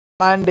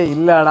Command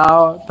இல்லடா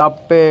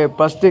தப்பு.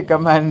 First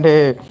command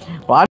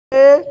வாட்டு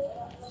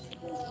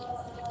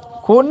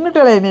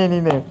கொன்னுட்டலே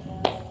நீனு.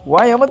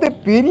 உன் எமத்து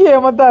பெரிய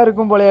எமத்தா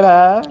இருக்கும் போலேல.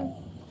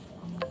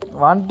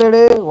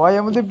 வாண்டடு உன்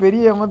எமத்து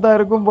பெரிய எமத்தா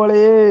இருக்கும்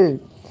போலயே.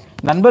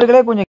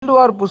 நண்பர்களே கொஞ்சம் கில்டு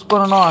வார் புஷ்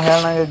பண்ணணும்.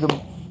 நாங்கள்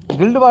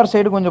கில்டு வார்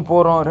சைடு கொஞ்சம்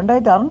போகிறோம்.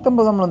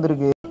 2650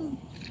 வந்திருக்கு.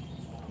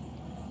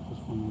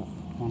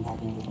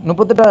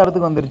 38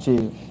 இடத்துக்கு வந்துருச்சு.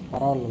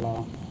 பரவாயில்ல.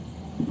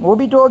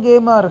 Obito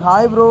gamer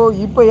hi bro.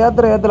 இப்போ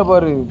ஏத்தல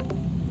பாரு.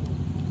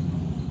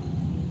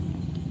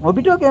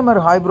 Obito gamer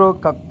hi bro.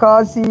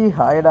 Kakashi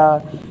ஹாய்டா.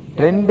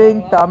 Trending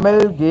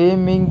Tamil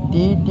gaming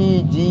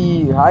DDG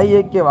hi.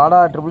 AK வாடா.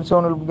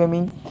 777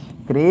 கேமிங்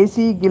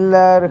கிரேசி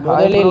கில்லர்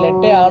முதலில்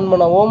நெட்டை ஆன்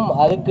பண்ணவும்,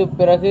 அதுக்கு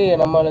பிறகு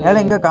நம்ம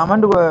இங்க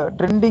comment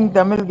trending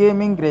Tamil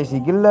gaming Crazy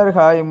killer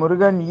hi.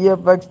 Murugan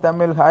EFX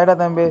Tamil ஹாய்டா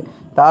தம்பி.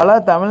 தலை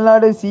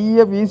தமிழ்நாடு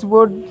சிஎஃப்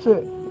இஸ்போர்ட்ஸ்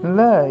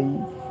இல்லை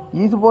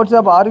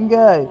இஸ்போர்ட்ஸா பாருங்க.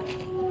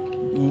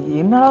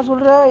 என்னடா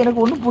சொல்ற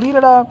எனக்கு ஒன்றும்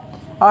புரியலடா.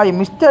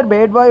 Mister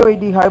bad boy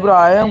YT hi bro.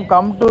 ஐ ஆம்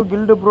come to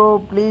guild bro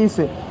please.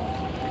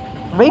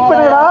 Wait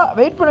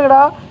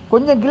பண்ணுங்கடா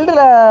கொஞ்சம்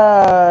கில்டில்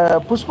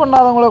புஷ்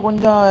பண்ணாதவங்கள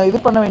கொஞ்சம் இது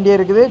பண்ண வேண்டிய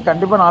இருக்குது.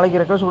 கண்டிப்பாக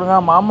நாளைக்கு ரெக்வஸ்ட் கொடுங்க.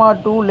 மாமா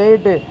டூ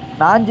லேட்டு.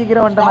 நான்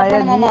சீக்கிரம்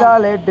வந்துட்டேன். நீதா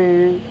லேட்டு.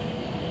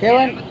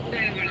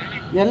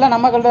 எல்லாம்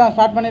நம்ம கில்டு தான்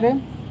ஸ்டார்ட் பண்ணிடு.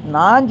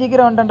 நான்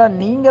சீக்கிரம் வந்துட்டேன்டா.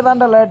 நீங்க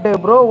தான்டா late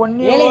bro.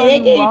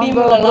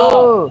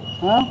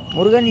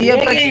 Murugan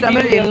EFX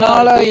Tamil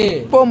என்னால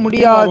இப்போ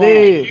முடியாது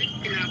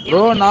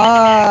ப்ரோ.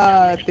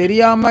 நான்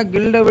தெரியாம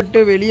கில்டை விட்டு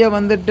வெளியே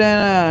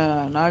வந்துட்டேன்.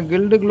 நான்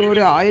கில்டு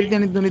க்ளோரி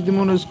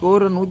 1593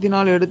 ஸ்கோர்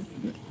 104 எடுத்து.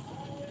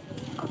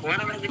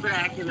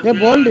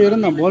 போல்டு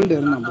இருந்தான்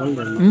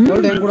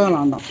என் கூட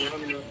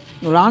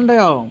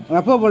லாண்டையா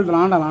எப்போ போல்டு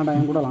லாண்டா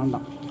என் கூட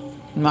லாண்டான்.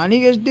 மணி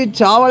கஷ்டி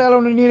சாவலையால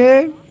ஒன்று நீரு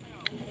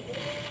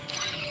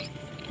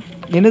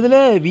என்னதுல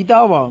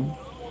விதாவா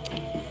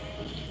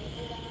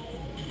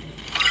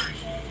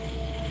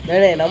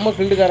நம்ம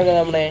கில்டுக்காரங்க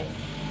தானே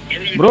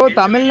ப்ரோ.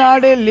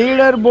 தமிழ்நாடு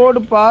லீடர்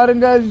போர்டு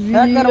பாருங்க.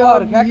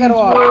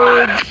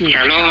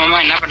 ஹலோ மாமா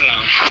என்ன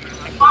பண்ணலாம்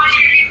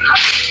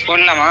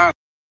போடலாமா?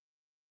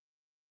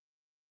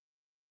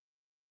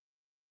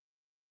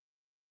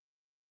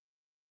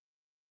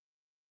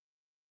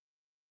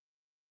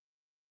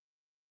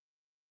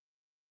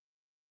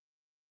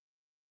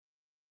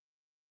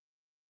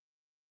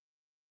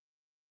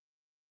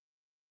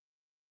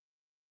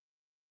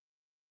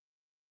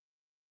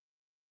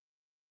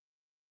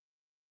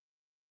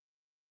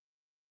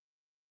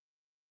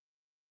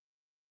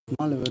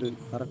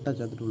 கரெக்டா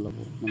சேர்த்துட்டு உள்ள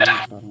போ.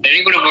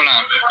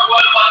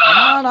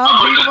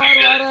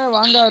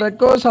 வாங்க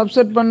ரெக்வஸ்ட்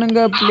சப்ஸ்கிரைப்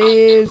பண்ணுங்க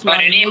ப்ளீஸ்.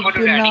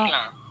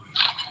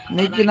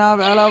 இன்னைக்கு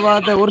நான் வேலை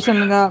பார்த்த ஒரு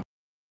சொல்லுங்க.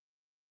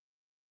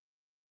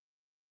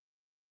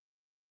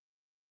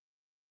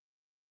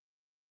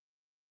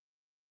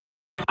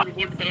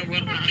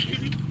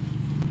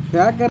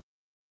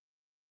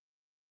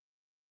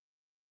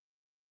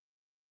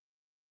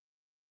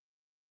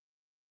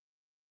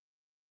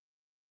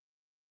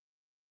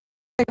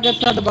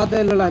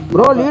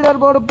 ப்ரோ லீடர்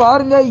போர்டு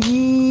பாருங்க.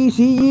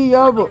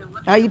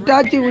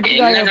 இட்டாச்சி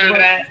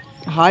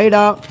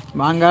ஹாய்டா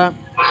வாங்க.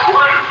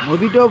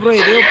 மொபிட்டோ ப்ரோ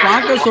எதையோ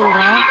பார்க்க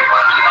சொல்கிறான்.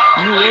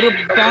 இன்னும் ஒரு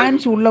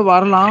ஃபேன்ஸ் உள்ளே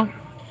வரலாம்.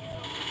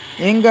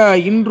 எங்க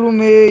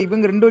இன்ரூமு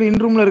இவங்க 2 பேரும்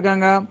இன்ரூமில்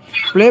இருக்காங்க.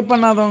 ப்ளே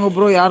பண்ணாதவங்க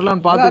ப்ரோ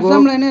யாரெல்லாம் பார்த்துக்கோ.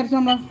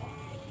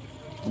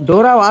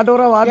 டோரா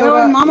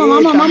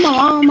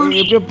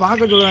எப்படியோ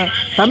பார்க்க சொல்லுவேன்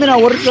தம்பி.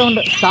 நான் ஒரு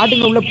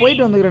ஸ்டார்டிங்கில் உள்ளே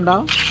போயிட்டு வந்துக்கிறேன்டா.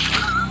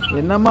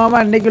 என்ன மாமா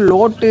இன்னைக்கு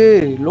லோட்டு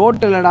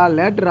இல்லடா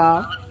லேட்டுடா.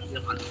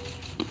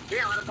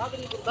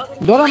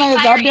 டோரா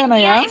நாங்கள் சாப்பிட்டியாண்ணா?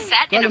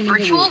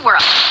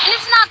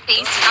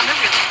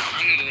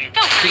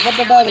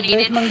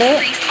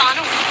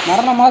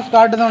 மரணமா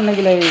ஸ்டார்ட் தான்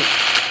நினைக்கல.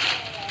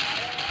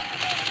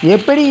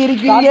 எப்படி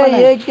இருக்கீங்க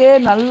ஏகே?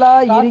 நல்லா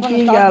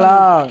இருக்கீங்களா?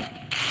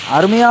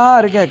 அருமையா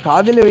இருக்கேன்.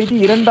 காதில்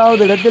வைத்து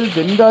 2வது இடத்தில்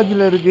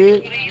தென்காசியில் இருக்கு.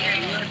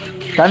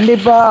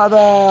 கண்டிப்பா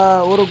அதை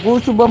ஒரு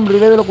கூசுபம்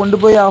ரிவைவில் கொண்டு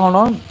போய்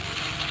ஆகணும்.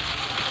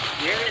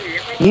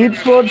 ஈட்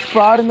ஸ்போர்ட்ஸ்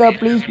பாருங்க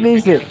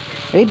ப்ளீஸ்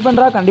வெயிட்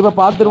பண்ணுறா. கண்டிப்பாக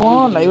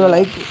பார்த்துருவோம்.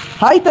 லைக்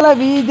ஹாய் தலா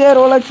விஜே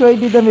ரோலக்ஸ்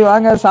வைட்டி தம்பி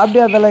வாங்க.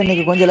 சாப்பிட்டியா தலை?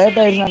 இன்னைக்கு கொஞ்சம் லேட்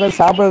ஆகிடுச்சுனாக்கா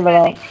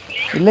சாப்பிடலடா.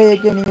 இல்லை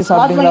ஏகே நீங்கள்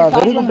சாப்பிட்டீங்களா?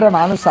 வெரி குட்ரா.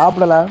 நானும்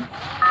சாப்பிடல.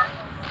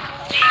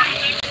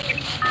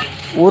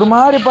 ஒரு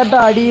மாதிரிப்பட்ட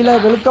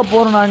அடியில் வெளுக்க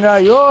போகிறோம்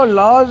நாங்கள்.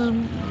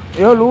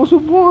 லூசு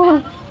போ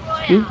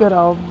ஸ்பீக்கர்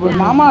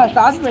மாமா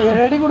ஸ்டார்ட்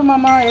ரெடி கொடு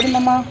மாமா. எடு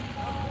மாமா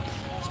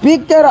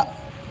ஸ்பீக்கர்.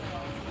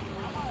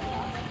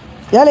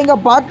 இங்கே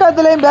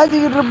பக்கத்துலேயும்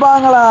பேசிக்கிட்டு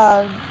இருப்பாங்களா?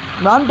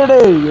 நான்டே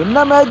என்ன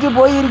மேட்ச்சு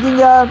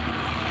போயிருக்கீங்க?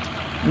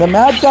 இந்த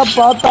மேட்சை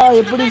பார்த்தா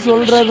எப்படி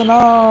சொல்கிறதுனா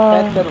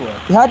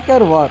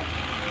ஹேக்கர் வார்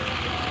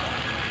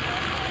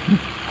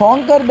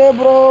ஹாங்கர் டே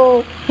ப்ரோ.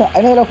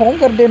 என்ன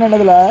ஹாங்கர் டே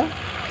என்னதுல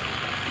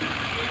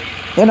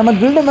நம்ம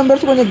கில்டு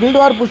மெம்பர்ஸ் கொஞ்சம்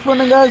கில்டு வார் புஷ்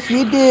பண்ணுங்க.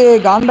 ஸ்வீட்டி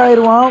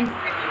காண்டாயிருவான்.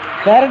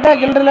 டேரெக்டாக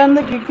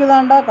கில்டுலேருந்து கிக்கு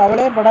தான்டா.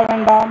 கவலையே பட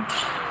வேண்டாம்.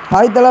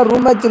 ஹாய் தலா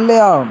ரூம் மேட்ச்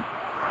இல்லையா?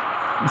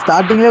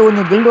 ஸ்டார்டிங்லேயே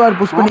கொஞ்சம் கில்டு வார்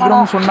புஷ்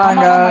பண்ணிக்கிறோம்னு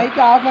சொன்னாங்க. மைக்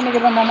ஆஃப்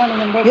பண்ணிக்கிறேன் மாமா.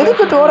 நீங்க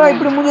எதுக்கு டோரா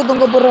இப்படி மூஞ்ச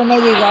தொங்க போடுற?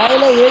 என்னது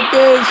காலையில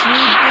ஏகே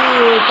ஸ்வீட்டு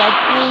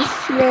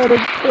கக்கூஸ்ல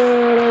இருக்கு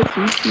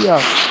ஸ்வீட்டியா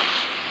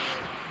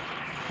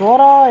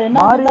டோரா என்ன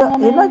மாரியா?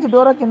 என்னாச்சு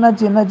டோராக்கு?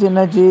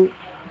 என்னாச்சு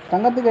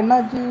தங்கத்துக்கு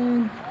என்னாச்சு?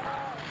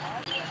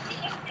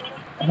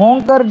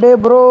 ஹோங்கர் டே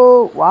ப்ரோ.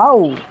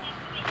 வாவ்.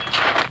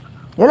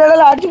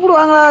 இல்ல அடிச்சு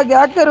போடுவாங்களா?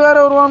 ஹேக்கர் வேற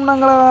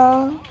வருவாங்கங்களா?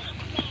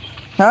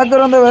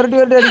 ஹேக்கர் வந்து விரட்டி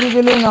அடிக்க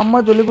சொல்லி எங்கள் அம்மா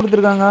சொல்லி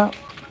கொடுத்துருக்காங்க.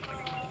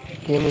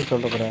 கேள்வி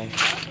சொல்றேன்.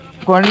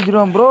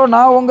 பண்ணிச்சிருவோம் ப்ரோ.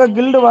 நான் உங்கள்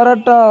கில்டு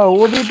வரட்டா?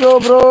 ஓடிட்டோ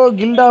ப்ரோ.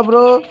 கில்டா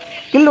ப்ரோ?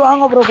 கில்டு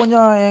வாங்க ப்ரோ.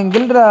 கொஞ்சம் என்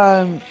கில்டில்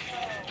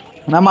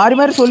நான்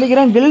மாறி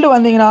சொல்லிக்கிறேன். கில்டு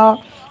வந்தீங்கன்னா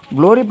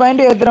க்ளோரி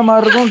பாயிண்ட் ஏற்றுற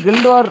மாதிரி இருக்கும்.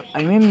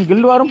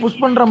 கில்டு வாரும்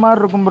புஷ் பண்ணுற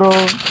மாதிரி இருக்கும் ப்ரோ.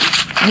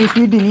 நீ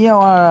ஸ்வீட்டி நீயே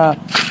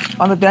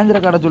அந்த தேஞ்சர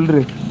கடை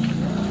சொல்லிரு.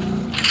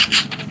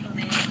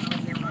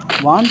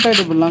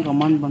 வாண்டட் இப்படிலாம்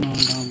கமெண்ட் பண்ண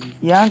வேண்டாம்.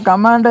 ஏன்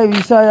கமாண்டை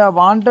விசாயா?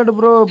 வாண்டட்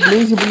ப்ரோ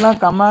ப்ளீஸ்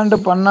இப்படிலாம் கமாண்ட்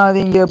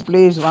பண்ணாதீங்க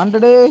ப்ளீஸ்.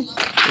 வாண்டடு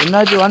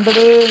என்னாச்சு?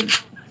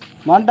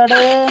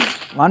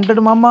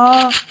 வாண்டடு மாமா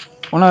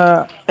உன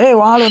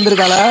வால்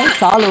வந்திருக்காள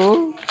சாலு.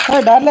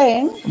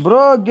 Darling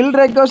bro guilt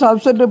request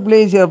upset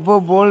please. எப்போ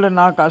போல்டு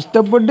நான்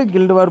கஷ்டப்பட்டு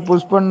கில்டு வார்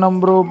புஷ் பண்ணேன்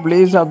bro.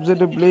 Please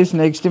upset please.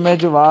 Next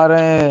match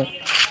வாரேன்.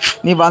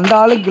 நீ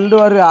வந்தாலும் கில்டு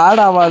வார்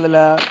ஆட் ஆகாதுல.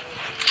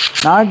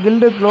 நான்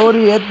கில்டு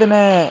க்ளோரி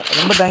ஏற்றுனேன்.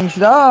 ரொம்ப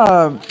தேங்க்ஸ்டா.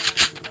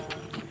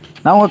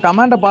 நான் உங்கள்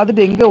கமெண்ட்டை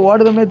பார்த்துட்டு எங்கே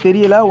ஓடுதுமே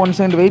தெரியல. 1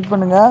 செகண்ட் வெயிட்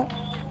பண்ணுங்கள்.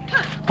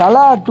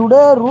 தலா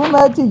டுடே ரூம்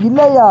மேட்ச்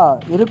இல்லையா?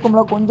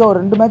 இருக்கும்ல. கொஞ்சம்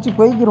 2 மேட்ச்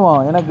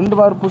போய்க்கிருவோம். ஏன்னா கில்டு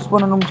வார் புஷ்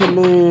பண்ணணும்னு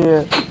சொல்லி.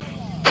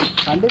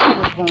 கண்டிப்பாக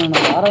புஷ்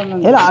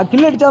பண்ணணும். இல்லை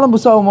கில் அடித்தாதான்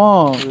புஷ் ஆகுமோ?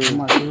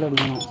 கில்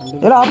அடிக்கணும்.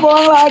 இல்லை அப்போ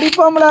வாங்களா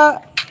அடிப்போம்ல.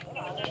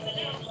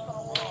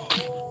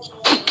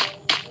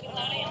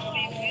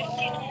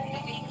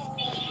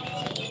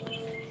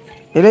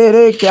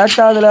 இதே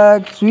கேட்காதுல.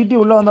 ஸ்வீட்டி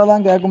உள்ளே வந்தால்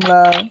தான் கேட்கும்ல.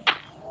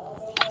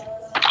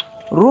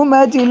 ரூம்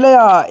மேட்ச்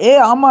இல்லையா?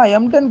 ஆமாம்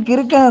M10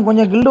 இருக்கேன்.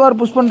 கொஞ்சம் கில்டு வார்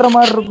புஷ் பண்ணுற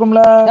மாதிரி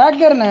இருக்கும்ல.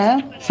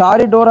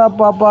 சாரி டோரா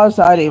பாப்பா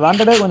சாரி.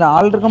 வாண்டடே கொஞ்சம்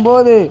ஆள்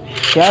இருக்கும்போது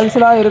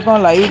கேல்ஸ்லாம்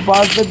இருக்கும். லைவ்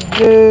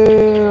பார்த்துட்டு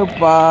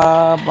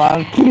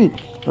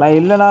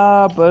இல்லைனா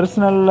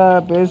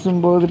பர்சனலில்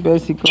பேசும்போது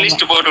பேசிக்கோ.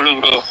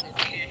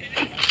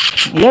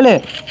 ஏழு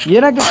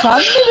எனக்கு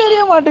கண்ணு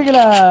தெரிய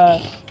மாட்டேங்கல.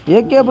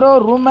 ஏகே ப்ரோ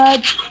ரூம்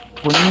மேட்ச்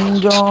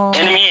கொஞ்சம்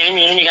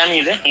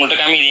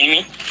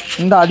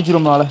இந்த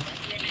அடிச்சிருமால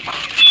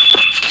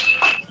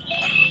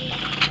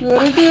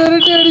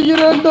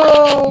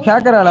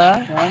கேட்கறாள.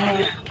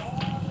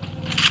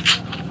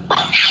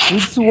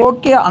 இட்ஸ்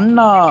ஓகே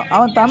அண்ணா.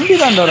 அவன் தம்பி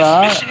தான்டா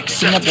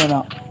சின்ன பையனா.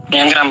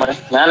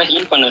 மேல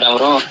ஹீல் பண்ணுறான்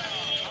ப்ரோ.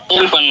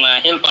 ஹீல்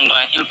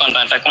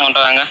பண்றான் டக்குனு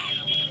வந்துட்டாங்க.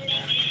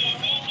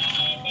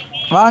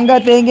 வாங்க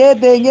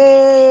தேங்கே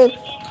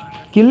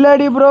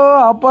கில்லடி ப்ரோ.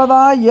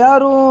 அப்போதான்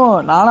ஏறும்.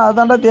 நானும்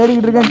அதான்டா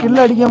தேடிக்கிட்டு இருக்கேன்.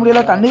 கில் அடிக்க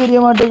முடியல. கண்ணு தெரிய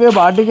மாட்டேங்குது.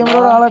 பாட்டு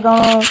கேமரோட ஆளை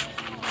காணும்.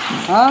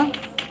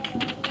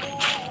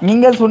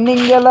 நீங்க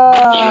சொன்னீங்களா?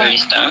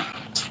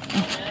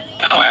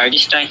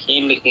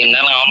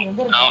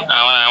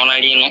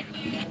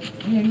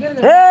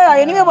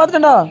 இனிமே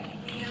பாத்துட்டா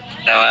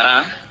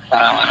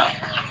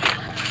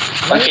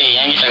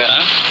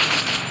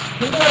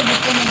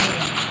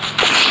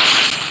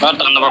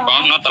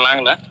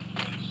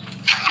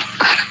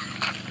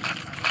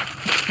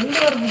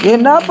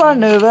என்ன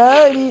பண்ணுவ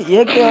நீ?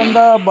 ஏகே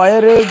வந்தா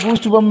பயரு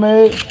பூஸ்ட் பம்மு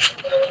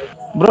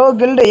ப்ரோ.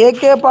 கில்டு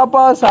ஏகே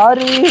பாப்பா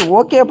சாரி.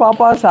 ஓகே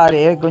பாப்பா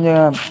சாரி.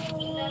 கொஞ்சம்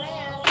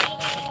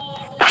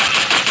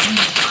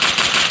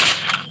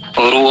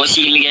ஒரு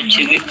ஓசியில்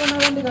கேட்சுது.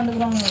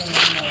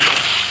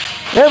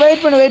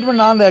 வெயிட் பண்ணு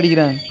நான் தான்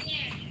அடிக்கிறேன்.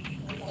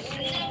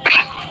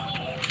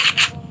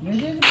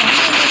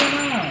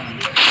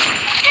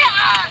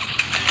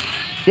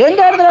 எங்க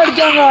இடத்துல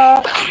அடிச்சாங்க?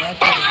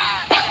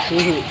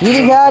 இது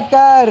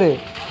ஹேக்கர்.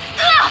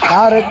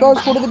 நான்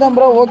ரெக்வஸ்ட் கொடுத்துட்டேன்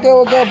bro.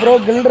 Okay bro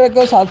guilt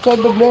request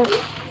accept bro.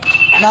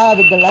 நான்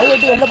அதுக்கு லைவ்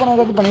வெட்டி வெளில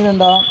பண்ண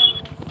பண்ணிடுறேன்டா.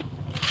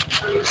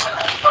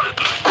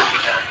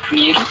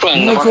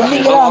 நீங்க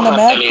சொன்னீங்களா அந்த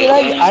மேட்ச்ல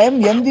ஐ எம்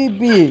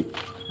MVP.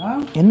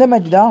 எந்த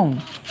மேட்ச் தான்?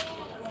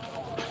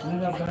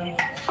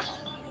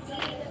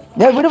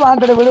 விடு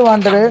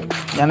வாண்டடு.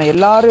 ஏன்னா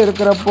எல்லாரும்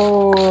இருக்கிறப்போ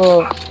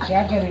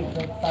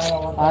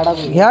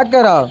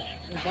ஹேக்கரா?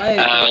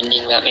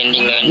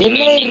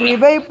 என்னை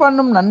ரிவைவ்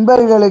பண்ணும்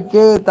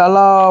நண்பர்களுக்கு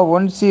தலா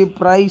 1C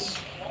பிரைஸ்.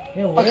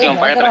 அது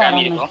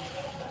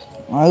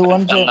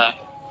 1C.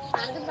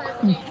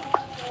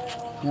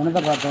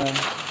 என்னத்தை பார்த்த?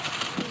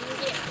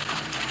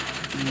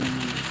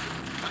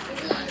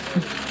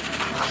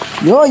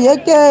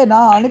 ஏகே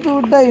நான்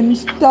அனுப்பிவிட்ட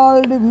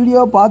இன்ஸ்டால்டு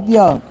வீடியோ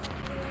பாத்தியா?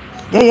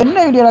 என்ன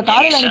வீடியோல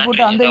காலையில்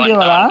அனுப்பிவிட்ட அந்த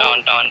வீடியோவா?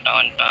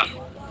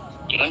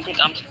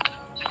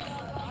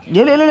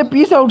 இல்ல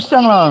பீஸ்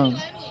அவுட்ஸ்டாங்களா?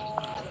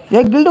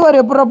 கில்டு வார்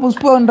எப்படா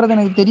புஷ் பண்றது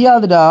எனக்கு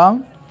தெரியாதுடா.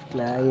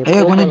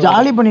 கொஞ்சம்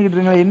ஜாலி பண்ணிக்கிட்டு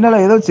இருக்கீங்களா? என்னல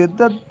ஏதோ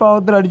செத்த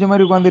பாவத்தில் அடிச்ச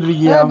மாதிரி உட்காந்துட்டு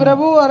இருக்கியா?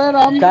 பிரபு வர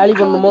ராம் காலி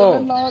பண்ணுமோ?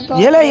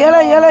 ஏலே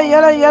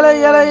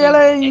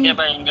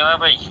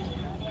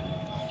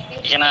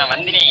நான்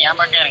வந்தினேன். ஏன்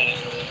பக்கம் இருங்க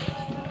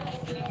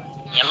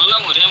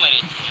எல்லாம் ஒரே மாதிரி.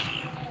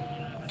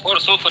 ஒரு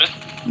சூப்பர்.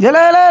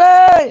 ஏலே ஏலே ஏலே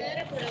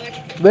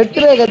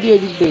வெட்டுறே கத்தி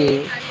வச்சுக்கிட்டு.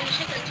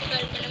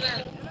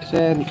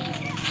 சரி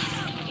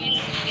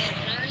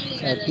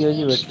கத்தி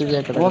வச்சு வெட்டுதே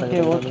ஓகே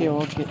ஓகே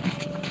ஓகே.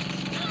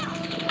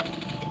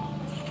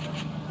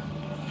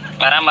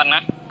 வராம பாருண்ணா.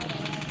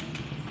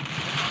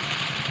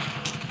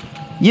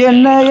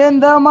 என்ன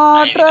எந்த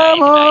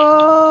மாற்றமோ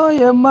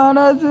என்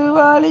மனசு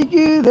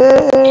வலிக்குதே.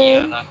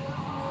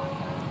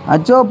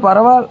 அச்சோ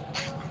பரவாயில்ல.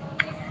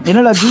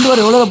 என்னடா கில்டு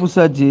வார் எவ்வளோ புஷ்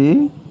ஆச்சு?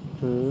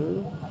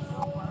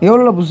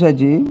 எவ்வளோ புஷ்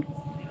ஆச்சு?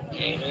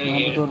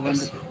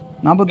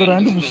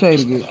 41 புஷ்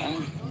ஆயிருக்கு.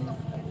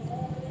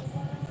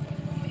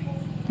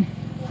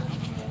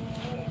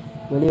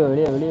 வெளியே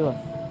வெளியே வெளியே வா.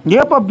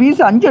 ஏப்பா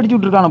பீஸ் 5 அடிச்சு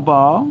விட்டுருக்கானப்பா.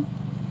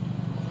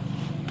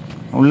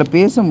 உள்ள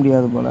பேச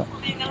முடியாது போல.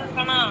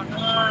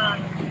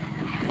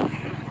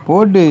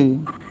 போடு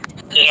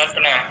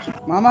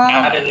மாமா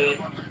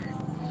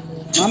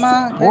மாமா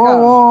ஓ கேக்கா?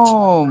 ஓ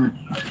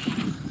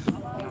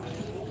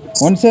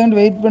 1 செகண்ட்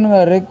வெயிட் பண்ணுங்க.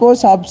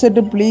 Request upset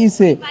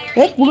please.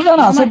 குடுடா நான்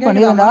மாமா அக்செப்ட் கேக்குதா?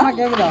 பண்ணிரேன்டா. மாமா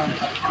கேக்குதா?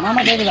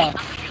 மாமா கேக்குதா?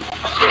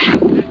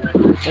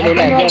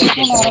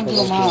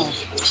 ஆரம்பிச்சுக்கோமா?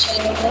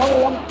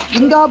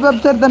 கிங் ஆஃப்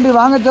வெப்சைட் தம்பி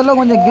வாங்க சொல்ல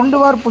கொஞ்சம் கில்டு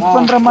வார் புஷ்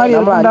பண்ற மாதிரி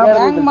நம்ம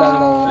இருக்குடா.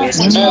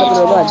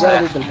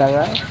 அஞ்சாவது இருக்காங்க.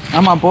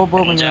 ஆமா போ போ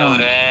கொஞ்சம்.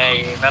 ஒரு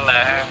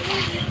இதெல்லாம்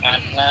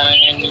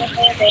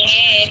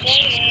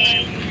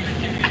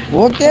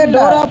ஓகே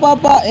டோரா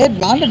பாப்பா.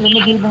 காண்டட் ரொம்ப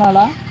ஃபீல்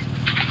பண்ணாளா?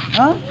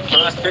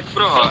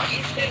 ப்ரோ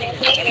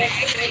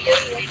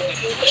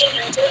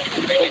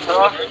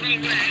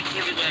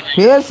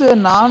பேசு.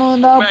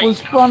 நானும் தான்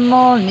புஷ்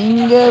பண்ணோம்.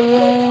 நீங்க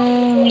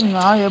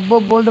நான் எப்போ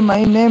போல்டு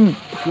மை நேம்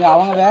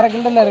அவங்க வேற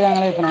கில்டர்ல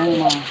இருக்காங்களே இப்ப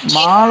நானுமா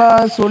மாலா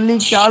சொல்லி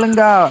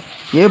காலுங்க.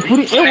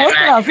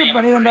 Okay accept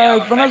பண்ணிடுறேன்டா.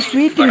 இப்பதான்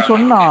ஸ்வீட்டி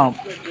சொன்னான்.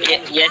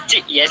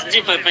 எஸ்ஜி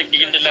பெர்ஃபெக்ட்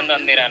கில்ட்ல இருந்து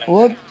வந்தேறானே.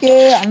 ஓகே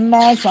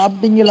அண்ணா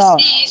சாப்பிட்டீங்களா?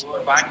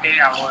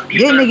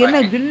 இன்னைக்கு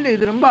என்ன கில்டு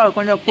இது ரொம்ப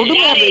கொஞ்சம்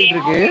கொடுமையா போயிட்டு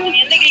இருக்கு.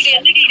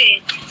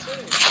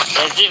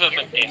 எஸ்ஜி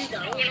பெர்ஃபெக்ட்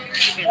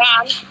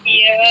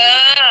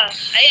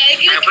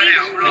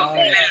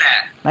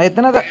நான்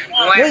எத்தனை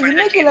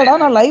இன்னைக்கு இல்லடா,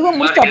 நான் லைவ்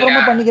முடிச்சுட்டு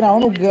அப்புறமா பண்ணிக்கிறேன்.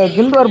 அவனுக்கு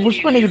கில்டு வார்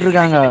புஷ் பண்ணிக்கிட்டு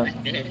இருக்காங்க.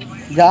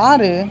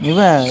 யாரு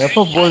இவன்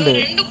எஃப்எஃப் போல்டு.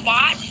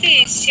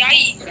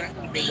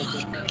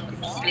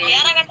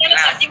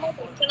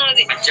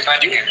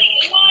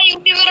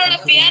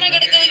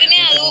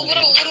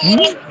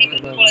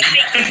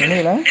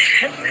 என்னையில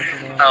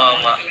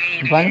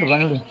பண்ணிடு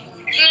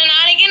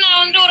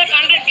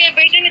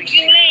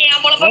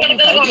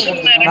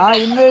நான்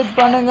இன்வைட்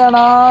பண்ணுங்க.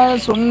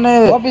 நான்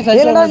சொன்னேன்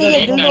ஏன்னா நீங்க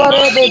கில்டு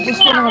வாரே போய்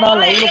புஷ் பண்ணுங்கடா.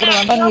 லைவ்ல கூட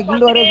வேண்டாம், நீங்க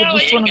கில்டு வாரே போய்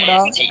புஷ் பண்ணுங்கடா.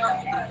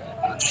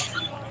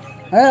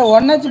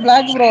 1H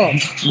பிளாக் ப்ரோ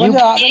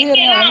கொஞ்சம் வெளிய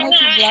இருங்க.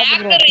 1H பிளாக்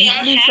ப்ரோ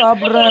இட்லி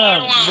சாப்பிடுறேன்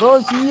ப்ரோ.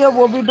 CF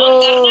Obito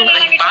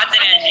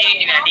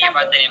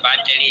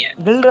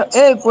guild.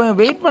 கொஞ்சம்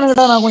வெயிட்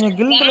பண்ணுங்கடா. நான் கொஞ்சம்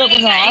கில்டுல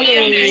கொஞ்சம் ஆளு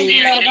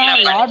இருக்கான்.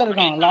 லார்ட்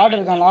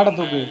இருக்கான். லார்ட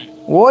தூக்கு.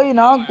 ஓய்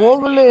நான்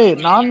கோகுலு.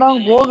 நான் தான்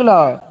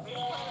கோகுலா.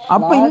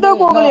 அப்ப இந்த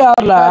கோகுல்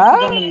யாருல?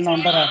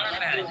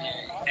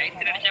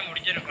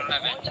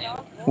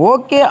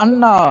 ஓகே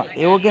அண்ணா.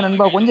 ஓகே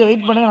நண்பா கொஞ்சம்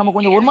வெயிட் பண்ணுங்க. நம்ம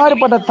கொஞ்சம் ஒரு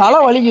மாதிரிப்பட்ட தலை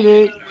வலிக்குது.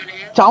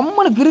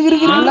 சம்மனு கிரு கிரு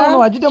கிரு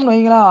வச்சுட்டோம்னு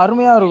வைங்களா,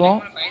 அருமையா இருக்கும்.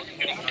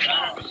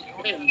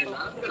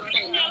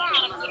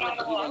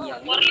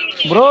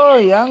 ப்ரோ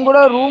என் கூட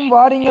room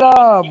வாரீங்களா?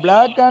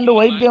 Black and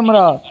white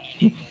camera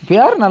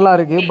பேர் நல்லா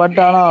இருக்கு. பட்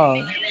ஆனா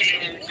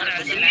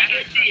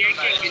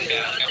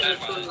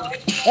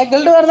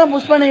கில்டு வார் தான்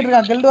புஷ் பண்ணிட்டு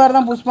இருக்கான். கில்டு வார்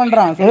தான் புஷ்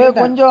பண்றான்.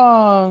 கொஞ்சம்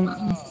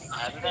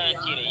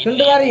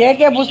கில்டு வார்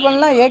ஏகே புஷ்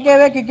பண்ணலாம்.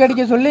 ஏகேவே கிக்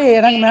அடிக்க சொல்லி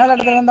எனக்கு மேல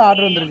இடத்துல இருந்து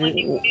ஆர்டர் வந்திருக்கு.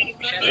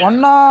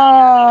 ஒன்னா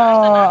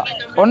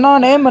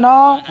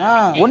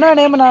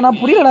நேம்னா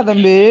புரியலடா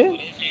தம்பி.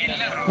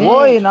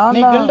 ஓய்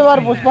நான் கில்டு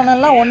வார் புஷ்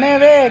பண்ணலாம்.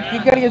 ஒன்னேவே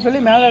கிக் அடிக்க சொல்லி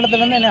மேல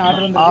இடத்துல இருந்து என்ன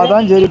ஆர்டர் வந்திருக்கு.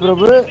 அதான் சரி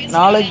பிரபு.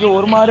 நாளைக்கு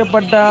ஒரு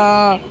மாதிரிப்பட்ட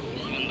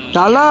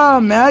தலா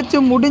மேட்ச்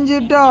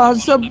முடிஞ்சிட்டு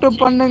அக்செப்ட்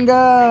பண்ணுங்க.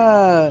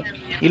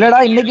 இல்லடா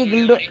இன்னைக்கு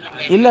கில்டு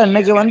இல்ல.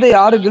 இன்னைக்கு வந்து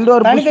யாரு கில்டு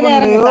வார் புஷ்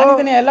பண்ணலையோ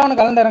தனித்தனியா எல்லாம் ஒன்று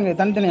கலந்து இறங்கு.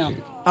 தனித்தனியா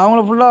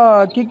அவங்கள ஃபுல்லா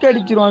கிக்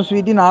அடிச்சிருவான்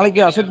ஸ்வீட்டி.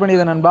 நாளைக்கு அக்செப்ட்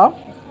பண்ணிடுறேன் நண்பா.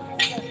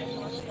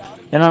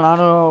 ஏன்னா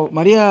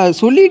நானும்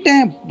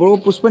சொல்லிட்டேன் ப்ரோ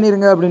புஷ்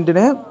பண்ணிடுங்க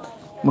அப்படின்ட்டுன்னு.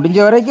 முடிஞ்ச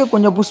வரைக்கும்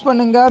கொஞ்சம் புஷ்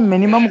பண்ணுங்க.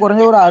 மினிமம்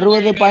குறைஞ்ச ஒரு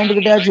 60 பாயிண்ட்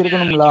கிட்டயாச்சும்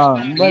இருக்கணும்ல.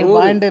 50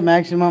 பாயிண்ட்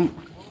மேக்ஸிமம்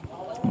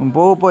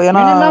போ.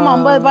 ஏன்னா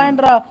 50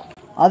 பாயிண்ட்ரா.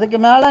 அதுக்கு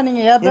மேல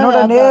நீங்க என்னோட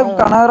நேம்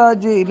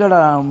கனகராஜ்.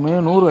 இல்லடா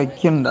 100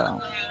 வைக்கண்டா.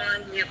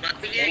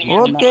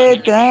 Okay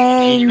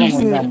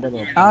thanks.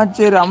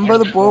 சரி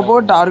 50 போ.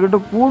 டார்கெட்டு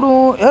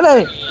கூடும்.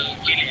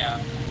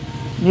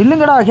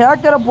 இல்லைங்கடா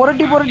ஹேக்கரை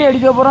புரட்டி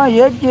அடிக்க போறான்.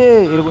 ஏகே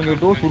இது கொஞ்சம்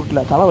டோஸ்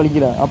உருட்டல, தலை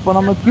வலிக்கல. அப்ப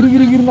நம்ம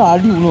கிருகிருன்னு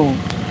அடி விழுவும்.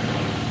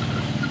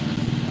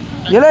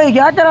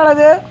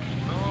 ஹேக்கரானது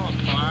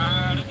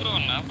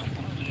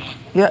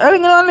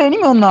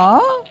இனிமே வந்தா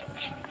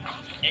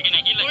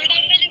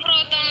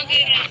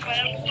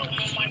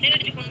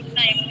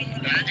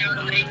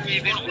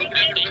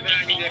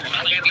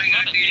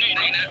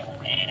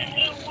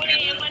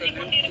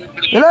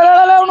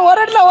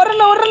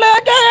வரல.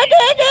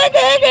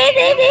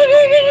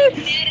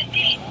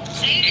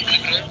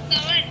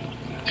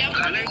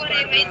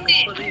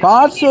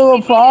 Pass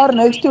for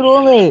next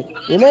room.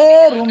 இலே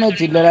room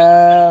match இல்லடா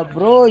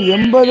ப்ரோ.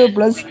 80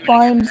 ப்ளஸ்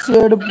பாயிண்ட்ஸ்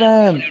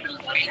எடுப்பேன்.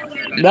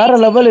 வேற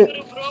லெவலு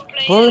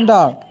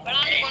போகுண்டா.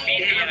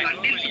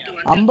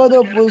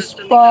 50 புஷ்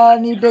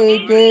பண்ணிட்டு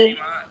ஏகே.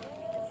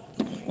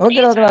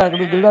 ஓகேடா ஓகேடா.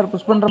 கில்டார்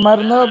புஷ் பண்ற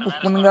மாதிரி இருந்தா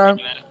புஷ் பண்ணுங்க.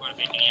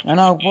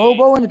 ஏன்னா போக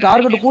போக கொஞ்சம்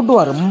டார்கெட்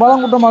கூட்டுவார்.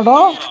 ரொம்பலாம் கூட்ட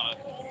மாட்டோம்.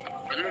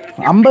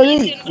 50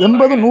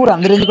 80 100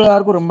 அந்த ரேஞ்சுக்குள்ள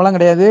யாருக்கும் ரொம்பலாம்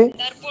கிடையாது.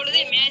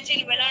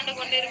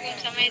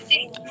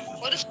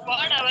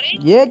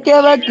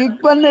 ஏகேவை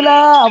கிக் பண்ணல.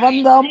 அவன்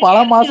தான் பல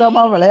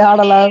மாசமா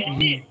விளையாடல.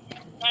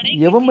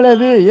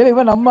 எவம்பளது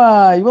இவன் நம்ம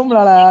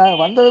இவம்பளால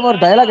வந்ததும் ஒரு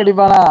டைலாக்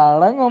அடிப்பானா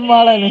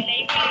அடங்கம்மால.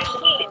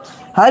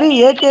 ஹரி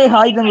ஏகே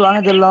ஹாய் தம்பி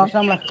வாங்க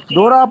செல்லம்.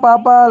 டோரா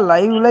பாப்பா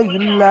லைவ்ல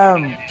இல்ல.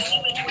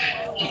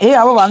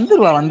 அவ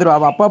வந்துருவா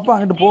அவ அப்பப்போ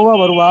அங்கிட்டு போவா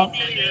வருவா.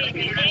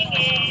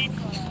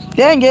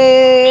 தேங்கே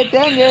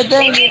தேங்கே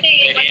தேங்கே.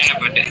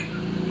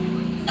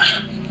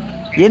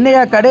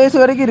 என்னையா கடைசி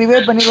வரைக்கும்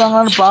ரிவைவ்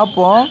பண்ணிடுவாங்களான்னு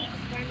பார்ப்போம்.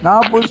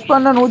 நான் புஷ்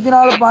பண்ண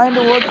 104 பாயிண்ட்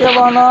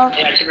ஓகேவானா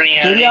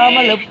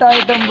தெரியாம லெஃப்ட்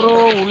ஆயிட்டேன் ப்ரோ.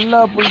 உள்ள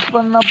புஷ்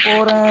பண்ண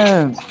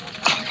போறேன்.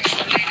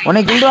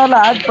 உன்னை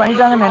கில்டார்ல ஆட்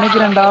பண்ணிட்டாங்கன்னு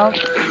நினைக்கிறேன்டா.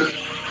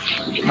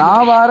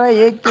 நான் வர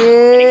ஏகே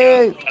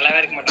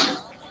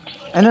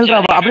என்னல்றா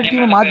அப்படி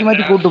டீம் மாத்தி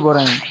மாத்தி கூப்பிட்டு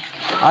போறேன்.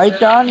 I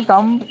can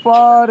come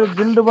for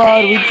guild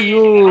war with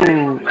you.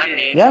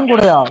 ஏன்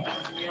கூடயா?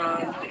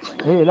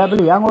 எல்லா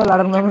பேரும் ஏன் கூட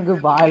விளாடுறவங்களுக்கு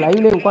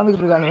லைவ்ல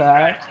உட்காந்துக்கிட்டு இருக்காங்க.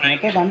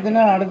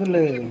 தனித்தனியா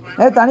நடக்குது.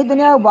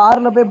 தனித்தனியா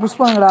பார்ல போய் புஷ்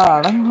பண்ணுங்கடா.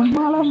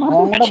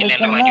 புஷ்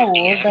பண்ணா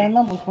ஒரு டைம்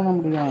தான் புஷ் பண்ண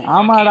முடியும்.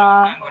 ஆமாடா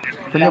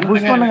கொஞ்சம்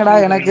புஷ் பண்ணுங்கடா.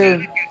 எனக்கு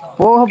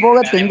போக போக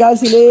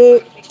தென்காசிலே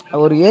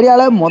ஒரு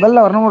ஏரியால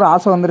முதல்ல வரணும் ஒரு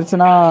ஆசை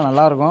வந்துருச்சுன்னா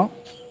நல்லா இருக்கும்.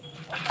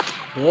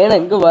 ஏன்னா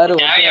இங்க வாரு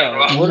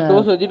ஒரு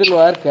டோஸ்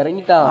வச்சுட்டு வாரு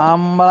கிறங்கிட்டான்.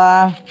 ஆமாடா.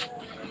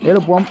 இங்க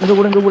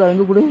கூட இங்க கூட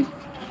இங்க கூட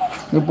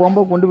நீ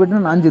போகும்போது கொண்டு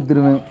போயிட்டு நான்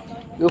செத்துருவேன்.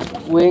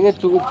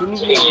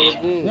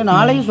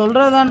 நாளைக்கு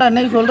சொல்றதாண்டா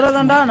இன்னைக்கு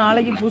சொல்றதாண்டா.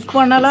 நாளைக்கு புஷ்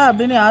பண்ணல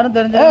அப்படின்னு யாரும்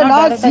தெரிஞ்சா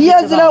நான்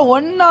சிஎஸ்ல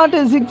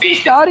 106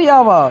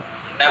 ஸ்டாரியாவா?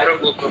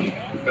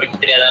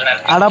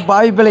 அட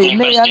பாவி பிள்ளை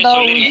என்ன ஏன்டா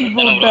ஊசி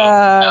போட்ட?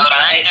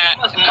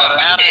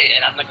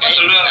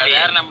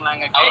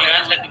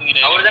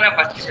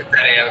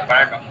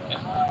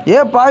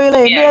 பாவில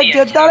எங்க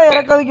செத்தாலே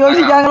இறக்கிறதுக்கு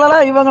யோசிக்காங்களா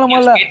இவங்கள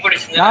முதல்ல.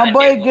 நான்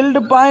போய் கில்டு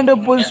பாயிண்ட்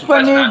புஷ்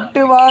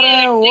பண்ணிட்டு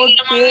வரேன்.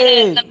 ஓகே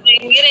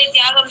உயிரை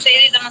தியாகம்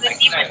செய்து தமது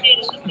தீபத்தை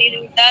செய்து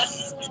விட்டார்.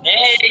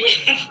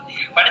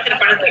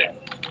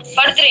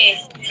 படுத்துறே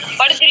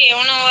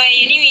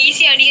இனி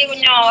ஈஸியா அடிக்க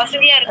கொஞ்சம்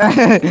வசதியா இருக்கு.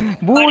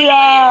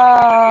 பூயா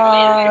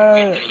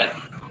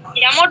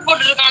அமௌண்ட்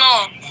போட்டுருக்கானோ?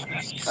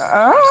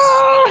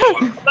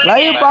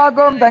 லைவ்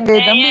பாக்கும் தங்கை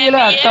தம்பிகளே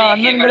அக்கா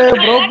அண்ணன்களே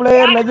ப்ரோ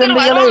பிளேயர்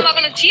லெஜெண்டுகளே.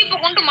 சீப்பு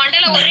கொண்டு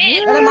மண்டையில ஒரே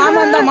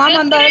மாமா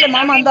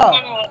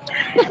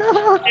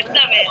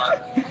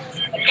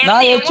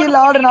நான் எச்சில்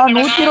ஆடு. நான்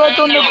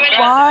 121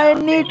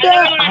 பண்ணிட்டு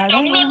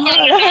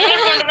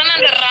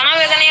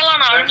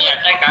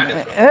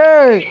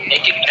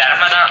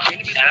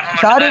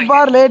சாரி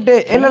பார் லேட்டு.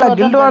 இல்லடா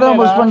கில்டு வார் தான்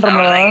புஷ்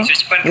பண்றோம்.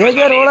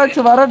 ஏகே ரோலக்ஸ்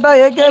வரட்டா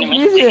ஏகே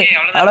ப்ளீஸ்.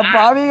 அட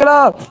பாவிகளா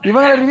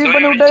இவங்களை ரிவ்யூ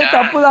பண்ணி விட்டது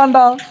தப்பு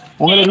தான்டா.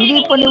 உங்களை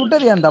ரிவ்யூ பண்ணி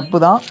விட்டது என் தப்பு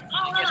தான்.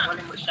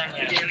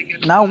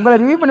 நான் உங்களை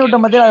ரிவ்யூ பண்ணி விட்ட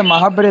மாதிரி அது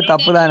மகாபெரிய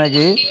தப்பு தான்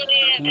எனக்கு.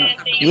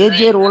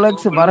 ஏஜே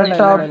ரோலக்ஸ்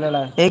வரட்டா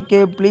ஏகே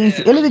ப்ளீஸ்.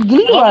 எழுது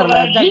கில்டு வார்ல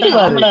கில்டு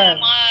வார்.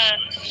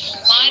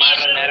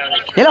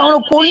 எல்லாம் அவனை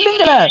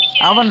கொல்லுங்கள.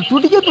 அவன்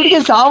துடிக்க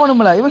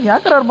சாவணும்ல. இவன்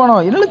ஹேக்கரா இருப்பானோ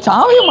என்னல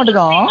சாவே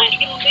மாட்டேங்கான்.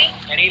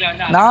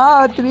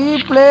 நான் 3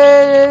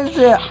 பிளேஸ்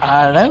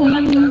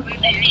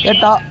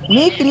ஏட்டா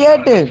நீ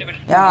கிரியேட்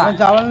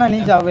சாவல்னா நீ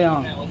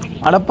சாவையான்.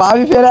 அட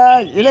பாவி பேரா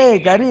இல்லை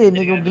கறி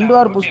இன்னைக்கு கில்டு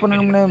வார் புஷ்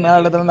பண்ணணும்னு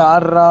மேல இடத்துல இருந்து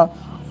ஆடுறா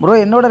ப்ரோ.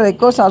 என்னோட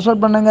ரெக்வஸ்ட்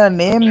அக்செப்ட் பண்ணுங்க.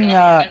 Name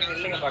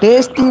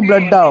tasty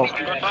பிளட்டா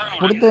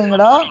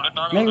கொடுத்துங்கடா.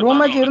 இன்னைக்கு ரூம்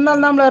மேட்ச்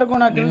இருந்தாலும் தான்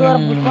இருக்கும். நான் கில்டு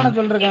வார் புஷ் பண்ண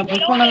சொல்லிருக்கேன்.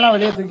 புஷ் பண்ணலாம்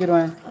வெளியே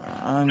தூக்கிடுவேன்.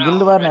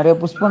 கில்டு வார் நிறைய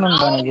புஷ்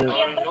பண்ணணும் எனக்கு.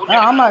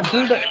 ஆமா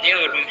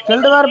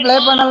கில்டு வார் ப்ளே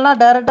பண்ணலாம்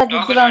டைரக்டா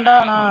கிக் தான்டா.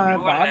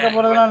 நான் பார்க்க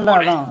போறதுலாம் இல்லை.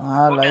 அதான்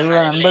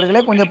லைவ்ல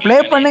நண்பர்களே கொஞ்சம் ப்ளே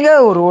பண்ணுங்க.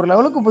 ஒரு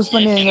லெவலுக்கு புஷ்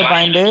பண்ணி வைங்க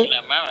பாயிண்ட்.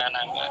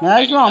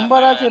 மேக்ஸிமம்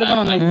 50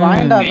 இருக்கணும். இன்னைக்கு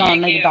பாயிண்ட் அதான்.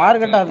 இன்னைக்கு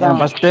டார்கெட் அதான்.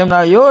 ஃபர்ஸ்ட் டைம்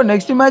நான்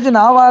நெக்ஸ்ட் மேட்ச்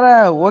நான்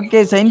வரேன்.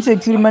 ஓகே சயின்ஸ்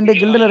எக்ஸ்பெரிமெண்ட்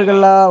கில்டுல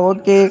இருக்கல.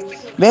 ஓகே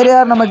வேற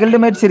யார் நம்ம கில்டு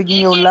மேட்ச்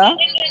இருக்கீங்க உள்ள?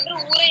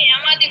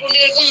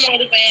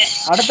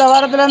 அடுத்த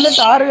வாரத்துல இருந்து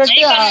டார்கெட்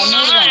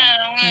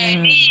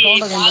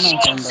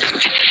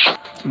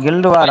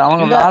கில்டு வார்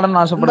அவங்க விளையாடணும்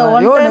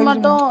ஆசைப்படுறாங்க.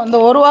 மட்டும் இந்த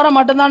ஒரு வாரம்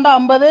மட்டும் தான்டா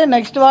 50.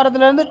 நெக்ஸ்ட்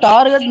வாரத்துல இருந்து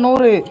டார்கெட்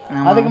 100.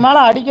 அதுக்கு மேல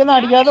அடிக்கதான்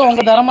அடிக்காது.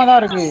 உங்க திறமை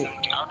தான் இருக்கு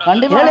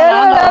கண்டிப்பா.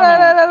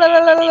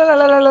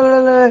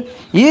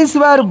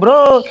 ஈஸ்வர் ப்ரோ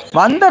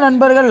வந்த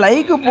நண்பர்கள்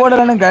லைக்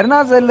போடலன்னு கருணா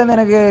சைட்ல இருந்து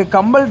எனக்கு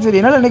கம்பல்சரி.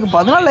 என்னால இன்னைக்கு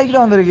 14 லைக்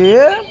தான் வந்திருக்கு.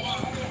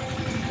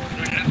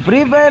 ஃப்ரீ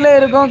ஃபயர்ல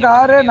இருக்கும்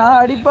காரு நான்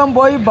அடிப்பேன்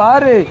போய்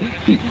பாரு.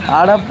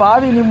 அட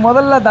பாவி நீ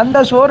முதல்ல தண்ட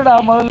சோறுடா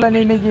முதல்ல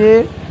நீ இன்னைக்கு.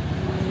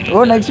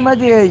 நெக்ஸ்ட்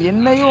மேட்ச்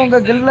என்னையும் உங்க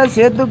கில்ட்ல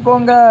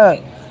சேர்த்துக்கோங்க.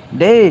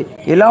 டேய்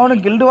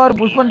எல்லாரும் கில்டு வார்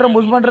புஷ்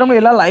பண்றோம்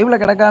எல்லாம் லைவ்ல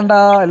கிடக்காண்டா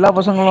எல்லா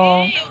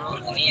பசங்களும்.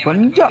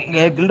 கொஞ்சம்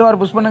கில்டு வார்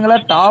புஷ் பண்ணுங்களா,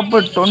 டாப்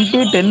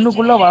 20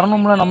 10க்குள்ள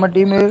வரணும்ல நம்ம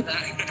டீமு.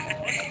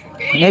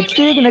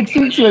 Next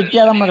week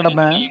வைக்காதாம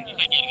கிடப்பேன்.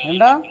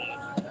 ஏண்டா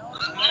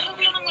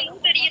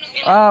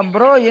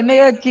ப்ரோ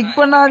என்னைய கிக்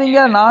பண்ணாதீங்க,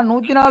 நான்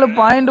 104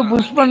 பாயிண்ட்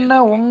புஷ்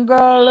பண்ணேன்,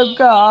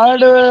 உங்களுக்கு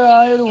ஆடு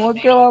ஆயிடும்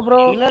ஓகேவா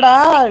ப்ரோ? இல்லடா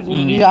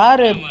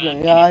யாரு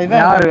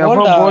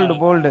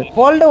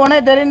போல்டு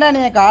உனக்கு தெரியும்டா,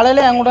 நீ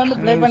காலையில என் கூட வந்து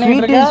ப்ளே பண்ணிட்டு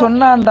ஸ்வீட்டி இருக்க.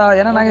 சொன்னான்டா,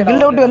 ஏன்னா நாங்கள்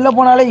கில்ட விட்டு வெளில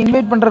போனாலே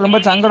இன்வைட் பண்ணுறது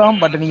ரொம்ப சங்கடம்.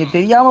 பட் நீங்கள்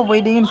தெரியாமல்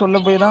போயிட்டீங்கன்னு சொல்ல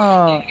போய் தான்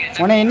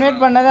உன்னை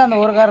இன்வைட் பண்ணதே அந்த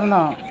ஒரு காரணம்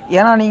தான்.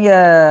 ஏன்னா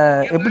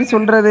நீங்கள் எப்படி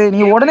சொல்கிறது,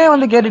 நீங்கள் உடனே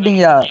வந்து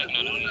கேட்டுட்டீங்க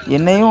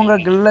என்னையும்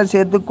உங்கள் கில்ல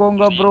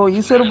சேர்த்துக்கோங்க ப்ரோ.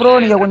 ஈஸ்வர் ப்ரோ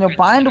நீங்கள் கொஞ்சம்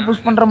பாயிண்ட்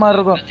புஷ் பண்ணுற மாதிரி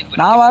இருக்கும்.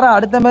 நான் வரேன்,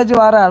 அடுத்த மேட்ச்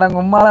வரேன். அடங்க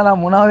உம்மால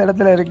நான் 3வது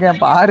இடத்துல இருக்கேன்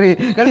பாரு.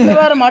 கில்டு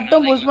வார்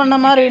மட்டும் புஷ் பண்ண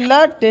மாதிரி இல்லை,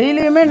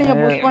 டெய்லியுமே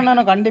நீங்கள் புஷ்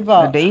பண்ணணும்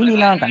கண்டிப்பாக.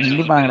 டெய்லிலாம்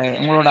கண்டிப்பாக கிடையாது.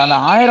 உங்களோட அந்த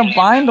 1000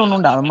 பாயிண்ட் ஒன்று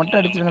உண்டு, அதை மட்டும்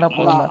அடிச்சிருங்கடா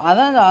போதும்.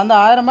 அதான் அந்த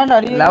 1000 பாயிண்ட்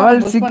அடி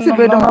லெவல் 6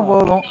 போயிட்டோம்னா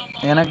போதும்.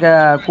 எனக்கு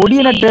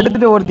கொடிய நட்டு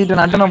எடுத்துட்டு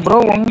ஒருத்திட்டு நட்டணும் ப்ரோ.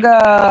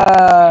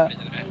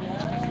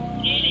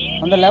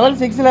 அந்த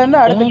லெவல் 6ல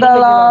இருந்து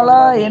உங்களால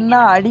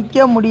என்ன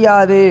அடிக்க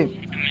முடியாது.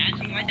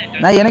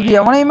 நான் எனக்கு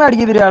எவனையுமே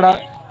அடிக்க தெரியாடா.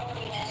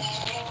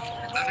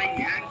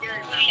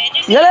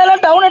 ஏல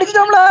டவுன்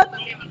அடிச்சிட்டோம்ல,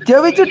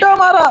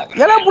 ஜெயிச்சிட்டோம் மாறா.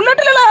 ஏல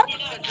புல்லட் இல்லல,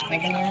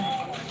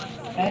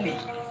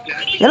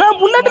 ஏல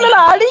புல்லட் இல்லல,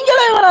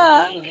 அடிங்கல இவனா.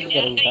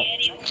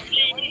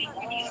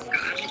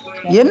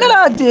 என்னடா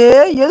ஆச்சு,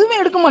 எதுவுமே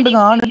எடுக்க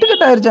மாட்டேங்கான். நெட்டு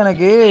கட் ஆயிருச்சு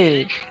எனக்கு.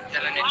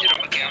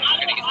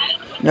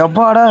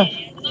 எப்பாடா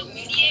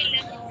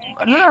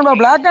இல்ல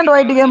பிளாக் அண்ட்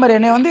ஒயிட் கேமர்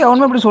என்னை வந்து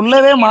எவனுமே இப்படி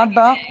சொல்லவே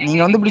மாட்டான்.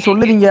 நீங்க வந்து இப்படி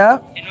சொல்லுவீங்க.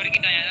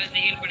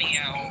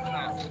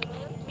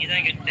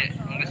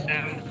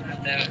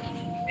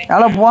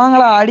 அல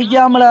போங்களா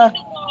அடிக்காமல.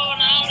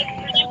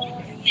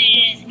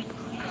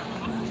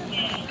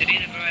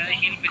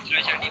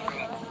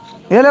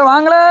 ஏல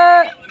வாங்கல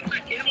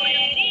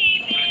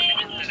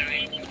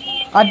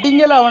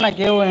அட்டிங்கல அவனை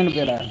கேவன்னு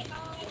பேரா.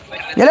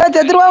 ஏல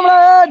செத்துருவாங்களா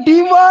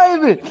டீம்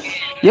வாய்ஸ்.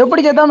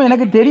 எப்படி செத்தாம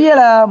எனக்கு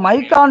தெரியல.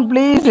 Mic on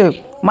please.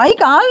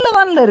 மைக் ஆன்ல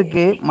தான்ல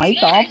இருக்கு,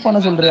 மைக் ஆஃப் பண்ண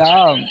சொல்றியா?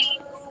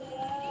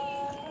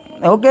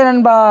 ஓகே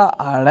நண்பா.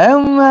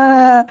 அடம்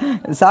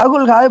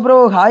சாகுல் ஹாய் ப்ரோ.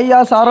 ஹாய்யா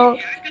சாரோ.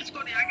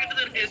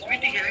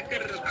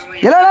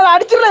 எல்லாம்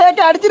அடிச்சிடல,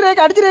 ஏக்க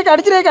அடிச்சிருக்க.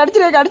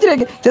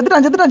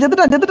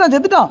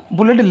 செத்துட்டான்.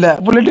 புல்லட்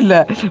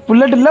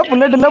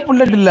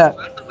இல்ல.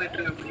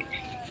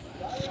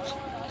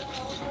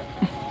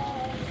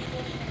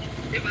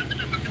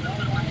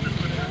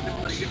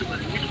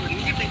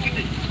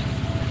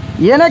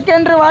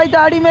 எனக்கென்று வாய்த்த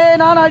அடிமே,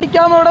 நான்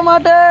அடிக்காம விட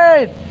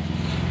மாட்டேன்.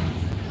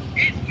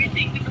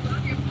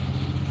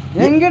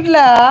 எங்கிட்டல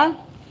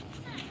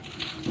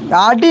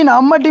அடி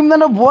நம்ம டீம்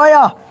தானே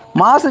போயா.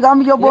 மாசு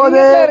காமிக்க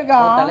போகுது.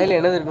 தலையில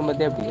என்னது இருக்கும்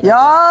பத்தியா?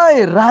 யாய்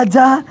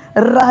ராஜா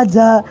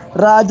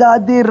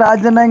ராஜாதி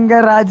ராஜனங்க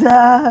ராஜா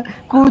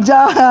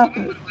கூஜா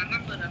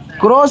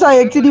குரோசா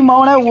எக்ஸிடி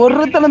மவனை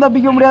ஒருத்தனை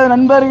தப்பிக்க முடியாது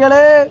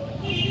நண்பர்களே.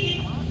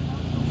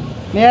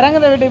 நீ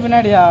இறங்குத வீட்டுக்கு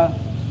பின்னாடியா?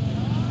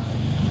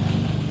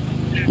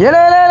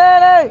 ஏலே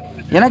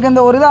எனக்கு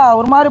இந்த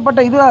ஒரு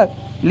மாதிரிப்பட்ட இது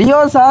லியோ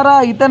சாரா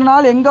இத்தனை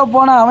நாள் எங்க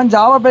போனா, அவன்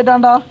ஜாவா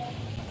போயிட்டான்டா.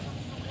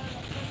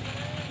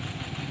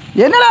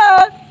 என்னடா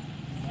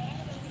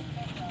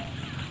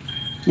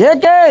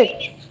ஏகே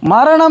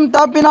மரணம்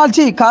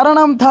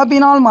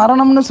தாப்பினால்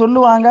மரணம்னு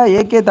சொல்லுவாங்க.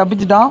 ஏகே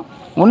தப்பிச்சிட்டான்,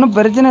 ஒன்றும்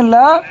பிரச்சனை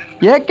இல்லை.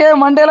 ஏகே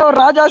மண்டையில் ஒரு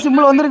ராஜா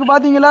சிம்பிள் வந்திருக்கு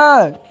பார்த்தீங்களா?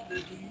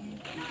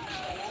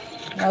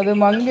 அது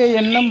மங்கை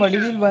எண்ணம்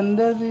வடிவில்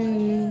வந்தது.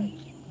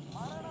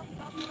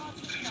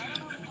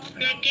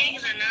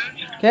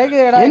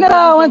 என்னடா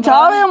அவன்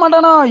சாவே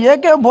மாட்டானோ?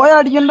 ஏகே போயா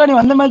அடிக்கண்டா நீ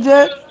வந்த மேட்ச்சு.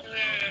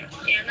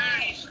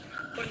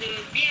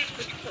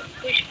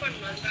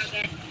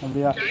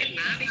 அப்படியா?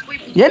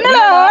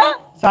 என்னடா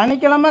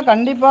சனிக்கிழமை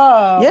கண்டிப்பா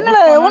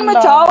என்னடா எவனுமே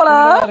சாவலா?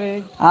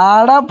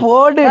 ஆடா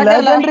போடு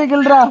லெஜெண்டரி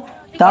கில்ட்ரா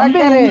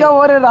தம்பி. இங்க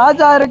ஒரு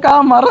ராஜா இருக்கா,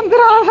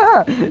 மறந்துடாத.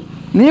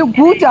 நீ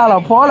கூச்சால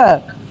போல.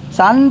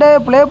 சண்டே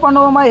ப்ளே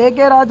பண்ணுவோமா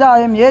ஏகே ராஜா?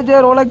 IIM AJ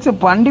Rolex.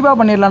 கண்டிப்பா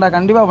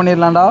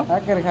பண்ணிடலாம்டா.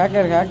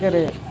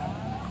 ஹேக்கர்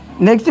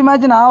நெக்ஸ்ட்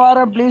மேட்ச் நான்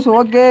வரேன் ப்ளீஸ்.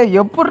 ஓகே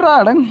எப்பட்றா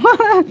அடங்க.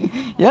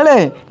 ஏலே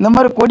இந்த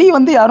மாதிரி கொடி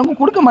வந்து யாரும்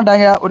கொடுக்க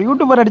மாட்டாங்க. ஒரு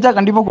யூடியூபர் அடித்தா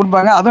கண்டிப்பாக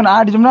கொடுப்பாங்க. அதுவும் நான்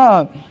அடிச்சோம்னா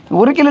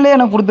ஒரு கிலோலே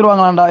எனக்கு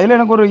கொடுத்துருவாங்களாண்டா. இல்லை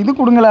எனக்கு ஒரு இது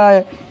கொடுங்களா,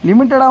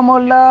 லிமிட்டடாமோ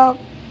இல்லை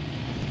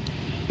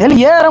ஏழு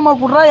ஏஆரமாக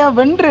கொடுறா. என்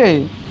வென்று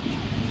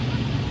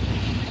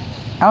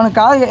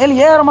அவனுக்கு ஏழு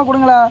ஏஆரமாக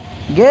கொடுங்களா.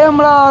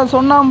 கேமில்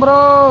சொன்னான்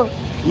ப்ரோ.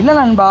 இல்லை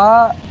நண்பா,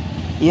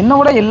 என்னை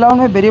விட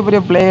எல்லாமே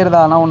பெரிய பிளேயர்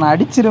தான். நான் உன்னை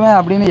அடிச்சிருவேன்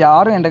அப்படின்னு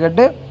யாரும் என்கிட்ட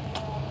கேட்டு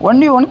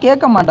 1v1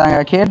 கேட்க மாட்டாங்க.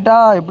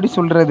 கேட்டால் எப்படி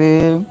சொல்கிறது,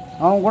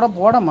 அவன் கூட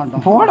போட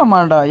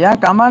மாட்டான். ஏன்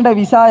கமாண்டர்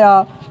விசாயா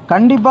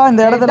கண்டிப்பாக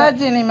இந்த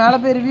இடத்துல நீ மேலே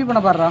போய் ரிவ்யூ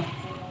பண்ண பாடுறா.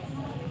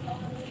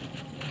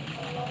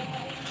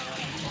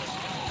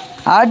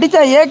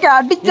 அடிச்சா ஏகே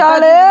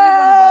அடிச்சாலே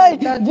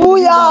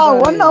பூயா.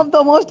 One of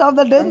the most of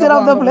the danger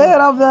of the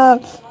player of the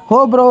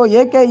ஹோ ப்ரோ.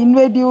 AK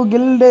இன்வைட்டிவ்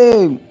guild.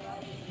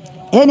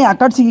 நீ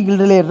அக்காட்சிக்கு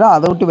கில்டுல ஏறா,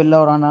 அதை விட்டு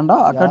வெளில வரானாண்டா.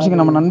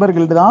 அக்காட்சிக்கு நம்ம நண்பர்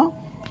கில்டு தான்.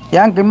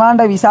 ஏன்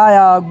commander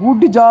விசாயா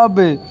good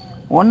job.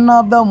 One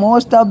of the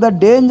most of the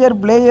danger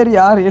player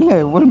யார்? இல்லை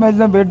ஒரு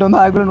மேட்ச் தான் போயிட்டு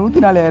வந்தோம், அதுக்குள்ள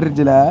 104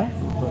 ஏறிச்சுல.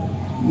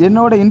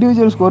 என்னோட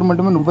இண்டிவிஜுவல் ஸ்கோர்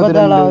மட்டுமே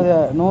 32.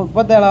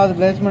 37வது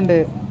பிளேஸ்மெண்ட்.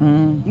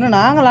 இன்னும்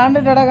நாங்க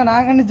விளாண்டுட்டாடாக்க,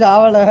 நாங்க இன்னும்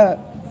சாவல.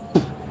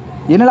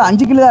 என்னால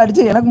 5 கிலோ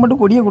அடிச்சு எனக்கு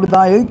மட்டும் கொடியை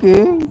கொடுத்தான், எதுக்கு?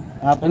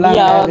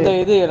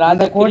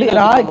 அந்த கொடி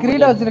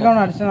கிரீட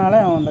வச்சிருக்கவன்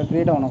அடிச்சனால அந்த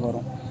கிரீடம் உனக்கு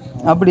வரும்.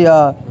 அப்படியா?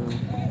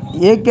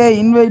 AK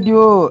invite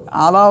you.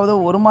 அதாவது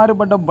ஒரு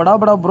மாதிரிப்பட்ட படா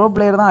படா ப்ரோ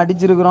பிளேயர் தான்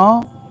அடிச்சிருக்கிறோம்.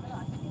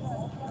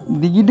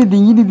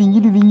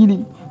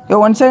 திங்கிட்டு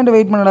ஒன் செகண்ட்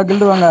வெயிட் பண்ணடா,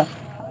 கில்டு வாங்க.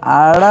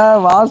 அட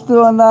வாஸ்து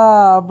வந்தா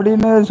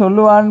அப்படின்னு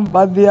சொல்லுவான்னு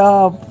பாத்தியா?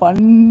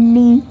 பண்ணா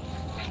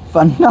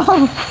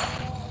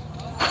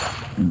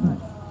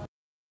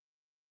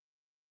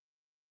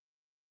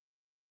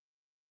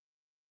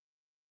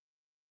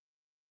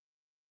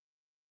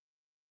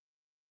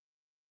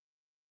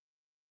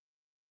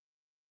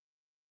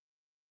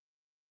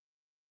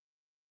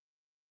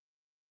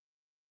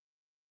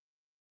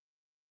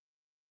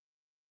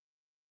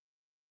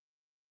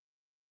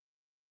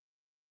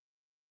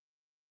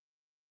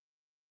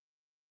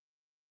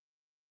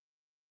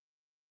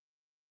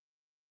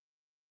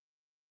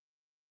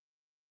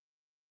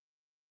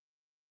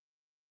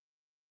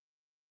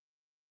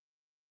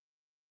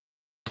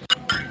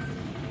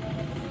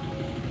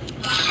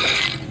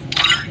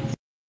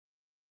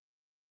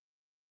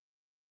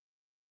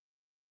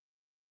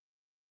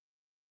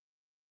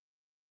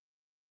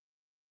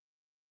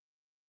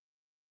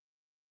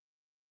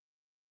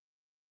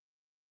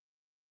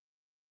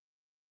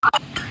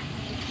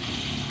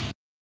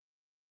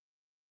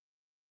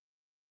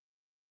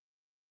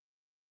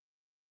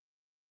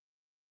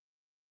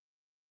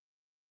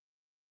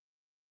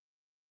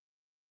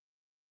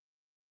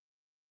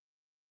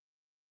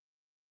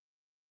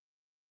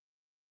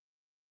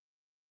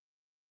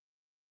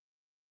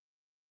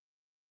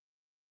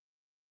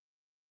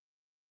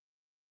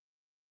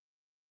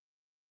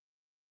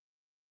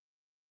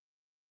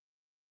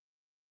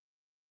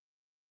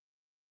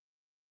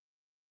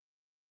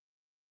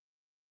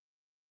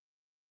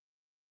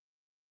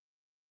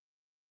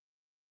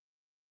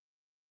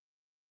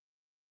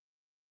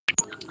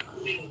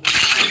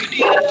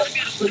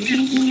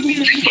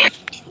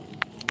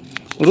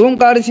room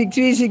card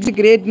 6v6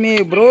 great me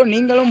bro.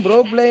 நீங்களும் ப்ரோ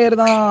பிளேயர்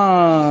தான்.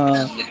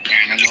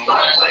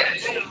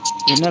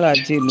 என்னடா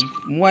ஆச்சு?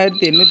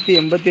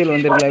 3887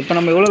 வந்திருக்கலாம். இப்போ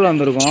நம்ம எவ்வளோ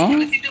வந்திருக்கோம்?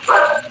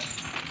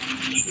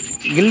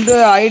 கில்டு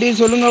ஐடி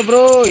சொல்லுங்க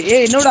ப்ரோ.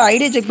 என்னோட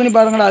ஐடியை செக் பண்ணி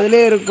பாருங்கடா,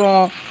 அதிலே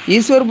இருக்கும்.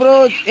 ஈஸ்வர் ப்ரோ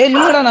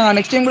நீங்கடா, நாங்கள்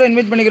நெக்ஸ்ட் டைம் கூட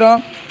இன்வைட்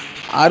பண்ணிக்கிறோம்.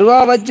 அருவா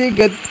வச்சு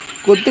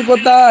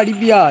கொத்தா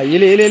அடிப்பியா?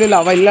 இல்லை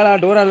அவள் இல்லைடா,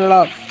 டோரா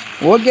இல்லடா.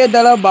 ஓகே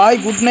தலா, பாய்,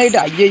 குட் நைட்.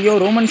 ஐயோ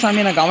ரோமன்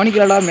சாமி, நான்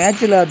கவனிக்கலடா,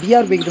 மேட்ச்சில்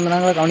பிஆர் போய்கிட்டு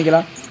இருந்தாங்களா,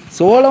 கவனிக்கலாம்.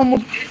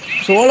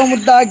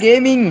 சோளமுத்தா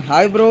கேமிங்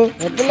ஹாய் ப்ரோ.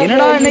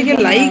 என்னடா இன்னைக்கு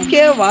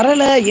லைக்கே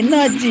வரல, என்ன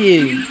ஆச்சு?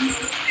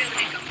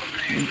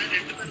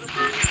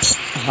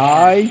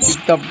 ஹாய்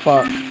சித்தப்பா.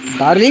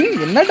 டார்லிங்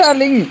என்ன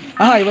டார்லிங்?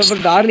 இவ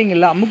டார்லிங்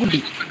இல்லை,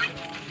 அம்முக்குட்டி.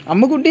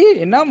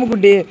 என்ன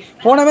அம்முக்குட்டி?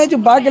 போன மேட்ச்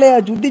பார்க்கலையா?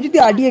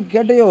 சுற்றி அடியை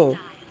கேட்டையோ?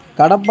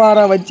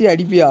 கடப்பாரை வச்சு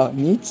அடிப்பியா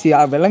நீ?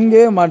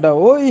 விளங்கவே மாட்டா.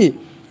 ஓய்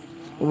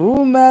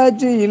ரூம்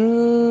மேட்ச்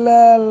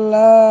இல்லைல்ல,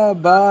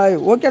 பாய்.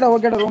 ஓகேடா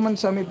ரோமன்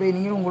சாமி, போய்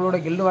நீங்களும் உங்களோட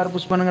கில்டு வார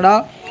புஷ் பண்ணுங்கடா.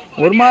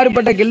 ஒரு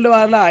மாதிரிப்பட்ட கில்டு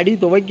வாரில் அடி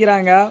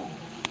துவைக்கிறாங்க.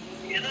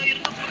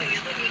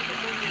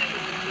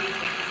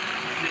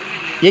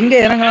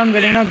 எங்கே இறங்கலாம்னு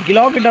கேட்டிங்கன்னா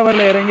கிலோக்கு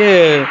டவரில் இறங்கி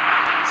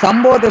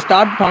சம்பவத்தை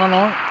ஸ்டார்ட்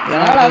பண்ணணும்.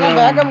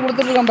 பேக்கப்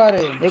கொடுத்துருக்கேன்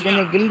பாரு.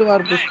 கொஞ்சம் கில்டு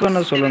வார் புஷ்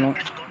பண்ண சொல்லணும்.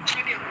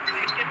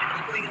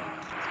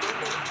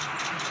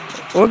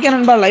 ஓகே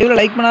நண்பா, லைவில்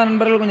லைக் பண்ணாத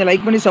நண்பர்கள் கொஞ்சம்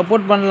லைக் பண்ணி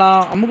சப்போர்ட்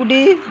பண்ணலாம். அம்முக்குட்டி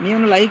நீ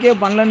ஒன்றும் லைக்கே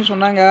பண்ணலன்னு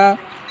சொன்னாங்க.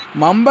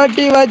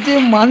 மம்பட்டி வச்சு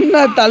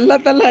மண்ணை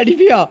தள்ள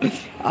அடிப்பியா?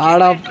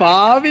 ஆடா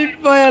பாவி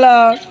பயலா.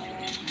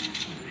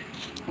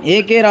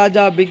 ஏகே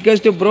ராஜா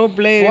பிக்கஸ்ட் ப்ரோ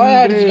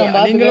பிளேயர்.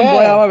 நீங்களும்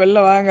போயாவா,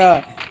 வெளில வாங்க.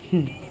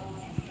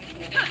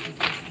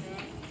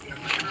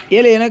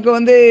 எனக்கு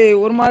வந்து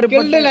ஒரு மாதிரி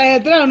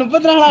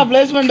 34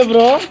 பிளேஸ்மெண்ட்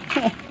ப்ரோ.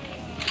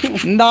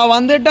 இந்த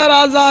வந்துட்டா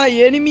ராஜா.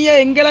 எனிமியா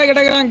எங்கெல்லாம்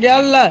கிடக்குறான்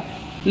கேள்ல.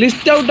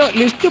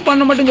 லிஸ்ட்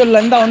பண்ண மட்டும்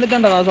சொல்லல. இந்த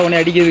வந்துட்டான்டா ராசா உன்னை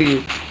அடிக்கிறதுக்கு.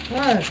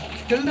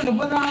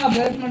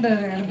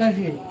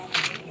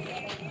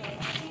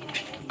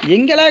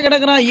 எங்கெல்லாம்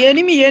கிடக்குறான்?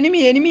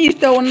 Enemy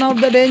is the one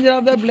of the danger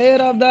of the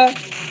player of the.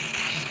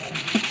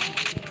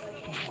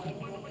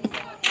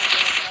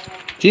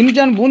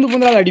 Shinchan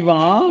பூந்தால்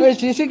அடிப்பான்.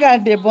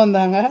 சிசிகாண்டி எப்போ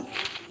வந்தாங்க?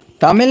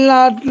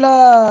 தமிழ்நாட்டில்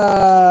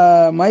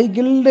மை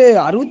கில்டு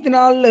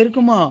 64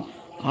 இருக்குமா?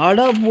 அட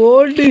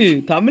போட்டு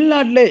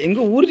தமிழ்நாட்டில்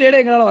எங்கள் ஊர் சைடே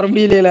எங்களால் வர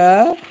முடியல.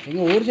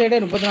 எங்கள் ஊர் சைடே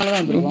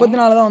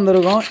 34 தான்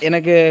வந்திருக்கோம்.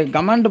 எனக்கு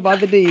கமெண்ட்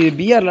பார்த்துட்டு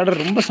பிஆர்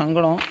லாடர் ரொம்ப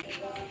சங்கடம்.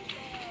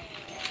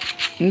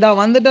 இந்த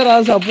வந்துட்ட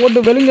ராசா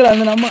போட்டு வெளுங்கடா.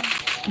 அந்த நம்ம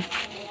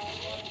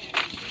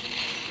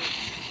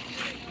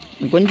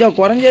கொஞ்சம்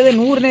குறைஞ்சது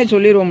 100னே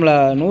சொல்லிடுவோம்ல.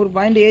 100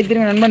 பாயிண்ட்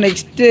ஏற்றிருங்க நண்பன்.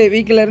 நெக்ஸ்ட்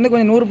வீக்கில் இருந்து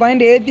கொஞ்சம் 100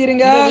 பாயிண்ட்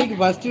ஏற்றிருங்க.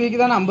 ஃபர்ஸ்ட் வீக்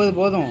தான் 50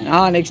 போதும்.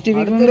 நெக்ஸ்ட்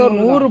வீக் வந்து ஒரு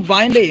 100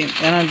 பாயிண்ட்.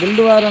 ஏன்னா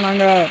கில்டு வாரம்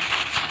நாங்கள்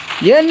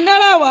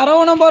என்னடா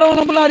வரவனம்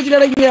போகிறவனப்பெல்லாம் அடிச்சுட்டு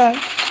கிடைக்கியா?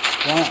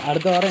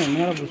 அடுத்த வாரம்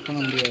என்னால புஷ் பண்ண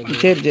முடியாது.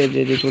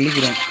 சரி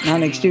சொல்லிக்கிறேன்.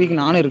 நான் நெக்ஸ்ட் வீக்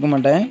நானும் இருக்க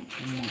மாட்டேன்.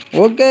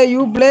 Okay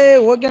you play.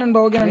 ஓகே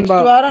நண்பா.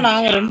 நெக்ஸ்ட் வாரம்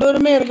நாங்க 2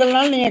 பேருமே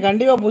இருக்கறனால நீங்க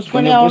கண்டிப்பா புஷ்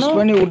பண்ணி புஷ்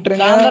பண்ணி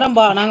விட்டுருங்க. சாயந்தரம்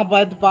நாங்க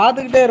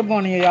பாத்துக்கிட்டே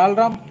இருப்போம். நீங்க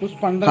யாரா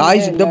புஷ் பண்றீங்க.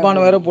 ஹாய்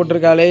சித்தப்பான வேற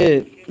போட்டிருக்காளே.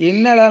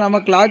 என்னடா நம்ம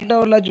கிளாக்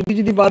டவர்ல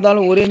சுத்தி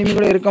பார்த்தாலும் ஒரு எனிமி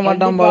கூட இருக்க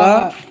மாட்டான் போல.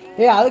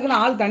 அதுக்கு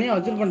நான் ஆள் தனியா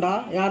வச்சிருப்பேன்டா.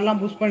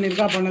 யாரெல்லாம் புஷ்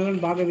பண்ணிருக்கா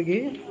பண்ணலன்னு பாக்கிறதுக்கு.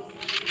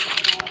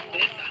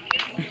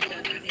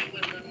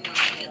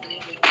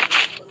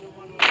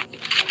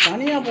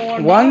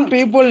 One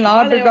people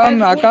not come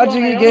அகாட்சி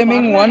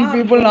gaming. One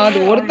people not.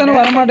 ஒருத்தனும்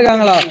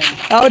வரமாட்டேங்காங்களா?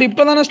 அவர்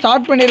இப்பதானே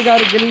ஸ்டார்ட்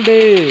பண்ணிருக்காரு கில்டு.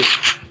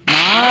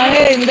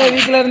 நானே இந்த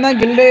வீக்ல இருந்தா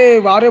கில்டு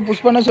வாரே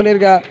புஷ் பண்ண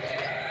சொல்லியிருக்கா.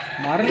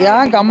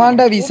 ஏன்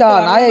கமாண்டா விசா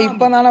நான்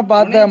இப்பதானே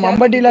பார்த்தேன்.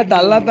 மம்பட்டியில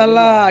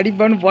தள்ளா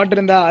அடிப்பேன்னு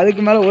போட்டிருந்தா.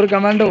 அதுக்கு மேல ஒரு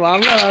கமாண்டு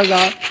வரல.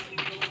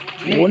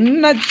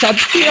 ஒன்ன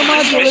சத்தியமா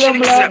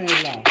சொல்லுதம்ல.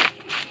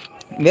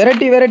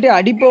 வெரைட்டி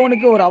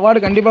அடிப்பவனுக்கு ஒரு அவார்டு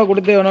கண்டிப்பா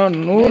கொடுத்தே வேணும்.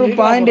 100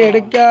 பாயிண்ட்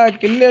எடுக்க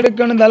கில்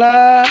எடுக்கணும் தல.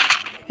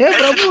 ஏ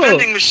பிரபு,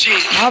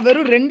 நான்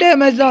வெறும் 2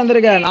 மேட்ச் தான்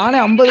வந்திருக்கேன். நானே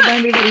 50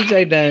 பாயிண்ட் ரீச்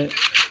ஆயிட்டேன்.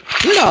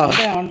 இல்லடா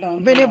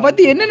இப்ப என்னைய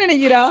பத்தி என்ன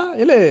நினைக்கிறா?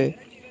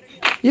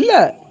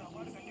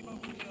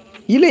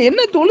 இல்ல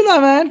என்ன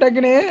தொழுதாவன்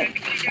டக்குன்னு.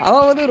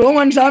 அதாவது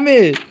ரோமன் சாமி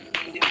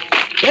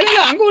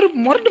அங்க ஒரு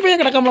முரட்டு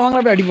பையன் கிடக்காம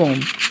வாங்க போய்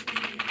அடிப்போம்.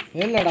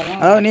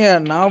 அதாவது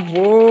நான்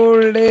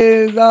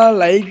போல்டேதான்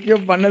லைக்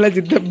பண்ணல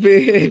சித்தப்பு.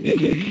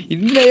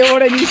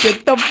 இன்னையோட நீ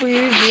செத்தப்பு.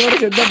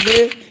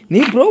 நீ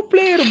ப்ரோ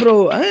பிளேயர் ப்ரோ.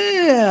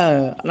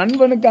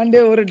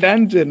 நண்பனுக்காண்டே ஒரு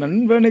டான்ஸ்.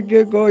 நண்பனுக்கு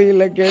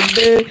கோயில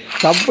கேட்டு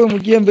தப்பு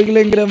முக்கியம்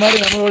பிகிலுங்கிற மாதிரி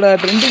நம்மளோட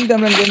ட்ரெண்டிங்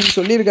தமிழ்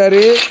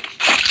சொல்லியிருக்காரு.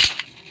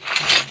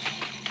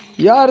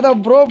 யார்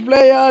தான் ப்ரோ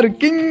பிளேயர்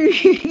கிங்?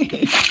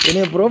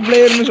 என்னைய ப்ரோ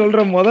பிளேயர்னு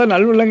சொல்கிற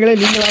நல்வுள்ளங்களே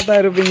நீங்களாக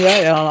தான் இருப்பீங்க.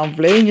 நான்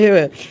பிளேயிங்கே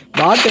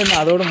பாட்டு என்ன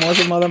அதோட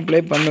மோசமாக தான் ப்ளே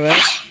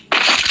பண்ணுவேன்.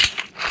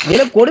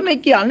 இதில்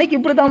கொடுமைக்கு அன்னைக்கு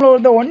இப்படி தான்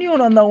ஒருத்தர்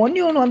 1v1 வந்தான்.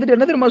 1v1 வந்துட்டு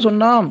என்ன தெரியுமா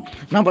சொன்னான்?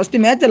 நான்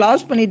ஃபஸ்ட்டு மேட்சை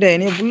லாஸ் பண்ணிட்டேன்.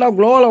 நீ ஃபுல்லாக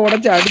க்ளோவில்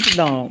உடச்சி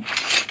அடிச்சுட்டான்.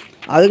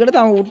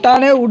 அதுக்கடுத்து அவன்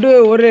விட்டானே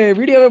ஒரு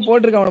வீடியோவே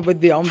போட்டிருக்கான் அவனை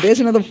பற்றி. அவன்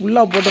பேசினதை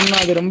ஃபுல்லாக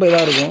போட்டோம்னா அது ரொம்ப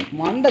இதாக இருக்கும்.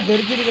 மண்டை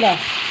தெரிஞ்சிருக்கா.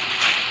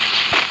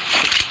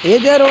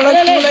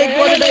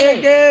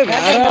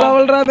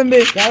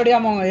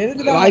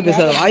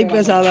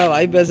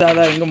 வாய்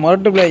பேசாத. இங்க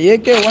மொரட்டு பிள்ளை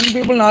AK. 1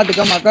 people not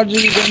come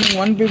அகாட்சி gaming.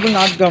 1 people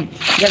not come.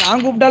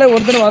 நான் கூப்பிட்டாலே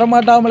ஒருத்தர்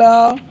வரமாட்டாமலா?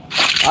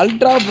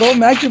 அல்ட்ரா ப்ரோ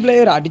மேக்ஸ்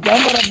பிளேயர்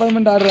அடிக்காம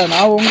அப்பாயின்மெண்ட் ஆடுற.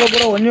 நான் உங்க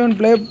கூட 1v1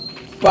 ப்ளே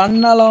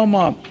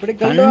பண்ணலாமா?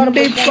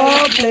 கண்டிப்பா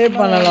ப்ளே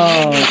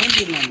பண்ணலாம்.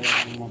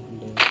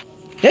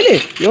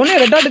 ஏய் இவனே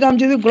ரெட் டாட்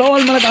காமிச்சது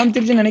குளோவால் மேல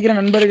காமிச்சிருச்சுன்னு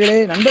நினைக்கிறேன். நண்பர்களே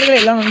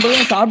எல்லா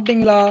நண்பர்களும்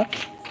சாப்பிட்டீங்களா?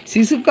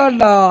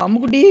 சிசுக்காட்டா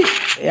அம்முக்குட்டி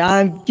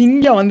என்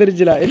சிங்க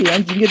வந்துருச்சுல.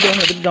 என் சிங்கத்தை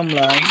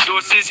எடுத்துட்டோம்ல.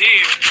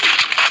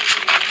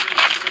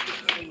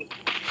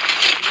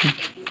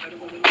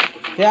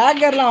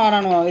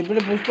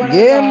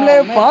 கேம்ல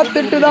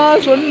பார்த்துட்டு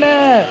தான்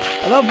சொன்னேன்.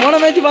 அதான் போன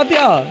மேட்ச்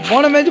பாத்தியா?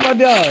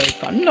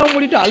 கண்ணை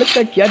மூடிட்டு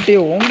அழுத்த கேட்டே.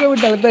 உங்க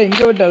வீட்டு அழுத்தா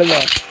எங்க வீட்டு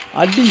அழுதா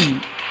அடி.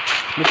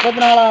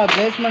 34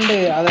 பிளேஸ்மெண்ட்.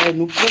 அதை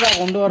 30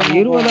 கொண்டு வர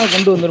 20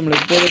 கொண்டு வந்துடும்ல.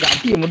 இப்போதைக்கு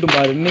அட்டியை மட்டும்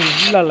பாரு. இன்னைக்கு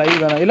ஃபுல்லாக லைவ்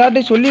வேணாம்.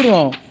 எல்லார்ட்டையும்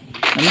சொல்லிடுவோம்.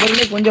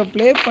 நண்பர்களே கொஞ்சம்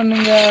ப்ளே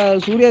பண்ணுங்க.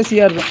 சூர்யா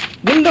சிஆர் தான்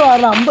கில்டு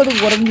வாரில் 50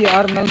 குறைஞ்சி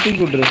யார் இருந்தாலும்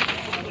தூக்கி விட்டுரு.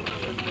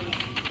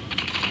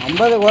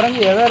 50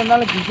 குறைஞ்சி எதாக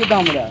இருந்தாலும் தூக்கி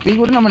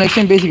விட்டு நம்ம நெக்ஸ்ட்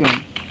டைம்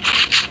பேசிக்கணும்.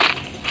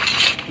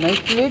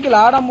 நெக்ஸ்ட் வீக்கில்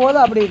ஆடும்போது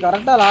அப்படி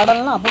கரெக்டாக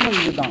ஆடலைன்னா அப்போ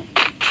தூக்கிட்டான்.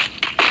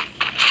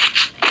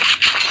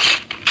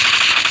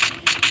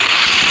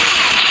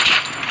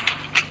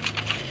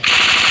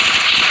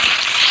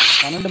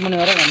 பன்னெண்டு மணி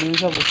வரை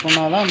கண்டினியூஸாக புஷ்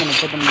பண்ணாதான் அந்த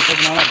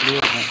 30 நாள் அப்படியே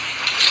இருக்கும்.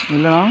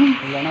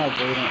 இல்லைன்னா அது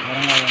போயிடும்.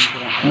 இறங்க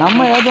ஆரம்பிச்சிடும்.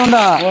 நம்ம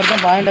ஏதோண்டா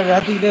ஒருத்தன் பாயிண்டை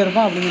ஏற்றிக்கிட்டே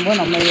இருப்போம். அப்படிங்கும்போது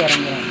நம்ம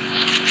இறங்குறோம்.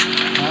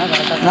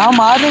 நான்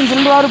மார்னிங்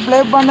கில்டு வார் ப்ளே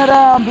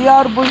பண்ணுறேன்.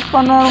 பிஆர் புஷ்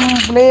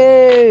பண்ணணும் ப்ளே.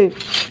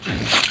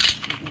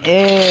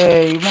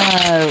 இவன்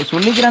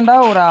சொல்லிக்கிறேன்டா.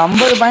 ஒரு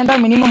 50 பாயிண்டா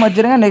மினிமம்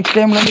வச்சிருங்க. நெக்ஸ்ட்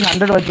டைம்லேருந்து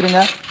 100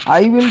 வச்சிருங்க.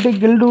 I will do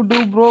kill to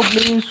bro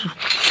please.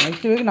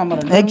 Next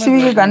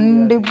week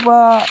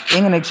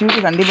கண்டிப்பாக நெக்ஸ்ட்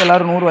வீக்கு கண்டிப்பாக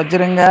எல்லோரும் 100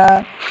 வச்சுருங்க.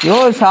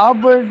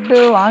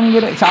 சாப்பாடு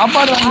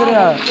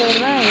வாங்குறியா?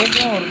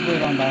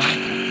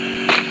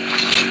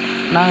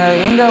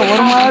 நாங்கள்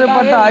ஒரு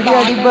மாறுபட்ட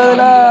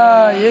அடிப்பதில்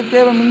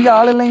ஏகேவை மிஞ்ச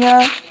ஆள் இல்லைங்க.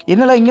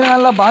 என்னடா இங்கே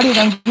நல்லா பாடி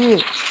காமிச்சு.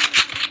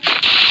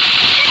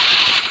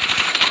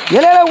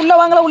 உள்ள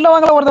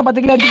வாங்கல ஒருத்தன்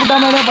 10 கிலோ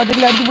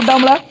அடிச்சு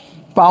விட்டாமல.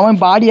 இப்போ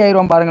அவன் பாடி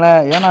ஆயிடுவான்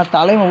பாருங்களேன். ஏன்னா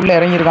தலைவன் உள்ளே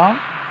இறங்கியிருக்கான்.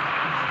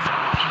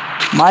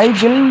 மை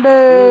கில்டு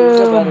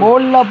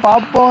போல்ல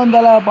பார்ப்போம்.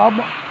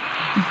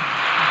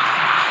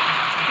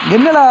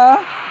 என்னடா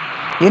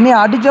என்னை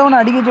அடித்தவனை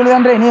அடிக்க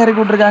சொல்லிதான்ற என்னைய இறக்கி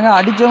விட்டுருக்காங்க.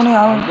 அடித்தவனு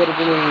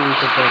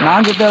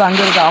நான் கிட்ட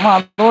அங்கே இருக்கேன். அவன்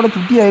அதோட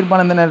சுற்றி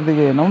ஆயிருப்பான். இந்த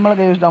நேரத்துக்கு நம்மளை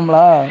கை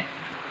வச்சிட்டாங்களா?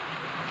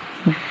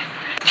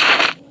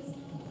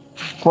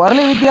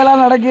 குரலி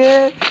வித்தியெல்லாம் நடக்கு.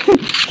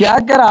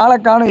 கேக்கர் ஆளை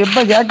காணும்.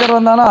 எப்போ கேக்கர்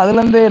வந்தானோ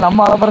அதுலேருந்து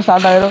நம்ம அலப்பறம்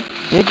ஸ்டார்ட் ஆயிடும்.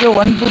 AK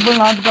 1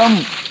 people not come.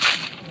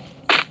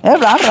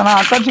 விளாட்றேன். நான்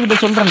அக்காட்சிக்கிட்ட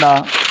சொல்கிறேன்டா.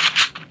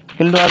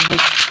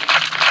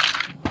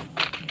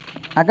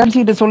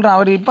 அக்காட்சிக்கிட்ட சொல்கிறேன்.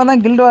 அவர் இப்போ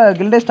தான்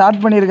கில்டே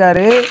ஸ்டார்ட்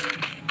பண்ணியிருக்காரு.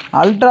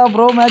 Ultra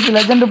bro match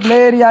legend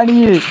player யானி.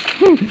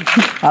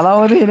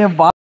 அதாவது என்னை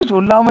பார்த்து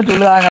சொல்லாம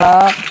சொல்லுவாங்களா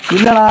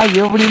இல்லைனா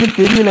எப்படின்னு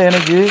தெரியல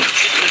எனக்கு.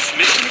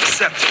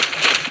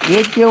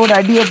 ஏகேவோட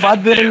அடியை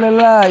பார்த்து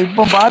இல்லைல்ல.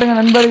 இப்போ பாருங்க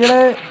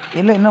நண்பர்களே,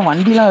 இல்லை இன்னும்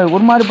வண்டிலாம்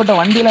ஒரு மாதிரிப்பட்ட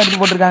வண்டியெல்லாம் எடுத்து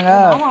போட்டிருக்காங்க.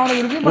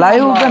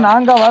 லைவுக்கு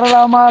நாங்கள்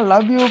வரலாமா?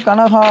 Love you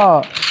Kanaka.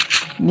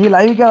 நீ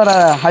லைவுக்கே வர.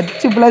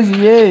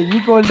 H+A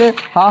ஈக்குவல் டு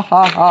ஹா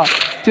ஹா ஹா.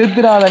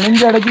 செத்துறாத,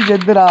 நெஞ்சு அடைச்சி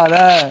செத்துறாத.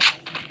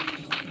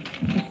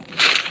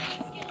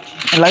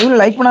 லைவ்ல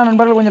லைக் பண்ண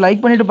நண்பர்கள் கொஞ்சம்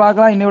லைக் பண்ணிட்டு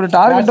பார்க்கலாம். இன்னையோட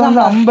டார்கெட்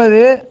வந்து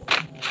 50.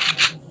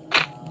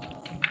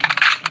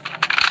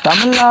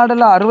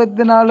 தமிழ்நாடுல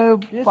 64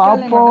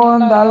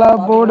 பாப்போம் தலை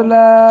போடல.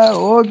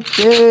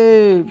 ஓகே,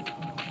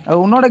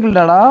 உன்னோட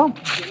கில்டாடா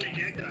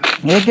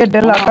ஏகே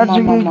டெல்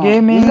அக்காட்சிக்கு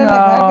கேமிங்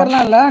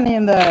இல்ல நீ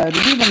இந்த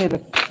ரிவ்யூ பண்ணிரு.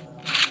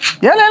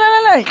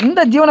 ஏல இந்த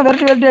ஜீவனை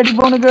விரட்டி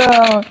அடிப்பவனுக்கு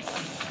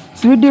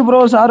ஸ்வீட்டி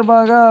ப்ரோ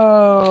சார்பாக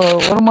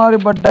ஒரு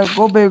மாதிரிப்பட்ட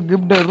கோப்பை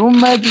கிஃப்ட். ரூம்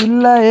மேட்ச்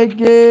இல்லை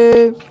ஏகே,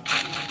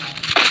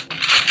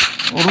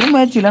 ரூம்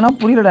மேட்ச் இல்லைன்னா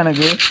புரியலடா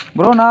எனக்கு.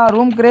 ப்ரோ நான்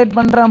ரூம் கிரியேட்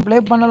பண்ணுறேன், ப்ளே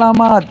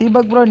பண்ணலாமா?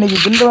 தீபக் ப்ரோ இன்னைக்கு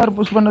கில்டு வார்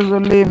புஷ் பண்ண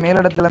சொல்லி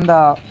மேலிடத்துலேருந்து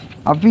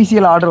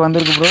அஃபீஷியல் ஆர்டர்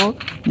வந்திருக்கு ப்ரோ.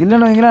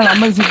 இல்லைன்னு வைங்களேன்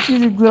நம்ம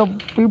 66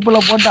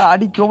 பீப்புளை போட்டு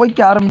அடி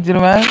துவைக்க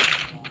ஆரம்பிச்சிருவேன்.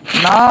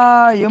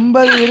 நான்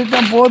 80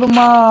 இருக்கேன்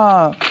போதுமா?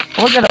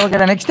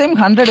 ஓகேடா நெக்ஸ்ட் டைம்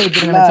 100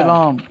 வச்சுருங்க.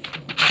 சொல்லும்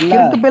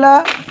இருக்கு பில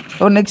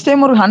ஒரு நெக்ஸ்ட்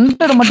டைம் ஒரு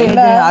 100 மட்டும்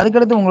இருக்கு.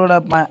 அதுக்கடுத்து உங்களோட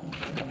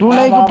 2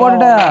 லைக்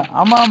போட்டுட்டேன்.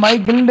 ஆமா my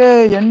guild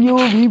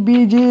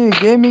NUVBG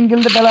gaming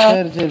guild தல.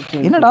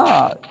 என்னடா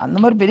அந்த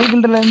மாதிரி பெரிய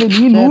கில்டுல இருந்து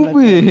நீ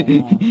நூப்பு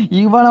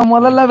இவனை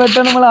முதல்ல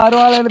வெட்டணும்ல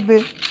அறுவாள் எடுத்து.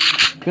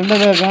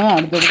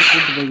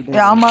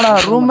 ஆமாடா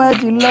ரூம்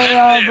மேட்ச்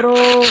இல்லையா ப்ரோ?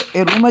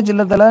 ரூம் மேட்ச்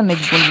இல்லை தல.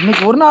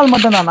 இன்னைக்கு ஒரு நாள்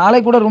மட்டும் தான்,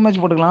 நாளைக்கு கூட ரூம்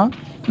மேட்ச் போட்டுக்கலாம்.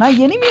 நான்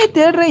எனிமையை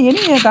தேடுறேன்,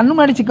 எனிமையை கண்ணு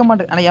முன்னாடி சிக்க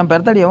மாட்டேன். ஆனால் என்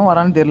பெருத்தாடி எவன்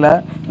வரான்னு தெரியல.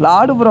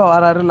 லாடு ப்ரோ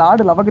வராரு.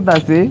 லாடு லபக்கு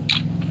தாசு.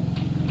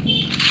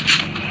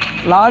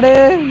 லாடு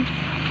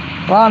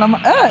வா நம்ம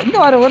இங்கே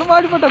வர ஒரு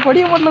மாடிப்பட்ட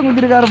கொடிய மட்டும்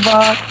குத்திருக்காருப்பா.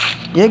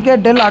 AK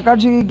del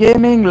அக்காட்சி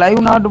gaming live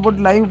not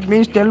put live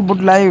please tell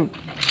put live.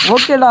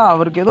 ஓகேடா,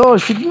 அவருக்கு ஏதோ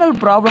சிக்னல்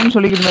ப்ராப்ளம்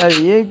சொல்லிக்கிட்டு இருந்தார்.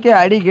 ஏகே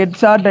அடி ஹெட்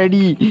ஷாட்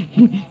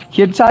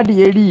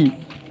எடி.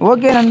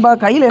 ஓகே நண்பா,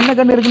 கையில் என்ன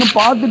கண்ணு இருக்குன்னு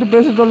பார்த்துட்டு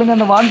பேச சொல்லுங்கள்.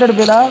 அந்த வாண்டட்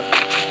பேரா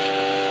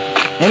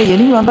எனக்கு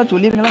எனிமி வந்தால்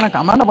சொல்லிடுங்களா, நான்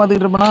கமாண்டை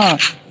பார்த்துக்கிட்டு இருப்பேனா.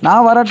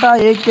 நான் வரட்டா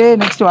ஏகே?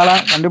 நெக்ஸ்ட் வாடா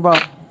கண்டிப்பாக.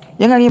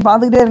 ஏங்க நீங்கள்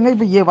பார்த்துக்கிட்டே இருங்க.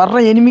 இப்போ வர்ற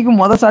எனிமிக்கு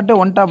மொதல் ஷாட்டு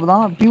 1 டாப்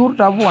தான், பியூர்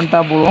டாப்பு 1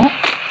 டாப் போடுவோம்.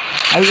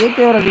 அது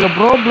AK வரதுல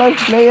bro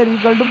plus player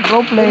equal to bro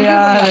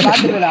player.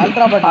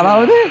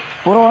 அதாவது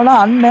ப்ரோனா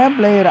அண்ணன்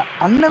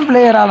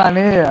பிளேயரா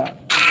நான்.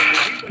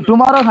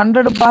 டுமாரோ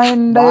 100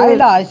 பாயிண்ட்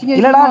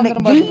இல்லடா.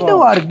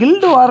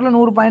 கில்டு வாரில்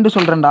 100 பாயிண்ட்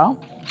சொல்கிறேன்டா.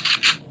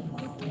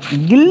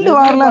 கில்டு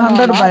வாரில்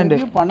 100 பாயிண்ட்.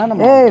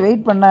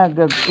 வெயிட் பண்ண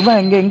இவன்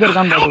எங்கே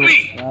இருக்கான்னு பார்த்து.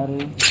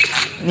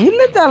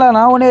 இல்லை சாலா,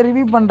 நான் உடனே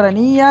ரிவ்யூ பண்ணுறேன்,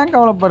 நீ ஏன்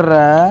கவலைப்படுற?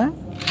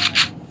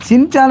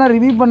 சின்சான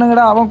ரிவ்யூ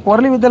பண்ணுங்கடா, அவன்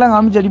குரலி வித்தெல்லாம்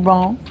காமிச்சு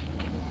அடிப்பான்.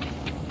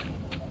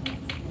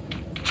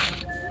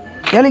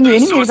 இங்கே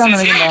எனிமி இருக்கான்னு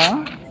நினைக்கிறா.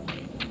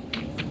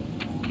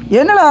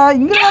 என்னடா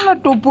இங்கே நல்லா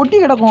பொட்டி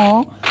கிடக்கும்.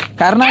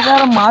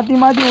 கருணாக்காரம்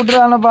மாற்றி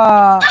விட்டுறானப்பா.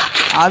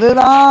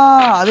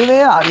 அதுவே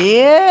அதே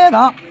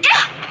தான்.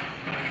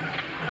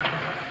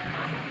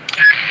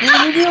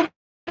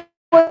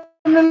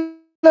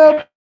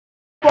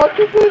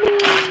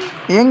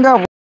 எங்க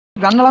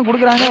கண்ணெல்லாம்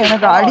கொடுக்குறாங்க,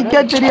 எனக்கு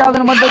அடிக்க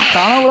தெரியாதுன்னு மட்டும்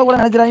கனவுல கூட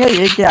நினைச்சாங்க.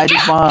 ஏகே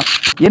அடிப்பான்.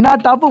 என்ன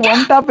டாப்பு?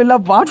 1 டாப் இல்லை,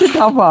 பாட்டு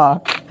டாப்பா?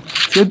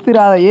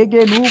 செத்துறாத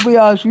ஏகே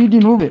நூபுயா,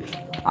 ஸ்வீட்டி நூபு.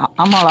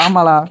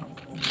 ஆமாளா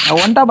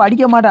 1 டாப்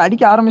அடிக்க மாட்டேன்.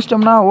 அடிக்க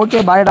ஆரம்பிச்சிட்டோம்னா ஓகே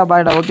பாய்டா.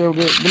 ஓகே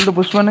பில்டு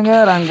புஷ் பண்ணுங்க,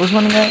 ரேங்க் புஷ்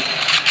பண்ணுங்க.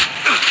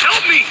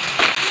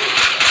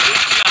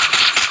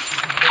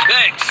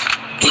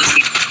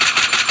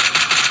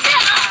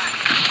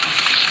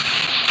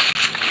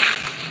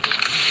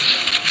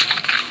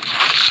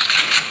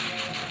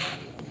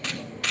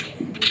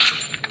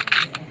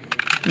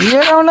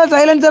 ஏன்னா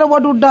சைலன்சரை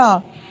போட்டு விட்டான்.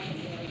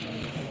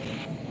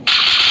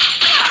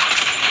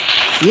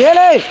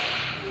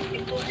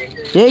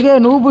 AK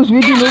நூபு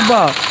sweetie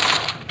நூபா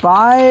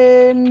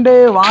point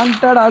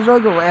wanted.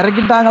 Ashok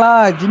இறக்கிட்டாங்களா?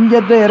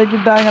 ஜிங்கத்தை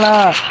இறக்கிட்டாங்களா?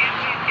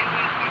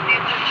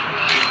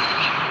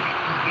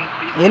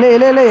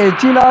 இல்லை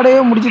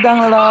எச்சிலாடையே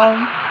முடிச்சுட்டாங்களாடா.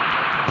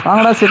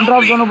 வாங்கடா சென்டர்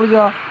ஆஃப் சொன்ன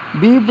பிடிச்சா.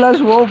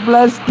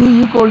 B+O+T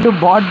ஈக்குவல் டு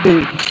பாட்டு.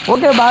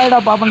 ஓகே பாய்டா.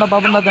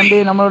 பாப்பண்டா தம்பி,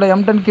 நம்மளோட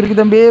M10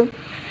 கிருக்கு தம்பி.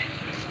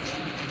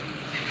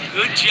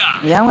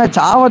 ஏங்க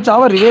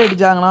சாவ ரிவே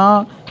அடிச்சாங்கன்னா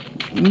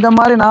இந்த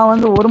மாதிரி நான்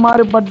வந்து ஒரு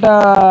மாதிரிப்பட்ட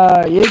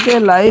AK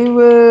live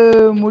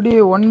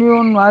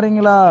 1v1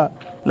 வாரீங்களா?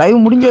 Live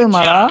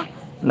முடிஞ்சதுமாடா?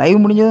 Live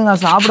முடிஞ்சது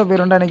நான் சாப்பிட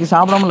போயிடுவேன்டா. இன்றைக்கி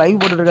சாப்பிடாம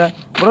லைவ் போட்டுருக்கேன்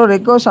ப்ரோ.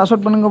 ரெக்வஸ்ட்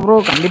அக்செப்ட் பண்ணுங்க ப்ரோ,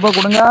 கண்டிப்பாக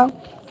கொடுங்க.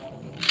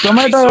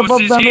 டொமேட்டோ எப்போ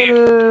தமிழ்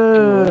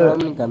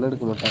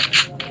கண்ணெடுக்க மாட்டேன்.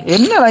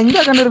 என்னடா இந்த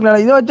கண்ணு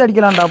இருக்கலடா, இதை வச்சு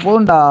அடிக்கலாம்டா.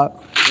 போதுண்டா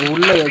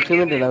உள்ள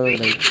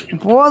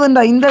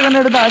போதுண்டா. இந்த கண்ணு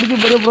எடுத்து அடிச்சு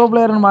பெரிய ப்ரோ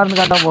பிளேயர்னு மாறுன்னு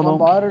காட்டா போதும்.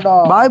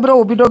 Bye bro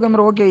Obito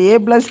camera. Okay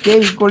A+K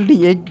equal to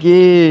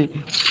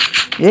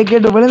AK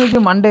விழுந்துச்சு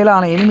மண்டையில்.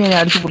 ஆனால் எனிமையை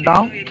அடிச்சு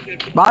விட்டான்.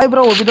 Bye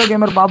bro Obito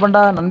gamer.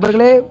 பாப்பண்டா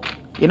நண்பர்களே.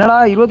 என்னடா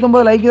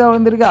 29 லைக் தான்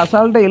விழுந்திருக்கு.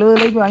 அசால்ட்டாக 70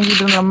 லைக்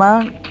வாங்கிட்டு இருந்தோம் நம்ம.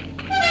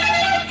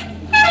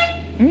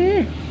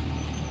 ம்.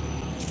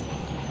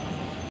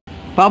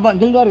 பாப்பா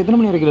கில்வார் எத்தனை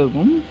மணி வரைக்கும்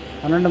இருக்கும்?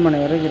 12 மணி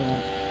வரைக்கும்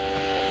இருக்கும்.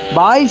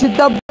 பாய்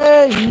சித்தப்பு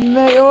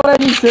இன்னையோட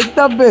நீ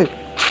செத்தப்பு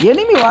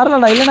எனிமி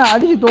வரலடா இல்லைன்னா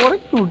அடிச்சு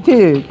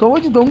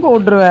துவைச்சு தொங்க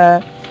விட்டுருவேன்.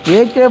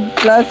 ஏகே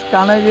ப்ளஸ்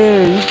கணக்கு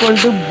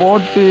ஈக்குவல் டு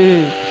போட்டு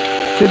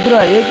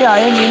செத்துருவா. AK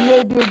IIM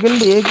இன்வைட்டிவ்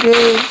guild AK.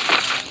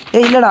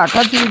 இல்லைடா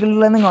அக்காட்சி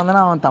கில்டுலேருந்து இங்கே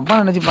வந்தானா அவன்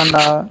தப்பாக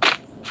நினச்சிப்பான்டா.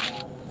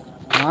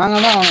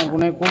 நாங்கள் தான் அவன்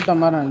உன்னை கூட்ட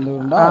மாதிரி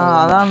நடந்துருந்தா.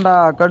 அதான்டா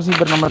அக்காட்சி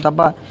பேர் நம்ம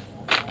தப்பா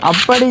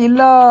அப்படி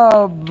இல்லை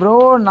ப்ரோ.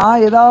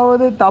 நான்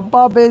ஏதாவது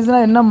தப்பாக பேசினா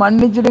என்ன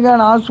மன்னிச்சிடுங்க.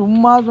 நான்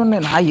சும்மா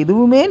சொன்னேன். நான்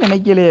எதுவுமே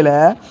நினைக்கலையில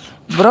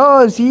ப்ரோ.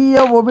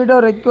 சிஏ ஒபிடோ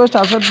ரெக்வஸ்ட்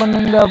அக்செப்ட்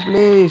பண்ணுங்க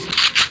ப்ளீஸ்.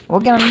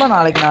 ஓகே நண்பா.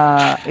 நாளைக்கு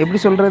நான் எப்படி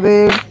சொல்கிறது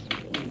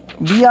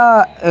பியா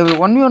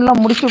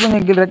 1v1லாம் முடிச்சுட்டு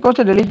கொஞ்சம்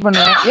ரெக்வஸ்ட்டை டெலீட்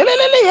பண்ணேன்.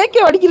 இல்லை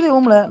ஏகே அடிக்கிறது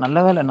ரூமில். நல்ல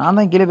வேலை நான்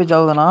தான் கீழே போய்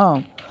சாவுதானா.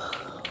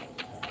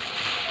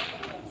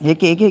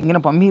 ஏகே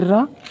இங்கே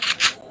பம்பிடுறா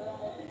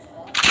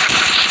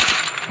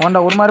போண்டா.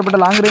 ஒரு மாதிரிப்பட்ட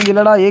லாங் ரேஞ்ச்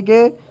இல்லைடா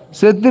ஏகே.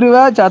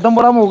 செத்துருவே சத்தம்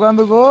போடாமல்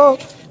உட்காந்துக்கோ.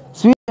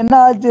 ஸ்வீட் என்ன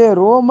ஆச்சு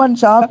Roman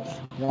shop.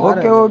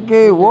 Okay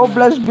O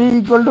plus B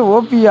equal to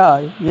ஓபியா.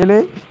 இங்கே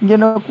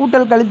என்ன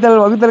கூட்டல்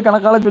கழித்தல் வகுத்தல்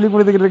கணக்கால சொல்லி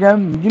கொடுத்துக்கிட்டு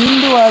இருக்கேன்.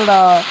 கில்டு வார்டா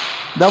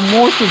த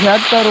மோஸ்ட்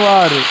ஹேக்கர்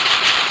வார்.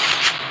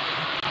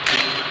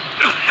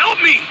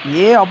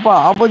 அப்பா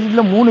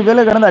ஆப்போசிட்டில் 3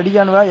 பேரை கிடந்து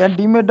அடிக்கானுவா. என்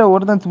டீம்மேட்டை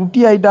ஒருத்தன் சுட்டி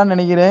ஆயிட்டான்னு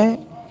நினைக்கிறேன்.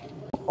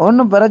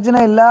 ஒன்றும் பிரச்சனை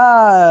இல்லை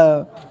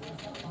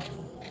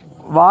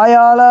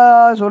வாயால்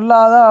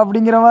சொல்லாத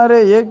அப்படிங்கிற மாதிரி.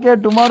 AK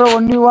tomorrow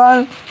 1v1.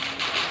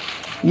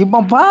 இப்போ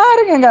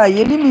பாருங்க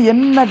எலிமி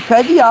என்ன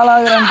கதி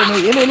ஆளாகிறான்னு.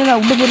 இல்லை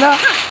உண்டுச்சுன்னா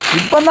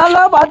இப்போ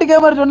நல்லா பாட்டு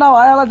கேமரா சொன்னா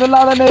வாயால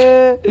சொல்லாதன்னு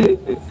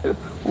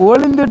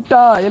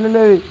ஒளிந்துட்டா.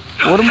 இல்லை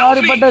ஒரு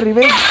மாதிரிப்பட்ட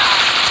ரிவைவ்.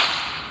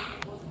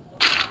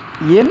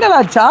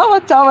 என்னடா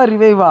சாவா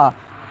ரிவைவா.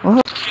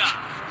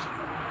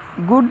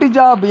 Good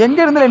job.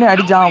 எங்கே இருந்து என்ன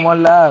அடிச்சான்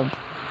முதல்ல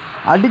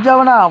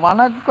அடிச்சவனா.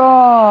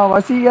 வணக்கம்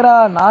வசீகரா.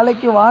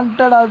 நாளைக்கு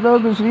வாண்டட்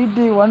அதோக்கு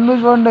ஸ்வீட்டி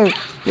 1v1.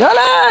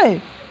 ஏலே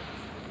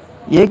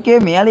ஏகே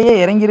மேலேயே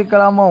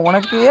இறங்கியிருக்கலாமோ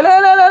உனக்கு. ஏலே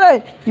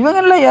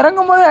இவங்கள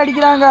இறங்கும் போதே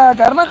அடிக்கிறாங்க.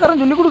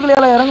 கருணாக்கரன் சொல்லி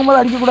கொடுக்கலையா இறங்கும்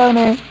போது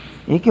அடிக்கக்கூடாதுன்னு.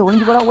 ஏகே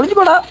ஒளிஞ்சு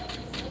போடா.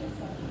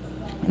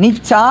 நீ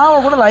சாவ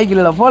கூட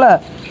லாய்க்கல போல.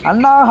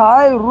 அண்ணா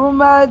ஹாய் ரூம்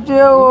மேட்ச்.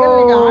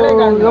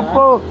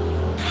 எப்போ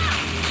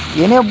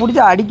என்னைய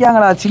பிடிச்சி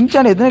அடிக்காங்களா.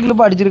 சிங்சான் எத்தனை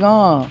கிளிப்பா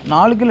அடிச்சிருக்கான்?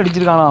 4 கில்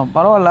அடிச்சிருக்கானா.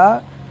 பரவாயில்ல.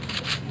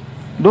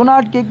 Two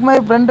not kick my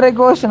friend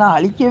request. நான்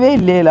அழிக்கவே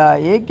இல்லையில.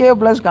 ஏகே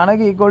ப்ளஸ்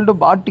கணக்கு ஈக்குவல் டு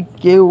பாட்டு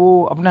கேஓ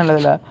அப்படின்னு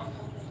நல்லதில்ல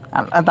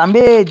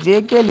தம்பி.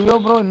 ஜேகே லியோ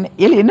ப்ரோ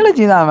என்னல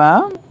செய்தான்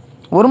அவன்.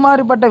 ஒரு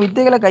மாதிரிப்பட்ட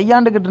வித்தைகளை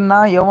கையாண்டுக்கிட்டு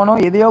இருந்தான். எவனோ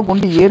எதையோ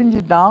கொண்டு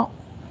எரிஞ்சிட்டான்.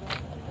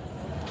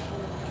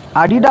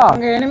 அடிடா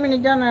எனிமி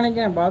நிக்கான்னு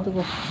நினைக்கிறேன்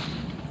பார்த்துக்கோ.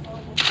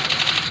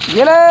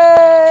 ஏலே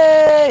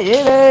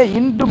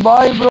இன்ட்டு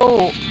பாய் ப்ரோ.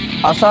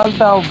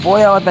 அசால்ட்டா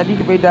போயாவை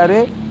தட்டிட்டு போயிட்டாரு.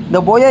 இந்த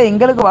போயா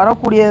எங்களுக்கு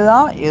வரக்கூடியது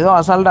தான். ஏதோ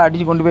அசால்ட்டாக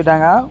அடித்து கொண்டு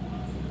போயிட்டாங்க.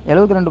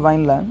 72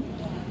 பாயிண்டில்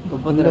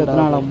 37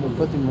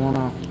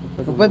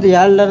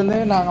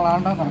 நாங்கள்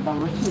ஆண்டோம்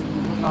கரெக்டாக.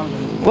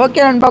 ஓகே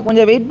நண்பா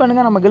கொஞ்சம் வெயிட்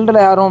பண்ணுங்கள். நம்ம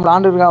கில்டில் யாரும்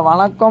விளாண்டுருக்கா.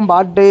 வணக்கம்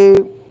பாட்டு.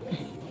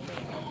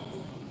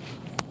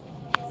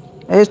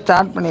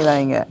 ஸ்டார்ட்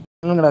பண்ணிடுறாங்க.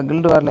 இல்லைங்கடா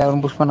கில்டு வாரில்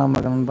யாரும் புஷ் பண்ணாமல்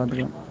இருக்கணும்னு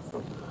பார்த்துக்கலாம்.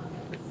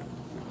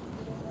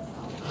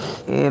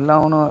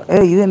 எல்லாம் ஒன்றும்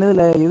இது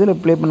என்னதில் இதில்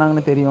ப்ளே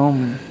பண்ணாங்கன்னு தெரியும்.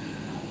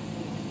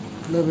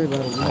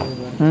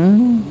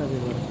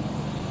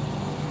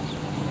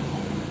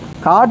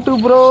 காட்டு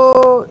ப்ரோ.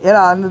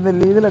 அந்த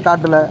இதில்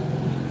காட்டல.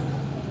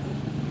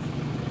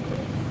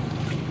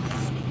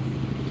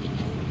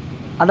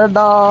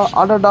 அடடா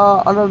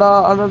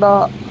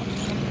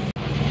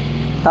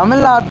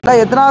தமிழ்நாட்டில்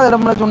எத்தனாவது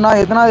இடம்னு சொன்னா.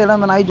 எத்தனாவது இடம்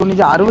அந்த நாய்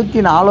சொன்னிச்சு?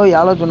 64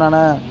 7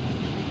 சொன்னானே.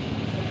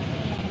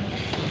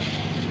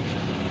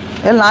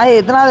 நாயை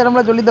எத்தனாவது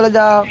இடம்ல சொல்லி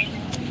தொலைச்சா.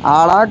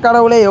 ஆளா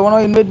கடவுளே எவனோ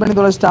இன்வைட் பண்ணி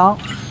தொலைச்சிட்டான்.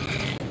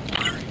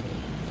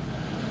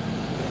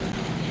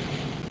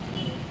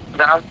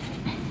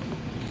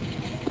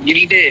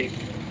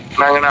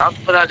 நாங்க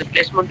 40வது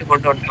பிளேஸ்மெண்ட்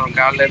கொண்டு வந்துட்டோம்.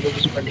 காலைல இருந்து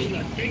புஷ் பண்ணீங்க.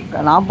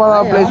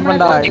 40வது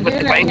பிளேஸ்மெண்டா?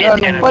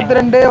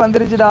 32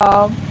 வந்துருச்சுடா.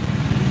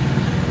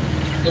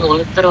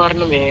 ஒருத்தர்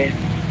வரணுமே.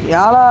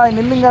 யாரா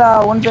நில்லுங்கடா.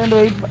 1 செகண்ட்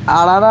வெயிட்.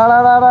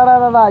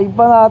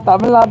 இப்பதான்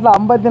தமிழ்நாட்டில்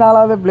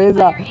 54வது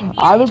பிளேஸா.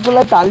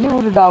 அதுக்குள்ள தள்ளி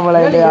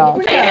விட்டுட்டாங்களா இல்லையா.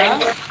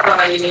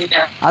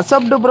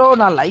 Accept bro.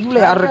 நான் லைவ்ல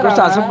யார்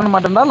ரெக்வஸ்ட் அசப்ட் பண்ண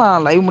மாட்டேன்டா.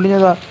 நான் லைவ்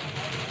முடிஞ்சதா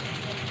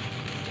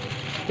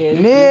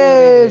நீ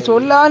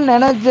சொல்லான்னு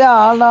நினைச்சேன்.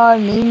 ஆனா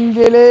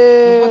நீங்களே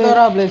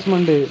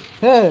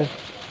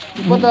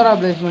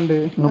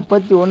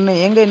 31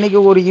 எங்க இன்னைக்கு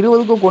ஒரு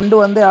 20க்கு கொண்டு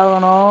வந்தே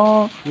ஆகணும்.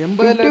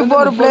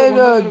 84 பிளேஸ்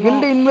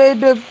கில்டு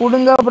இன்வைட்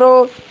கொடுங்க ப்ரோ.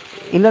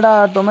 இல்லடா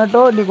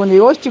டொமேட்டோ நீ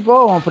கொஞ்சம் யோசிச்சுக்கோ.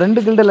 உன்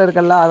ஃப்ரெண்டு கில்டில்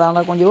இருக்கல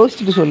அதான் கொஞ்சம்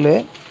யோசிச்சுட்டு சொல்லு.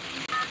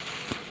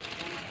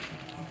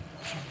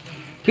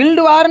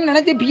 கில்டு வாரன்னு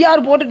நினைச்சி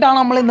பிஆர் போட்டுட்டான்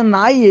நம்மள இந்த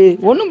நாய்.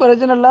 ஒன்றும்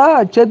பிரச்சனை இல்லை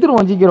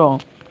செத்துருவோம் சீக்கிரம்.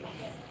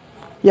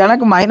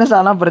 எனக்கு மைனஸ்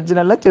ஆனால் பிரச்சனை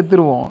இல்லை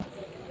செத்துருவோம்.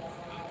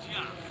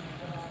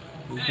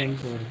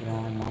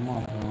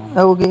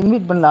 ஓகே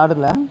இன்வைட் பண்ணல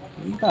ஆர்டரில்.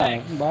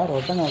 பார்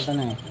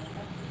ஒட்டனே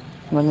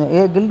கொஞ்சம்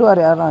கில்டு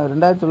வார் யாரா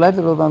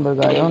 2920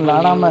 வந்திருக்கா இவன்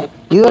விளாடாம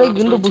இதுவரை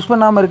கில்டு புஷ்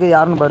பண்ணாம இருக்கு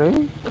யாருன்னு பாரு.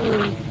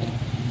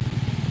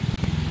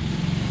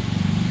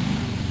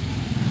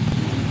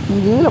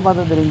 கீழே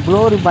பார்த்தா தெரியும்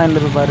க்ளோரி பாயிண்ட்ல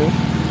இருக்கு பாரு.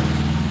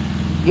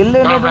 Guild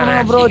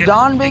bro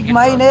John wick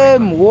my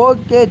name.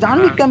 Okay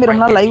John விக் தம்பி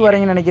ரொம்ப நாள் லைவ்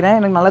வரீங்கன்னு நினைக்கிறேன்,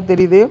 எனக்கு நல்லா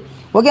தெரியுது.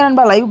 ஓகே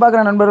நண்பா, லைவ்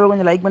பார்க்குற நண்பர்கள்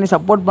கொஞ்சம் லைக் பண்ணி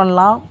சப்போர்ட்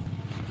பண்ணலாம்.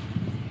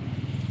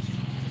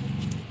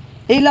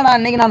 இல்லை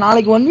நான்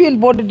நாளைக்கு 1v1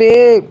 போட்டுட்டு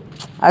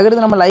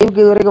அதுக்கடுத்து நம்ம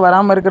லைவுக்கு இது வரைக்கும்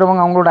வராமல்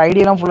இருக்கிறவங்க அவங்களோட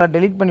ஐடியெல்லாம் ஃபுல்லாக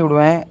டெலீட் பண்ணி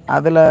விடுவேன்.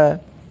 அதில்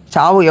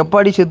சாவு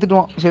எப்பாடி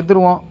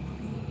செத்துருவோம்.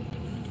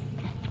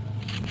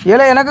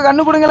 ஏலே எனக்கு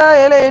கண்ணு கொடுங்களா,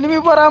 ஏலே எனிமி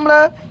போகிறாமல.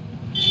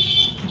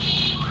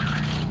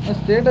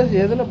 ஸ்டேட்டஸ்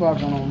எதில்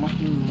பார்க்கணும்?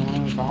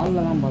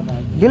 காலில் தான்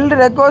பார்த்தேன். கில்டு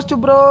ரெக்வஸ்ட்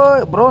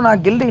ப்ரோ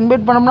நான் கில்டு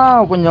இன்வைட் பண்ணோம்னா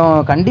கொஞ்சம்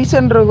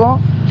கண்டிஷன் இருக்கும்.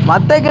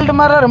 மற்ற கில்டு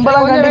மாதிரி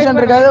ரொம்பலாம் கண்டிஷன்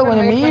இருக்காது,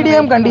 கொஞ்சம்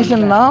மீடியம்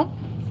கண்டிஷன் தான்.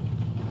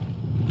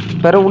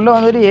 வேற உள்ள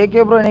வந்துட்டு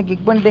ஏகே ப்ரோ என்னை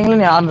கிக்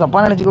பண்ணிட்டீங்களே யாரும்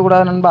தப்பா நினைச்சுக்க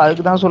கூடாது நண்பா,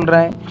 அதுக்கு தான்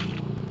சொல்றேன்.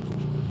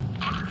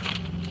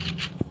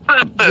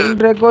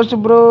 Request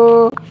bro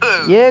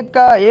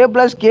Eka A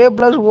plus K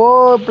plus O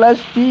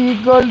plus B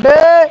equal to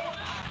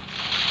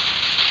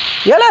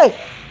ஏலே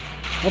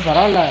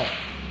பரவாயில்ல,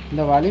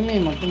 இந்த வலிமை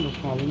மட்டும்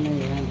வலிமை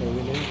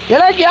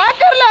ஏலே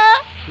கேக்கர்ல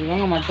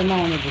இவங்க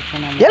மட்டும்தான் கொஞ்சம் புஷ்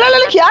பண்ணாங்க. ஏலே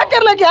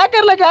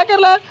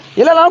கேக்கர்ல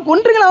இல்லை நான்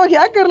கொன்றுங்களா,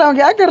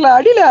 அவன் கேக்கர்ல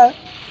அடியில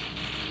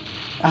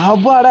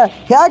அப்பாடா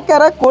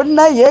ஹேக்கரை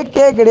கொன்ன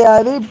ஏகே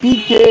கிடையாது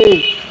பிகே.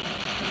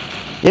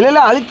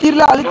 இல்ல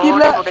அழுத்திரல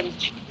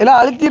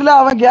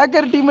அவன்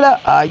ஹேக்கர் டீம்ல.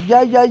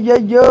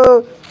 ஐயோ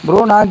ப்ரோ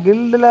நான்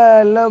கில்டுல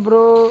இல்லை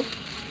ப்ரோ.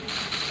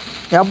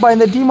 எப்பா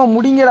இந்த டீமை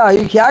முடிங்கடா,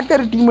 இது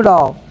ஹேக்கர் டீமுடா.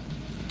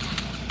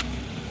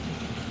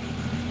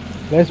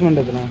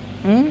 பிளேஸ்மெண்ட் எத்தனை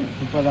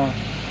இப்போதான்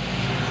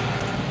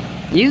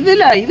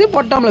இது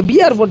போட்டாம்ல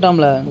பிஆர்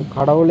போட்டாம்ல.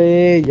 கடவுளே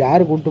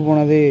யார் கூப்பிட்டு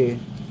போனது?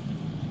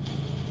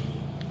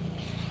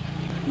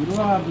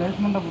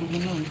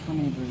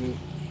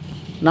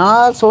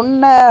 நான்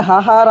சொன்னேன்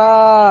ஹஹாரா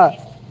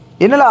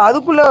என்னல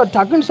அதுக்குள்ள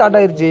டக்குன்னு ஸ்டார்ட்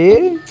ஆயிருச்சு.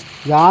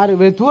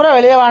 யாரு தூரம்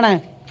வெளியே வானே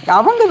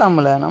அவங்க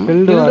தான்ல நம்ம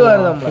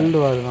ஃபீல்டு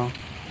வருதான்.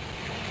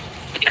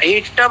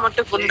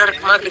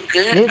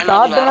 நீ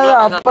காட்டுனது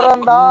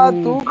அப்புறம் தான்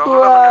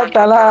தூக்குவ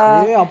தலை.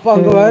 அப்பா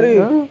அங்க பாரு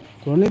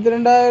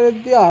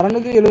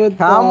 92,670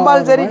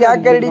 கம்பல்சரி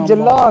ஹேக்கர் அடி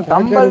செல்லும்,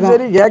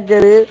 கம்பல்சரி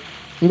ஹேக்கரு.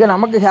 இங்க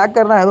நமக்கு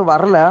ஹேக்கர் தான் எதுவும்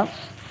வரல.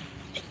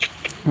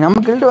 நம்ம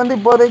கில்டு வந்து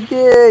இப்போதைக்கு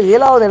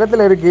 7வது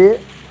இடத்துல இருக்கு.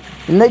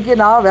 இன்னைக்கு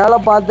நான் வேலை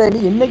பார்த்தேன், நீ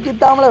இன்னைக்கு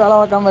தாமல வேலை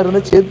பார்க்காம இருந்த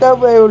செத்த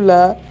போய் உள்ள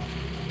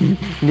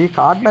நீ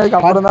காட்டினதுக்கு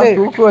அப்புறம் தான்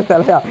தூக்குவ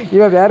தலையா.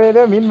 இவன் வேற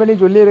ஏதோ மீன் பண்ணி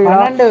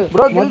சொல்லியிருக்கான்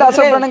ப்ரோ. கில்ட்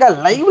அக்செப்ட் பண்ணுங்க,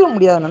 லைவ்ல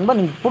முடியாது நண்பா,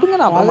 நீங்க கொடுங்க.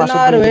 நான்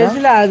 16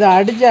 வயசுல அது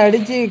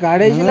அடிச்சு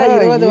கடைசில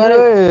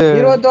 21 வயசு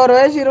 24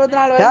 வயசு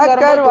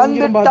ஹேக்கர்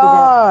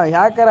வந்துட்டான்.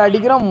 ஹேக்கர்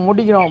அடிக்கிறோம்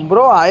முடிக்கிறோம்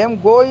bro. I am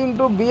going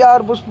to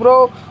PR push bro.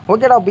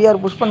 ஓகேடா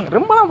பிஆர் புஷ் பண்ணுங்க,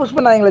 ரொம்பலாம் புஷ்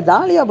பண்ணாதீங்களா,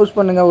 ஜாலியாக புஷ்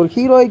பண்ணுங்க. ஒரு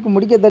ஹீரோய்க்கு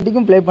முடிக்க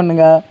தட்டிக்கும் ப்ளே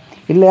பண்ணுங்க.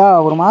 இல்லையா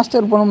ஒரு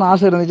மாஸ்டர் போகணும்னு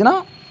ஆசை இருந்துச்சுன்னா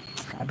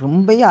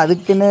ரொம்பயும்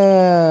அதுக்குன்னு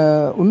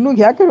இன்னும்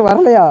ஹேக்கர்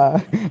வரலையா?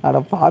 அட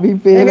பாவி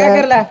பேர்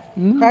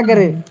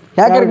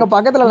ஹேக்கருங்க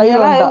பக்கத்தில்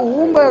லைவ்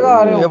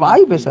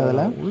வாய்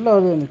பேசாதல உள்ள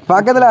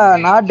பக்கத்தில்.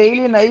 நான்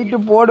டெய்லி நைட்டு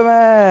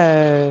போடுவேன்,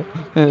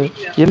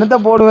 என்னத்த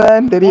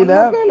போடுவேன்னு தெரியல.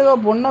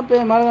 பொண்ணை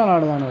பேய் மாதிரி தான்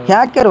விளாடுதானே.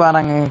 ஹேக்கர்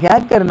வராங்க,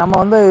 ஹேக்கர் நம்ம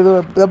வந்து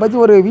இதை பற்றி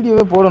ஒரு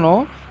வீடியோவே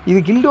போடணும். இது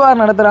கில்டு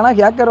வார் நடத்துறானா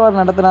ஹேக்கர்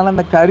வார் நடத்துறானா?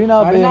 இந்த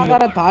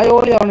கருணாகார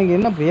தாயோலி அவனுக்கு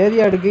என்ன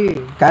பேதியா இருக்கு.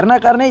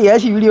 கருணாக்காரனே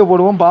ஏசி வீடியோ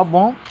போடுவோம்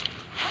பார்ப்போம்.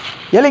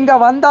 ஏல இங்கே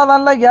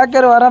வந்தாதான்ல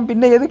ஹேக்கர் வரான்,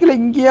 பின்ன எதுக்குல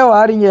இங்கேயே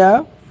வாரீங்க?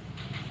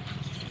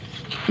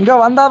 இங்கே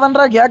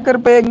வந்தாதான்றா ஹேக்கர்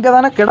பே இங்கே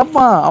தானே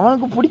கிடப்பான்,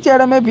 அவனுக்கு பிடிச்ச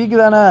இடமே பீக்கு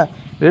தானே.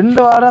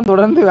 2 வாரம்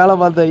தொடர்ந்து வேலை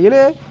பார்த்தேன்.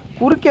 இல்லை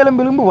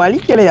குறுக்கெலும்பு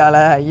வலிக்கலையால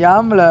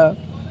யாமல.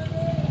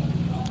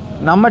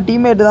 நம்ம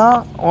டீம்மேட்டு தான்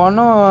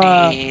ஒன்றும்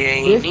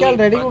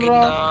ரெடி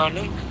கொடுறோம்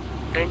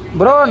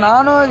ப்ரோ.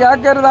 நானும்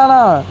ஹேக்கர்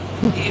தானா?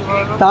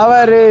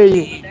 தவறு.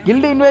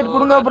 கில்டு இன்வைட்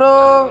கொடுங்க ப்ரோ.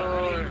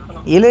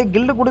 இல்லை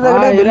கில்டு கொடுத்தா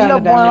வெளியில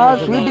போனா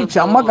ஸ்வீட்டுக்கு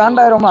செம்ம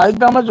காண்டாயிரும், அதுக்கு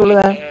தான்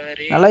சொல்லுவேன்.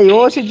 நல்லா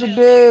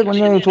யோசிச்சுட்டு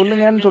கொஞ்சம்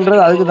சொல்லுங்கன்னு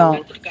சொல்றது அதுக்கு தான்.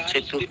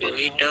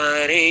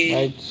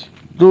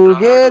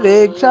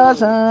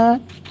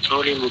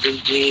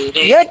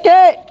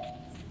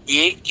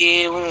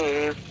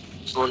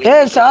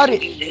 சாரி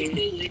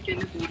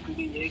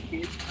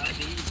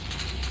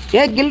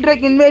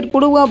கில்ட்ரேக் இன்வைட்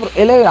கொடுங்க ப்ரோ.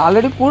 இல்லை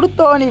ஆல்ரெடி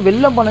கொடுத்தோம், நீ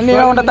வெளில போன, நீ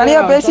அவன்கிட்ட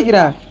தனியா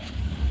பேசிக்கிறேன்.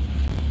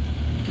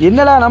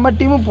 என்னடா நம்ம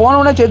டீமு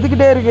போனோடனே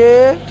செத்துக்கிட்டே இருக்கு.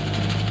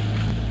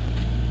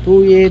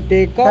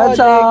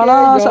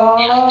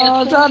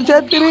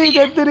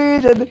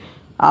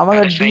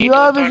 அவங்க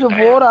டிவாபிஸ்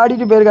 4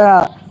 ஆடிட்டு போயிருக்காங்க.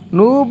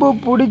 நூபு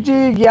பிடிச்சி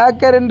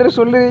ஹேக்கர் என்று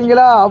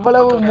சொல்லுவீங்களா?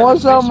 அவ்வளவு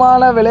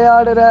மோசமான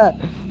விளையாடுற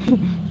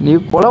நீ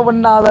கொலை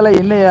பண்ணாதல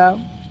என்னையா?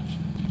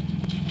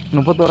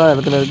 31வது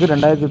இடத்துல இருக்கு,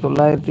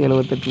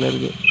 2978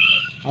 இருக்கு.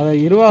 அது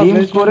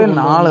 20 ஸ்கோரே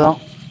 4 தான்.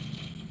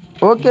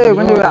 ஓகே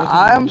கொஞ்சம்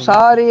ஐ ஆம்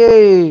சாரி.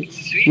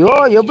 யோ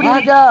எப்படி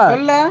இருக்கா?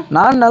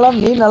 நான் நலம்,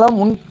 நீ நலம்.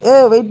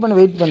 வெயிட்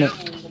பண்ணு.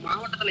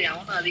 மாவட்டத்துல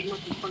எவனும் அதிகமா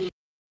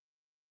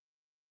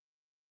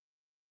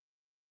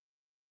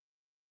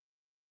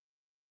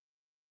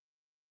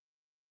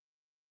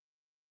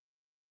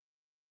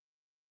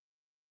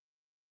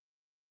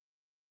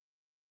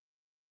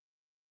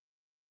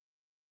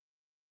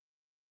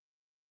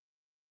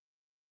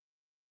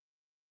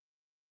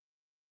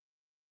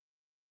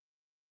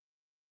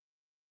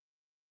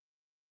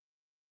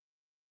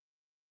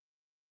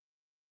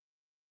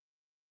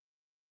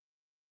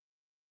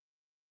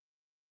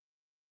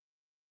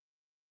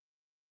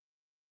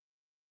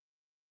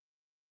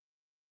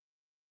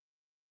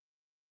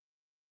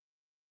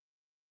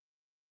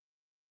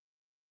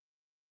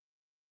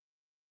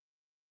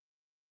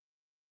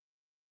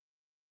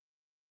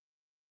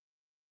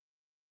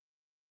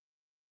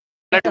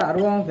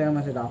அருவாவும்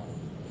ஃபேமஸ்டா.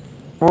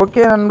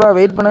 ஓகே நண்பா,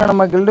 வெயிட் பண்ணுங்க.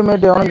 நம்ம கில்டு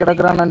மேட் எவனும்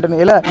கிடக்குறான்னு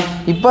இல்லை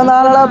இப்போ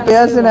தானடா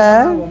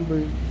பேசுனேன்.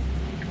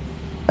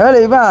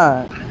 இவன்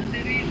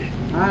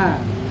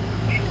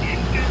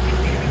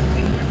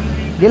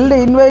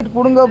கில்டு இன்வைட்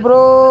கொடுங்க ப்ரோ.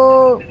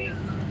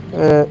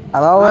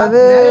 அதாவது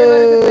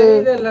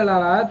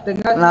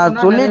நான்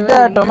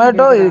சொல்லிட்டேன்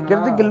டொமேட்டோ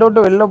இதுக்கு கில்டு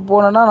விட்டு வெளில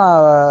போனேன்னா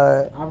நான்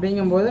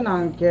அப்படிங்கும்போது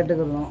நான்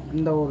கேட்டுக்கிறோம்.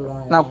 இந்த ஊர்ல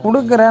நான்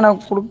கொடுக்குறேன்,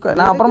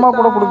 நான் அப்புறமா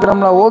கூட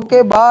கொடுக்குறேன்ல. Okay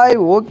bye.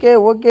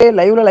 ஓகே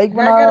லைவ்ல லைக்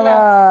பண்ணாத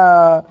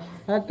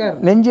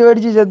நெஞ்சு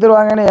வெடிச்சு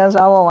செத்துருவாங்கன்னு ஏன்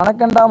சாவம்.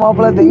 வணக்கம்டா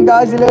மாப்பிள்ள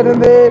தென்காசில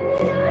இருந்து.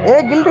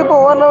 கில்டு இப்போ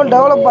ஓரளவு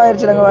டெவலப்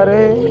ஆயிடுச்சுங்க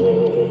பாரு.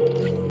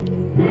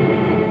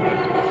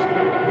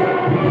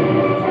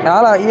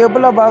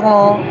 எப்படிலாம்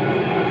பார்க்கணும்.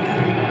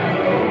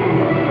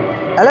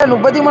 அல்ல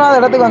 33வது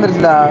இடத்துக்கு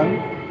வந்துருச்சுடா.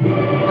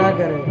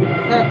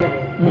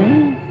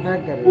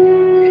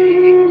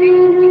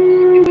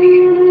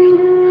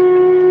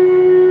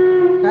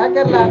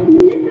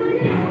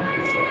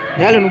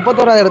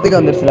 31வது இடத்துக்கு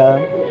வந்துருச்சுடா.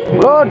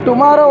 Bro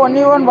tomorrow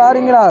 1v1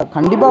 வாரீங்களா?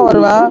 கண்டிப்பா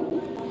வருவேன்.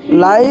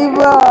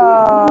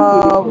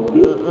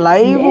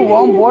 லைவ்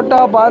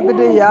போட்டா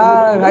பார்த்துட்டு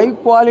ஹை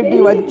குவாலிட்டி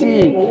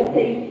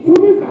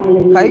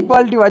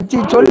வச்சு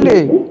சொல்லு.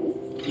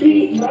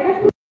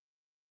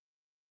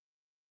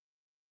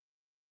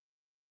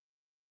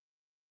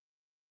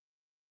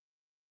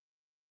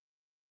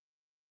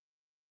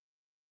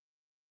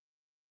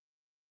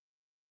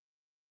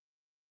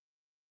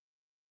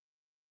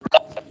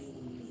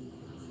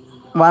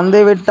 வந்து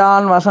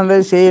விட்டான் வசந்த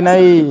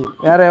சேனை.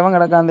 வேற எவன்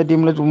கிடக்கா அந்த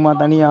டீம்ல சும்மா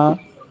தனியா?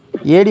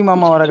 ஏடி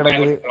மாமா வர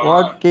கிடக்குது.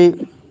 ஓகே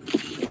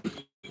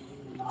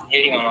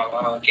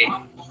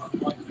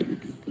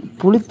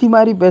புளுத்தி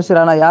மாதிரி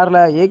பேசுறானா? யார்ல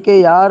ஏகே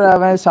யார்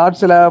அவன்?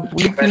 ஷார்ட்ஸ்ல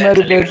புளுத்தி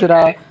மாதிரி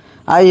பேசுறா.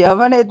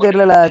 எவனே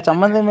தெரியல.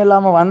 சம்மந்தம்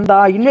இல்லாம வந்தா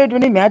இன்வைட்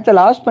பண்ணி மேட்சை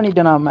லாஸ்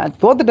பண்ணிட்டேன். நான்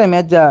தோத்துட்டேன்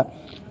மேட்சை.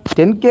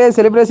 10K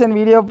செலிப்ரேஷன்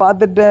வீடியோ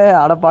பார்த்துட்டு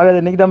அட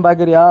பார்க்கறது இன்னைக்கு தான்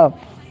பார்க்குறியா?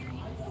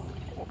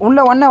 உள்ள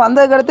ஒன்னே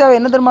வந்ததுக்கு அடுத்து அவள்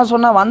என்ன தெரியுமா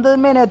சொன்னா?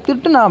 வந்ததுமே என்னை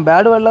திட்டுனான்,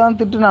 பேடு வேர்டில் தான்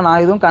திட்டுனான்.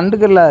 நான் எதுவும்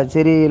கண்டுக்கல.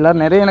 சரி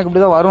எல்லோரும் நிறைய எனக்கு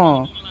இப்படி தான் வரும்.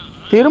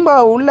 திரும்ப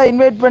உள்ளே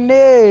இன்வைட் பண்ணி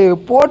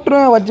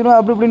போட்டுருவேன் வச்சிருவேன்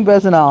அப்படி இப்படின்னு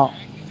பேசினான்.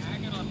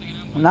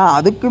 நான்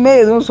அதுக்குமே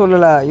எதுவும்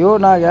சொல்லலை. ஐயோ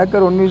நான்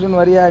ஏக்கர் 1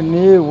 வரியா?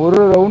 நீ ஒரு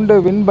ரவுண்டு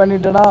வின்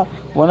பண்ணிட்டேன்னா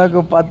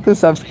உனக்கு 10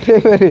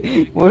 சப்ஸ்கிரைபர்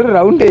ஒரு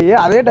ரவுண்டு.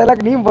 அதே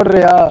டைலாக் நீ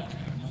போடுறியா?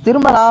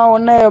 திரும்ப நான்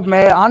ஒன்று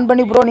ஆன்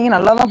பண்ணி ப்ரோ நீங்கள்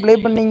நல்லா தான் ப்ளே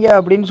பண்ணீங்க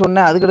அப்படின்னு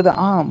சொன்னேன். அதுக்கடுத்து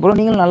ப்ரோ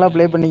நீங்களும் நல்லா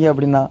ப்ளே பண்ணீங்க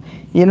அப்படின்னா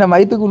என்ன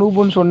மயத்துக்கு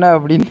நூப்புன்னு சொன்னேன்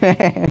அப்படின்னு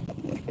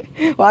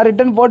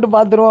ரிட்டன் போட்டு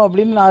பார்த்துருவோம்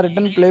அப்படின்னு நான்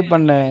ரிட்டன் ப்ளே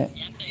பண்ணேன்.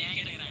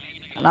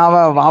 நான்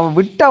அவன்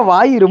விட்ட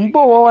வாய் ரொம்ப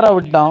ஓவராக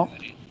விட்டான்.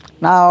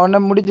 நான் அவனை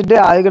முடிச்சுட்டு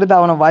அதுக்கடுத்து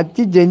அவனை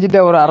வச்சு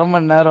செஞ்சுட்டேன் ஒரு 1/2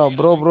 மணி நேரம்.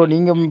 ப்ரோ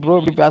நீங்கள் ப்ரோ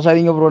இப்படி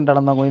பேசாதீங்க ப்ரோன்ட்டு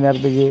நடந்தான் கொஞ்ச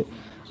நேரத்துக்கு.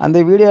 அந்த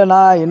வீடியோ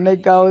நான்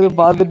என்னைக்காவது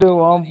பார்த்துட்டு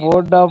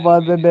போட்டா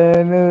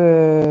பார்த்துட்டேன்னு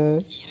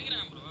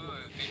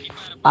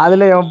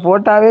அதில் என்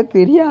போட்டாவே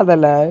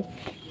தெரியாதல்ல.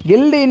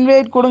 கில்டு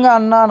இன்வைட் கொடுங்க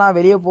அண்ணா, நான்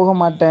வெளியே போக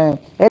மாட்டேன்.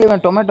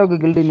 இவன் டொமேட்டோக்கு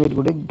கில்டு இன்வைட்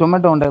கொடு.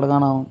 டொமேட்டோ ஒன்றை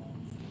எடுக்கானா?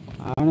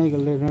 அவனே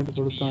கில்டு இன்வைட்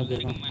கொடுத்து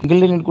வச்சிருக்கான்.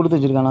 கில்டு இன்வைட் கொடுத்து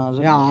வச்சிருக்கானா?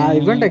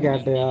 இவன்ட்ட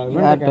கேட்டியா?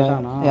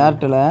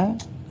 யார்கிட்ட?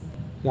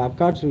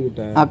 அக்காட்ஸ்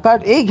கிட்ட.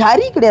 அக்காட்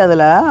ஹரி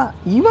கிடையாதுல.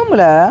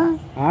 இவன்ல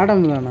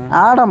ஆடம் தானே?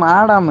 ஆடம்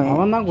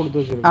அவன் தான் கொடுத்து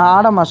வச்சிருக்கான்.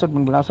 ஆடம்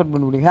அசெப்ட்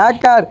பண்ணி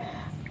ஹேக்கர்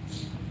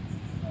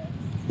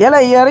ஏல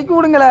இறக்கி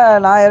விடுங்கள.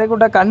 நான் இறக்கி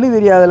விட்டா கண்ணு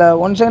தெரியாதுல.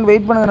 1 செகண்ட்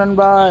வெயிட் பண்ணுங்க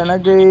நண்பா.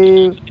 எனக்கு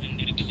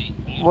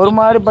ஒரு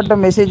மாதிரிப்பட்ட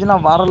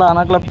மெசேஜ்லாம் வரல.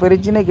 எனக்குலாம்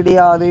பிரச்சனை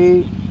கிடையாது.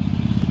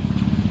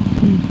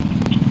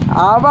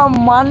 அவன்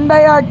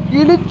மண்டையா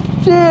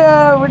கிழிச்சு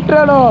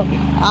விட்டுறணும்.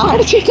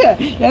 அடிச்சுட்டு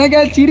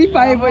எனக்கே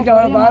சிரிப்பாகி போச்சு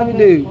அவனை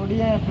பார்த்துட்டு.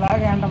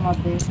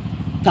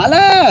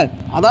 தலை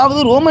அதாவது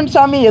ரோமன்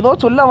சாமி ஏதோ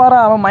சொல்ல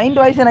வரான். அவன்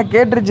மைண்ட் வாய்ஸ் எனக்கு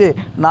கேட்டுருச்சு.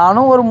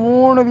 நானும் ஒரு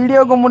 3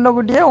 வீடியோக்கு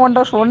முன்னக்கூட்டியே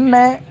உன்ட்ட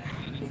சொன்னேன்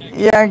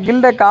என்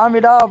கில்ட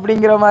காமிடா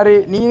அப்படிங்கிற மாதிரி.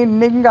 நீ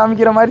இன்னைக்கு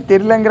காமிக்கிற மாதிரி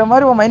தெரியலங்கிற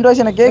மாதிரி உன் மைண்ட்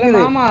வாய்ஸ் எனக்கு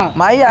கேட்குது.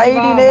 மை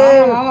ஐடினே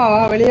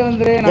வெளியே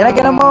வந்து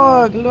எனக்கு என்னமோ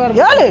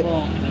ஏழு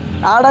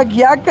ஆடா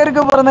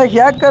ஹேக்கருக்கு பிறந்த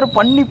ஹேக்கர்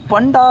பண்ணி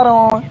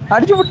பண்டாரம்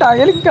அடிச்சு விட்டான்.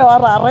 எலிக்க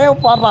வர அறைய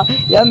பாடுறான்.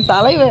 என்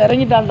தலைவன்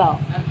இறங்கிட்டான்டா.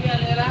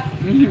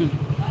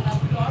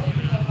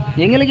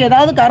 எங்களுக்கு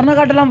ஏதாவது கருணை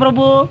காட்டலாம்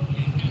பிரபு.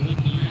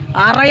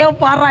 அறைய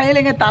பாடுறான்.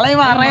 இல்லைங்க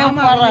தலைவன் அறைய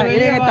பாடுறான்.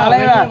 இல்லைங்க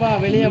தலைவன்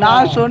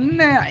நான்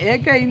சொன்னேன்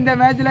ஏக்க இந்த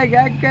மேட்ச்ல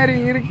ஹேக்கர்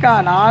இருக்கா?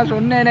 நான்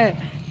சொன்னேனே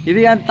இது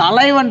என்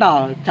தலைவன்டா.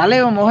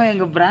 தலைவன் முகம்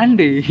எங்க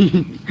பிராண்டு.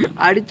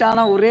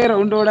 அடிச்சானா ஒரே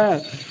ரவுண்டோட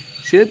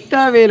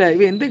செத்தாவே இல்லை.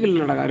 இவன் எந்த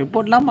கில்லடா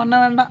ரிப்போர்ட்லாம் பண்ண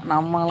வேண்டாம்.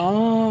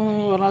 நம்மளும்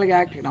ஒரு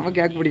நாளைக்கு நமக்கு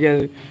கேட்க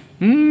பிடிக்காது.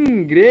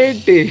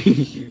 கிரேட்டு.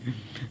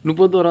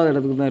 31வது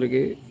இடத்துக்கு தான்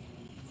இருக்கு.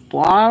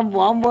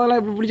 போகும்போதெல்லாம்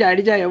இப்படி பிடிச்சி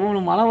அடிச்சா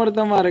எவ்வளோ மன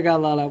வருத்தமா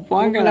இருக்காதால.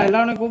 போங்க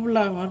எல்லாரும்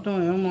கூப்பிடல மாட்டோம்.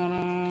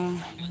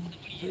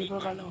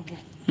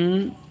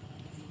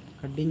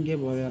 கட்டிங்கே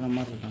போகிற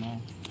மாதிரி இருக்கணும்.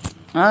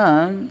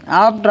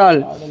 After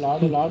all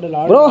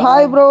bro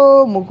hi bro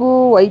முகு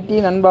வைட்டி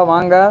நண்பா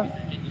வாங்க.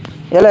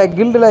 ஏல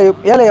கில்டில்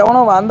ஏல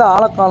எவனோ அந்த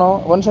ஆளை காணும்.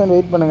 1 செகண்ட்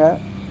வெயிட் பண்ணுங்க.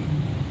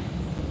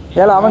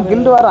 ஏல அவன்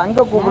கில்டு வர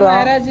அங்கே கூப்பிடுவான்.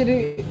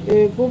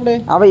 கூப்பிடு.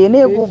 அவன்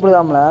என்னைய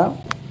கூப்பிடுதாம்ல.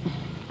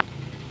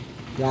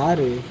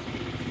 யாரு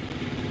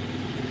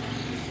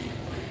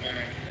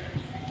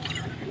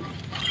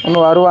ஒன்று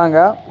வருவாங்க.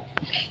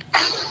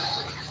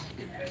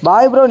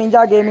 Bye bro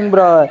ninja gaming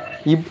bro.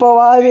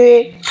 இப்போவாது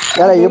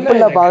ஏடா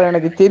எப்படில பார்க்க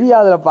எனக்கு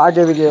தெரியாதுல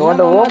பார்க்கறதுக்கு.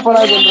 உன்ட்ட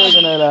ஓப்பனாக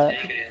சொல்கிறதுல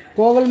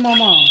கோவல்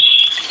மாமா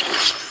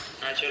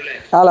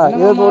ஆலா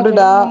இதை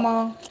தொட்டுட்டேன்.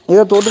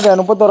 இதை தொட்டுட்டேன்.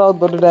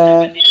 31வது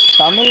தொட்டுட்டேன்.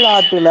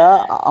 தமிழ்நாட்டில்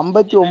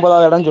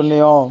 59வது இடம்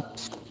சொன்னியோ.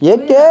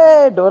 ஏகே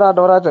டோரா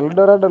டோரா டொல்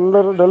டோரா டொல்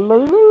டொல்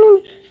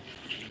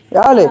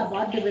யாரு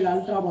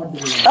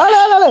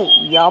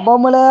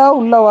யபமில்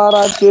உள்ள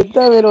வாரா செத்த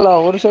வேலுலா.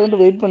 ஒரு செகண்ட்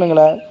வெயிட்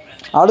பண்ணுங்களேன்.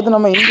 அடுத்து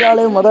நம்ம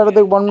இந்தியாவிலே முதல்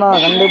இடத்துக்கு போனோம்னா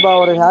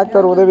கண்டிப்பாக ஒரு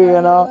ஹேக்கர் உதவி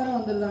வேணும்.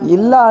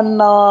 இல்லை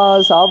அண்ணா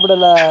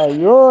சாப்பிடல.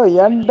 ஐயோ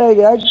என்கிட்ட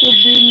ஹேக்கு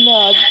பின்னு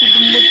அச்சு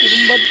திரும்ப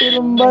திரும்ப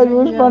திரும்ப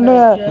யூஸ்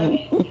பண்ணுவேன்.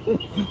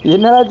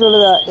 என்னடா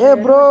சொல்லுத? ஏ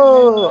ப்ரோ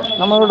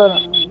நம்மளோட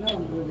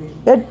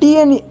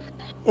டிஎன்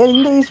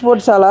இந்த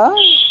ஸ்போர்ட்ஸாலா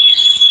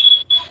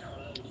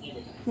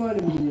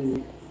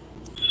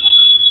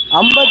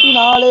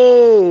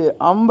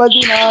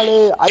 54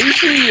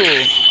 ஐசியூ.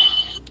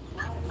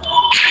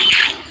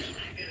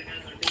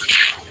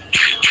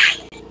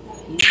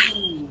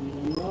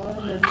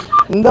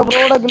 இந்த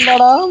ப்ரோடக்ட்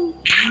இல்லடா.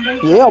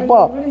 ஏ அப்பா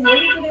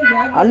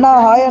அண்ணா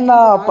ஹாய் அண்ணா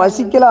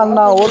பசிக்கல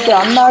அண்ணா. ஓகே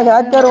அண்ணா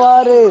ஹேக்கர்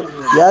வாரு.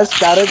 எஸ்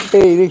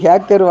கரெக்டு இது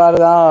ஹேக்கர் வாரு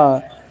தான்.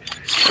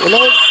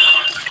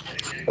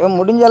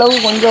 முடிஞ்ச அளவு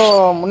கொஞ்சம்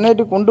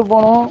முன்னேற்றி கொண்டு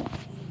போகணும்.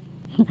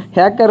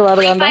 ஹேக்கர்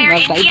வாருதாண்டா.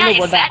 நான் டைட்டில்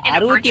போட்டேன்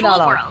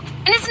 64.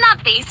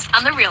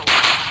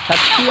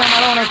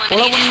 சத்தியமாக உனக்கு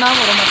கொலை பண்ணாம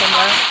வர மாட்டேங்க.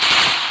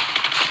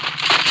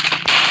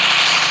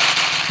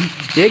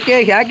 AK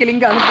hack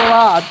link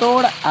அனுப்பவா?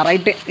 அதோட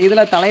ரைட்டு.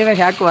 இதில் தலைவன்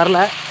ஹேக் வரல.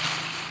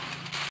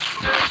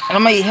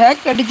 நம்ம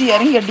ஹேக் அடித்து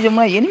இறங்கி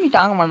அடித்தோம்னா எனிமி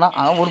தாங்க மாட்டான்.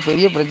 அதான் ஒரு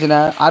பெரிய பிரச்சனை.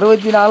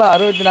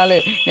 64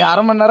 நீ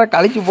அரை மணி நேரம்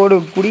கழிச்சு போடு.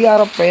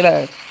 குடியார பயில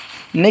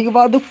இன்னைக்கு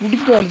பார்த்து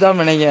குடிச்சு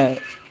வந்துதான் நினைங்க.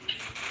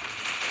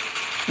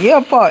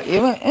 ஏப்பா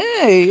இவன்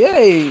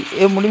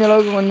ஏய் முடிஞ்ச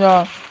அளவுக்கு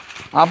கொஞ்சம்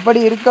அப்படி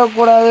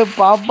இருக்கக்கூடாது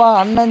பாப்பா.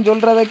 அண்ணன்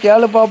சொல்கிறத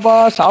கேளு பாப்பா.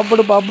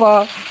 சாப்பிடு பாப்பா.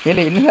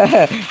 என்ன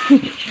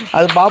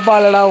அது பாப்பா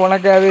இல்லடா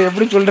உனக்கு. அது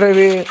எப்படி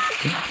சொல்கிறது?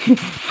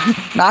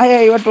 நாயா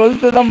இவன்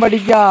 12th தான்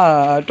படிக்கான்.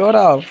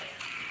 டோரா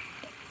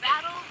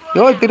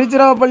யோ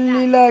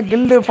திருச்சிராப்பள்ளியில்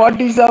கில்டு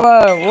 47.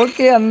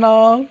 ஓகே அண்ணா.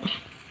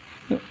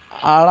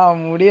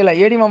 ஆனால் முடியலை.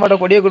 ஏடி மாமாட்ட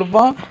கொடியை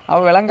கொடுப்போம்.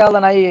 அவள்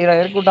விளங்காத நாய்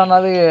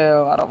இறக்கிவிட்டானாது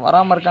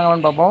வராமல்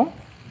இருக்காங்களான்னு பார்ப்போம்.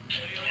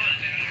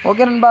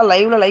 ஓகே நண்பா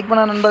லைவ்ல லைக்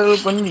பண்ண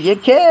நண்பர்கள் கொஞ்சம்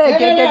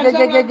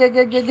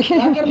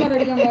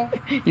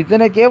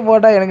இத்தனை கே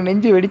போட்டால் எனக்கு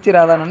நெஞ்சு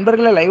வெடிச்சிடாதா?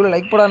 நண்பர்களே லைவ்ல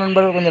லைக் போடாத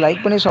நண்பர்கள் கொஞ்சம்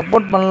லைக் பண்ணி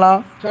சப்போர்ட் பண்ணலாம்.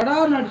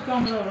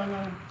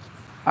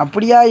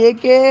 அப்படியா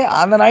ஏகே?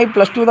 அந்த நாய்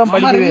 +2 தான்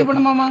படிக்குது.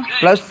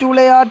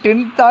 +2லையா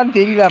 10th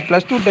தெரியல.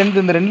 +2 10th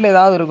இந்த ரெண்டில்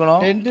ஏதாவது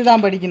இருக்கணும். 10th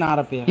தான் படிக்கணும்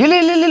ஆரப்பையா.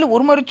 இல்லை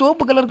ஒரு மாதிரி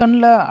சோப்பு கலர்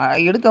கண்ணில்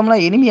எடுத்தோம்னா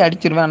எனிமி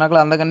அடிச்சிருவேன்.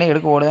 அதனால அந்த கண்ணை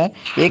எடுக்க ஓடுவேன்.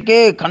 ஏகே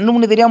கண்ணு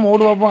முன்னு தெரியாமல்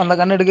ஓடு பார்ப்போம். அந்த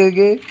கண்ணை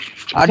எடுக்கிறதுக்கு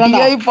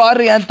அடியாய்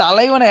பாரு. என்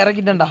தலைவனை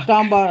இறக்கிட்டேன்டா.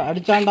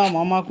 அடிச்சாண்டா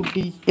மாமா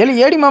குட்டி. இல்லை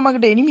ஏடி மாமா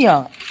கிட்ட எனிமியா?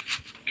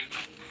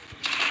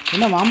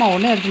 என்ன மாமா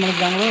ஒன்னே அடிச்சு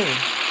முடிச்சாங்களோ?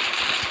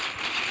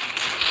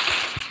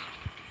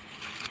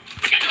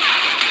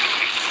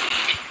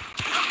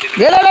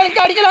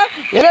 அடிக்கலாம்.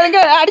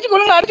 அடிச்சு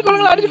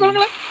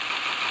கொள்ளுங்களா.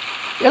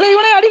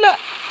 இவனே அடியில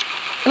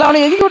இல்லை அவனை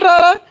எதுக்கி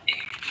விட்டுறாரா?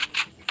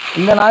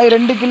 இந்த நாய்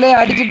 2 கில்லே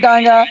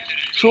அடிச்சுட்டாங்க.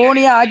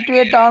 சோனியா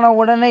ஆக்டிவேட் ஆன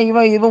உடனே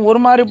இவன் ஒரு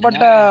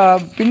மாதிரிப்பட்ட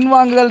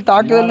பின்வாங்குதல்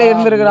தாக்குதல்ல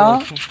இருந்திருக்கிறான்.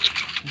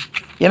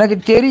 எனக்கு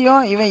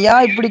தெரியும் இவன்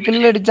ஏன் இப்படி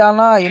கில்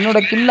அடித்தானா. என்னோட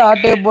கில்ல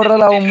ஆட்டையை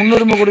போடுறதில் அவன்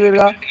முன்னுரிமை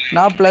கொடுத்துருக்கான்.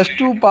 நான்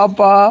 +2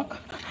 பாப்பா.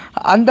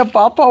 அந்த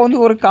பாப்பா வந்து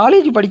ஒரு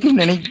காலேஜ்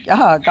படிக்கும்னு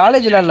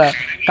காலேஜில் இல்லை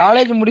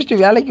காலேஜ் முடிச்சுட்டு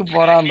வேலைக்கு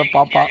போகிறான் அந்த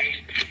பாப்பா.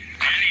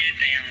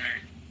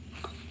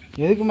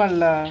 எதுக்குமா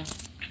இல்லை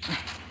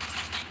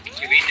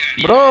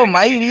ப்ரோ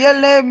மை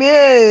ரியல் நேமே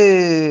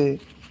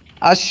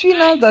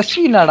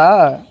அஸ்வினாடா.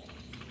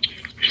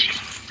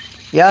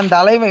 என்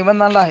தலைவன்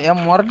இவன் தான்டா.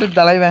 என் முரட்டு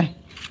தலைவன்.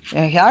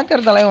 என்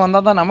ஹேக்கர் தலைவன்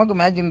வந்தால் தான் நமக்கு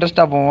மேட்ச்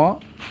இன்ட்ரெஸ்டாக போவோம்.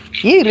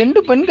 2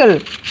 பெண்கள்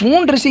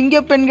 3 சிங்க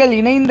பெண்கள்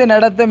இணைந்து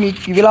நடத்தும்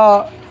விழா.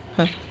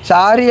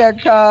 சாரி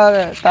அக்கா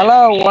தலா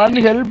 1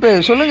 ஹெல்ப்பு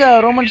சொல்லுங்கள்.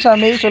 ரோமன்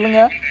சாமி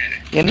சொல்லுங்கள்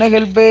என்ன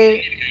ஹெல்ப்பு?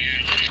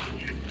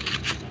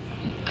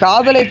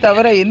 காதலை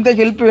தவிர எந்த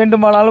ஹெல்ப்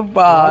வேண்டுமானாலும்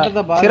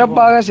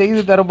சிறப்பாக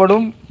செய்து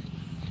தரப்படும்.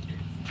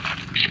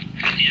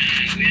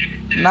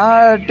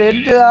 நான்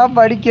 10th தான்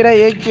படிக்கிறேன்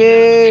ஏகே.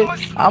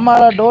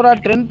 ஆமாடா டோரா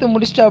 10th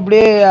முடிச்சுட்டு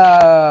அப்படியே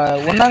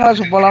 1ஆம்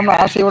கிளாஸ் போகலாம்னு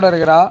ஆசையோடு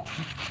இருக்கிறா.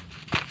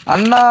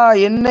 அண்ணா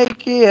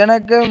என்னைக்கு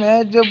எனக்கு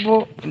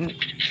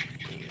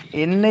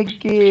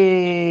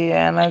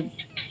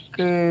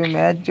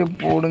மேட்ச்சு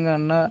போடுங்க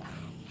அண்ணா.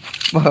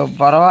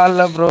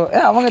 பரவாயில்ல ப்ரோ.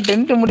 அவங்க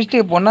 10th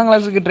முடிச்சுட்டு இப்போ 1ஆம்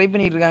கிளாஸுக்கு ட்ரை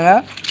பண்ணிட்டு இருக்காங்க.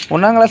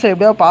 1ஆம் கிளாஸை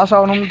எப்படியாவது பாஸ்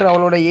ஆகணுன்ற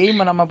அவளோட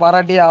எய்மை நம்ம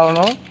பாராட்டியே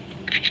ஆகணும்.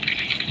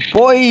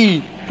 போய்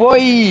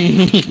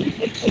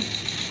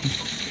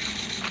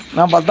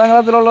நான் 10ஆம்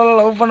கிளாஸில் உள்ள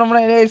லவ் பண்ணோம்னா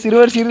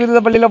சிறுவர் சீர்திருத்த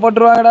பள்ளியில்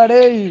போட்டுருவாங்கடா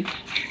டேய்.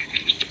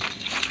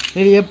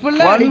 இது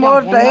எப்படிலாம் ஒன் அடிக்கான்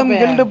மோர் டைம் பொண்ணப்பைய?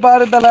 கில்டு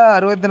பாரு தல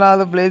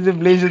 64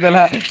 ப்ளீஸ்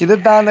தல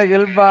இதுதான் அந்த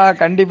ஹெல்ப்பா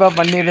கண்டிப்பா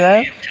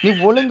பண்ணிடுறேன். நீ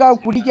ஒழுங்கா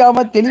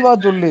குடிக்காம தெளிவா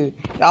சொல்லு.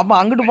 அப்ப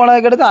அங்கிட்டு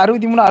போனதுக்கு அடுத்து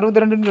 63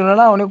 62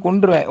 சொன்னா அவனை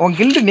கொண்டுருவேன். உன்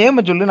கில்டு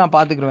நேம சொல்லு நான்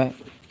பாத்துக்கிடுவேன்.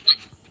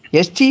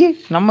 எஸ்டி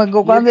நம்ம இங்க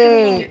உட்காந்து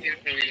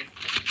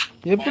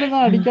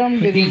எப்படிதான் அடிக்காம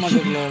தெரிய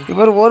மாட்டேங்கல.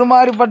 இவர் ஒரு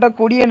மாதிரிப்பட்ட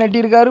கொடியை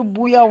நட்டிருக்காரு.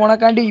 பூயா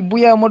உனக்காண்டி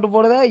பூயா அமௌண்ட்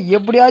போடுத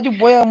எப்படியாச்சும்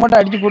பூயா அமௌண்ட்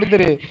அடிச்சு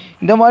கொடுத்துரு.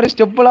 இந்த மாதிரி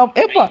ஸ்டெப்லாம்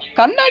ஏப்பா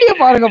கண்ணாடியை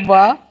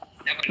பாருங்கப்பா.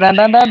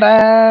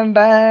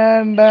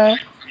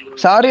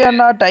 சாரி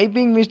அண்ணா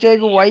டைப்பிங்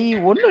மிஸ்டேக் ஒய்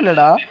ஒன்றும்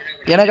இல்லைடா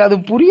எனக்கு அது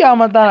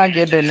புரியாம தான் நான்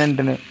கேட்டேன்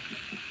என்னன்ட்டுன்னு.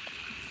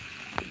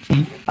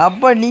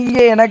 அப்ப நீங்க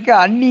எனக்கு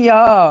அண்ணியா?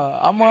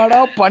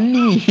 ஆமாடா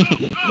பண்ணி.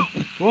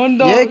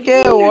 ஏகே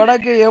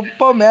உனக்கு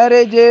எப்போ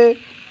மேரேஜ்?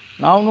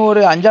 நான் இன்னும்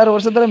ஒரு 5-6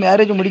 வருஷத்துல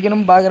மேரேஜ்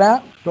முடிக்கணும்னு பாக்குறேன்.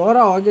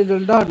 டோரா ஓகே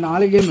சொல்லிட்டா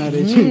நாளைக்கே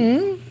மேரேஜ்.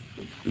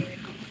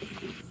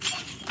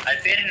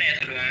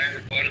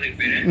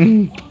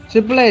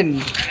 சிப்லைன்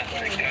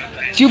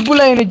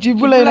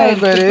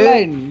பேரு.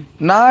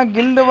 நான்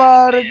கில்டு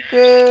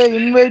வாருக்கு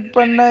இன்வைட்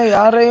பண்ண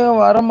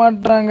யாரையும்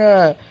வரமாட்டாங்க.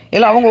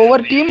 இல்லை அவங்க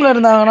ஒவ்வொரு டீம்ல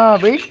இருந்தாங்கன்னா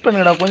வெயிட்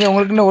பண்ணுங்கடா கொஞ்சம்.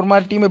 உங்களுக்கு ஒரு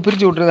மாதிரி டீமை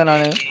பிரிச்சு விட்டுருந்தேன்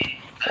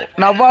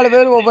நான் 4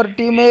 பேர் ஒவ்வொரு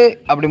டீமு.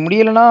 அப்படி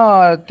முடியலைன்னா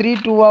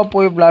 3-2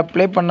 போய்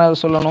ப்ளே பண்ண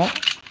சொல்லணும்.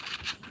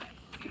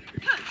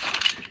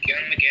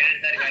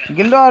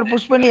 கில்டு வார்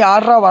புஷ் பண்ணி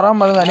யாரா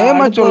வராம இருந்தா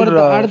நேமா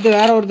சொல்றா. அடுத்து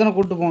வேற ஒருத்தனை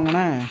கூட்டு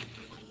போங்கண்ணே.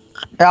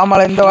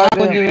 ஆமால இந்த வாரம்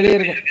கொஞ்சம் வெளியே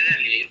இருக்கும்.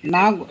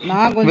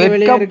 நான் கொஞ்சம்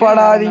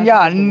வெட்கப்படாதீங்க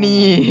அண்ணி.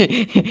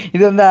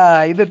 இது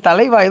இது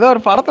தலைவா ஏதோ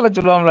ஒரு படத்துல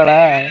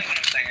சொல்லுவாங்களா?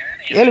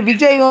 ஏழு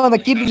விஜயும் அந்த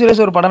கீர்த்தி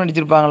சுரேஷ் ஒரு படம்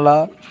நடிச்சிருப்பாங்களா?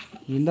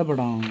 இந்த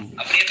படம்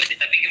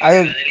அது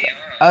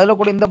அதுல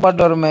கூட இந்த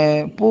பாட்டு வருமே,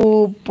 பூ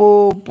பூ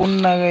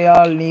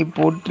புன்னகையால் நீ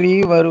போற்றி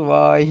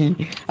வருவாய்.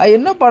 அது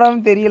என்ன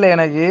படம் தெரியல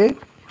எனக்கு.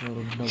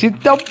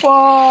 சித்தப்பா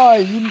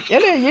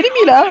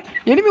எனிமில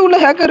எனிமி உள்ள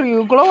ஹேக்கர்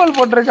குளவால்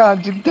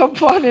போட்டிருக்கான்.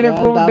 சித்தப்பா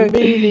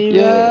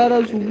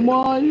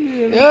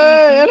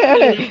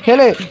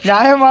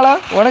நியாயமாலா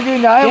உனக்கு?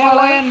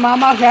 நியாயமாலா?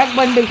 மாமா ஹேக்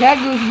பண்ணிட்டு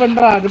ஹேக் யூஸ்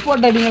பண்றா.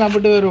 ரிப்போர்ட் அடிங்க நான்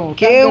போட்டு வரும்.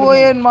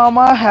 கேஓஎன்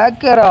மாமா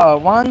ஹேக்கரா?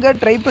 வாங்க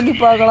ட்ரை பண்ணி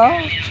பார்க்கலாம்.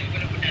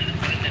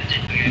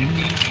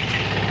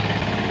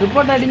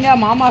 ரிப்போர்ட் அடிங்க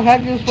மாமா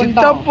ஹேக் யூஸ்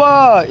பண்ணிட்டா. சித்தப்பா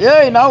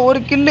நான் ஒரு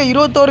கில்லு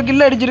 21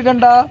 கில்லு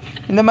அடிச்சிருக்கேன்டா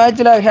இந்த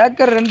மேட்ச்ல.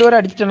 ஹேக்கர் 2 பேரும்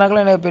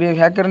அடிச்சிட்டனாங்களா எனக்கு பெரிய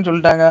ஹேக்கர்னு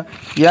சொல்லிட்டாங்க.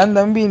 ஏன்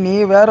தம்பி நீ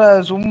வேற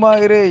சும்மா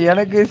இரு,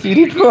 எனக்கு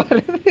சிரிப்பு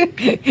வருது.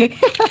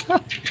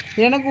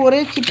 எனக்கு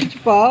ஒரே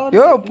சிப்பிச்சுப்பா.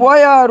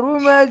 போயா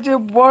ரூம் மேட்ச்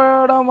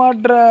போட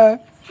மாட்ற.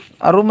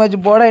 ரூம் மேட்ச்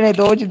போட என்னை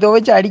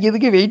துவைச்சு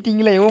அடிக்கிறதுக்கு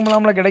வெயிட்டிங்ல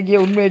எவ்வளோ கிடைக்கிய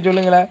உண்மையை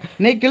சொல்லுங்களேன்.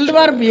 நீ கில்டு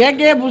வார்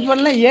ஏகே புஷ்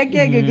பண்ணல.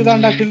 ஏகே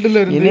கிக்குதான்டா கில்டுல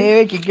இருந்து. என்னையே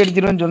கிக்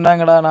அடிச்சிருன்னு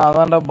சொன்னாங்கடா. நான்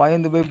அதான்டா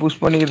பயந்து போய் புஷ்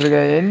பண்ணிக்கிட்டு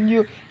இருக்கேன்.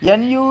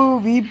 NU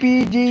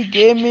VPG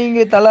கேமிங்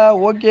தலை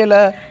ஓகேல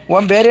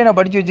உன் பேரே நான்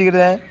படிச்சு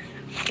வச்சுக்கிறேன்.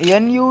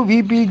 NU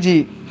VPG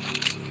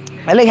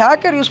இல்லை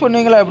ஹேக்கர் யூஸ்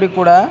பண்ணுவீங்களா அப்படி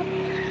கூட?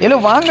 இல்லை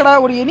வாங்கடா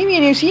ஒரு எனிமி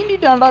என்னை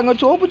சீண்டிட்டான்டா. அங்கே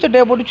சோப்பு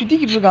சட்டையை போட்டு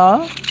சுற்றிக்கிட்டு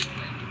இருக்கான்.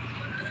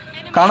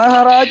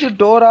 கனகராஜ்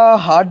டோரா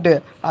ஹாட்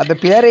அந்த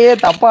பேரையே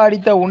தப்பா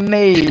அடித்த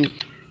உன்னை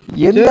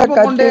எந்த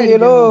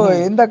கட்டையிலோ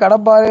எந்த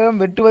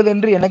கடப்பாரையிலும் வெட்டுவது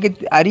என்று எனக்கு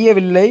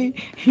அறியவில்லை.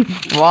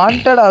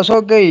 வாண்டட்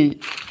அசோக்கை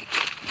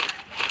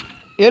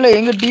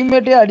எங்க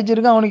டீம்மேட்டே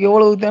அடிச்சிருக்கான். அவனுக்கு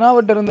எவ்வளவு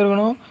தெனாவட்டு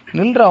இருந்திருக்கணும்.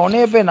 நில்றா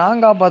உன்னைய போய்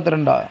நான்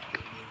காப்பாத்துறேன்டா.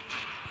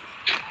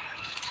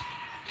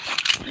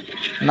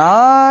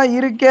 நான்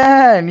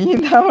இருக்கேன் நீ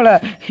தாவல.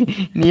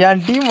 நீ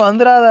என் டீம்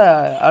வந்துடாத.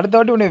 அடுத்த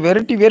வாட்டி உன்னை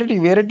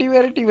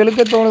வெரைட்டி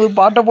வெளுக்க தோணுது.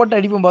 பாட்டை போட்டு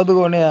அடிப்போம்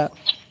பார்த்துக்கோனே.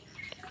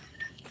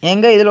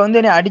 எங்க இதில்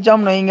என்னை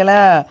அடித்தான்னு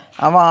வைங்களேன்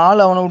அவன்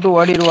ஆள் அவனை விட்டு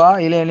ஓடிடுவா.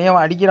 இல்லை என்னைய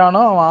அவன்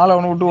அடிக்கிறானோ அவன் ஆள்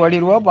அவனை விட்டு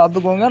ஓடிடுவா.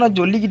 பார்த்துக்கோங்க நான்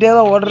சொல்லிக்கிட்டே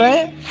தான் ஓடுறேன்.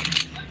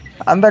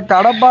 அந்த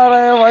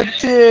கடப்பாறை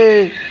வச்சு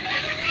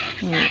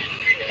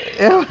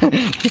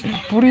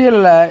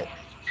புரியல.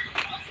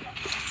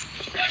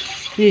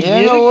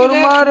 ஒரு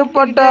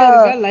மாறுபட்ட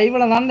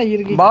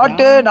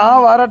பாட்டு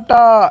நான்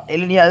வரட்டா?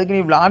 இல்ல நீ அதுக்கு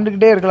நீ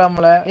விளாண்டுகிட்டே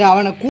இருக்கலாம்ல.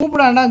 அவனை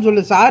கூப்பிடாண்டான்னு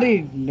சொல்லு. சாரி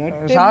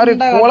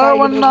கொலை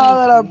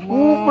பண்ணாதல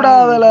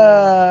கூப்பிடாதல.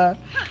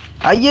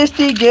 IST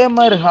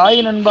கேமர் ஹாய்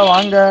நண்பா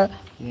வாங்க.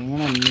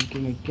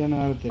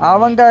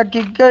 அவங்க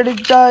கிக்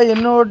அடிச்சா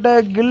என்னோட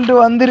கில்டு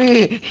வந்துரு.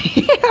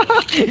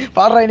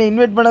 பாடுறா என்னை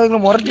இன்வைட் பண்ணதுக்கு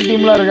முரட்டு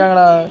டீம்லாம்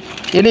இருக்காங்களா?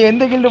 என்னை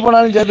எந்த கில்டு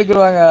போனாலும்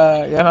சேர்த்துக்குருவாங்க.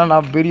 ஏன்னா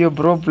நான் பெரிய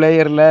bro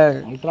பிளேயர்ல.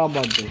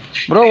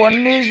 Bro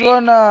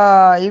 1-1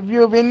 if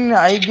you win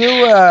I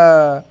give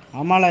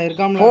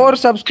 4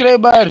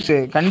 subscribers.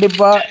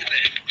 கண்டிப்பா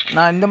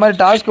நான் இந்த மாதிரி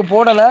டாஸ்க்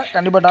போடலை.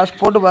 கண்டிப்பாக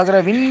டாஸ்க் போட்டு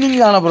பார்க்குறேன். வின்னிங்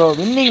தானே ப்ரோ?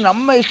 வின்னிங்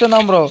நம்ம இஷ்டம்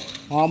தான் ப்ரோ.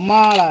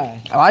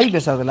 வாய்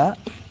பேசாதுல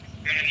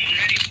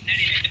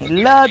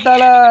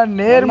எல்லாத்தால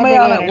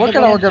நேர்மையான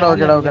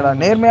ஓகேடா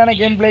நேர்மையான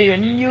கேம் பிளே.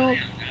 NU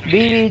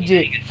BVG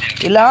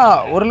இல்ல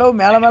ஓரளவு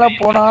மேலே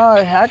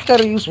போனால்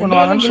ஹேக்கர் யூஸ்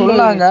பண்ணுவாங்கன்னு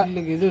சொன்னாங்க.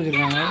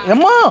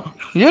 ஏம்மா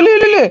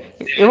இல்லை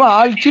ஏமா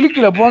ஆள்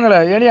சிலுக்குல போங்கல.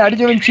 ஏனே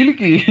அடித்தவன்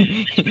சிலுக்கு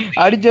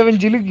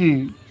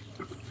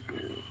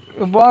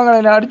போங்கல.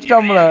 என்னை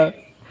அடிச்சிட்டாம்ல.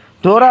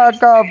 டோரா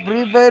அக்கா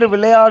ஃப்ரீ ஃபயர்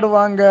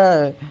விளையாடுவாங்க.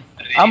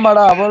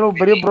 ஆமாடா அவளும்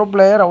பெரிய ப்ரோ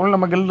பிளேயர், அவளும்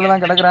நம்ம கில்டில்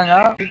தான் கிடக்குறாங்க.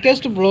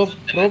 பிக்கெஸ்ட் ப்ரோ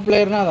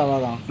பிளேயர்னா அது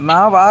அவள் தான்.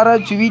 நான் வார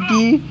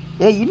சுவிட்டி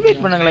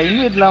இன்வைட் பண்ணுங்களா?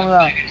 இன்வைட் இல்லாம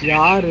தான்.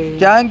 யாரு?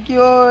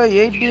 Thank you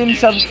 18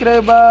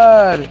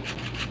 subscriber.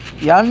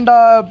 ஏன்டா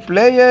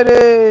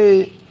பிளேயரு,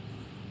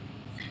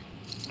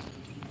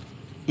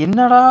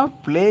 என்னடா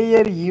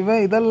பிளேயர்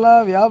இவன்,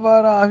 இதெல்லாம்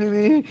வியாபாரம்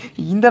ஆகுது.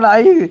 இந்த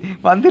நாய்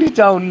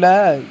வந்துருச்சா உள்ள?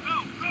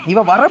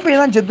 இவன் வரப்பே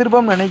தான்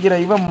செத்துருப்பான்னு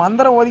நினைக்கிறேன். இவன்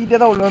மந்திரம் ஓதிக்கிட்டே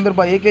தான் உள்ள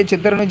வந்திருப்பா. ஏகே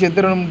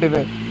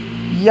செத்துறணும்ட்டு.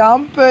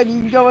 ஏன்ப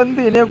நீங்க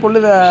வந்து என்னைய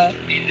கொள்ளுத?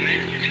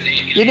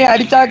 என்னைய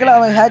அடிச்சாக்கல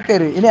அவன்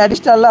ஹேக்கரு, என்னைய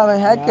அடிச்சிட்டால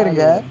அவன்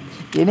ஹேக்கருங்க.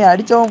 என்னைய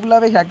அடித்தவன்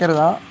ஃபுல்லாகவே ஹேக்கர்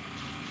தான்.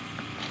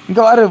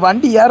 இங்கே வாரு,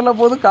 வண்டி ஏரில்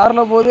போகுது,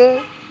 காரில் போகுது.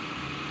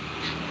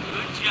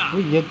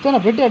 எத்தனை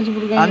பெட்டி அடிச்சு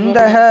போட்டுருக்காங்க. அந்த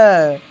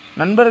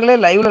நண்பர்களே,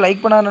 லைவ்ல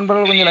லைக் பண்ணாத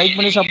நண்பர்கள் கொஞ்சம் லைக்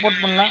பண்ணி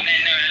சப்போர்ட் பண்ணலாம்.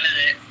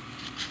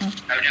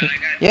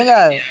 ஏங்க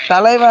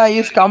தலைவன்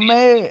இஸ்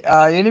கம்மே,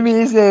 எனிமி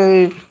இஸ்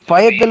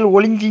பயத்தில்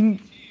ஒளிஞ்சிங்.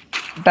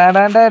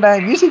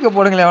 மியூசிக்கை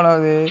போடுங்களேன்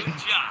எவ்வளவு.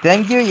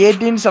 Thank you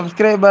 18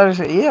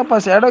 subscribers. அப்பா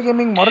ஷேடோ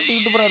கேமிங்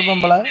முரட்டிக்கிட்டு போகிறா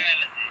இருப்பேன் போல.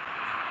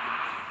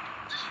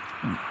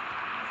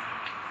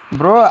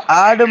 Bro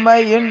add my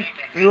in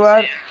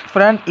your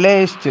friend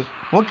list.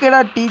 ஓகேடா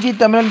டிஜி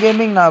தமிழன்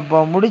கேமிங், நான் இப்போ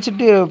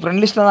முடிச்சுட்டு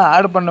ஃப்ரெண்ட் லிஸ்ட்டில் தான்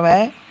ஆட்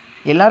பண்ணுவேன்.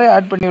 எல்லாரையும்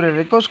ஆட் பண்ணி விடுறேன்.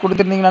 Request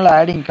கொடுத்துருந்தீங்கனால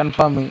adding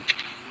confirm.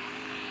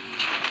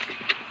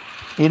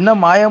 என்ன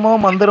மாயமோ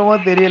மந்திரமோ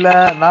தெரியல,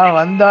 நான்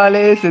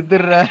வந்தாலே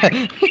செத்துடுறேன்.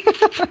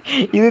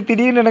 இது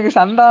திடீர்னு எனக்கு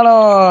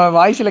சண்டானம்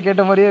வாய்ஸில்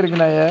கேட்ட மாதிரியே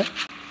இருக்குண்ணாய.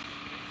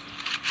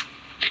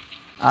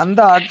 அந்த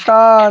அக்கா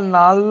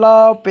நல்லா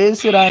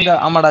பேசுகிறாங்க.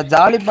 ஆமாடா,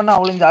 ஜாலி பண்ண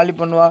அவளும் ஜாலி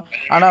பண்ணுவா.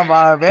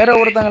 ஆனால் வேற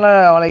ஒருத்தங்களை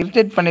அவளை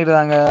இரிட்டேட்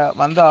பண்ணிடுறாங்க.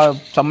 வந்து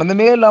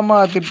சம்மந்தமே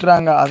இல்லாமல்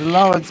திட்டுறாங்க.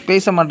 அதெல்லாம்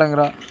பேச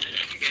மாட்டேங்கிறா.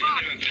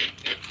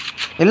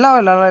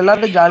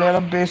 எல்லார்ட்டும் ஜாலியாக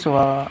தான்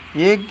பேசுவா.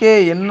 ஏகே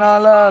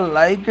என்னால்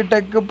லைக்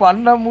டெக்கு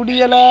பண்ண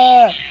முடியல.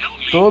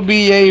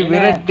 டோபியை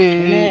விரட்டு.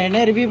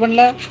 என்ன ரிவ்யூ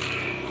பண்ணல?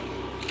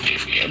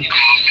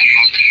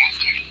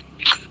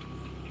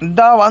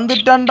 இந்தா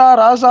வந்துட்டேன்டா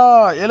ராசா.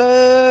 ஏலே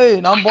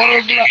நான்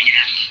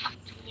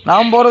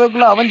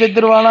போறதுக்குள்ள அவன்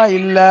செத்துருவானா?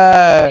 இல்ல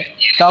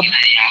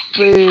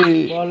தப்பு.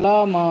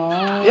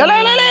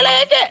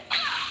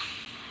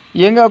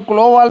 எங்க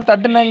குளோவால்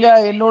தட்டுனங்க,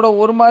 என்னோட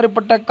ஒரு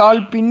மாதிரிப்பட்ட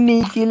கால் பின்னி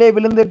கீழே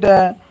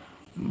விழுந்துட்டேன்.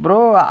 ப்ரோ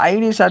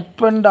ஐடி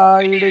சஸ்பெண்ட்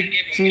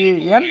ஆயிடுச்சு.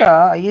 ஏன்டா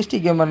ஐஎஸ்டி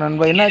கேமர்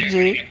நண்பா,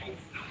 என்னாச்சு?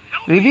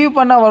 ரிவ்யூ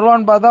பண்ண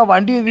வருவான்னு பார்த்தா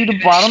வண்டி வீடு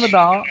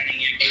பறந்துட்டான்.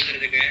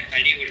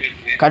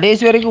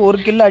 கடைசி வரைக்கும் ஒரு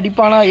கில்ல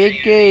அடிப்பானா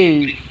ஏகே?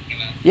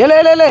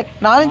 ஏலே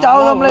நானும்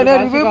சாவதாமல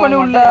ரிவ்யூ பண்ணி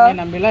விடல.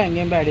 நம்பிலாம்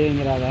எங்கேயும் போய் அடி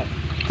வாங்கிறாத.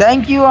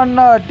 தேங்க்யூ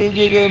அண்ணா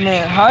டிஜே கேமு.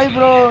 Hi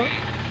bro.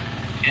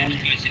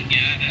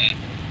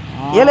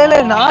 ஏலே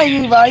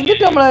நான்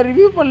வாங்கிட்டோம்ல,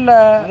 ரிவ்யூ பண்ணல.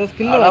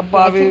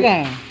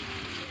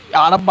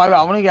 அடப்பாவி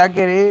அவனுக்கு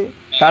கேட்கரு.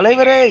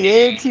 தலைவரே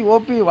ஏஎக்சி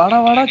ஓபி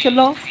வாடா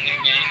செல்லும்.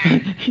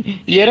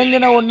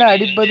 இறங்கின ஒன்று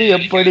அடிப்பது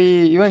எப்படி?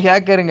 இவன்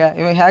ஹேக்கருங்க,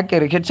 இவன்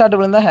ஹேக்கரு. ஹெட்ஷாட்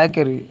விழுந்தா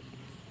hacker.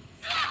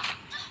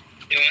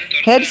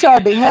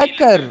 Headshot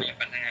hacker.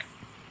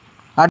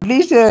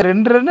 At least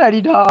 2 run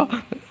அடிடா.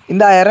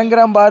 இந்த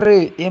இறங்குறான் பாரு.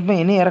 எப்போ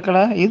என்ன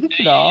இறக்கல?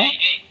 எதுக்குடா?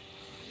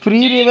 ஃப்ரீ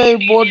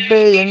ரிவைவ் போட்டு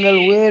எங்கள்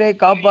உயிரை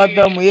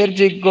காப்பாற்ற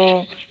முயற்சிக்கும்.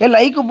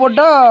 லைக்கு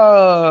போட்டா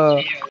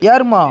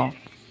யாருமா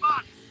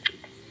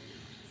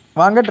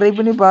வாங்க ட்ரை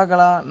பண்ணி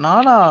பார்க்கலாம்.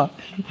 நானா?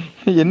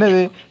 என்னது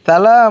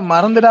தலை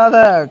மறந்துடாத,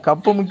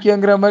 கப்பு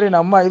முக்கியங்கிற மாதிரி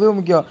நம்ம இதுவும்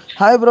முக்கியம்.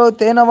 Hi bro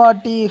தேனவா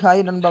D.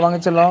 ஹாய் நண்பா,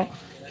 வாங்க செல்லும்.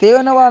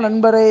 தேனவா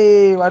நண்பரை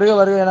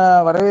வருக என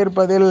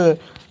வரவேற்பதில்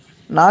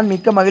நான்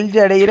மிக்க மகிழ்ச்சி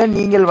அடைகிறேன்.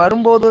 நீங்கள்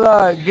வரும்போது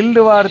தான்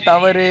கில்டு வார்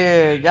தவறு,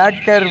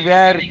 ஹேக்கர்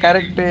வேர்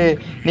கரெக்டு.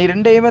 நீ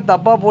ரெண்டையுமே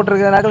தப்பாக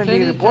போட்டிருக்கிறதுனால நீ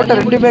போட்ட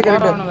ரெண்டுமே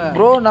கரெக்டு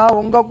ப்ரோ. நான்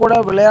உங்கள் கூட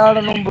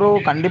விளையாடணும் ப்ரோ.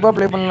 கண்டிப்பாக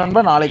ப்ளே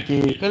பண்ணலான்பா நாளைக்கு.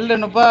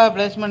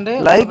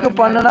 லைக்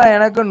பண்ணுனா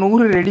எனக்கு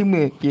 100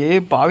 ரெடிமு.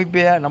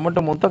 பாவிப்பையா,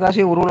 நம்மகிட்ட மொத்த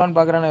காசையும் உருவலான்னு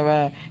பார்க்குறானே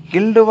இவன்.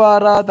 கில்டு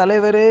வாரா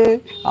தலைவர்?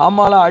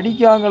 ஆமாலா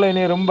அடிக்காங்களே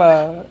நீ ரொம்ப.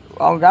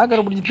 அவங்க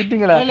கேக்கரை பிடிச்சி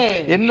திட்டுங்களே.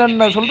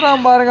 என்னென்ன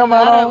சொல்றான் பாருங்க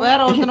மேடம். வேற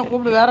ஒருத்தனை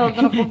கூப்பிடு.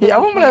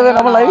 எவன்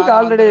நம்ம லைவுக்கு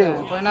ஆல்ரெடி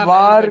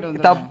வார்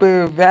தப்பு,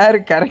 வேர்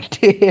கரெக்ட்.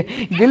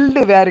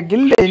 கில்டு வேர்,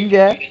 கில்டு எங்க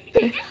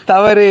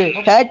தவறு,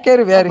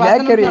 ஹேக்கர் வேர்,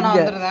 ஹேக்கர் எங்க?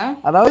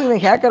 அதாவது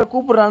இவன் ஹேக்கரை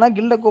கூப்பிடுறானா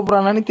கில்ட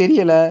கூப்பிடுறானான்னு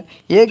தெரியல.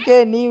 ஏகே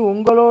நீ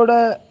உங்களோட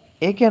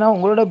ஏகேனா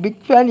உங்களோட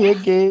பிக் ஃபேன்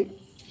ஏகே.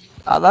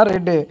 அதான்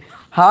ரேட்டு.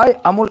 Hi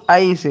Amul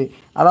ice.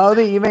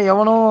 அதாவது இவன்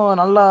எவனும்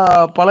நல்லா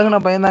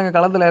பழகுன பையன்தாங்க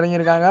களத்தில்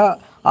இறங்கியிருக்காங்க.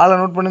 ஆளை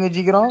நோட் பண்ணுங்க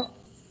சீக்கிரம்.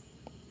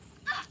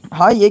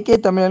 ஹாய் ஏகே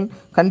தமிழன்.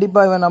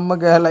 கண்டிப்பாக இவன்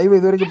நமக்கு லைவ்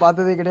இது வரைக்கும்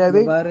பார்த்ததே கிடையாது.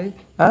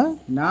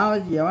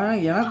 நான்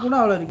எனக்கு கூட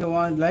அவ்வளோ இருக்கு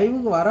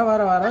லைவுக்கு வர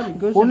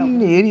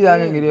பொண்ணு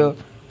ஏறிதாங்கங்கிறியோ.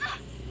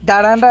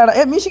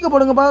 மியூசிக்கை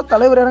போடுங்கப்பா,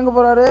 தலைவர் இறங்க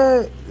போறாரு.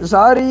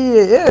 சாரி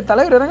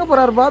தலைவர் இறங்க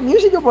போறாருப்பா,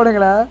 மியூசிக்கை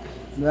போடுங்களேன்.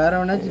 வேற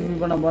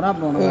வேணாச்சும் பண்ண போறான்.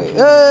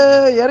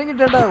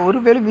 இறங்கிட்டேன்டா. ஒரு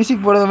பேரு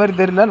மியூசிக் போடுற மாதிரி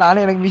தெரியல.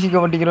 நானே எனக்கு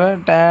மியூசிக்கை பண்ணிக்கிறேன்.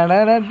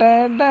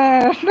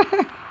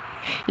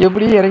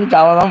 எப்படி இறங்கி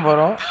சாவதான்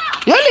போறோம்.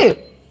 ஏழு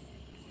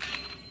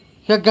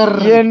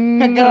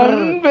என்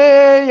அன்பே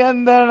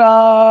எந்த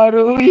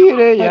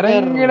நாருயிரே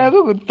இறங்கினது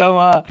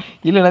குத்தமா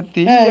இல்லைன்னா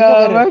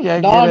தீயாம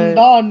கேட்கிறேன்.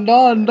 டான்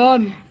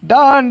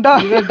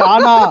டான்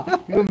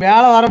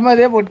மேல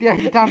வரும்போதே பொட்டி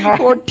ஆக்கிட்டாங்க.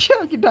 ஒட்டி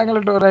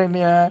ஆக்கிட்டாங்களே வர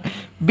என்னைய.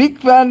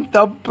 பிக் ஃபேன்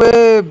தப்பு,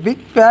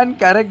 பிக் ஃபேன்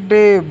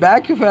கரெக்டு,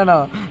 பேக் ஃபேனா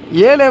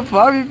ஏழை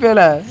பாவி பேல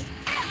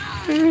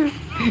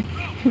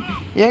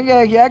எங்க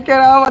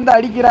ஹேக்கரா வந்து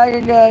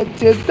அடிக்கிறாங்க.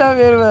 செத்தா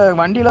வேறு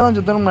வண்டியில தான்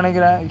சுத்தணும்னு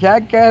நினைக்கிறேன்.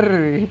 ஹேக்கர்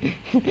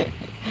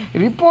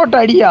ரிப்போர்ட்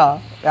அடியா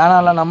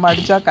ஏன்னா நம்ம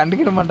அடிச்சா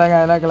கண்டுக்கிட மாட்டாங்க.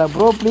 எனக்குல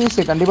ப்ரோ ப்ளீஸ்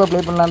கண்டிப்பாக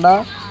ப்ளே பண்ணலாம்டா.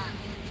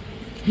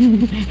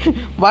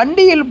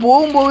 வண்டியில்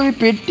போகும்போது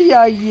பெட்டி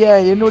ஆகிய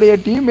என்னுடைய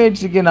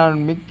டீம்மேட்ஸுக்கு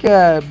நான் மிக்க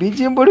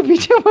பிஜிஎம் போடு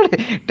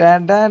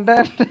டேன் டேன்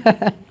டேன்.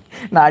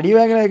 நான் அடி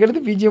வாங்கினதுக்கு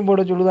எடுத்து பிஜிஎம்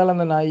போட சொல்லுதால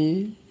அந்த நாய்.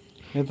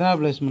 எத்தனை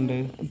பிளேஸ்மெண்ட்டு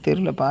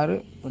தெரியல பாரு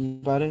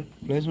பாரு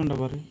பிளேஸ்மெண்ட்டை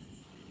பாரு.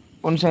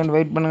 1 செகண்ட்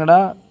வெயிட்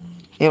பண்ணுங்கடா.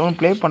 எவன்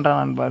ப்ளே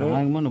பண்ணுறான்னு பாரு.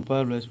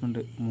 30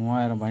 பிளேஸ்மெண்ட்டு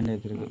 3000 பாயிண்ட்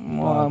எடுத்துருக்கு.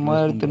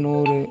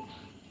 3100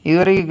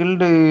 இதுவரைக்கும்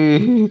கில்டு.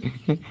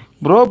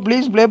 ப்ரோ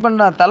ப்ளீஸ் ப்ளே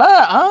பண்ணா தலை.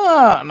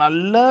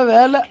 நல்ல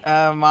வேலை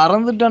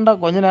மறந்துட்டேன்டா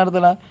கொஞ்ச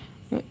நேரத்தில்.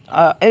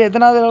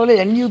 எத்தனாவது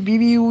லெவலில்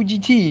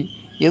NUPVUGC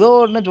ஏதோ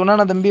ஒன்று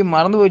சொன்னான தம்பி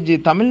மறந்து போச்சு.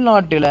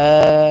 தமிழ்நாட்டில்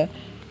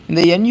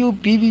இந்த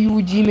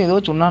NUPVUGன்னு ஏதோ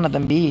சொன்னான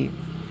தம்பி.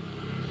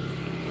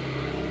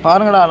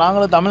 பாருங்கடா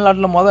நாங்களும்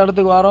தமிழ்நாட்டில் மொதல்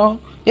இடத்துக்கு வரோம்.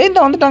 இந்த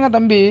வந்துட்டாங்க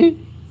தம்பி.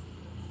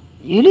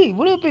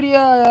 இவ்வளோ பெரிய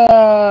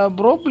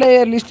ப்ரோ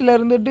பிளேயர் லிஸ்ட்டில்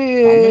இருந்துட்டு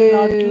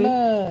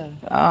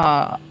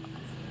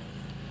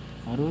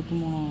 63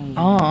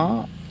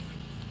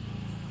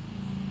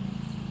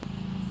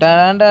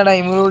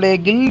 இவங்களுடைய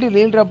கில்டு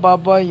லீடரை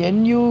பாப்பா.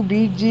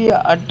 NUBG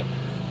அட்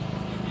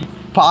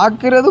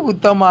பார்க்கறது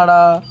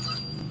குத்தமாடா.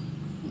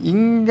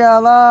 இங்கே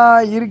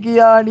தான்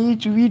இருக்கியா நீ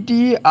சுவீட்டி?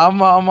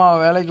 ஆமாம்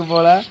ஆமாம் வேலைக்கு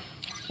போகல.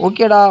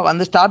 ஓகேடா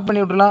வந்து ஸ்டார்ட்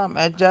பண்ணி விட்றலாம்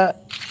மேட்சை.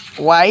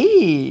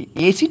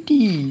 ACT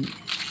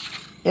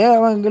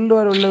அவன் கில்டு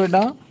வர உள்ள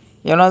விட்டான்.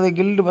 ஏன்னா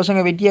கில்டு பசங்க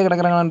வெட்டியாக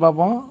கிடக்குறாங்களான்னு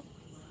பார்ப்போம்.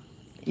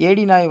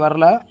 ஏடி நாய்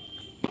வரல.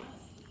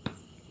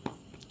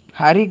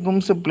 ஹரி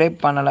கும்ஸ் ப்ளே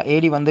பண்ணலை.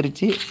 ஏடி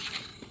வந்துருச்சு.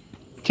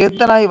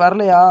 செத்த நாய்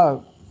வரலையா?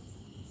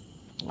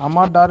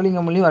 அம்மா டார்லிங்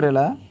அம்மளையும்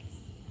வரையல.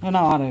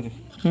 நான் வரேன்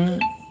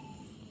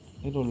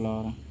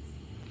வரேன்.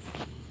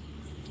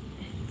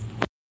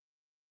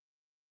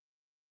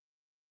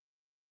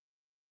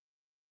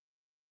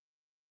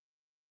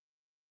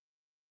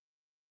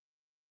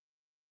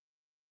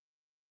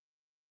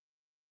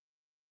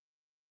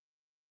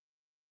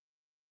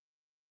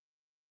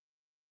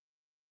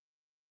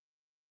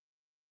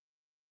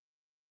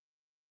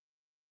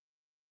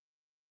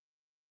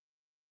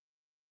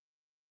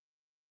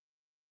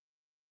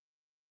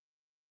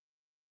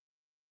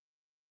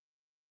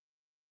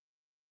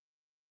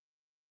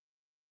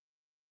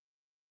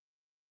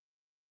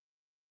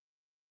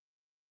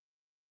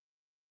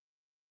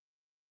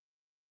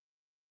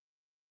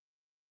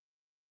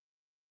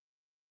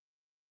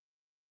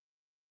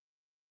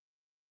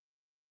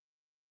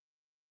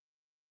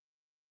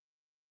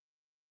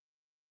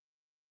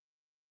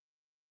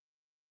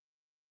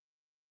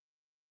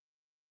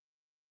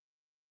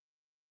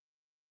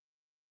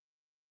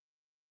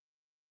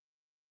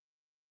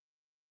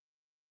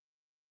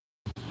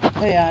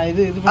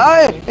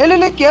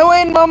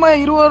 கேவைன் மாமா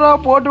 20 ரூபா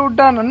போட்டு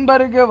விட்டா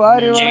நண்பருக்கு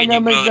வாரி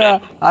வணங்க.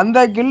 அந்த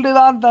கில்டு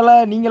தான் தலை.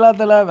 நீங்களா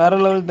தலை? வேற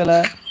லெவல் தலை.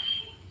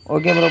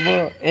 Okay bro.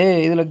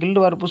 இதில்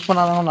கில்டு வார் புஷ்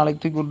பண்ணாதான்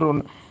நாளைக்கு தூக்கி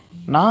விட்டுருவோம்.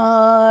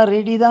 நான்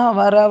ரெடி தான்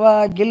வரவா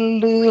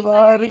கில்டு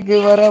வாருக்கு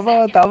வரவா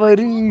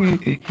தவறு.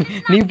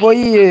 நீ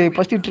போய்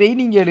ஃபஸ்ட்டு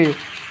ட்ரைனிங் எடு.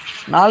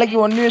 நாளைக்கு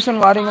 1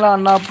 நிமிஷம் வாரீங்களா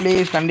அண்ணா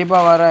ப்ளீஸ்?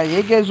 கண்டிப்பாக வரேன்.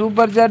 AK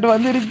சூப்பர் சாட்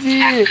வந்துருச்சு.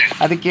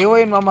 அது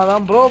கேஓஎன் மாமா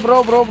தான்.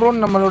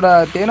 ப்ரோன்னு நம்மளோட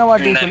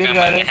தேனவாட்டி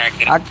சொல்லியிருக்காரு.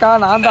 அக்கா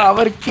நான் தான்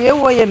அவர்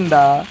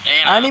கேஓஎன்டா.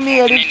 அனிமி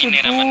அடிச்சு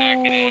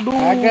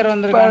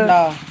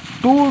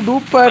 2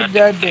 டூப்பர்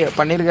சாட்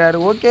பண்ணியிருக்காரு.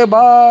 Okay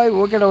bye.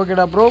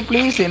 ஓகேடா ப்ரோ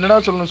ப்ளீஸ் என்னடா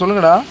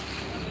சொல்லுங்கடா.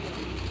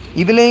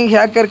 இதுலேயும்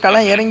ஹேக்கர்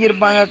களம்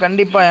இறங்கியிருப்பாங்க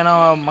கண்டிப்பாக. ஏன்னா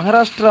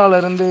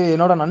மகாராஷ்டிராவிலேருந்து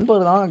என்னோட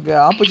நண்பர் தான்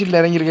ஆப்போசிட்டில்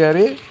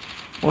இறங்கியிருக்காரு.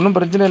 ஒன்றும்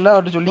பிரச்சனை இல்லை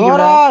அவர்கிட்ட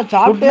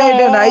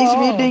சொல்லிக்கிறேன். நைஸ்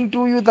மீட்டிங்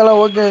டு யூ தலை.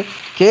 ஓகே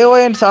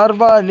கேஓஎன்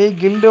சார்பா நீ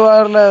கில்டு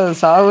வாரில்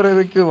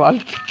சாவுறதுக்கு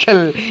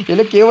வாழ்த்துக்கள்.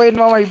 இல்லை கேஓஎன்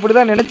மாமா இப்படி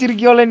தான்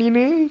நினச்சிருக்கியோல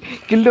நீனு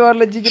கில்டு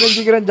வாரில்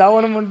சீக்கிரம்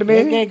ஜாவனம்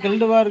பண்ணிட்டு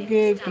கில்டு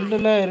வாருக்கு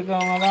கில்டில்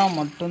இருக்கவங்க தான்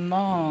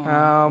மட்டும்தான்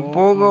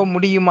போக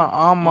முடியுமா?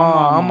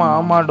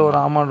 ஆமாம்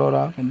டோரா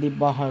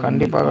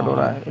கண்டிப்பாக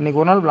டோரா.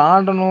 இன்னைக்கு ஒரு நாள்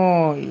விளாண்டணும்.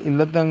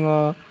 இல்லை தங்க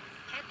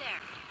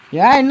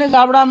ஏன் இன்னும்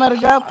சாப்பிடாம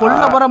இருக்க?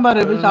 கொல்ல போகிறேன்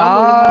பாரு.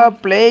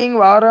 பிளேயிங்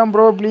வாரேன்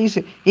ப்ரோ ப்ளீஸ்.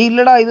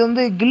 இல்லைடா இது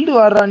வந்து கில்டு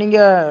வாடுறா.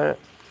 நீங்கள்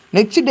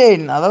நெக்ஸ்ட் டே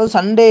அதாவது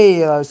சண்டே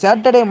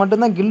சாட்டர்டே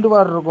மட்டும்தான் கில்டு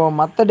வார் இருக்கும்.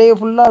 மற்ற டே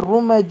ஃபுல்லாக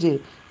ரூம் மேட்ச்சு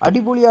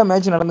அடிப்பொலியாக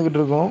மேட்ச்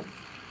நடந்துக்கிட்டு இருக்கும்.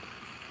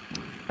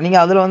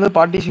 நீங்கள் அதில் வந்து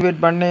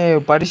பார்ட்டிசிபேட் பண்ணி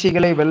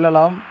பரிசுகளை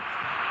வெல்லலாம்.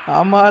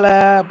 ஆமால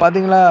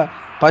பார்த்தீங்களா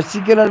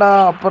பசிக்கலடா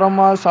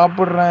அப்புறமா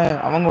சாப்பிட்றேன்.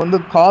 அவங்க வந்து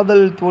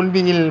காதல்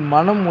தோல்வியில்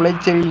மனம்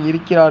உளைச்சலில்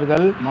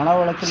இருக்கிறார்கள். மன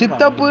உளைச்சல்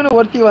சித்தப்புன்னு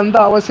ஒருத்தி வந்து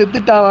அவ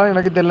செத்துட்டாவா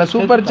எனக்கு தெரியல.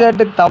 சூப்பர்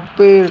சேட்டு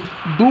தப்பு,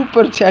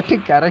 டூப்பர் சேட்டு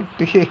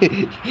கரெக்டு.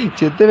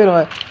 செத்து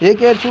போயிடுவா.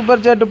 ஏகே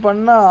சூப்பர் சேட்டு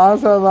பண்ண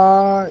ஆசை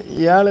தான்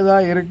 7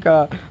 தான் இருக்கா,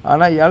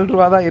 ஆனால் 7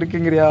 ரூபா தான்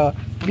இருக்குங்கிறியா?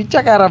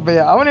 பிச்சைக்கார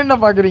பையா அவன் என்ன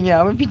பார்க்குறீங்க?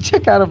 அவன்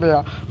பிச்சைக்கார பையா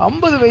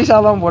 50 பைசா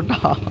தான்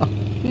போட்டான்.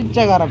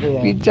 பிச்சைக்கார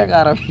பையன்.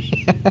 பிச்சைக்கார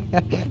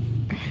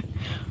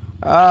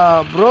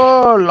ப்ரோ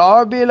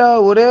லாபியில்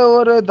ஒரே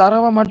ஒரு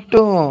தடவை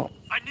மட்டும்.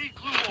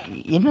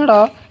 என்னடா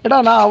ஏடா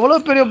நான் அவ்வளோ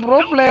பெரிய ப்ரோ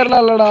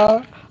பிளேயர்லாம் இல்லைடா.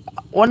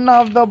 One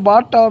of the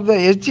pot of the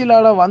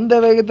எஸ்சிலாட வந்த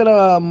வேகத்தில்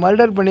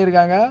மர்டர்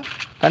பண்ணியிருக்காங்க.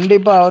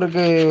 கண்டிப்பாக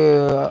அவருக்கு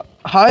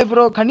ஹாய்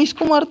ப்ரோ.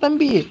 கணேஷ்குமார்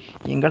தம்பி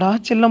எங்கடா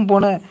செல்லம்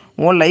போனேன்?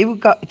 உன்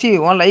லைவுக்கா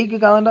உன்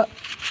லைக்குக்காகடா.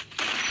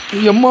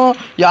 எம்மா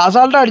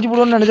அசால்ட்டாக அடிச்சு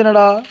போடுவோன்னு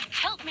நினச்சேனடா.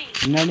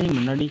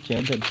 முன்னாடி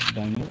சேர்த்து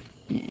அடிச்சுட்டாங்க.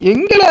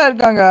 எங்கடா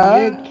இருக்காங்க?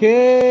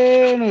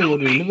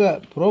 ஒரு இழுவ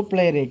bro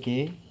player AK.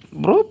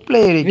 Bro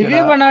player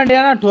review பண்ண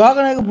வேண்டியனா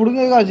டோக்கனுக்கு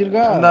புடுங்க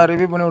வச்சிருக்கா. அந்த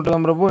ரிவ்யூ பண்ணி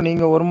விட்டுருக்கோம் பிரபு.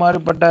 நீங்க ஒரு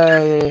மாதிரிப்பட்ட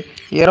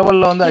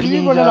இரவல்ல வந்து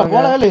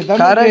அடிக்க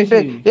கரெக்ட்.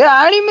 ஏ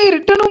அனிமே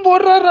ரிட்டனும்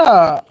போடுறாரா?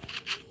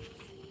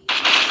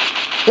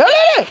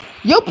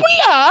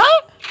 எப்படியா?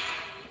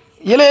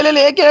 இல்ல இல்ல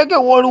இல்ல ஏகே ஏகே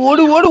ஓடு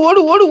ஓடு ஓடு ஓடு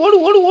ஓடு ஓடு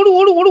ஓடு ஓடு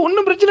ஓடு ஓடு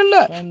ஒன்றும் பிரச்சனை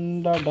இல்லை.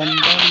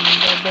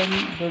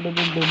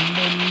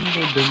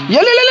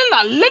 இல்ல இல்ல இல்ல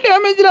நல்ல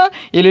டேமேஜ்டா.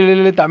 இல்ல இல்ல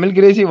இல்ல தமிழ்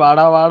கிரேசி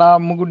வாடா வாடா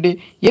அம்முக்குட்டி.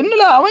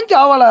 என்னல அவன்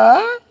சாவல?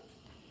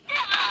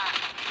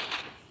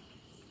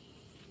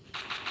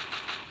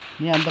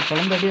 நீ அந்த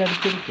குழந்தை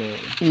அடிச்சிருக்க?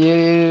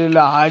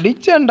 இல்லை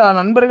அடிச்சேன்டா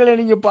நண்பர்களே.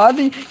 நீங்கள்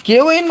பார்த்து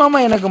கேவையின்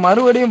மாமா எனக்கு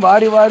மறுபடியும்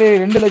வாரி வாரி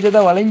 2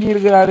 லட்சத்தை வழங்கி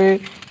இருக்கிறாரு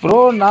ப்ரோ.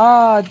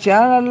 நான்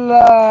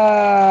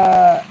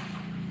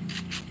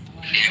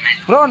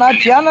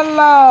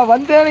சேனலில்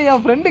வந்தேன்னு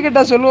என் ஃப்ரெண்டு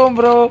கிட்ட சொல்லுவோம்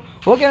ப்ரோ.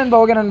 ஓகே நண்பா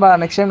ஓகே நண்பா.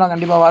 நெக்ஸ்ட் டைம் நான்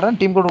கண்டிப்பாக வரேன்.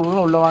 டீம் கூட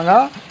உள்ள வாங்க.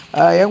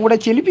 என் கூட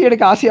செலிப்பி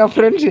எடுக்க ஆசையா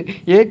ஃப்ரெண்ட்ஸ்.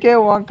 ஏகே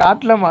உன்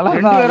காட்டில் மழை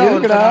தான்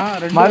இருக்குடா.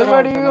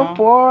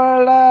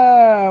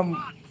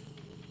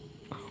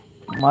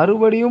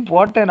 மறுபடியும்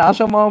போட்ட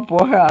நாசமாக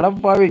போக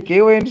அடப்பாவி.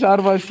 கேஒயின்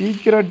சார்பாக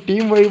சீக்கிரம்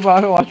டீம்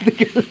வைப்பாக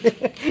வாழ்த்துக்கள்.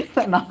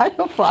 நான்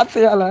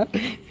பார்த்தையால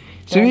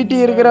ஸ்வீட்டி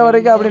இருக்கிற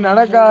வரைக்கும் அப்படி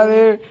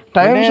நடக்காது.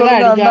 டைம்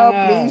சொல்லுங்கண்ணா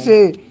ப்ளீஸு.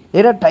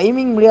 ஏன்னா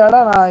டைமிங் முடியாடா.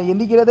 நான்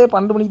எந்திக்கிறதே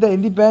 12 மணிக்கு தான்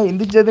எந்திப்பேன்.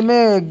 எந்திரிச்சதுமே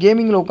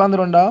கேமிங்கில்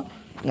உட்காந்துருவேன்டா.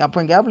 அப்போ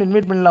கேப்பில்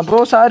இன்வைட் பண்ணலாம் ப்ரோ.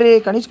 சாரி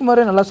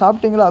கணேஷ்குமார் நல்லா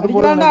சாப்பிட்டீங்களா? அது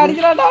போல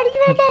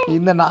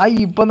இந்த நாய்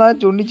இப்போ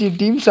தான் சொன்னிச்சு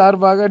டீம்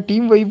சார்பாக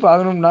டீம் வைப்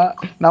ஆகணும்னா.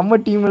 நம்ம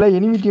டீமில்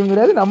எனிமி டீம்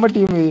கிடையாது, நம்ம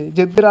டீம்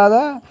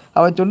செத்துறாதா.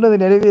 அவன் சொன்னது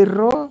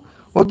நிறைவேறும்.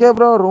 ஓகே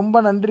ப்ரோ ரொம்ப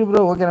நன்றி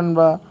ப்ரோ. ஓகே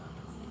நண்பா.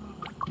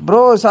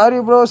 Bro sorry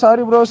bro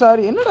sorry bro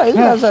sorry. என்னடா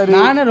இல்லை சாரி.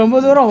 நானும் ரொம்ப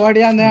தூரம்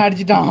ஓடியாந்தேன்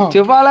அடிச்சிட்டான்.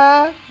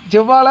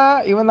 செவ்வாழ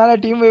இவன் தானே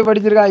டீம் வைப்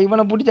அடிச்சிருக்கா.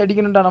 இவனை பிடிச்சி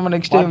அடிக்கணும்டா நம்ம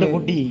நெக்ஸ்ட் டைம்.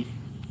 குட்டி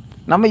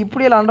நம்ம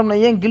இப்படியெல்லாம் ஆண்டோம்னா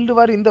ஏன் கில்டு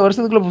வார் இந்த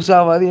வருஷத்துக்குள்ள புஷ்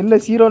ஆகாது? என்ன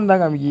சீரோன்னு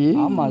தான் காமிக்கி.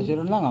 ஆமா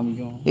சீரோன்னு தான்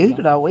காமிக்கும்.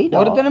 எதுக்குடா ஒயிட்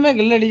ஒருத்தனுமே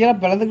கில்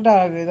அடிக்கலாம் பிளந்துக்கிட்டா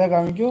இதாக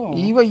காமிக்கும்.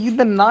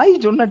 இந்த நாய்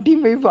சொன்ன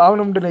டீம் வைப்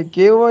ஆகணும்ட்டு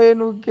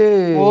கேஓஎனுக்கு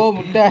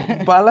முட்டை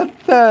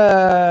பலத்த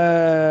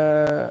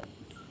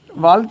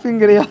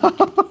வாழ்த்துங்கிறியா?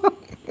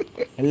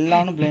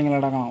 எல்லாரும் பிள்ளைங்கள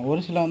அடக்கம். ஒரு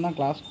சிலவன் தான்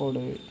கிளாஸ்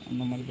கோடு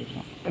அந்த மாதிரி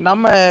இருக்கான்.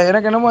 நம்ம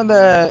எனக்கு என்னமோ அந்த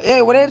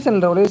ஒரே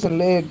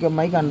செல்ல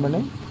மைக் ஆன் பண்ணு.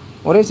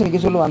 ஒரே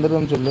செல்லுக்கு சொல்லு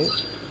வந்துடுவேன்னு சொல்லு.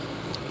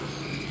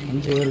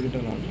 5 பேர்கிட்ட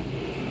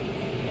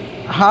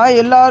ஹாய்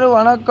எல்லாரும்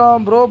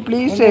வணக்கம் ப்ரோ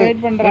ப்ளீஸ்.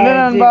 என்ன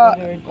நண்பா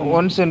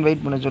ஒன்ஸ்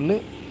வெயிட் பண்ண சொல்லு.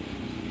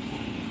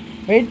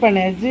 வெயிட்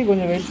பண்ணியாச்சு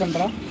கொஞ்சம் வெயிட்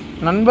பண்ணுறான்.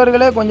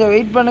 நண்பர்களே கொஞ்சம்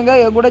வெயிட் பண்ணுங்க.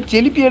 என் கூட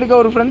செலிப்பி எடுக்க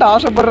ஒரு ஃப்ரெண்ட்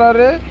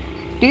ஆசைப்படுறாரு.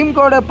 டீம்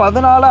கோடு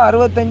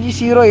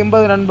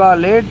 14-65-080 நண்பா.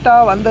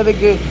 லேட்டாக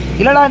வந்ததுக்கு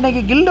இல்லைடா.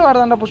 இன்றைக்கி கில்டு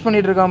வரதாண்டா புஷ்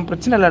பண்ணிகிட்டு இருக்கோம்.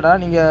 பிரச்சனை இல்லைடா.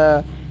 நீங்கள்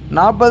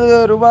 40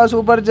 ரூபா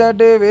சூப்பர்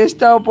சாட்டு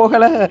வேஸ்ட்டாக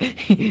போகலை.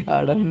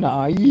 அட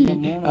நாய்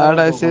அட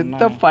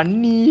செத்த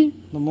பண்ணி.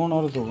 இந்த 3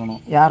 ஹவர்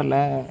தூக்கணும். யாரில்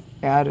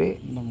யார்?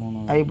 இந்த 3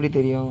 அது எப்படி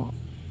தெரியும்?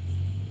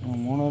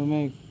 3 ஹவருமே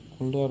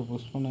ஃபுல் ஹவர்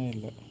புஷ் பண்ணவே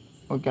இல்லை.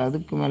 ஓகே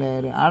அதுக்கு மேலே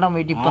யார்? ஆடம்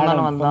வெயிட் இப்போ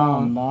தானே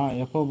வந்தான்.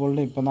 எப்போ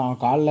போல்ட்டு இப்போ தான்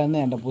அவன்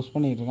காலிலேருந்து என்கிட்ட புஷ்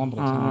பண்ணிகிட்டு இருக்கான்.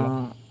 பிரச்சனை இல்லை.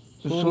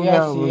 சூர்யா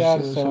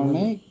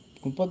CR7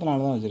 34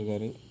 தான்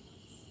வச்சுருக்காரு.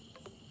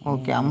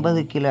 ஓகே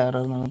 50 கீழே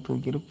யாராவது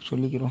தூக்கிட்டு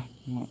சொல்லிக்கிறோம்.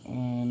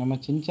 நம்ம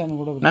சின்சான்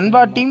கூட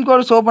நண்பா டீம்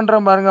கோட் ஷோ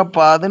பண்ணுறேன் பாருங்க.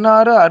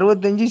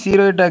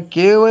 16-65-08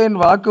 கேஓஎன்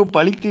வாக்கு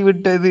பழித்து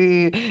விட்டது.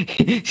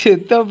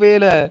 செத்த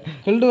பேல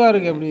கில்டு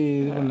வாருக்கு எப்படி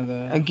இது பண்ணுது?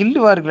 கில்டு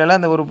வாருக்குல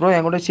அந்த ஒரு ப்ரோ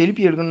என் கூட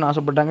செல்ஃபி எடுக்கணும்னு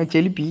ஆசைப்பட்டாங்க.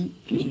 செல்ஃபி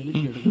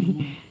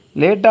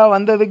லேட்டாக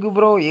வந்ததுக்கு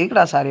ப்ரோ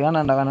ஏக்கடா சாரி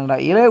வேணாண்டா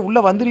இல்லை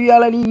உள்ளே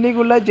வந்துடுவியால நீ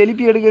இன்னைக்குள்ள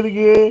செல்ஃபி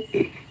எடுக்கிறதுக்கு.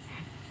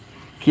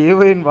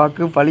 கேவையின்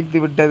வாக்கு பழித்து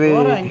விட்டது.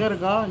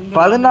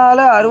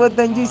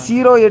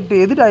 14-65-08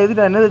 எதுடா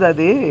என்னதுடா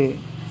அது?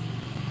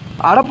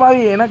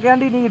 அடப்பாவி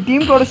எனக்காண்டி நீங்கள்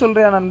டீம் கோட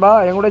சொல்கிறியா நண்பா?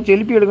 என் கூட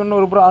செல்ஃபி எடுக்கணும்னு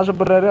ஒரு ப்ரோ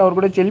ஆசைப்படுறாரு. அவர்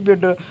கூட செல்ஃபி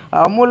எட்டு.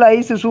 அமுல்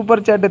ஐஸ்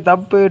சூப்பர் சேட்டு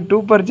தப்பு,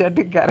 டூப்பர்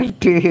சேட்டு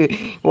கரெக்டு.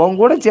 உன்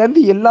கூட சேர்ந்து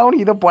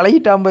எல்லாரும் இதை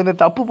பழகிட்டாம்ப. இந்த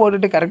தப்பு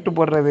போட்டுட்டு கரெக்டு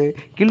போடுறது.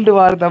 கில்டு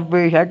வார் தப்பு,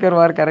 ஹேக்கர்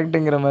வார்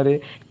கரெக்டுங்கிற மாதிரி.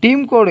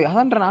 டீம் கோடு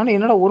அதான்ற நானும்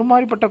என்னடா ஒரு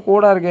மாதிரிப்பட்ட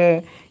கோடாக இருக்கு.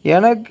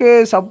 எனக்கு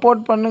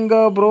சப்போர்ட் பண்ணுங்க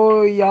ப்ரோ.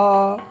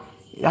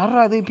 யாரா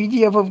அது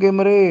பிஜிஎஃப்எஃப்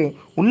கேமரு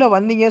உள்ள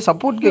வந்தீங்க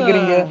சப்போர்ட்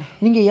கேக்குறீங்க.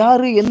 நீங்க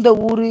யாரு எந்த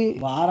ஊரு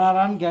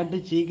வாராரான்னு கேட்டு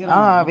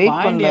சீக்கிரம் வெயிட்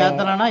பாயிண்ட் பண்ணல.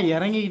 ஏத்தலன்னா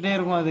இறங்கிக்கிட்டே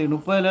இருக்கும். அது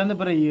 30லேருந்து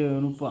பிறகு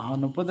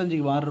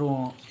 35க்கு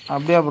மாறுவோம்.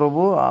 அப்படியா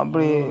பிரபு?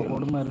 அப்படி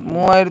கொடுமை இருக்கு.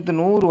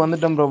 3100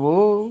 வந்துட்டேன் பிரபு.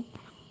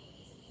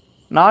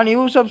 நான்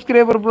new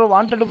subscriber bro.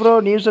 Wanted bro.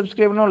 New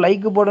சப்ஸ்கிரைபர்னா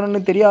like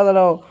போடணும்னு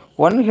தெரியாதடா.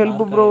 ஒன்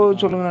ஹெல்ப் ப்ரோ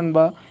சொல்லுங்க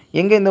நண்பா.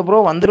 எங்கே இந்த ப்ரோ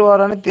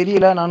வந்துருவாரான்னு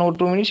தெரியல. நான் ஒரு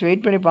 2 மினிட்ஸ்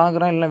வெயிட் பண்ணி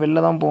பார்க்குறேன். இல்லை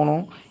வெளில தான்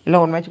போகணும். இல்லை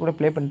ஒரு மேட்ச் கூட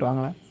ப்ளே பண்ணிட்டு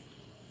வாங்களேன்.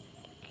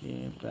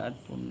 பேட்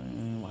பொண்ணு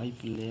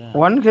வாய்ப்பு இல்லையா?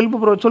 ஒன் ஹெல்ப்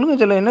ப்ரோ சொல்லுங்க.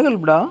 சொல்ல என்ன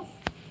ஹெல்ப்டா?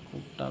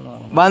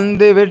 கூப்பிட்டாலும்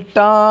வந்து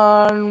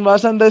விட்டான்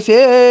வசந்த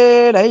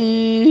சேலை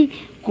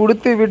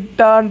கொடுத்து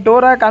விட்டான்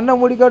டோரா. கண்ணை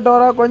முடிக்க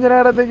டோரா கொஞ்ச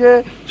நேரத்துக்கு.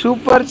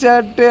 சூப்பர்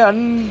சேட்டு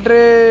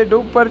அன்று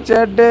டூப்பர்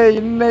சேட்டு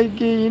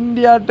இன்னைக்கு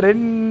இந்தியா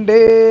ட்ரெண்டு.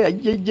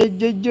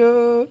 ஐயோ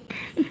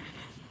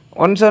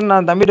ஒன் சார்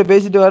நான் தம்பிகிட்ட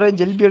பேசிட்டு வரேன்.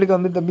 ஜெல்பி எடுக்க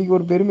வந்து தம்பிக்கு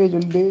ஒரு பெருமையை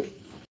சொல்லிட்டு.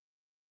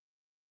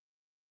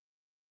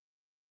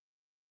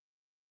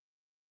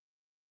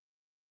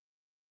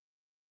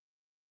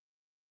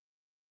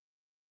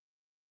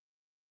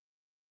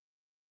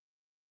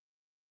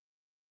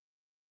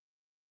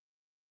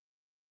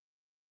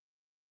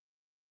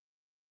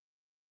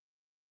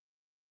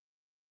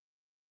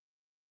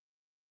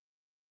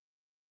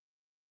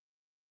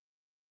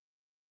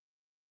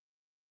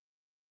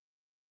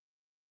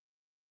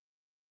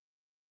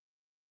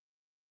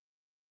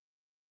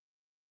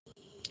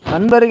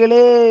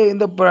 நண்பர்களே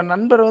இந்த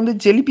நண்பர் வந்து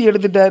செல்பி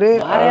எடுத்துட்டாரு.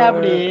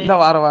 அப்படி இந்த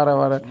வார வா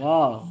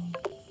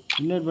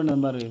இன்வைட் பண்ண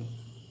பாரு.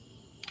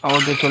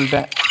 ஓகே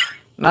சொல்லிட்டேன்.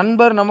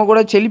 நண்பர் நம்ம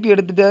கூட செல்பி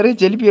எடுத்துட்டாரு.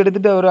 செல்பி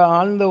எடுத்துட்டு அவர்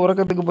ஆழ்ந்த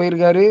உறக்கத்துக்கு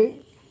போயிருக்காரு.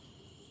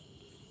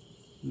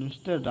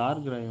 மிஸ்டர்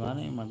டார்க் ராய்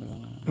வரவே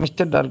மாட்டேங்காங்க.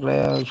 மிஸ்டர் டார்க்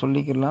ராய்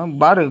சொல்லிக்கலாம்.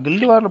 பாரு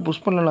கில்டு வாரில்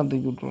புஷ் பண்ணலாம்.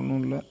 தூக்கி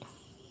விட்டுருணும். இல்லை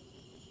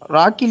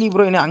ராக்கிலி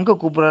ப்ரோ என்ன அங்கே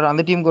கூப்பிட்றாரு.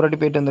 அந்த டீமுக்கு ஒரு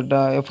வாட்டி போயிட்டு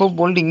வந்துட்டா. எஃப்ஓ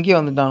போல்ட்டு இங்கே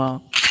வந்துட்டானா?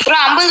 Bro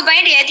 50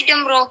 point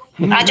ஏத்திட்டோம் bro.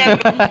 ராஜா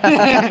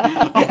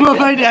 50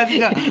 பாயிண்ட்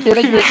ஏத்திட்டா.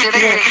 எனக்கு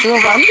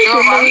வந்து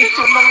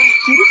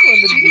சிரிப்பு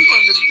வந்துருச்சு.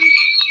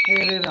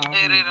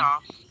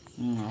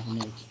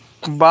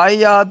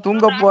 பாயா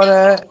தூங்க போற.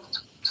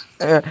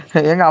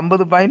 எங்க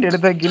 50 பாயிண்ட்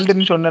எடுத்த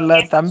கில்டுன்னு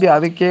சொன்னல தம்பி.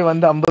 அதுக்கே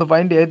வந்து 50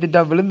 பாயிண்ட்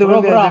ஏத்திட்டா. விழுந்து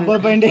விழுந்து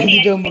 50 பாயிண்ட்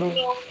ஏத்திட்டோம் ப்ரோ.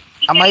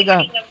 அம்மாய்க்கா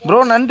ப்ரோ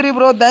நன்றி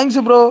ப்ரோ.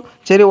 Thanks bro.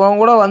 சரி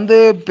உன் கூட வந்து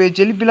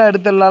செலிப்பிலாம்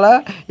எடுத்துடலால.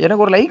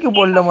 எனக்கு ஒரு லைக்கு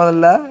போடல.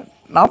 முதல்ல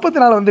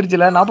 44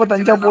 வந்துருச்சுல.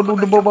 45 போட்டு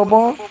விட்டு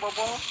பார்ப்போம்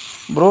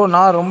ப்ரோ.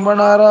 நான் ரொம்ப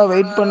நேரம்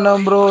வெயிட்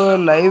பண்ணேன் ப்ரோ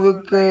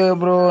லைவுக்கு.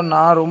 ப்ரோ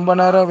நான் ரொம்ப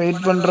நேரம்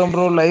வெயிட் பண்ணுறேன்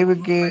ப்ரோ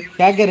லைவுக்கு.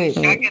 கேக்கரு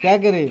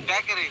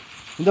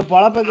இந்த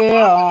பொழப்புக்கு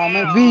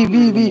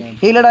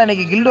இல்லடா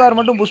இன்னைக்கு கில்டு வார்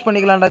மட்டும் புஷ்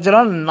பண்ணிக்கலாம்டா.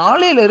 சொல்லலாம்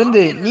நாளையில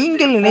இருந்து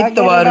நீங்கள்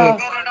நினைத்தவாறு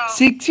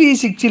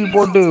 6v6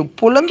 போட்டு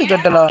புலந்து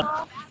கட்டலாம்.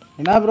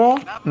 என்ன ப்ரோ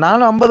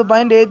நானும் 50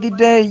 பாயிண்ட்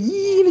ஏத்திட்டேன்.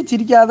 ஈன்னு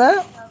சிரிக்காத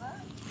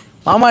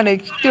ஆமா.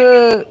 நெக்ஸ்ட்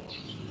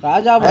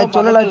ராஜா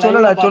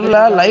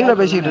சொல்லல லைவ்ல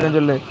பேசிட்டு இருக்கேன்.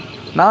 சொல்லு.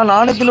 நான்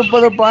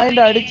 430 பாயிண்ட்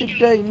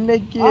அடிச்சுட்டேன்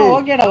இன்னைக்கு.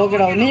 ஓகேடா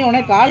நீ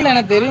உனக்கு காலைல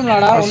எனக்கு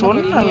தெரியும்லடா.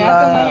 சொன்னா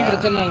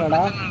பிரச்சனை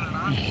இல்லடா.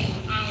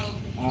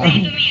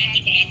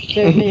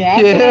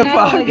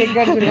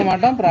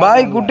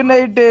 Bye good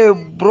night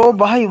bro.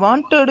 பாய்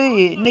வாண்டடு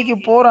இன்னைக்கு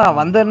போறான்.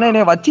 வந்தேன்னு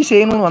என்னை வச்சு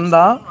செய்யணும்னு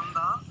வந்தான்.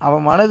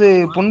 அவன் மனது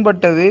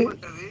புண்பட்டது.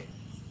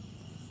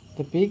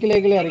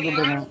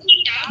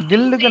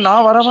 கில்டுக்கு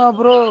நான் வரவா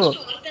ப்ரோ?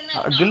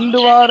 கில்டு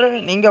வாரு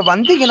நீங்க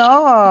வந்தீங்கன்னா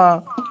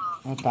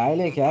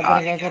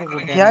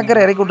கேக்கரை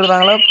இறக்கி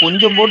விட்டுருந்தாங்களா.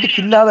 கொஞ்சம் போட்டு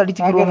கில்லாத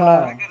அடிச்சுக்கிறோம்ல.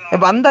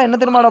 இப்போ வந்தா என்ன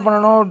தெரியுமாடா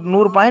பண்ணணும்?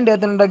 100 பாயிண்ட்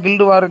ஏற்றணும்டா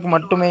கில்டு வாருக்கு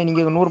மட்டுமே.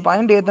 நீங்கள் 100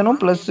 பாயிண்ட் ஏற்றணும்.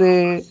 ப்ளஸ்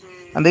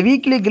அந்த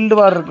வீக்லி கில்டு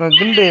வார் இருக்கும்.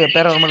 கில்டு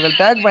பேர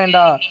டேக்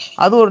பாயிண்டா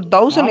அது ஒரு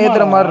 1000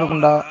 ஏற்றுற மாதிரி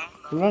இருக்கும்டா.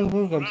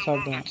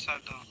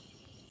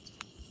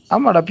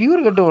 ஆமாடா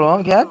பியூர் கட்டு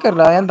விடும்.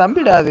 கேட்கறடா என்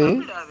தம்பிடா. அது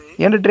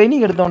என்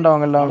ட்ரைனிங்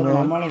எடுத்தோண்டவங்கல்ல அவங்க.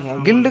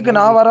 கில்டுக்கு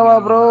நான் வரவா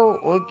ப்ரோ?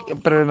 ஓகே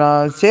பிறகு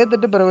நான்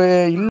சேர்த்துட்டு பிறகு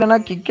இல்லைன்னா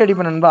கிக்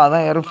அடிப்பேன்பா.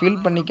 அதான் யாரும்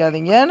ஃபீல்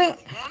பண்ணிக்காதீங்கன்னு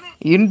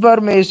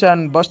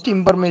இன்ஃபர்மேஷன். First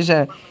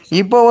information.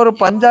 இப்போ ஒரு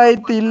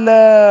பஞ்சாயத்து இல்லை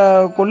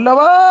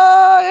கொல்லவா.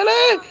 ஏலே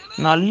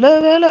நல்ல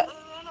வேலை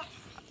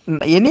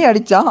என்னையும்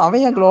அடித்தான்.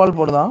 அவன் என் குளோவால்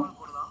போடுதான்.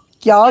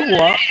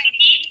 கியாகுவா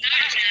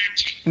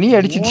நீ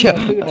அடிச்சிட்டியா?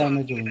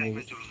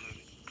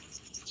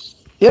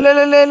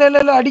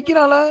 இல்ல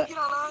அடிக்கிறாள.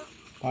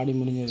 பாடி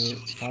முடிஞ்சது.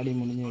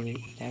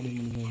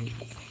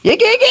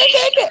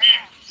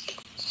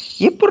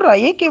 எப்படிடா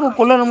ஏகேவை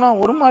கொல்லணும்னா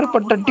ஒரு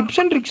மாதிரிப்பட்ட டிப்ஸ்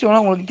அண்ட் ட்ரிக்ஸ்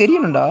வேணா உங்களுக்கு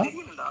தெரியணும்டா.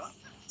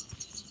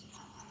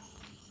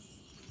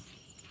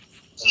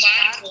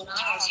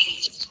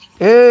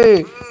 ஏய்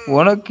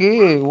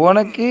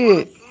உனக்கு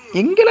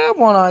எங்கடா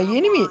போனா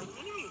எனிமி?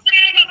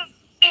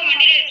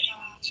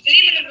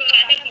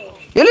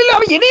 இல்ல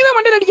அவன் என்னையவே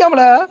மண்டையில்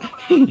அடிக்காமல.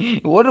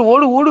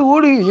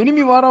 ஓடு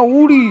எனிமி வாரான்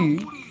ஊடு.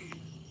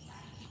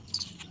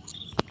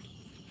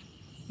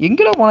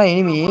 எங்கடா போனா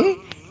எனிமி?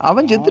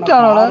 அவன்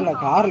செத்துட்டானோட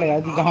கார்ல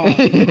ஏத்திட்டான்.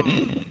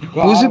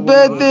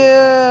 குசுப்பேத்து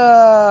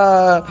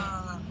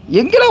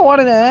எங்கடா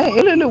ஓடுனேன்?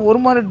 இல்ல ஒரு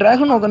மாதிரி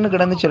டிராகன் ஒகன்னு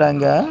கிடந்துச்சுடா.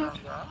 இங்க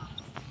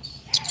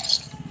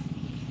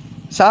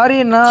சாரி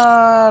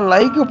நான்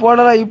லைக்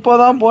போடலை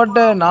இப்போதான்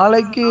போட்டேன்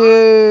நாளைக்கு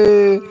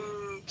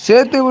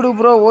சேர்த்து விடு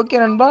ப்ரோ ஓகே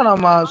நண்பா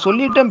நம்ம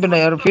சொல்லிட்டேன் பின்ன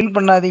யாரும் ஃபீல்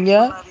பண்ணாதீங்க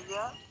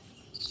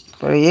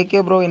இப்போ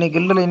ஏகே ப்ரோ என்னை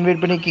கில்டில்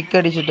இன்வைட் பண்ணி கிக்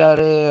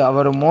அடிச்சிட்டாரு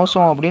அவர்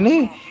மோசம் அப்படின்னு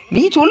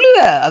நீ சொல்லுவ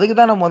அதுக்கு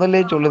தான் நான்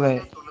முதல்ல சொல்லுவேன்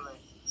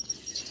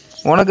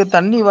உனக்கு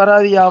தண்ணி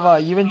வராதியாவா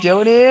இவன்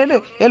செவனேன்னு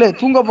ஏலே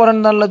தூங்க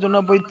போறேன்னு தான்ல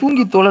சொன்னா போய்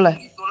தூங்கி தொழலை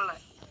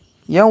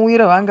என்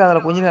உயிரை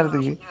வாங்காதல கொஞ்ச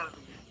நேரத்துக்கு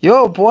யோ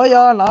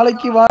போயா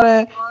நாளைக்கு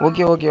வரேன்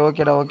ஓகே ஓகே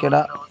ஓகேடா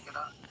ஓகேடா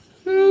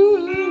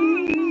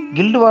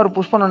கில்டு வார்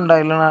புஷ் பண்ணண்டா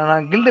இல்லைண்ணா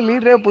நான் கில்டு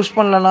லீடரே புஷ்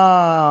பண்ணலன்னா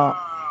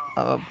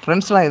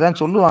ஃப்ரெண்ட்ஸ்லாம் இதான்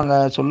சொல்லுவாங்க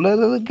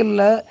சொல்லறதுக்கு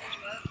இல்லை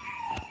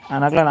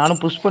அதனால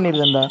நானும் புஷ்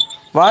பண்ணியிருக்கேன்டா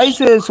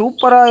வாய்ஸு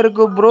சூப்பராக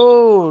இருக்கு ப்ரோ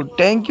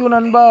தேங்க்யூ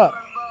நண்பா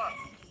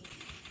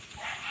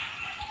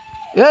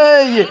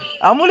ஏய்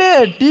அமுலே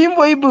டீம்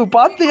வைப்பு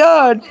பார்த்தியா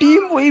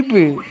டீம்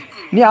வைப்பு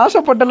நீ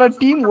ஆசைப்பட்டல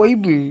டீம்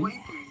வைப்பு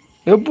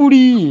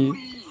எப்படி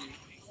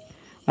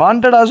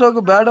வாண்டட் அசோக்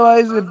பேட்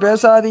வாய்ஸ்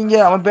பேசாதீங்க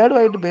அவன் பேட்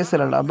வாய்ட்டு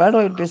பேசுறா பேட்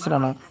வாய்ட்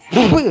பேசுறானா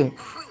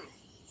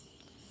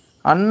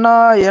அண்ணா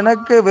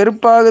எனக்கு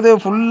வெறுப்பாகுது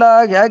ஃபுல்லா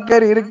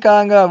ஹேக்கர்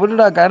இருக்காங்க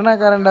விடுடா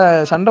கருணாக்காரன்டா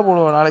சண்டை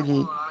போடுவோம் நாளைக்கு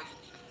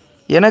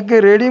எனக்கு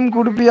ரெடீம்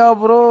கொடுப்பியா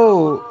ப்ரோ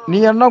நீ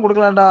என்ன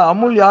கொடுக்கலாம்டா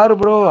அமுல் யாரு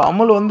ப்ரோ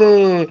அமுல் வந்து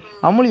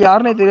அமுல்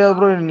யாருன்னே தெரியாது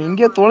ப்ரோ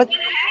இங்கே தொலை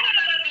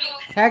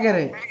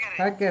hacker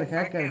hacker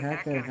hacker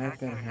hacker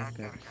hacker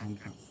hacker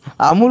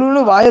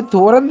அமுலுன்னு வாயை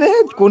திறந்தே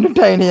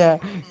கொண்டுட்டா இனிய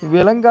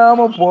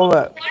விளங்காம போவ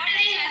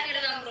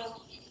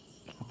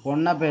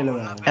பொண்ணா பேலுவ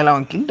எல்லாம்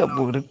அவன் கில்ட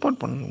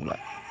ரிப்போர்ட் பண்ணுங்களா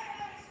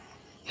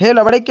ஹேல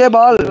வடைக்கே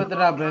பால்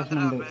 28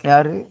 பிளேஸ்மெண்ட்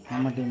யாரு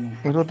நம்ம டீம்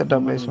 28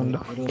 பிளேஸ்மெண்ட்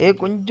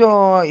கொஞ்சம்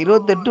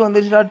 28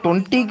 வந்துச்சுடா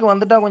 20க்கு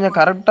வந்துட்டா கொஞ்சம்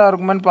கரெக்டாக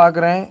இருக்குமான்னு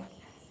பார்க்குறேன்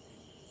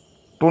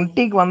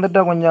 20க்கு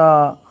வந்துட்டா கொஞ்சம்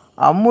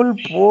அமுல்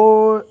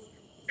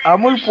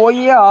அமுல்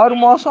போயே 6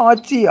 மாதம்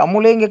ஆச்சு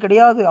அமுலே இங்கே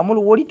கிடையாது அமுல்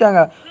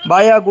ஓடிட்டாங்க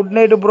பாயா குட்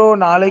நைட்டு ப்ரோ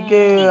நாளைக்கு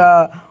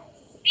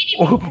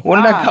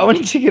உன்னை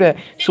கவனிச்சுக்கிறேன்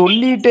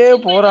சொல்லிட்டே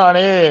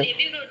போறானே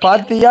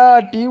பாத்தியா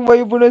டீம்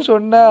வைப்புன்னு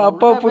சொன்ன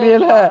அப்ப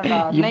புரியல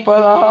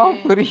இப்பதான்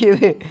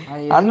புரியுது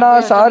அண்ணா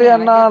சாரி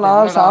அண்ணா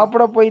நான்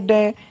சாப்பிட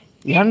போயிட்டேன்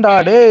ஏன்டா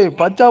டேய்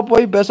பச்சா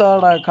போய்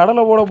பேசாடா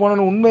கடலை போட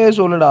போனேன்னு உண்மையே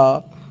சொல்லுடா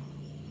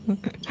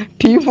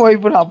டீம்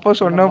வைப்புன்னு அப்ப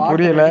சொன்ன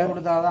புரியல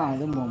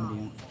அதுவும் போக முடியும்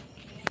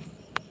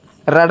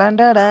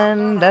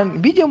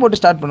பிஜிஎம் போட்டு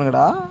ஸ்டார்ட்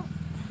பண்ணுங்கடா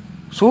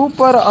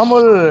சூப்பர்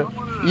அமுல்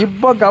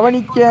இப்போ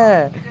கவனிக்க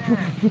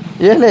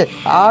ஏழு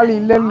ஆள்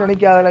இல்லைன்னு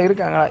நினைக்காதல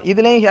இருக்காங்க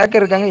இதுலேயும்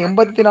ஹேக்கர் இருக்காங்க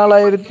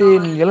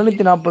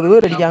 84,740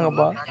 பேர்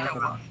அடிக்காங்கப்பா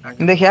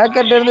இந்த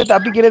ஹேக்கர்ட்ட இருந்து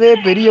தப்பிக்கிறதே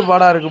பெரிய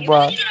பாடா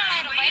இருக்குப்பா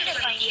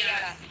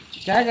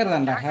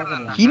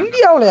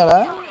இந்தியாவிலயால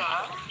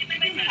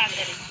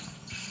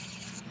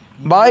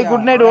பாய்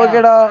குட் நைட்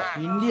ஓகேடா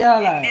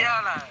இந்தியால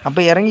அப்ப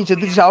இறங்கி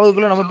செத்து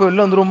சாவதுக்குள்ள நம்ம இப்ப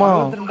வெளில வந்துருவோமா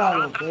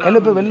இல்ல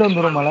இப்ப வெளில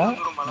வந்துருவோமால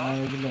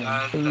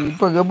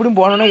இப்ப எப்படியும்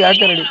போனோம்னா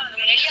ஹேக்கர் அடி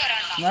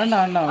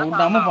வேண்டாம் வேண்டாம்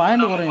விட்டாம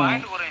பாயிண்ட் குறையும்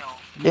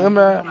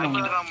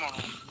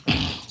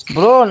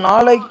ப்ரோ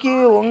நாளைக்கு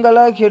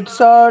உங்களை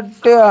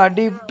ஹெட்ஷாட்டு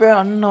அடிப்பேன்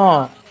அண்ணா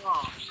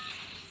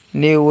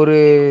நீ ஒரு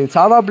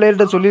சாதா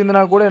பிளேயர்கிட்ட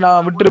சொல்லியிருந்தனா கூட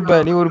நான்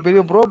விட்டுருப்பேன் நீ ஒரு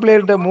பெரிய ப்ரோ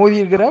பிளேயர்கிட்ட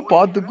மோதி இருக்கிற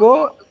பார்த்துக்கோ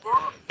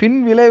பின்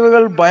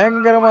விளைவுகள்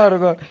பயங்கரமா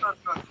இருக்கும்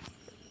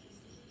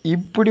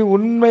இப்படி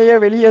உண்மையை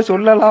வெளியே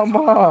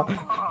சொல்லலாமா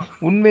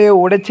உண்மையை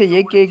உடைச்ச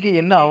ஏகேக்கு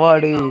என்ன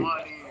அவார்டு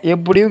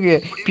எப்படியும்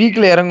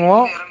பீக்கில்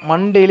இறங்குவோம்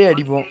மண்டையிலே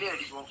அடிப்போம்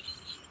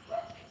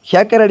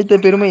ஹேக்கர் அடித்த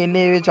பெருமை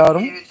என்னையவே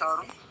சாரும்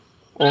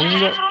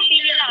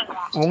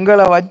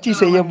உங்களை வச்சு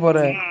செய்ய போற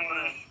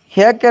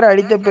ஹேக்கர்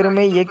அடித்த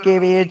பெருமை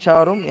ஏகேவே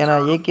சாரும் ஏன்னா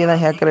ஏகே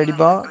தான் ஹேக்கர்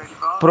அடிப்பான்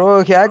ப்ரோ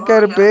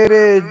ஹேக்கர் பேரு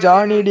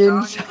ஜானி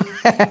டீன்ஸ்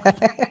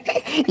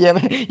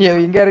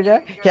இங்க இருக்க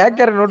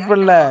ஹேக்கரை நோட்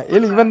பண்ணல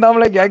இல்லை இவன்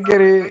தாமல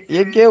ஹேக்கரு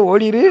ஏகே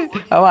ஓடிரு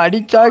அவன்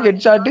அடிச்சா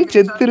ஹெட்ஷாட்டு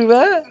செத்துருவ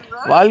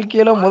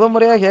வாழ்க்கையில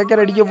முறையா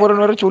ஹேக்கர் அடிக்க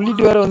போறேன்னு வேற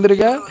சொல்லிட்டு வேற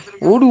வந்திருக்க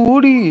ஓடு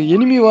ஓடு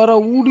எனிமி வர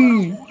ஊடு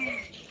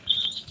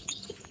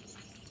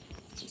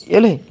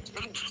ஏலே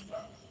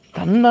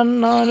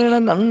தன்னண்ணா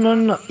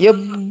தன்னண்ணா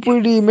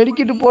எப்படி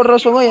மெடிக்கிட்டு போடுற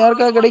சுகம்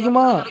யாருக்கா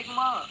கிடைக்குமா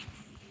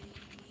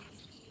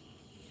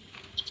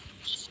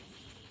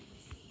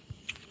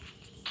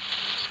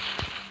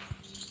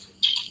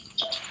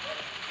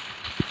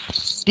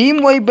டீம்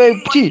வைப்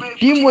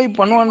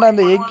பண்ணுவான்டா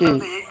அந்த ஏகே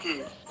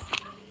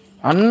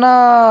அண்ணா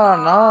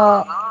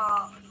நான்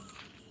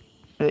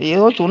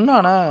ஏதோ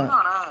சொன்னானா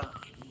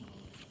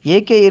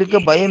ஏகே இருக்க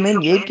பயமேன்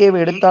ஏகேவை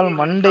எடுத்தால்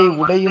மண்டை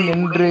உடையும்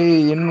என்று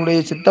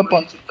என்னுடைய சித்தப்பா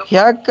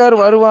ஹேக்கர்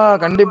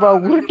வருவான் கண்டிப்பா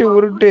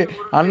உருட்டு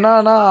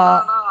அண்ணானா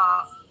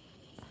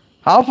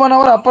 ½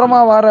 அப்புறமா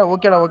வர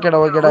ஓகேடா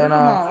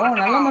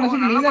நல்ல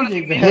மனசுக்கு நீ தான்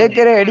ஜெயிப்ப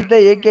ஹேக்கரே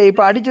அடித்த ஏகே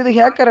இப்ப அடிச்சது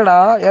ஹேக்கரடா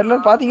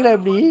எல்லாரும் பாத்தீங்களா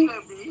எப்படி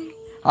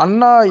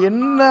அண்ணா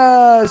என்ன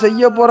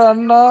செய்ய போற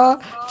அண்ணா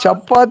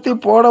சப்பாத்தி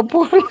போட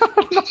போற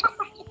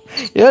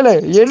ஏழு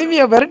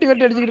எனிமிய விரட்டி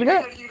அடிச்சுக்கிட்டு இருக்க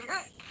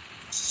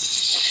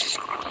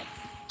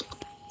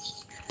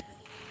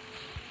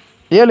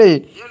ஏழு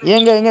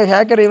எங்க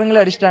ஹேக்கர்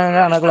இவங்களே அடிச்சிட்டாங்க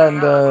ஆனாக்குள்ள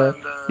இந்த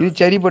இது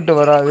சரிப்பட்டு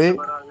வராது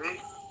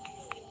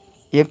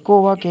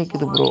எக்கோவா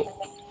கேக்குது ப்ரோ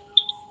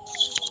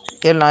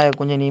நான்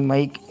கொஞ்சம் நீ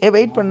மைக்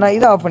வெயிட் பண்ணா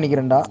இதை ஆஃப்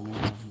பண்ணிக்கிறேன்டா.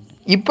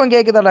 இப்போ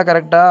கேட்குதாடா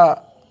கரெக்டா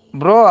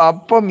ப்ரோ?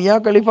 அப்போ மியா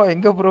கலிஃபா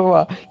எங்கே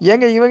ப்ரோவா?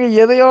 ஏங்க இவங்க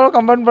எதையோ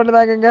கமெண்ட்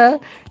பண்ணுதாங்கங்க.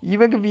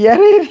 இவங்க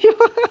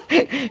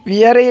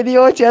வேற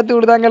எதையோ சேர்த்து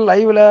விடுதாங்க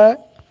லைவில்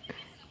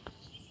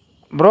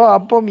ப்ரோ.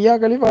 அப்போ மியா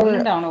கலிஃபா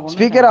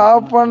ஸ்பீக்கர்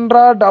ஆஃப்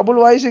பண்ணுறா, டபுள்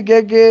வாய்ஸு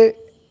கேட்கு.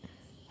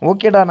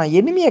 ஓகேடா, நான்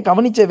எனிமியை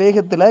கவனித்த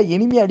வேகத்தில்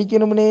எனிமி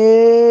அடிக்கணும்னே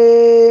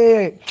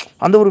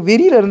அந்த ஒரு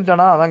வெறியில்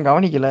இருந்துட்டானா, அதான்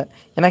கவனிக்கலை.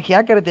 ஏன்னா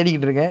ஹேக்கரை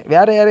தேடிக்கிட்டு இருக்கேன்.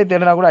 வேறு யாரையும்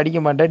தேடினா கூட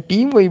அடிக்க மாட்டேன்.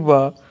 டீம் வைப்பா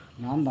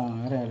நான் தான்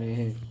வேற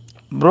யாரு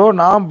ப்ரோ?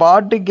 நான்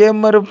பாட்டு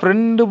கேமர்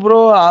ஃப்ரெண்டு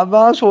ப்ரோ,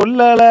 அதான்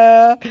சொல்லலை.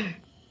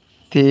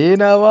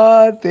 தேனவா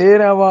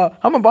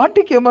ஆமாம்,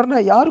 பாட்டு கேமர்னா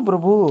யார்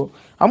பிரபு?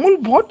 அமுல்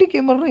பாட்டு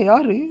கேமர்னா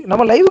யார்?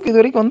 நம்ம லைவுக்கு இது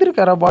வரைக்கும்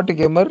வந்திருக்காரா பாட்டு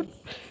கேமர்?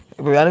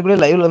 இப்போ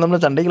வேணுக்குள்ளே லைவில்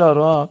வந்தோம்னா சண்டைக்கெலாம்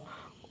வருவான்.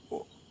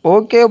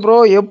 Okay bro.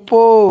 எப்போ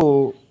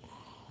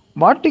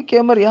பாட்டு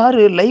கேமர் யார்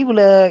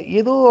லைவில்?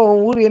 ஏதோ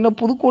ஊர் என்ன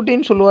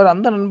புதுக்கோட்டைன்னு சொல்லுவார்,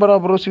 அந்த நண்பரா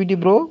ப்ரோ? ஸ்வீட்டி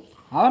ப்ரோ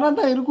அவராக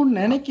தான்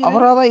இருக்கும்னு நினைக்கிறேன்.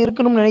 அவராக தான்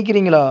இருக்கணும்னு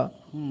நினைக்கிறீங்களா?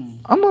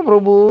 ஆமாம்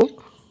பிரபு.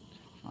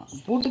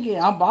 பூட்டுக்கு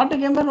பாட்டு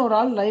கேமர் ஒரு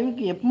ஆள்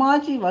லைவுக்கு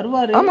எப்பமாச்சும்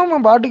வருவார்.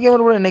 ஆமாம் பாட்டு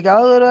கேமர் ப்ரோ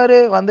என்னைக்காவது வருவார்,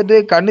 வந்துட்டு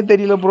கண்ணு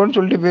தெரியல ப்ரோன்னு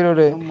சொல்லிட்டு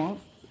போயிடுவாரு. ஆமாம்,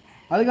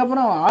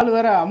 அதுக்கப்புறம் ஆள்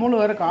வேற அமுல்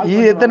வேற கால்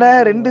இது எத்தனை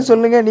 2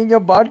 சொல்லுங்க.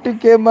 நீங்கள் பாட்டு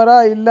கேமரா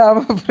இல்லை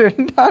அவன்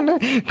ஃப்ரெண்டானு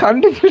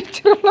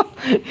கண்டுபிடிச்சிடலாம்.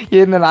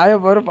 இந்த நாயை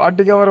பாரு,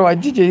 பாட்டு கேமரா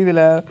வச்சு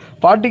செய்யுதுல.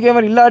 பாட்டு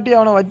கேமரா இல்லாட்டி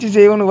அவனை வச்சு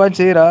செய்வனுவா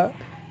செய்கிறா.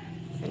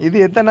 இது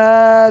எத்தனை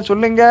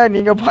சொல்லுங்க.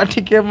 நீங்கள்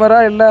பாட்டு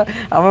கேமரா இல்லை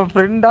அவன்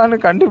ஃப்ரெண்டானு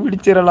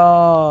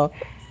கண்டுபிடிச்சிடலாம்.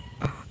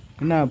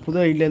 என்ன புது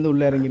ஐட்லேருந்து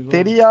உள்ளே இறங்கிருக்கு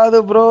தெரியாது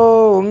ப்ரோ.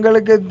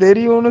 உங்களுக்கு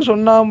தெரியும்னு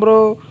சொன்னான் ப்ரோ.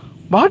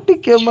 பாட்டு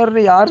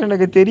கேமர்னு யாருன்னு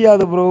எனக்கு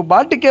தெரியாது ப்ரோ.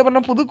 பாட்டு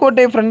கேமர்னா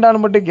புதுக்கோட்டை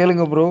ஃப்ரெண்டானு மட்டும்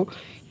கேளுங்க ப்ரோ.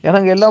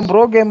 எனக்கு எல்லாம்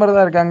ப்ரோ கேமர்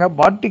தான் இருக்காங்க.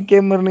 பாட்டு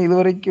கேமர்னு இது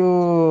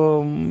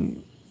வரைக்கும்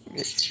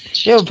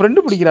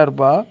friend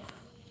பிடிக்கிறாருப்பா.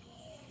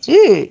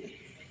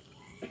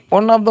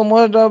 One of the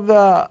most of the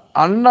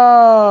அண்ணா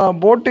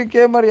போட்டு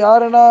கேமர்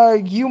யாருன்னா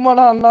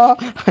ஹியூமனா அண்ணா,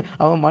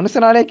 அவன்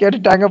மனுஷனாலே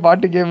கேட்டுட்டாங்க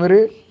பாட்டு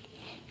கேமரு.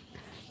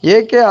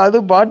 ஏகே அது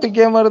பாட்டு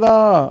கேமர்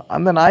தான்,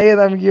 அந்த நாயே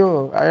தாமிக்கியோ.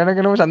 எனக்கு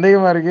என்னமோ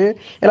சந்தேகமாக இருக்குது.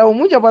 எல்லாம்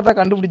மூஞ்சை பார்த்தா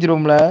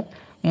கண்டுபிடிச்சிருவோம்ல.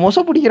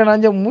 மொசை பிடிக்கிற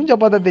நாஞ்ச மூஞ்சை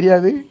பார்த்தா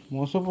தெரியாது.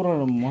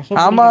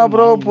 ஆமாம்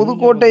ப்ரோ,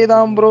 புதுக்கோட்டை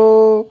தான் ப்ரோ.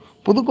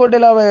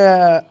 புதுக்கோட்டையில் அவன்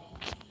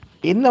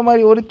இந்த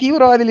மாதிரி ஒரு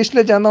தீவிரவாதி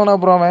லிஸ்ட்டில் சேர்ந்தவனா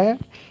ப்ரோ. அவன்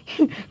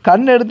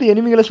கண் எடுத்து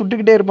எனிமிகளை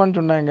சுட்டுக்கிட்டே இருப்பான்னு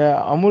சொன்னாங்க.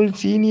 அமுல்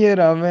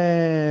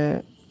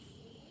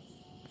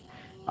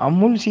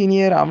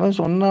சீனியர் அவன்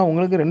சொன்னான்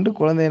உங்களுக்கு 2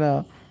 குழந்தைனா.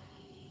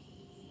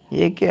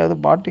 ஏகே அது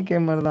பாட்டு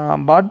கேமர்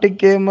தான். பாட்டு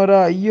கேமரா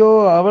ஐயோ,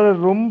 அவர்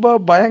ரொம்ப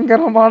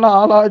பயங்கரமான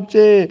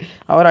ஆளாச்சே.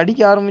 அவர்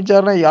அடிக்க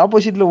ஆரம்பிச்சாருன்னா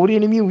ஆப்போசிட்டில் ஒரு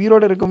எனிமியும்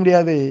உயிரோடு இருக்க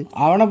முடியாது.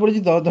 அவனை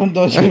பிடிச்சி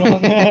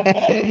தோச்சிடுவாங்க.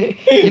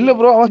 இல்லை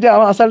ப்ரோ,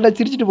 அவன் அசால்ட்டாக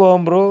சிரிச்சிட்டு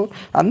போவான் ப்ரோ.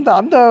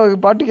 அந்த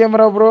பாட்டு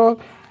கேமரா ப்ரோ.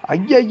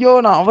 ஐயோ,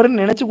 நான்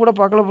அவருன்னு நினச்சி கூட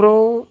பார்க்கல ப்ரோ.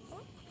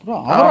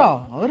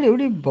 அவர்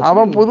எப்படி?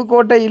 அவன்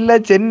புதுக்கோட்டை இல்லை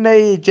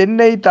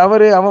சென்னை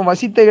தவறு. அவன்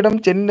வசித்த இடம்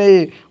சென்னை,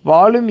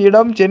 வாழும்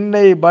இடம்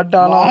சென்னை. பட்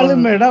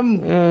வாழும் இடம்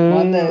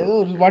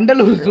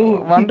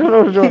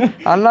வண்டலூர்.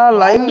 அண்ணா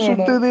லைவ்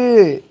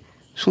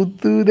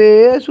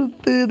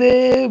சுத்துதே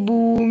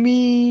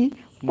பூமி.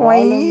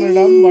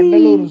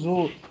 வண்டலூர் ஜூ.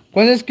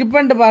 கொஞ்சம் ஸ்கிப்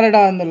பண்ணிட்டு பாருடா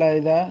அந்த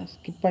இதை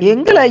ஸ்கிப் பண்ணி.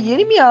 எங்களை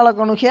எனிமி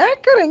ஆளக்கணும்.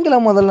 ஹேக்கர் எங்களை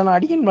முதல்ல நான்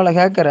அடிக்கணும் மேலே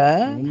ஹேக்கரை.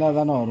 இருந்தால்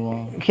தானே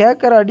வருவோம்.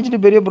 ஹேக்கரை அடிச்சுட்டு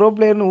பெரிய ப்ரோ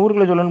பிளேயர்னு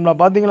ஊருக்குள்ள சொல்லணும்ல.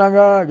 பார்த்தீங்களாங்க,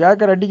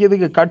 ஹேக்கர்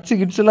அடிக்கிறதுக்கு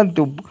கிட்ஸ் எல்லாம்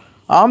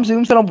ஆம்ஸ்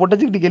எல்லாம்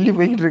பொட்டச்சிக்கிட்டு கெல்லி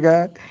போய்கிட்டு இருக்க.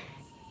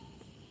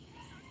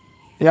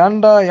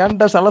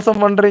 ஏன்டா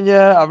சலசம் பண்ணுறீங்க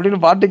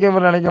அப்படின்னு பாட்டு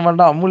கேமரா நினைக்க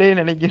மாட்டான், அம்முலே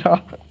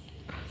நினைக்கிறான்.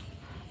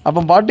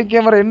 அப்போ பாட்டு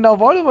கேமரா என்ன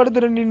பாலு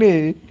படுத்துறேன் நின்று.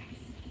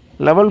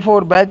 லெவல்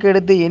 4 பேக்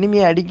எடுத்து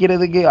எனிமியை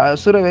அடிக்கிறதுக்கு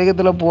அசுர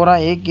வேகத்தில்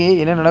போகிறான் ஏகே.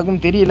 என்ன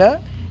நடக்கும் தெரியல.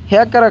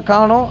 ஹேக்கரை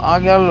காணோம்.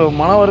 ஆகையால்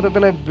மன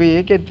வருத்தத்தில் இப்போ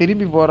ஏகே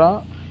திரும்பி போகிறான்.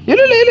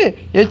 இல்லை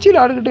எச்சில்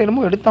ஆடுக்கிட்ட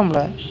என்னமோ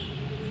எடுத்தாம்ல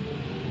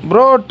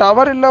ப்ரோ.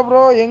 டவர் இல்லை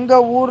ப்ரோ,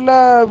 எங்கள் ஊரில்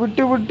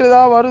விட்டு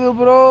தான் வருது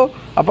ப்ரோ.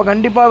 அப்போ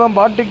கண்டிப்பாக அவன்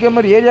பாட்டு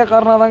கேமர்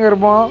ஏரியாக்காரனாக தாங்க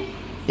இருப்பான்.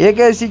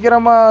 ஏகே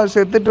சீக்கிரமாக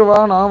செத்துட்டு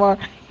வா. நான்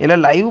இல்லை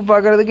லைவ்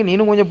பார்க்குறதுக்கு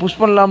நீனும் கொஞ்சம்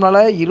புஷ்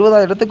பண்ணலாம்னால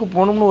 20,000 இடத்துக்கு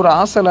போகணும்னு ஒரு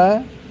ஆசைல.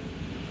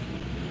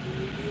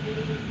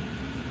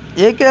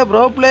 ஏகே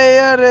ப்ரோ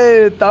பிளேயர்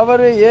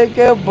தவறு,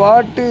 ஏகே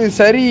பாட்டு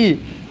சரி.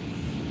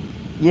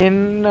 என்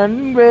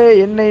நண்பே,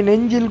 என்னை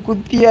நெஞ்சில்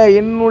குத்திய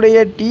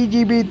என்னுடைய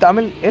டிஜிபி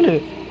தமிழ்.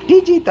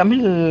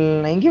 தமிழ்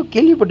நான் எங்கேயோ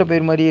கேள்விப்பட்ட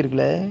பேர் மாதிரியே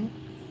இருக்குல்ல.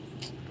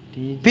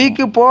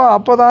 பீக்கு போ,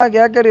 அப்போ தான்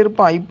ஹேக்கர்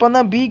இருப்பான். இப்போ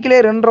தான் பீக்கிலே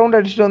 2 ரவுண்ட்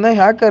அடிச்சுட்டு வந்தேன்.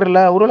 ஹேக்கர்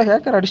இல்லை. ஒருவேளை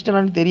ஹேக்கர்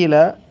அடிச்சிட்டேனான்னு தெரியல.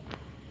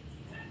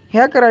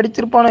 Hacker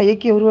அடிச்சிருப்பானா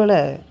AK?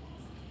 ஒருவேளை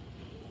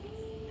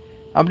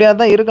அப்படியா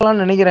தான்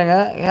இருக்கலாம்னு நினைக்கிறேங்க.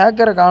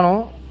 ஹேக்கரை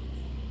காணும்.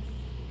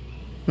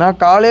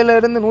 நான் காலையில்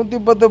இருந்து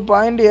 110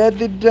 பாயிண்ட்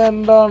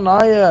ஏற்றிட்டேன்டா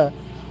நாய.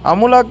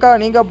 அமுலாக்கா,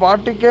 நீங்கள்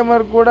பாட்டு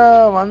கேமர் கூட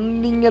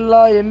வந்தீங்களா?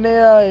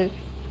 என்னையா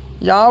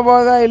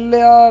ஞாபகம்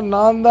இல்லையா?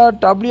 நான் தான்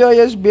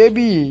WS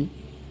பேபி.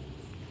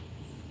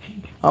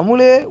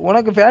 அமுலே,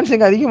 உனக்கு ஃபேன்ஸ்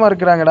எங்கே அதிகமாக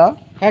இருக்கிறாங்கடா.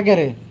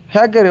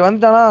 ஹேக்கரு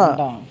வந்துட்டானா?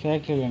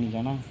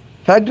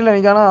 ஃபேக்ட்ரியில்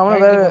நிற்கானா?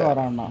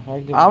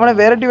 அவனை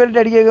விரட்டி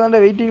அடிக்கிறதுக்கு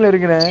தான் வெயிட்டிங்கில்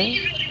இருக்கிறேன்.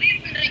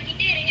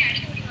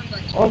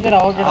 ஓகேடா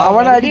ஓகேடா.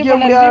 அவனை அடிக்க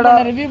முடியாதடா.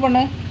 ரிவ்யூ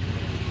பண்ணு.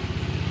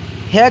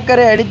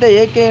 ஹேக்கரை அடித்த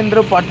ஏகே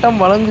என்று பட்டம்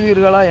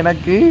வழங்குவீர்களா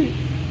எனக்கு?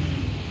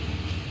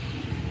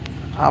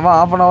 அவன்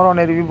half an hour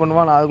உன்னை ரிவ்யூ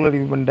பண்ணுவான், நான் அதுக்குள்ளே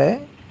ரிவ்யூ பண்ணிட்டேன்.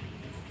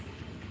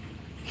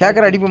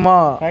 ஹேக்கர் அடிப்போமா?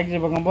 ஃபேக்டரி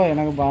பக்கம் போ.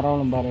 எனக்கு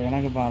பரவாயில்ல பாரு,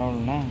 எனக்கு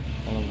பரவாயில்லண்ணா.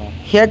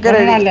 ஹேக்கர்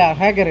அடி இல்லையா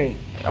ஹேக்கரு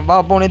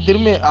பாப்பா உன்னை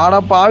திரும்பி ஆடா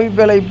பாவி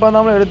பேல இப்போ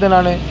தான் எடுத்தேன்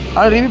நான்.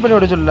 அதை ரிவ்யூ பண்ணி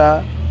விட சொல்ல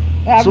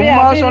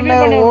சும்மா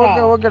சொன்னேன்.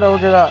 ஓகே ஓகேடா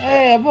ஓகேடா.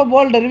 எப்போ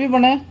போல்ட் ரிவ்யூ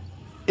பண்ணு.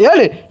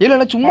 ஏழு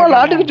இல்லைண்ணா சும்மா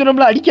லாட்டுக்கு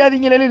சொன்னோம்ல,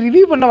 அடிக்காதீங்களே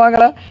ரிவ்யூ பண்ண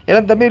வாங்கடா.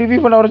 எல்லாம் தம்பி ரிவ்யூ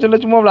பண்ண வர சொல்ல,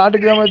 சும்மா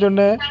லாட்டுக்கு தான்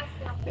சொன்னேன்.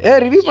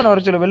 ரிவ்யூ பண்ண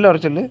வர சொல்லு, வெளில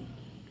வர சொல்லு.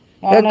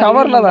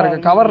 கவரில் தான்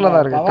இருக்கு, கவரில்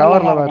தான் இருக்கு,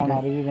 கவரில் தான்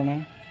இருக்கு. ரிவ்யூ பண்ணு.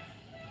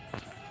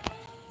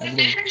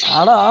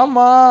 அடா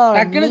ஆமா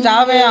டக்குனு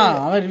சாவையா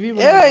அவன் ரிவ்யூ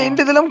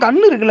இந்த இதெல்லாம்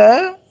கண்ணு இருக்குல்ல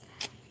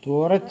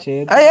தூரச்சே.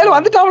 ஏழு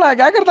வந்துட்டாங்களா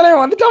கேக்கர்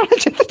தலைவன் வந்துட்டாங்களா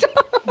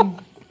செத்துட்டான்.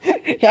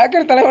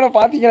 ஹேக்கர் தலைவனை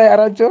பார்த்தீங்களா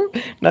யாராச்சும்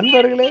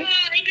நண்பர்களே?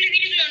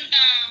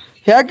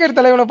 ஹேக்கர்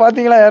தலைவனை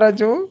பார்த்தீங்களா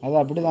யாராச்சும்? அது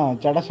அப்படிதான்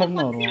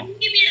சடசடன்னு வருவான்.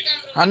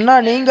 அண்ணா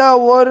நீங்க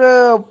ஒரு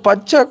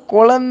பச்சை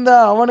குழந்தை,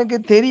 அவனுக்கு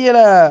தெரியல.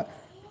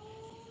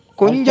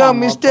 கொஞ்சம்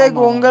மிஸ்டேக்,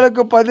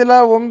 உங்களுக்கு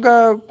பதிலாக உங்க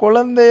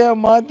குழந்தைய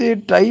மாத்தி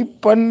டைப்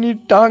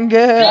பண்ணிட்டாங்க.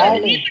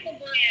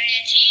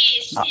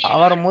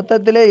 அவர்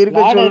மொத்தத்திலே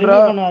இருக்க சொல்றா.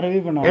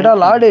 ஏடா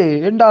லாடு,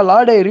 ஏண்டா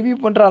லாடு ரிவ்யூ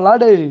பண்றா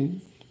லாடு.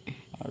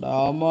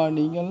 ஆமா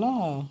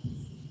நீங்கெல்லாம்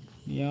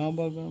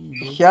ஞாபகம்.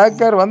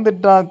 ஹேக்கர்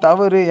வந்துட்டான்,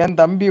 தவறு என்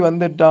தம்பி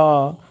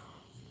வந்துட்டான்.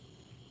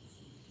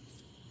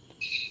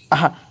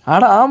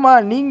 ஆனா ஆமா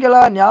நீங்களா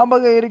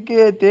ஞாபகம் இருக்கு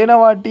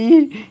தேனவாட்டி.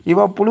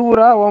 இவன்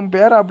புழுவுறா, உன்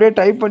பேரை அப்படியே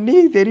டைப் பண்ணி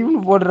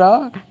தெரியும்னு போடுறா.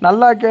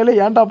 நல்லா கேளு,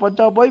 ஏன்டா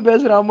பச்சா போய்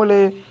பேசுறாமலு.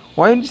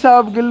 ஒயின்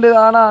ஷாப் கில்டு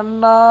ஆனா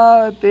அண்ணா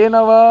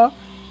தேனவா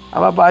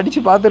அவள் அப்போ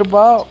அடித்து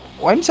பார்த்துருப்பா.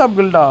 ஒயின் ஷாப்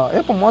கில்டா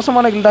எப்போ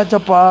மோசமான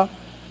கில்டாச்சப்பா.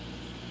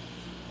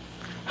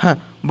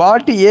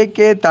 பாட்டு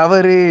ஏகே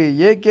தவறு,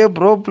 ஏகே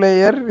ப்ரோ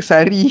பிளேயர்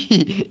சரி.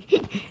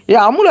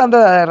 அமுல் அந்த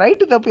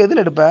ரைட்டு தப்பு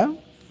எதில் எடுப்பேன்?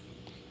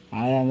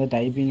 அது அந்த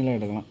டைப்பிங்கில்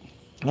எடுக்கலாம்.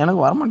 எனக்கு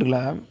வரமாட்டேங்கல.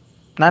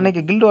 நான்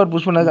இன்னைக்கு கில்டு வார்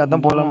புஷ் பண்ணதுக்கு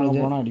அதான் போகலாம்.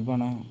 போனால்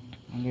அடிப்பானே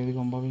அங்கே எதுக்கு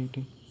ரொம்ப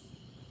போயிட்டு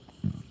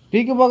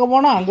பீக்கு பார்க்க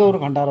போனால் அங்கே ஒரு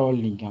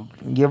கண்டாரவாள் நிற்கும்.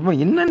 எவ்வளோ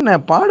என்னென்ன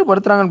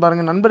பாடுபடுத்துகிறாங்கன்னு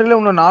பாருங்கள் நண்பர்களே.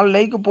 இன்னும் 4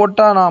 லைக்கு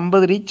போட்டால் நான்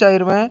 50 ரீச்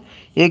ஆயிடுவேன்.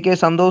 ஏகே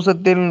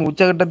சந்தோஷத்தின்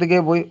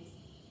உச்சகட்டத்துக்கே போய்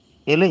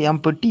இல்லை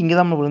என் பெட்டி இங்கே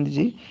தான்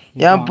விழுந்துச்சு.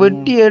 என்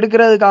பெட்டி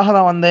எடுக்கிறதுக்காக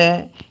தான் வந்தேன்.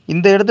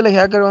 இந்த இடத்துல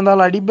ஹேக்கர்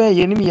வந்தாலும் அடிப்பேன்,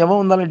 எனிமி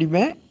எவன் வந்தாலும்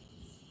அடிப்பேன்.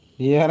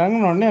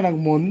 இறங்கினோடனே எனக்கு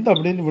மொந்த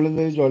அப்படின்னு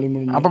விழுந்தது சொல்லி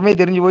முடியும். அப்பவுமே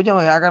தெரிஞ்சு போச்சு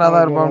அவன் ஹேக்கராக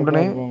தான்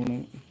இருப்பான்னு.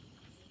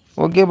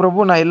 ஓகே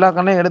பிரபு, நான் எல்லா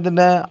கண்ணையும்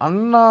எடுத்துட்டேன்.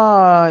 அண்ணா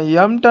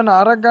எம்டன்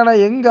அரக்கணை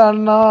எங்கே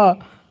அண்ணா?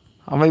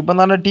 அவன் இப்போ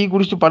தானே டீ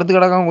குடிச்சிட்டு படுத்து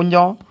கிடக்கான்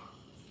கொஞ்சம்.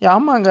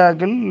 ஆமாங்க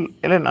கில்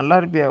இல்லை நல்லா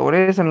இருப்பியா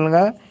ஒரே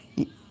சொன்னுங்க.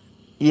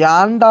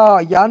 ஏன்டா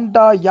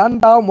ஏன்டா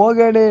ஏன்டா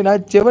மோகனே,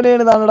 நான்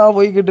செவனேன்னு தானடா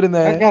போய்கிட்டு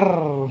இருந்தேன்.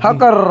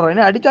 ஹேக்கர்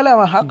என்ன அடித்தாலே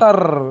அவன்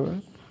ஹேக்கர்.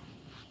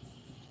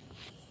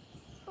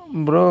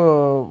 ப்ரோ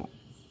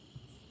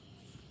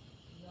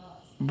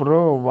ப்ரோ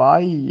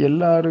வாய்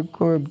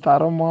எல்லாருக்கும்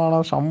தரமான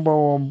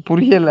சம்பவம்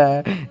புரியலை.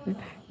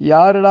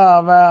 யாருடா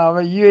அவன்?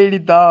 அவன் யூஐடி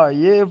தான்.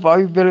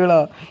 பாவி பேர்களா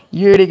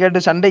யூஐடி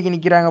கேட்டு சண்டைக்கு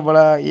நிற்கிறாங்க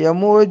போல.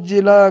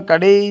 எமோஜியில்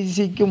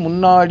கடைசிக்கு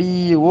முன்னாடி.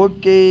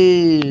 ஓகே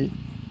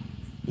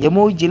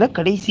எமோஜியில்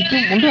கடைசிக்கு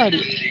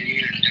முன்னாடி.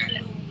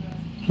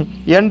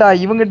 ஏண்டா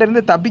இவங்கிட்ட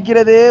இருந்து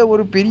தப்பிக்கிறதே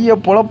ஒரு பெரிய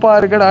பொழப்பா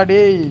இருக்கடா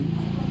டேய்.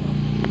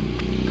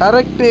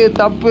 கரெக்டு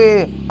தப்பு.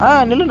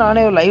 நில்லு,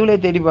 நானே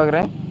லைவ்லேயே தேடி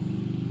பார்க்குறேன்.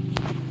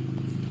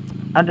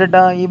 அடடா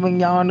இவன்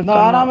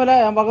ஆறாமல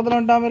என் பக்கத்தில்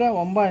வந்துட்டாமல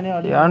ரொம்ப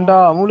ஏன்டா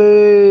அமுலு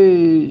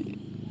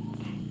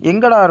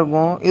எங்கடா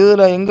இருக்கும்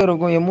இதில்? எங்கே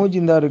இருக்கும்? எமோஜி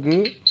தான்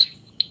இருக்குது.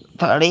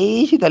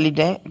 கடைசி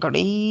தள்ளிட்டேன்.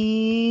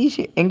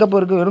 கடைசி எங்கே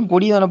போயிருக்கு? வெறும்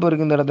கொடி தானே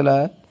போயிருக்கு இந்த இடத்துல.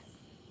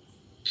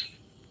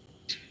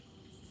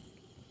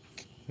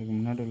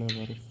 முன்னாடி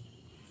பாரு,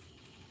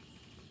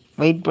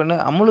 வெயிட் பண்ணு.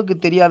 அமுலுக்கு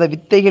தெரியாத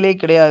வித்தைகளே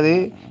கிடையாது.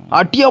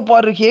 அட்டியா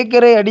பாரு,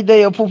 கேக்கரே அடித்த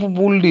எஃப்எஃப்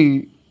புல்டு.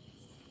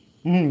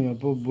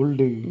 எப்போ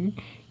புல்டு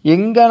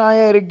எங்கே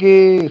நாயா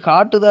இருக்குது?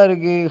 ஹாட்டு தான்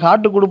இருக்குது.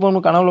 ஹாட்டு கொடுப்போம்னு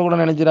கனவுல கூட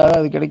நினச்சிடாது,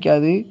 அது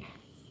கிடைக்காது.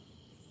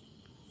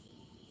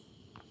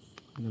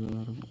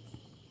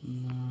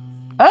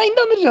 இந்த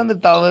வந்துருச்சு வந்து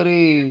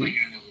தவறு.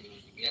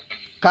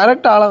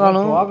 கரெக்டாக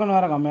அழகானும் டோக்கன்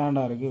வேறு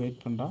கம்மியாண்டா இருக்குது.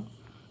 வெயிட் பண்ணுறான்.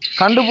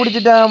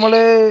 கண்டுபிடிச்சிட்டேன்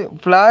நம்மளே.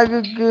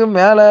 ஃப்ளாகுக்கு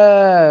மேலே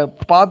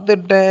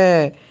பார்த்துட்டேன்.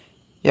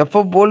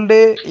 எஃப்எஃப்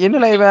போல்டு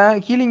என்னடா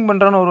இவன் ஹீலிங்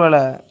பண்ணுறான்னு ஒரு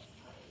வேலை.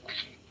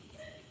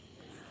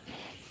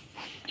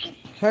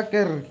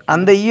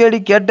 அந்த ஈயடி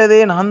கேட்டதே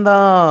நான்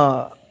தான்.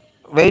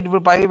 வெயிட்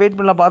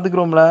பண்ணலாம்,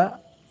 பார்த்துக்குறோம்ல.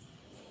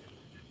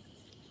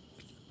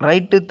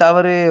 ரைட்டு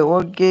தவறு.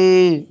 ஓகே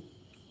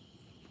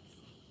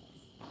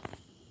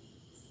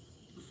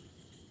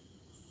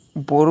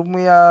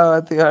பொறுமையா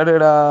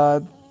தேடுடா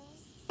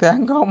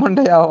தேங்காய்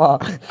மண்டையாவா.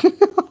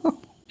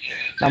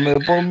 நம்ம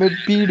எப்பவுமே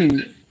பீடு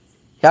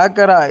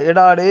ஹேக்கரா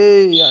எடாடே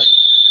எல்லாம்.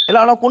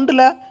 ஆனால்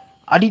கொண்டுல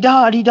அடிடா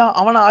அடிடா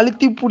அவனை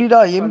அழுத்தி புடிடா.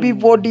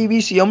 MP40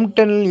 வீஸ்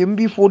M10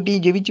 MP40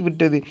 ஜெயிச்சு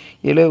விட்டது.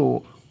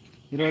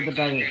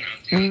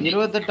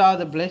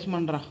 28வது பிளேஸ்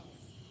பண்ணுறான்.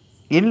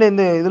 இல்லை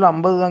இந்த இதில்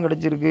 50 தான்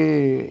கிடச்சிருக்கு.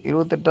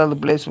 28வது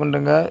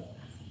பிளேஸ்மெண்ட்டுங்க.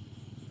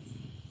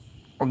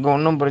 ஓகே,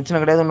 ஒன்றும் பிரச்சனை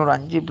கிடையாது. இன்னொரு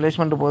 5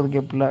 பிளேஸ்மெண்ட்டு போகுது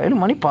கேப்பில்.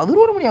 ஏன்னா மணி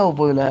 11 மணி ஆக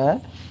போகுதுல.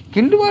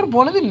 கிண்டுவார்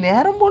போனது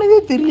நேரம் போனதே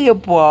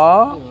தெரியலையப்பா.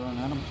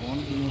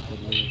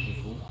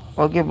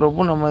 ஓகே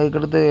பிரபு, நம்ம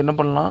இதுக்கடுத்து என்ன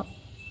பண்ணலாம்?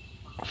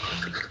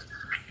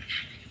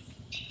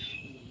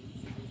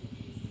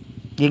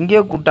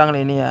 எங்கேயோ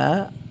கூப்பிட்டாங்களே இனிய.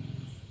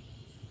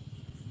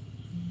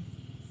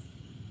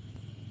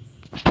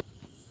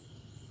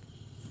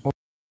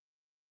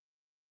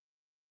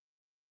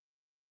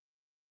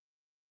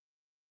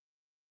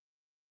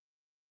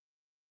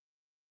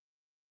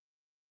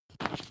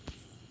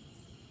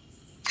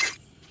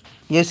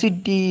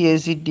 எசிடி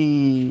 50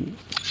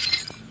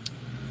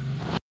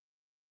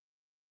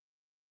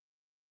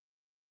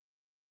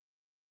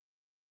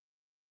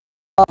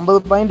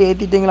 பாயிண்ட்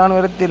ஏற்றிட்டீங்களான்னு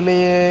வேற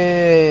தெரியலையே.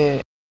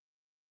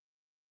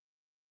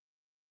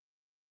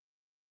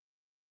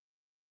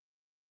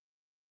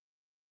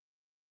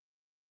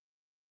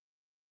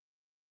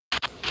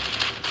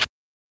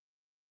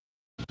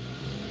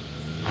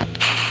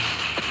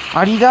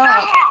 அடிதான்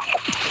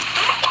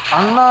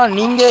அண்ணா,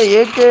 நீங்கள்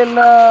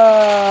ஏகேல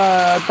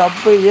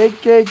தப்பு.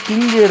 ஏகே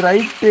கிங்கு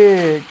ரைட்டு,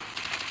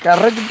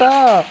 கரெக்டா.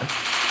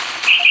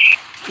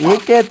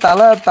 ஏகே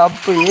தலை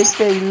தப்பு,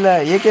 ஏகே இல்லை.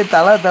 ஏகே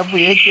தலை தப்பு,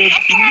 ஏகே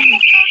கிங்.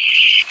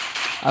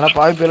 ஆனால்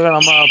பாய்ப்பில்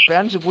நம்ம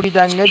பேன்ஸ்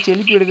கூட்டிட்டாங்க.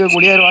 செல்ஃபி எடுக்க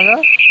கூடியாருவாங்க.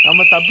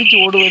 நம்ம தப்பிச்சு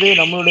ஓடுவதே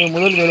நம்மளுடைய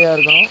முதல் வேலையாக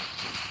இருக்கணும்.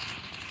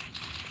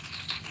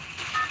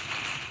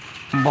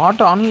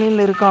 பாட்டு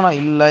ஆன்லைனில் இருக்கானா?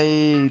 இல்லை,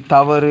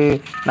 தவறு.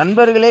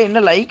 நண்பர்களே,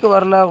 இன்னும் லைக்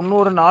வரல.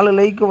 இன்னும் ஒரு 4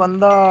 லைக்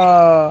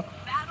வந்தால்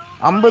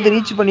 50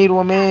 ரீச்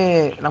பண்ணிடுவோமே.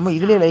 நம்ம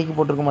இதிலே லைக்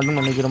போட்டிருக்க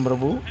மாட்டோம்னு நினைக்கிறேன்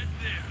பிரபு.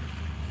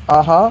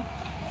 ஆஹா,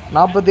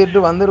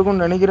 48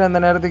 வந்திருக்கும்னு நினைக்கிறேன்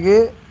அந்த நேரத்துக்கு.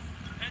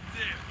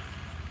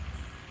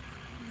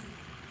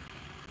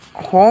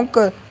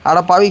 ஹோக்கர் அட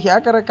பாவி,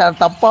 ஹேக்கரை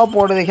தப்பாக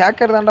போடுது.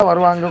 ஹேக்கர் தாண்டா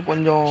வருவாங்க.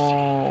 கொஞ்சம்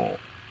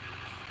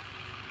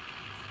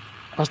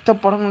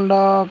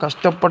கஷ்டப்படணும்டா.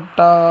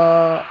 கஷ்டப்பட்டா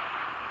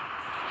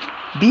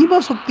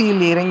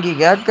தீபசக்தியில் இறங்கி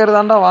ஹேக்கர்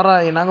தாண்டா வரா.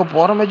 நாங்கள்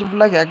போகிற மேட்ச்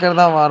ஃபுல்லாக ஹேக்கர்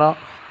தான் வரோம்.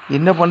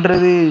 என்ன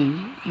பண்ணுறது?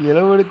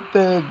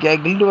 இளவெடுத்த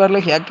கில்டு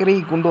வரல, ஹேக்கரை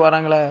கொண்டு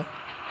வராங்களே.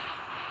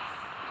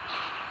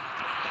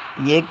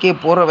 ஏகே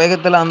போகிற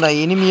வேகத்தில் அந்த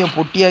இனிமையை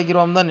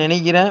பொட்டியாக்கிடுவோம் தான்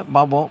நினைக்கிறேன்.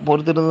 பார்ப்போம்,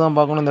 பொறுத்துட்டு தான்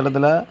பார்க்கணும் இந்த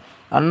இடத்துல.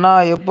 அண்ணா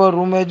எப்போ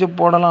ரூம் மேட்ச்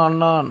போடலாம்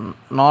அண்ணா?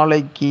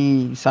 நாளைக்கு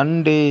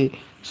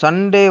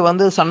சண்டே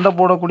வந்து சண்டை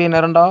போடக்கூடிய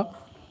நேரம்டா.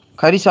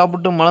 கறி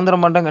சாப்பிட்டு மறந்துட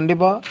மாட்டேன்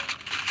கண்டிப்பாக.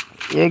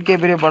 ஏகே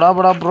பெரிய படா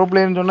ப்ரோ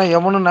பிளேயர்னு சொன்னால்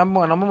எவனும்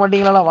நம்ப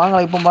மாட்டீங்களா?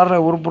 வாங்க, இப்போ பாருங்க,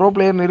 ஒரு ப்ரோ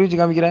பிளேயர் நிரூபித்து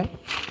காமிக்கிறேன்.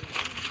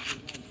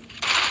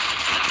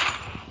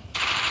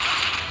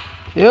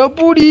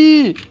 எப்படி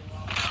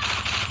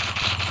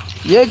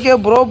ஏகே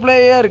ப்ரோ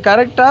பிளேயர்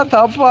கரெக்டா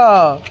தப்பா?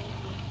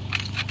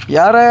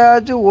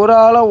 யாரையாச்சும் ஒரு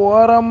ஆளை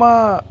ஓரமா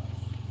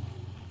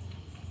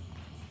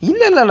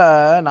இல்லைல்ல,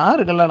 நான்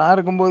இருக்கல. நான்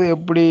இருக்கும்போது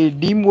எப்படி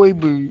டீம்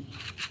வைப்பு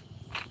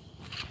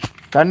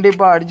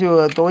கண்டிப்பாக அடித்து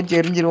துவச்சி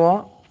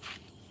எரிஞ்சிருவோம்.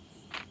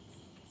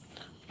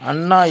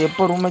 அண்ணா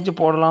எப்போ ரூம் வச்சு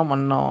போடலாம்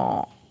அண்ணா?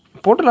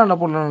 போடலாம்.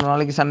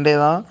 நாளைக்கு சண்டே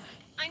தான்.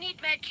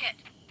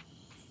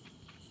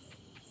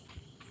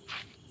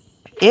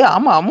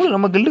 ஆமாம், அம்மும்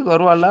நம்ம கில்டுக்கு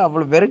வருவாள்ல.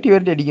 அவ்வளோ வெரைட்டி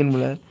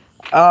அடிக்கணும்ல.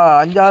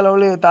 5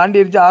 லெவலு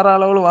தாண்டிடுச்சு. 6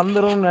 லெவலு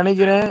வந்துடும்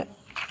நினைக்கிறேன்.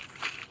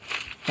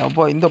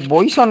 அப்போ இந்த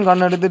பாய்ஸான்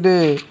கண் எடுத்துட்டு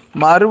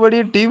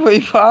மறுபடியும் T5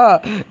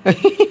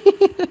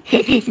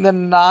 இந்த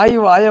நாய்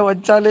வாயை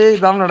வச்சாலே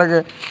இதான் நடக்கு.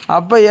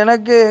 அப்போ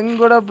எனக்கு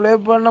எங்கூட ப்ளே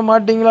பண்ண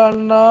மாட்டிங்களா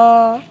அண்ணா?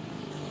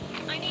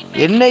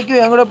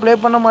 என்னைக்கும் எங்கூட ப்ளே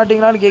பண்ண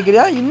மாட்டிங்களான்னு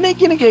கேட்குறியா?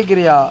 இன்னைக்குன்னு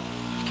கேட்குறியா?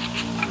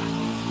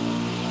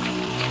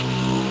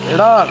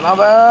 ஏடா,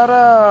 நான் வேற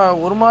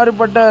ஒரு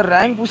மாதிரிப்பட்ட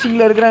ரேங்க்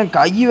புஷிங்கில் இருக்கிறேன்.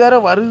 கை வேற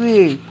வருது.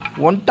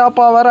 ஒன்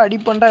டாப்பாக வேற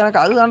அடிப்பண்டா.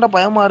 எனக்கு அது தாண்டா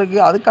பயமாக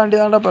இருக்குது. அதுக்காண்டி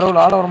தாண்டா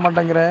பிறகு ஆட வர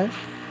மாட்டேங்கிறேன்.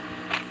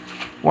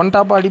 ஒன்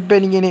டாப்பாக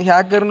அடிப்பேன். நீங்கள் நீ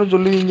ஹேக்கர்னு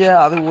சொல்லுவீங்க.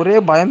 அது ஒரே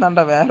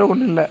பயந்தாண்டா, வேற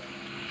ஒன்றும் இல்லை.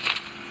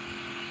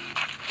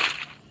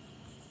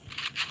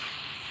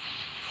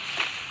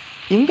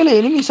 எங்களை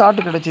எனிமி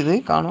ஷாட்டு கிடச்சிது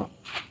காணும்.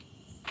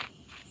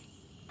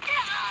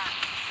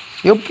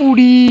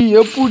 எப்படி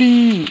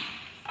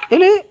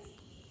இல்லை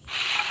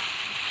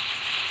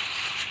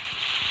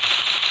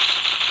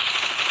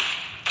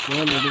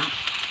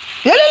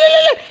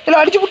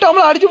அடிச்சு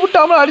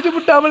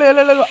விட்டாமல.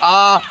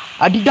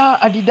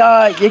 அடிடா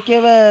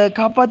ஏகேவ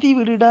காப்பாத்தி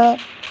விடுடா.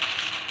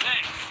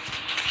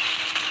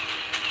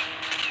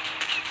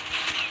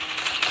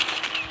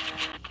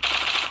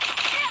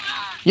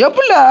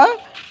 எப்படில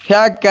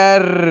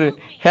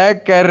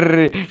ஹேக்கர்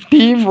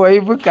டீம்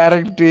வைப்பு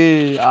கரெக்டு.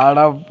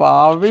 ஆடா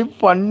பாவி,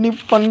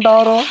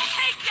 பண்டாரோம்.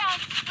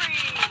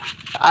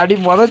 அடி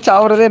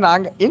சாவுறதே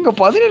நாங்கள். எங்கள்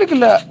 17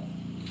 இல்லை.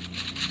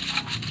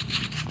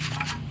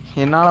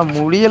 என்னால்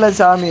முடியலை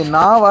சாமி.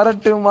 நான்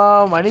வரட்டுமா?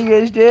 மணி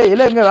கழிச்சிட்டே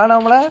இல்லை. எங்கே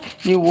வேணாமல.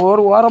 நீ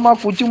ஒரு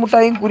வாரமாக குச்சி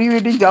முட்டாயும்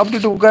குருவிட்டையும்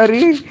சாப்பிட்டுட்டு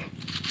உட்காரு.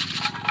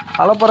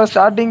 அலப்புற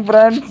ஸ்டார்டிங்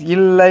ஃப்ரெண்ட்ஸ்.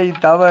 இல்லை,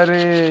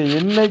 தவறு.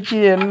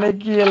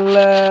 என்னைக்கு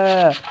இல்லை.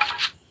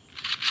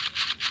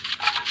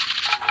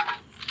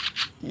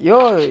 யோ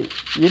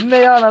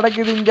என்னையா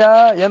நடக்குதுங்க?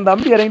 என்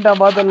தம்பி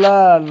இறங்கிட்டான் பார்த்தல,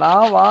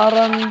 நான்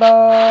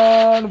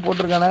வாரண்டான்னு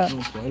போட்டிருக்கானே.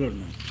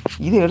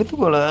 இது எடுத்து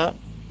போல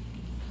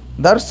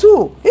தர்சு.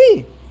 ஏய்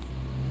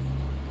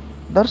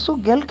தர்சு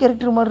கேர்ள்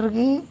கேரக்டர் மாதிரி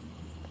இருக்கு.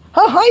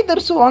 ஹாய்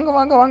தர்சு, வாங்க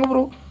வாங்க வாங்க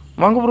ப்ரோ,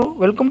 வாங்க ப்ரோ,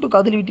 வெல்கம் டு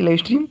காதலி வீட்டு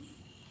லைவ் ஸ்ட்ரீம்.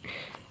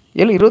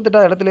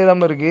 28 இடத்துல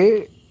தான்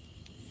இருக்குது.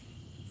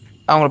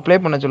 அவங்கள ப்ளே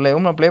பண்ண சொல்ல,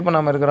 இவங்க ப்ளே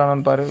பண்ணாமல்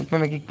இருக்கிறான்னு பாரு.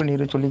 இப்போமே கிக்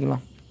பண்ணிடு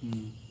சொல்லிக்கலாம்.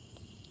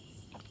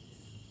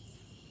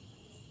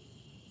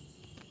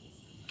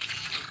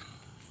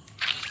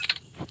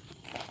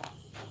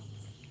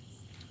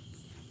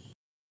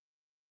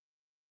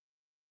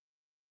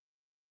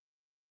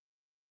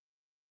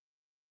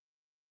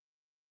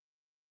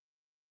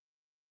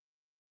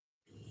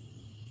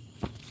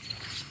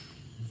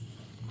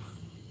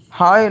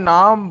 ஹாய்,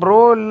 நான் ப்ரோ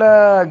இல்லை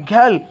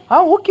கேர்ள்.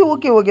 ஓகே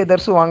ஓகே ஓகே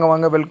தர்சு, வாங்க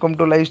வாங்க, வெல்கம்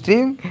டு லைவ்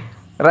ஸ்ட்ரீம்.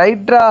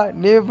 ரைட்ரா,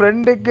 நீ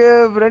ஃப்ரெண்டுக்கு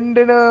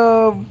ஃப்ரெண்டுன்னு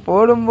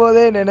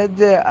போடும்போதே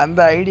நினச்சேன் அந்த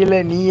ஐடியில்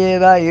நீயே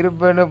தான்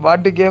இருப்பேன்னு.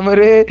 பாட்டு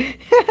கேமரு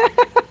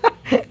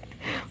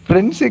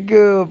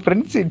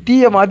ஃப்ரெண்ட்ஸு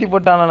டீயை மாற்றி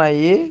போட்டானா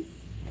நாயி.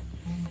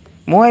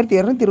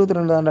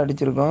 3222 தாண்டா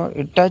அடிச்சிருக்கோம்.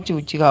 Itachi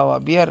உச்சிகாவா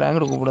PR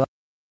rank கூப்பிடுதான்.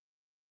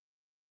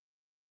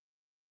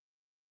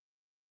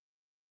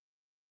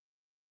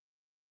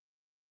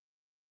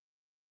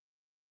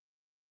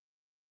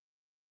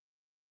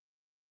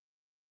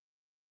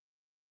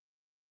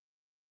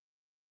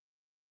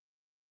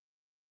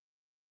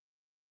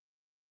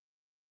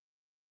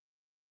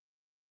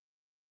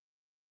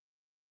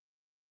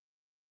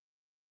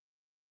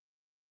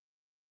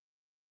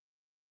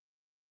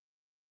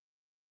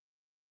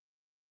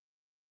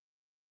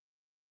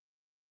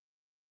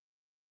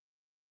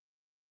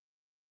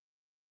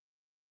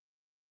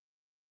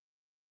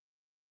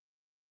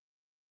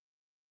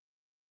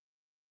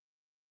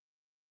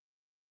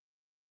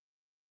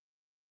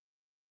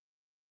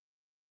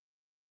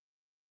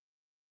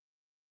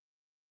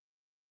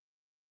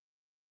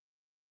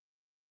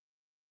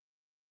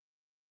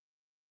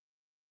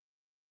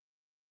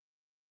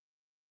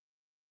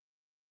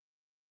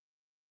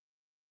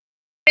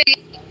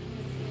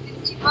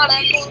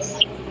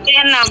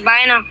 சரிண்ணா,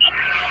 பாய்ண்ணா.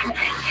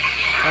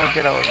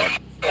 ஓகேடா ஓகே.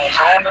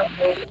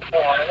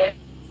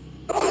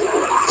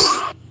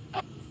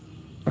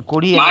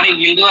 கொடிய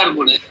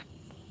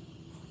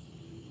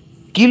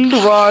கில்டு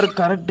வார்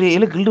கரெக்ட்.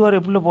 இல்லை கில்டு வார்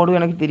எப்படி போடுவோம்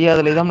எனக்கு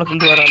தெரியாதுல்ல. இதான்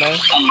கில்டு வாரால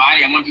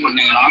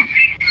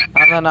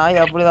அதான்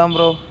நாய் அப்படிதான்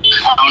ப்ரோ.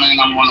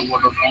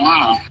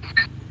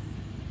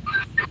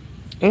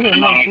 என்ன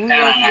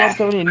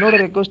என்னோட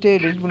ரெக்வஸ்டே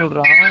டெலிட் பண்ணி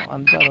விடுறான்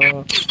அந்த.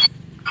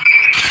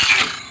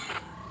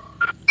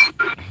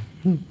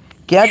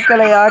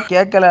 கேட்கலையா?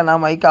 கேட்கல,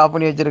 நான் மைக் ஆஃப்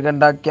பண்ணி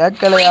வச்சிருக்கேன்டா.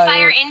 கேட்கலையா?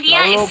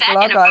 எவ்வளோ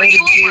கிளாக்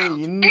ஆயிடுச்சு,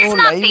 இன்னும்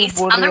லைவ்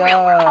போடுறியா?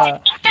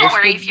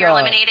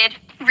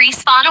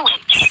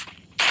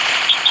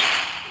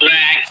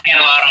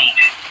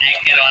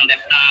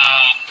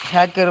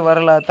 ஹேக்கர்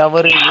வரல,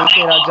 தவறு.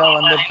 ஏகே ராஜா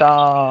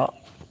வந்துட்டான்,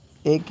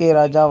 ஏகே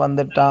ராஜா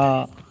வந்துட்டான்.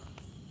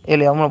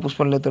 இல்லை அவங்கள புஷ்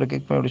பண்ணல, துறை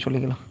கேக் பண்ணி அப்படி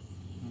சொல்லிக்கலாம்.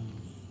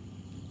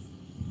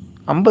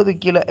 50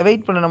 கீழே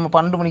வெயிட் பண்ணு, நம்ம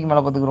 12 மணிக்கு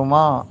மேலே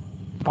பார்த்துக்குறோமா?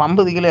 இப்போ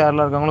 50 கீழே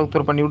யாரெல்லாம் இருக்காங்களோ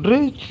உத்தர பண்ணி விட்ரு.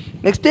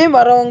 நெக்ஸ்ட் டைம்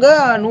வரவங்க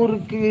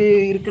 100க்கு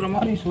இருக்கிற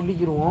மாதிரி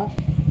சொல்லிக்கிடுவோம்.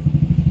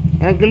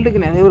 எனக்கு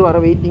கில்டுக்கு நிறைய பேர் வர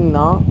வெயிட்டிங்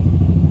தான்.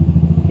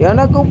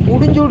 எனக்கும்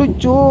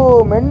புடிஞ்சுடுச்சு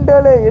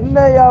மெண்டலு.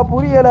 என்னையா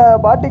புரியலை?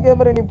 பாட்டு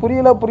கேமரா நீ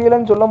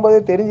புரியலைன்னு சொல்லும் போதே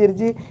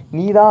தெரிஞ்சிருச்சு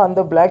நீ தான்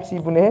அந்த பிளாக்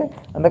ஷீப்புன்னு.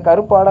 அந்த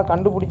கருப்பாடை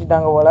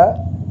கண்டுபிடிச்சிட்டாங்க போல.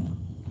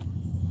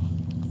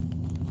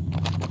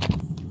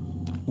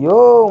 யோ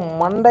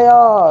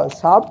மண்டையா,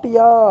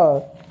 சாப்பிட்டியா?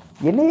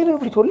 என்னையும்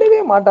இப்படி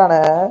சொல்லவே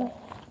மாட்டானே.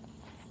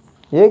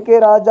 ஏகே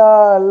ராஜா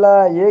அல்ல,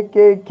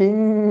 ஏகே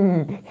கிங்.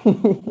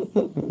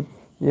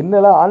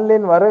 என்னெல்லாம்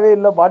ஆன்லைன் வரவே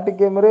இல்லை பாட்டு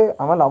கேமரு.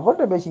 அவன்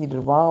அவன்கிட்ட பேசிக்கிட்டு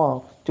இருப்பான்,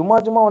 சும்மா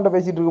அவன்கிட்ட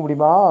பேசிகிட்டு இருக்க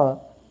முடியுமா?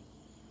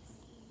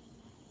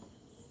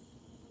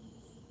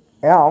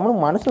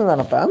 அவனும் மனசு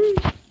தானப்பா.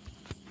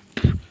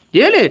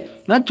 ஏழு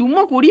நான்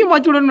சும்மா கொடியை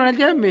மாற்றி விடணும்னு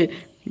நினச்சேன்.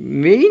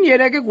 மெயின்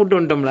ஏரியாக்கே கூப்பிட்டு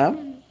வந்துட்டோம்ல.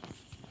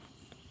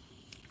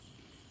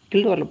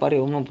 கில்டு வரல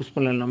பாரு, ஒன்றும் புஷ்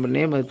பண்ணல. நம்ம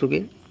நேம்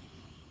அதுக்கு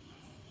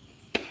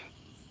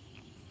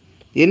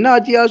என்ன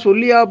ஆச்சியா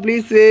சொல்லியா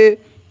ப்ளீஸு.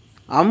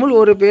 அமுல்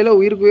ஒரு பேரை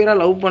உயிருக்கு உயிராக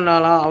லவ்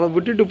பண்ணாலாம், அவள்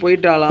விட்டுட்டு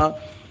போயிட்டாலாம்.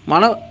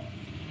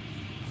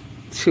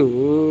 ஷோ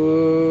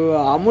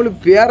அமுல்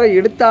பேரை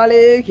எடுத்தாலே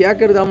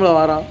ஹேக்கர் தாமல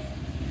வரான்.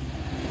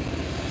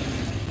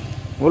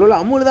 ஒருவேளை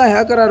அமுல் தான்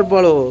ஹேக்கராக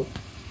இருப்பாளோ?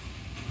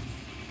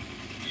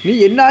 நீ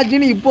என்ன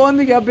ஆச்சுன்னு இப்போ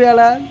வந்து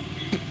கேட்பியால?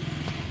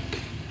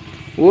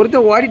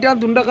 ஒருத்தன்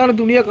ஓடிட்டான், துண்டக்கான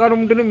துணியை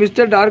காணும்ட்டுன்னு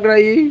மிஸ்டர்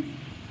டார்கராயி.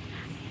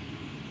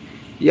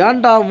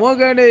 ஏன்டா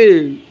மோகனே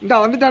இந்த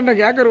வந்துட்டான்டா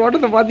ஹேக்கர்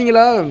ஓட்டத்தை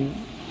பார்த்தீங்களா?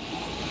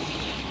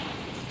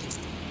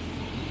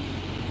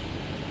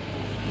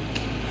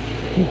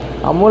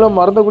 அம்மளை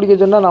மறந்து குடிக்க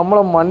சொன்னால்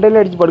நம்மளை மண்டையில்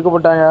அடித்து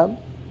படுக்கப்பட்டாங்க.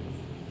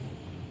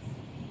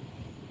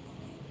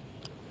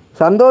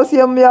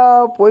 சந்தோஷம்யா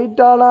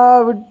போயிட்டானா,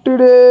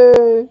 விட்டுடு.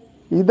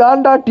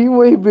 இதான்டா டீம்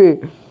வைப்பு.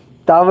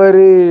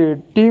 தவறு,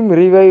 டீம்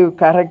ரிவைவ்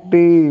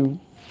கரெக்டு.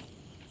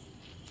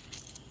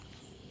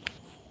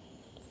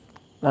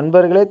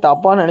 நண்பர்களே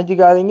தப்பாக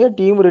நினச்சிக்காதீங்க.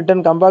 டீம்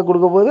ரிட்டன் கம்பேக்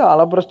கொடுக்க போகுது.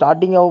 அப்புறம்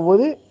ஸ்டார்டிங் ஆக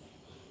போகுது.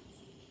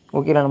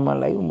 ஓகே நம்ம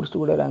லைவ்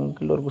முடிச்சுட்டு கூட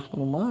அங்கிள் ஒரு புஷ்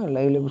பண்ணுமா,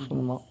 லைவ்லேயே புஷ்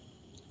பண்ணுமா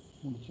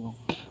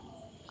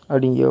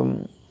அப்படிங்க.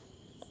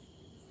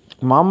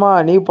 மாமா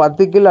நீ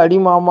 10 கில் அடி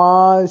மாமா,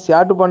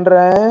 சேட்டு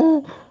பண்ணுறேன்.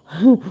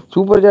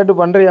 சூப்பர் சேட்டு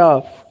பண்ணுறியா?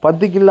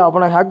 10 கில் அப்போ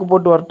நான் ஹேக்கு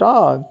போட்டு வரட்டா?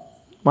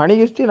 மணி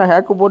கழிச்சு நான்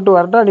ஹேக்கு போட்டு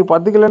வரட்டா? நீ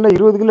 10 கில்ல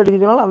 20 கில்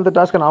அடிக்கிறதுனால அந்த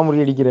டாஸ்க்கை நான்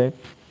முறியடிக்கிறேன்.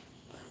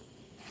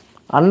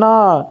 அண்ணா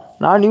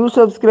நான் நியூ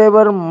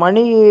சப்ஸ்கிரைபர்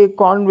மணி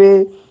கான்வே.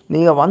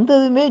 நீங்கள்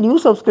வந்ததுமே நியூ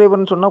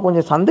சப்ஸ்கிரைபர்னு சொன்னால்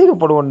கொஞ்சம்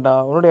சந்தேகப்படுவோம்டா.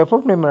 உன்னோட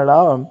எஃப்எஃப் நேம்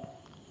என்னடா?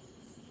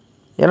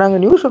 ஏன்னா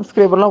அங்கே நியூ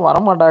சப்ஸ்கிரைபர்லாம்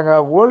வரமாட்டாங்க.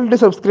 ஓல்டு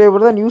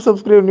சப்ஸ்கிரைபர் தான் நியூ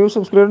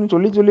சப்ஸ்கிரைபர்னு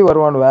சொல்லி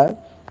வருவானுவேன்.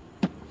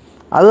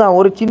 அதுதான்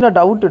ஒரு சின்ன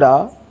டவுட்டுடா.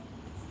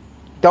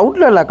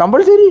 டவுட்டில் இல்லை,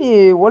 கம்பல்சரி நீ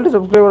ஓல்டு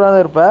சப்ஸ்கிரைபராக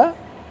தான் இருப்ப.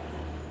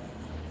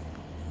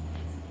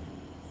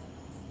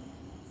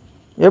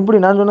 எப்படி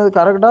நான் சொன்னது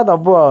கரெக்டாக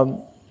தப்பா?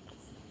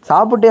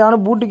 சாப்பிட்டேயான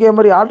பூட்டு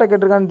கேமரி யார்கிட்ட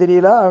கேட்டிருக்கான்னு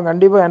தெரியல. அவன்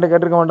கண்டிப்பாக என்கிட்ட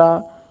கேட்டிருக்க மாட்டான்.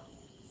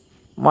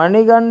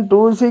 மணிகன்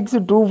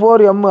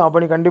 2624M. அப்போ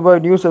நீ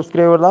கண்டிப்பாக நியூ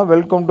சப்ஸ்கிரைபர் தான்.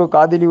 Welcome to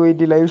காதிலி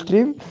YT live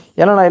stream.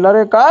 ஏன்னா நான்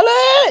எல்லோரும் காலே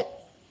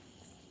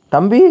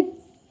தம்பி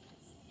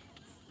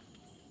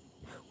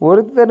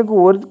ஒருத்தனுக்கு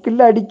ஒரு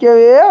கில்லு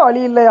அடிக்கவே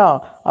வழி இல்லையா,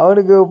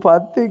 அவனுக்கு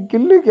 10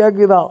 கில்லு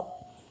கேட்குதான்.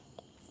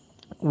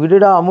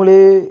 விடுடா அமுலு,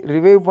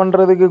 ரிவைவ்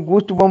பண்ணுறதுக்கு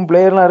கூஸ்ட் பம்ப்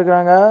பிளேயர்லாம்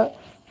இருக்கிறாங்க.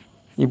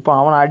 இப்போ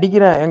அவனை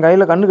அடிக்கிறேன், என்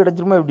கையில் கண்ணு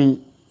கிடச்சிருமா? இப்படி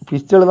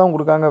பிஸ்டல் தான்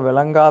கொடுக்காங்க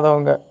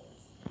விளங்காதவங்க.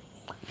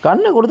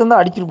 கண்ணு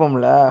கொடுத்துருந்தா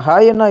அடிச்சிருப்போம்ல.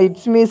 Hi Anna,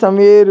 it's me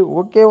Sameer.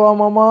 ஓகேவா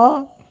மாமா?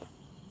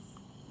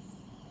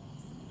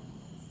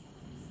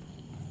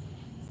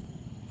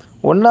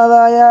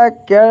 ஒன்னாதாயா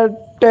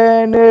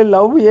கேட்டேன்னு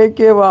லவ்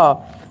ஏகேவா?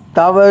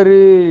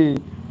 தவறு.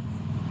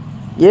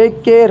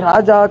 ஏகே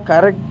ராஜா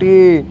கரெக்டு.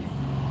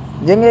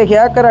 எங்கே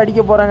ஹேக்கரை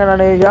அடிக்க போகிறாங்க.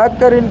 நான்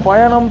ஹேக்கரின்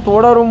பயணம்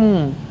தொடரும்.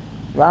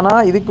 வேணா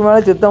இதுக்கு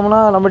மேலே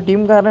செத்தோம்னா நம்ம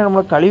டீம்காரனே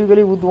நம்மளை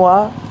கழுவி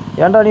ஊற்றுவான்.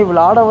 ஏன்டா நீ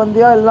விளாட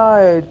வந்தியா இல்லை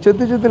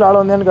செத்து விளாட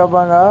வந்தியான்னு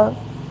கேட்பாங்க.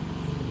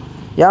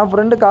 என்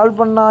ஃப்ரெண்டு கால்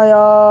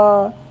பண்ணாயா,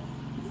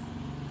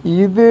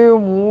 இது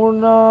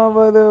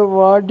 3வது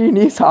வாட்டி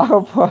நீ சாக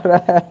போகிற.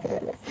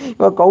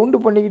 இப்போ கவுண்ட்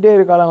பண்ணிக்கிட்டே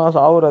இருக்காளா நான்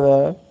சாகுறத.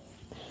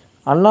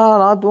 அண்ணா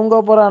நான் தூங்க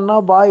போகிறேன் அண்ணா,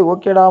 பாய்.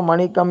 ஓகேடா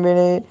மணி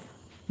கம்பெனி.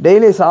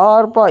 டெய்லி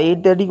ஷார்ப்பாக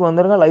 8:30க்கு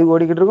வந்துடுங்க. லைவ்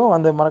ஓடிக்கிட்டு இருக்கோம்,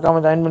 வந்து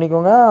மறக்காமல் ஜாயின்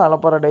பண்ணிக்கோங்க.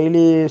 அலப்பற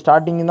டெய்லி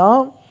ஸ்டார்டிங்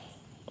தான்.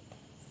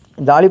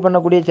 ஜாலி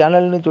பண்ணக்கூடிய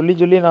சேனல்னு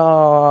சொல்லி நான்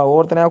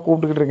ஒவ்வொருத்தனையாக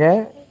கூப்பிட்டுக்கிட்டு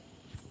இருக்கேன்.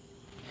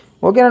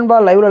 ஓகே நண்பா,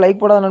 லைவில்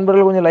லைக் போடாத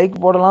நண்பர்கள் கொஞ்சம்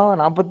லைக் போடலாம்.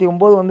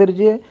 49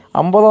 வந்துருச்சு.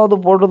 50வது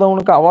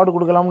போட்டுறவனுக்கு அவார்டு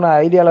கொடுக்கலாம்னு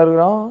ஐடியாவில்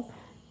இருக்கிறோம்.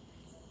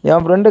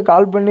 என் ஃப்ரெண்டு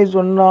கால் பண்ணி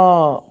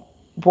சொன்னான்,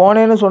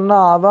 போனேன்னு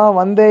சொன்னான். அதான்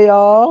வந்தேயா.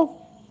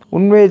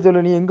 உண்மையை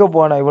சொல்லு, நீ எங்கே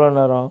போன இவ்வளோ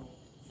நேரம்?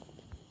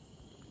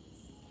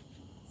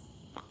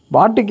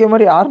 பாட்டுக்கே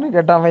மாதிரி யாருன்னு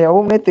கேட்டான்.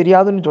 எவனே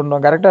தெரியாதுன்னு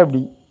சொன்னான். கரெக்டாக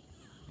இப்படி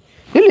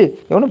இல்லை,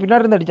 எவனும்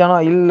பின்னாடி இருந்து அடித்தானா?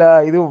 இல்லை,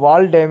 இது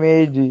வால்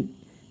டேமேஜ்.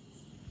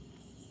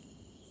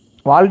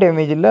 வால்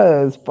டேமேஜ் இல்லை,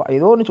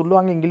 ஏதோ ஒன்று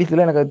சொல்லுவாங்க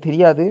இங்கிலீஷில், எனக்கு அது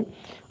தெரியாது.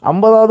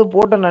 50வது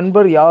போட்ட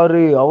நண்பர் யார்?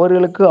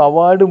 அவர்களுக்கு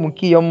அவார்டு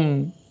முக்கியம்.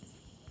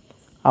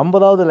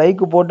 50வது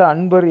லைக்கு போட்ட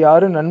அன்பர்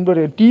யார்?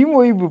 நண்பர் டீம்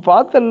ஒய்ஃப்.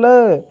 பார்த்தல்ல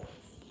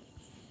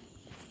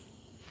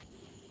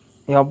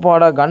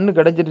எப்பாடா கன்று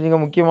கிடச்சிருச்சிங்க,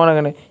 முக்கியமான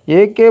கன்று.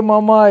 ஏகே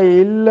மாமா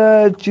இல்லை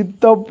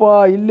சித்தப்பா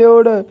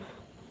இல்லையோட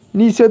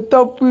நீ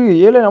செத்தப்பு.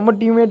 ஏழை நம்ம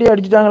டீம்மேட்டே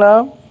அடிச்சிட்டாங்களா?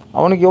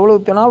 அவனுக்கு எவ்வளோ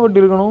தெனாவட்டு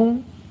இருக்கணும்.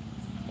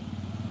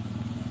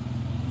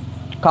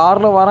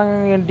 காரில்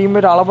வராங்க என்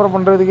டீம்மேட் அலப்பறை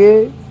பண்ணுறதுக்கு.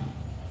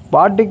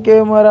 பாட்டு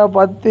கேமரா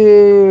 10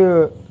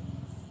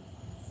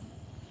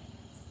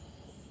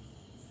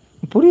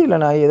 புரியல.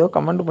 நான் ஏதோ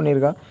கமெண்ட்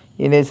பண்ணியிருக்கேன்.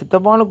 என்னை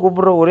சித்தப்பான்னு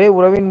கூப்பிட்ற ஒரே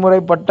உறவின்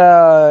முறைப்பட்ட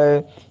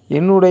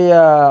என்னுடைய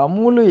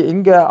அம்முலு.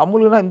 எங்கே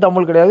அம்முலுன்னா இந்த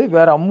அம்முல் கிடையாது,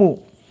 வேறு அம்மு.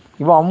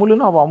 இவன்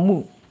அம்முலுன்னா அவள் அம்மு.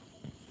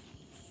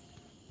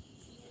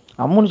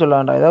 அம்முன்னு சொல்ல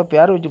வேண்டாம், ஏதாவது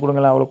பேர் வச்சு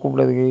கொடுங்களேன் அவளை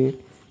கூப்பிட்றதுக்கு.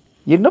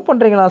 என்ன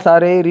பண்ணுறீங்களா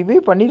சாரு?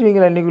 ரிவைவ்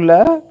பண்ணிடுவீங்களா இன்றைக்குள்ள?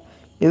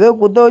 ஏதோ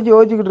குத்த வச்சு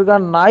யோசிச்சுக்கிட்டு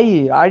இருக்கான் நாய்.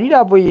 அடிடா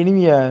போய்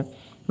இனிமைய.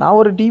 நான்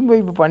ஒரு டீம்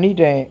போய் இப்போ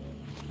பண்ணிட்டேன்.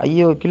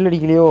 ஐயோ கில்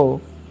அடிக்கலையோ.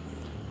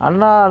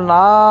 அண்ணா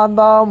நான்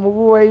தான்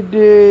முகு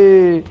வைட்டு,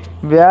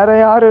 வேறு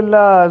யாரும்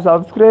இல்லை.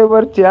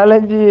 சப்ஸ்கிரைபர்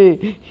சேலஞ்சு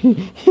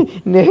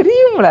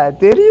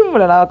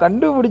தெரியும்ல நான்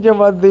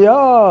கண்டுபிடிச்சேன் பார்த்தியா?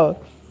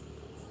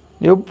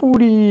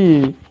 எப்படி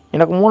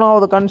எனக்கு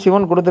 3வது கண்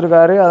சிவன்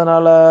கொடுத்துருக்காரு,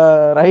 அதனால்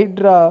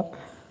ரைட்ரா.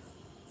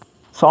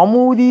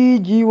 சமுதி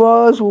ஜீவா,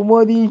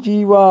 சுமதி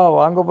ஜீவா,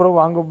 வாங்க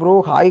ப்ரோ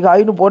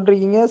ஹாய்னு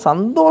போட்டிருக்கீங்க,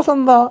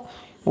 சந்தோஷந்தான்.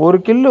 ஒரு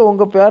கில்லு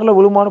உங்கள் பேரில்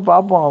விழுமான்னு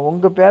பார்ப்போம்.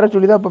 உங்கள் பேரை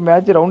சொல்லி தான் இப்போ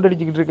மேட்ச் ரவுண்ட்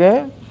அடிச்சுக்கிட்டு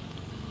இருக்கேன்.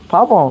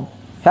 பார்ப்போம்,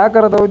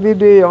 ஹேக்கரை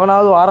தவிர்த்துட்டு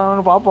எவனாவது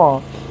வாரானு பார்ப்போம்.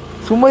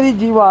 சுமதி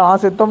ஜீவா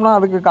நான் செத்தோம்னா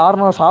அதுக்கு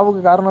காரணம்,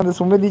 சாவுக்கு காரணம் அந்த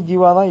சுமதி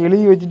ஜீவா தான்.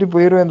 எழுதி வச்சுட்டு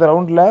போயிடுவேன் இந்த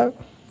ரவுண்டில்.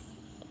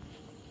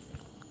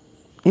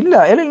 இல்லை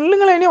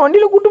இல்லைங்களா, என்னைய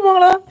வண்டியில் கூப்பிட்டு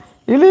போங்களா?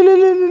 இல்லை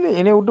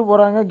என்னைய விட்டு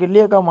போகிறாங்க.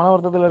 கெல்லியக்கா மன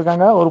வருத்தத்தில்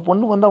இருக்காங்க. ஒரு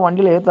பொண்ணு வந்தால்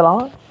வண்டியில்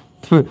ஏற்றலாம்.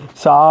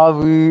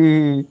 சாவு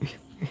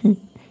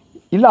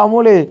இல்லை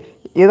அமோலே,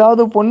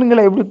 ஏதாவது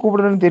பொண்ணுங்களை எப்படி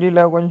கூப்பிடுறேன்னு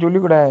தெரியல, கொஞ்சம்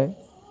சொல்லிக்கூட.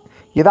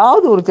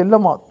 ஏதாவது ஒரு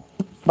செல்லம்மா,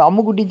 இந்த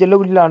அம்முக்குட்டி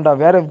செல்லக்குட்டிலான்டா,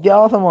 வேறு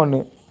வித்தியாசமாக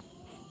ஒன்று.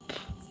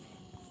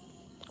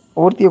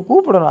 ஒருத்தியை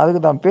கூப்பிடணும்,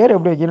 அதுக்கு தான் பேர்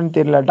எப்படி வைக்கணும்னு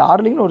தெரியல.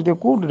 டார்லிங்னு ஒருத்தியை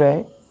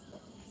கூப்பிட்டுட்டேன்.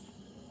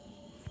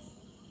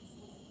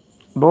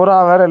 டோரா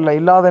வேற இல்லை,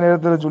 இல்லாத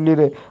நேரத்தில்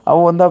சொல்லிடு.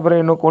 அவள் வந்தா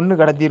அப்புறம் இன்னும் கொன்று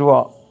கடத்திடுவா.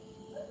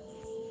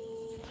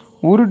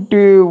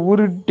 உருட்டு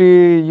உருட்டு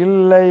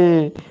இல்லை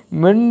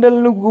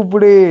மெண்டல்னு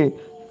கூப்பிடு.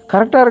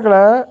 கரெக்டாக இருக்கல.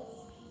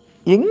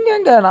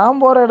 எங்கெங்க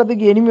நான் போகிற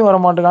இடத்துக்கு எனிமி வர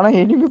மாட்டேங்க, ஆனால்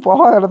எனிமி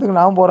போகாத இடத்துக்கு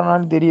நான்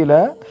போகிறேனான்னு தெரியல.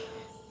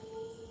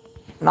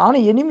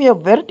 நானும் எனிமியை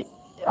விரட்டி,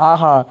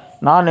 ஆஹா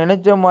நான்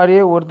நினச்ச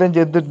மாதிரியே ஒருத்தன்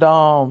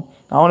செத்துட்டான்.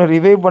 அவனை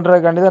ரிவைவ்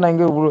பண்ணுறதுக்காண்டி தான் நான்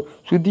இங்கே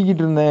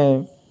சுற்றிக்கிட்டு இருந்தேன்.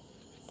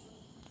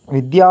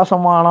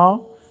 வித்தியாசமானா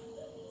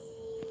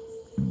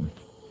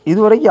இது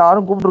வரைக்கும்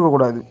யாரும்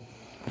கூப்பிட்டுருக்கக்கூடாது.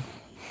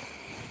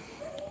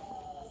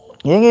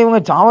 ஏங்க இவங்க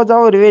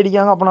சாவ ரிவே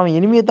அடிக்காங்க, அப்போ நம்ம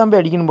இனிமையை தான்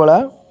போய் அடிக்கணும் போல்.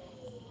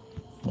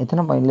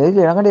 எத்தனை பாயிண்ட்ல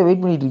இருக்குது எனக்காண்டியே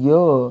வெயிட் பண்ணிகிட்டு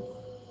இருக்கியோ?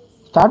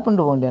 ஸ்டார்ட்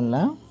பண்ணிட்டு போக வேண்டியன்ல.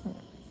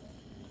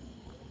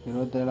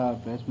 27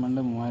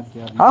 பிளேஸ்மெண்ட்டு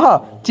 3600. ஆஹா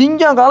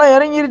சிங்கம் காலம்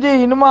இறங்கிருச்சு.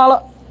 இன்னுமா ஆளா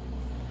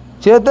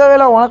சேர்த்தவே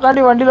இல்லை.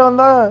 உனக்காண்டி வண்டியில்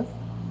வந்தால்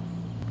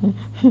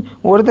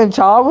ஒருத்தன்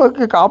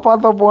சாவுக்கு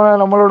காப்பாற்ற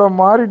போனேன். நம்மளோட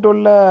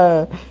மாறிட்டோல்ல,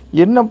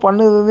 என்ன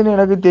பண்ணுதுன்னு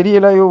எனக்கு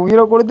தெரியல.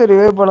 உயிரை கொடுத்து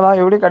ரிவைவ் பண்ணலாம்,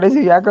 எப்படி கடைசி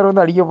ஏக்கர்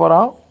வந்து அடிக்க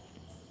போகிறான்.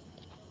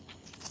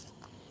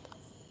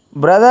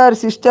 பிரதர்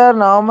சிஸ்டர்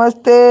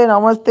நமஸ்தே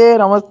நமஸ்தே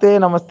நமஸ்தே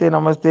நமஸ்தே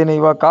நமஸ்தேன்னு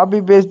இவா காப்பி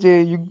பேஸ்ட்டு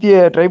யுக்தியை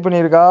ட்ரை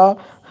பண்ணியிருக்கா.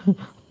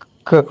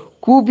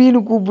 கூப்பின்னு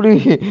கூப்பிடு.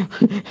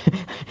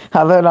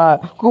 அதை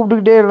நான்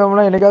கூப்பிட்டுக்கிட்டே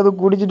இருந்தோம்னா எனக்காவது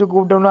குடிச்சிட்டு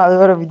கூப்பிட்டோம்னா அது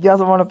வேறு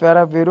வித்தியாசமான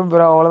பேரா பேரும்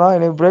பேரா, அவ்வளோதான்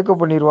எனக்கு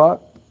பிரேக்கப் பண்ணிடுவா.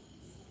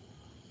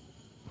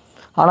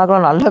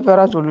 ஆனாக்கெல்லாம் நல்ல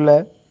பேராக சொல்லலை.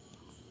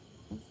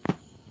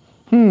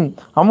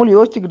 அமுல்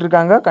யோசிச்சுக்கிட்டு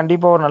இருக்காங்க,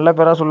 கண்டிப்பாக ஒரு நல்ல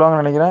பேராக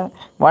சொல்லுவாங்கன்னு நினைக்கிறேன்.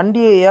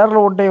 வண்டியை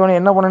ஏரில் ஓட்ட இவனை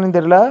என்ன பண்ணணுன்னு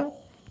தெரியல.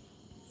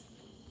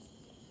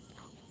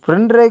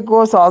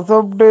 ஃப்ரெண்ட்ரேக்கோஸ்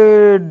அசப்டு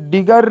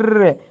digger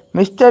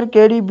mister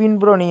K T been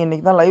bro, நீங்கள்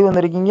இன்றைக்கி தான் லைவ்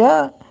வந்திருக்கீங்க.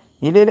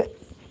 இல்லை இல்லை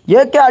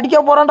ஏகே அடிக்க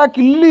போகிறான்டா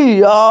கில்லு.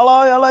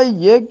 ஆளா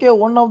ஏகே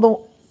ஒன் ஆஃப் த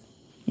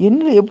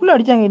என்ன எப்படி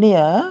அடித்தாங்க என்னைய?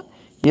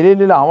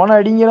 இல்லை அவனை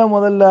அடிங்கல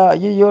முதல்ல.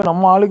 ஐயோ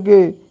நம்ம ஆளுக்கு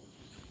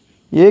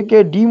ஏகே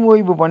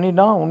டீமோய்ப்பு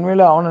பண்ணிட்டான்.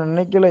 உண்மையில் அவனை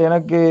நினைக்கல.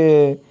 எனக்கு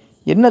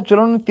என்ன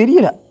சொல்லணும்னு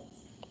தெரியல.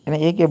 ஏன்னா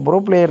ஏகே ப்ரோ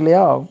பிளேயர்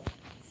இல்லையா?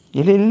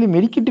 இல்லை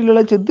மெடிக்கிட்டு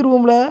இல்லைல்ல,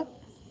 செத்துருவோம்ல.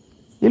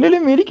 இல்லை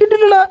மெடிக்கிட்டு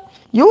இல்லை,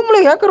 இவங்கள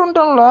ஹேக்கர்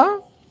வந்துட்டாங்களா?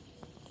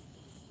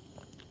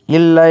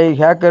 இல்லை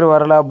ஹேக்கர்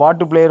வரல,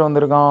 பாட்டு பிளேயர்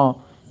வந்திருக்கான்.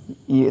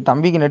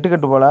 தம்பிக்கு நெட்டு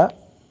கட்டு போல.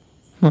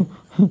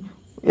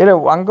 இல்லை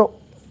அங்கே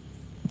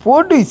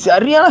போட்டு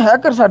சரியான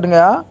ஹேக்கர்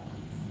ஷாட்டுங்க.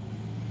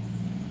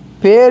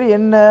 பேர்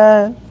என்ன?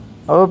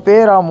 அவள்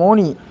பேரா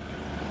மோனி.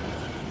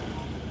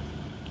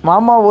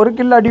 மாமா ஒரு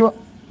கிலோ அடி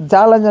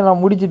சேலஞ்சை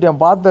நான்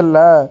முடிச்சிட்டேன், பார்த்தல.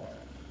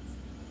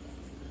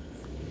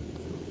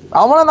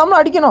 அவனை நம்மளை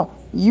அடிக்கணும்.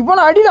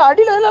 இவனை அடிடா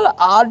இல்லை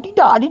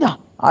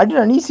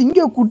அடிடா நீ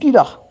சிங்க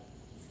குட்டிடா.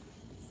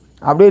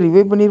 அப்படியே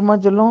ரிவைவ் பண்ணிருமா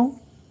செல்லும்.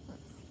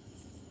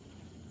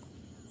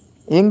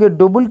 எங்க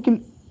டபுள்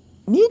கில்.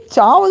 நீ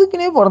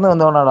சாவதுக்குனே பிறந்து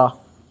வந்தவனாடா.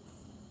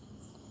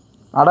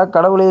 அடா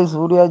கடவுளே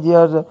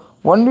சூர்யாஜியா.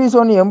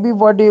 1v1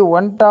 MP40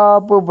 one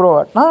top bro.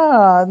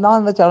 நான்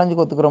இந்த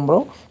சேலஞ்சுக்கு ஒத்துக்கிறேன் ப்ரோ.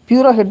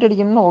 பியூராக ஹெட்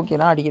அடிக்கணும்னா ஓகே,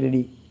 நான் அடிக்க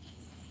ரெடி.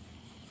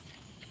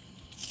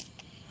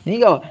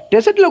 நீங்கள்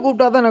டெசர்ட்டில்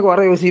கூப்பிட்டா தான் எனக்கு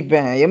வர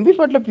யோசிப்பேன்.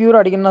 MP40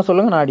 பியூராக அடிக்கணும்னா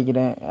சொல்லுங்கள், நான்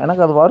அடிக்கிறேன்.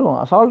 எனக்கு அது வரும்,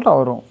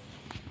 அசால்ட்டாக வரும்.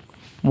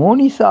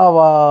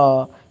 மோனிசாவா?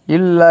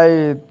 இல்லை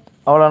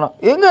அவ்வளோண்ணா.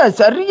 எங்க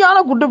சரியான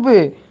குட்டுப்பு.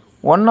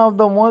 One of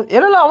the most.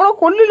 இல்லை அவனை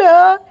கொல்லல,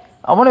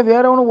 அவனை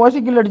வேற அவனு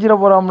ஓசிக்கில் அடிச்சிட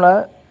போகிறாம்ல.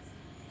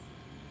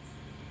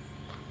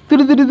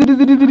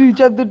 திரு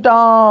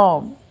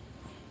செத்துட்டான்.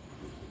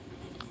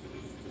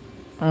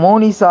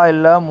 மோனிசா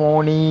இல்லை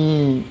மோனி.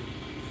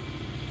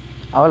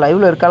 அவள்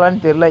லைவில்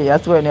இருக்காளான்னு தெரியல.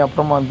 ஏசுவா என்னை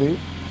அப்புறமா வந்து.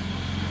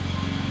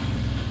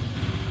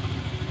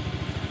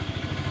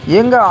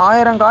 எங்க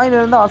 1000 காயின்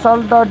இருந்தால்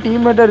அசால்ட்டாக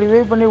டீம்மேட்டை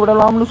ரிவைவ் பண்ணி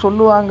விடலாம்னு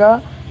சொல்லுவாங்க.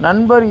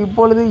 நண்பர்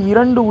இப்பொழுது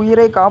 2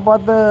 உயிரை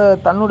காப்பாற்ற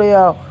தன்னுடைய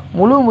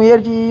முழு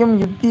முயற்சியையும்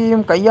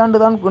யுக்தியையும் கையாண்டு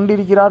தான்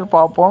கொண்டிருக்கிறார்.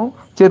 பார்ப்போம்.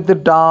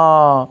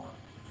 செத்துட்டான்.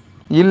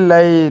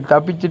 இல்லை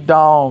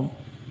தப்பிச்சிட்டான்.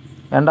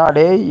 ஏண்டா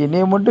டே,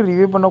 என்னையை மட்டும்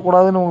ரிவைவ்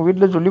பண்ணக்கூடாதுன்னு உங்கள்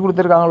வீட்டில் சொல்லி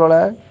கொடுத்துருக்காங்களோல.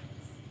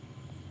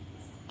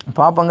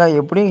 பார்ப்பங்க,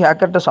 எப்படியும்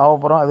ஹேக்கர்கிட்ட சாவ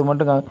போகிறோம். அது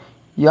மட்டுங்க.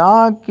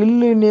 ஏன்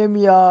கில்லு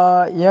நேமியா?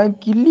 ஏன்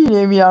கில்லி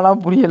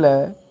நேமியாலாம் புரியலை.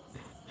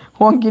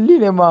 உன் கில்லி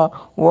நேமா?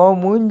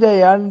 உன் மூஞ்ச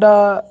ஏண்டா?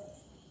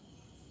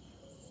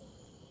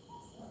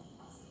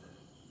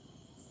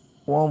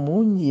 உன்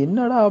மூஞ்சி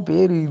என்னடா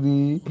பேர் இது?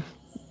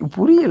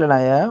 புரியலை.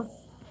 நான்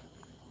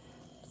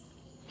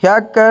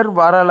ஹேக்கர்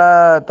வரலை,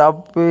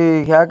 தப்பு.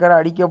 ஹேக்கரை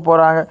அடிக்க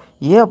போகிறாங்க.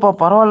 ஏப்பா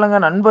பரவாயில்லைங்க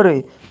நண்பர்.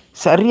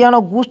 சரியான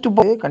கூஸ்ட்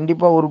பம்ப்.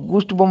 கண்டிப்பாக ஒரு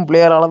கூஸ்ட் பம்ப்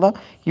பிளேயரால் தான்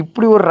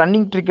இப்படி ஒரு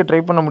ரன்னிங் ட்ரிக்கை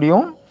ட்ரை பண்ண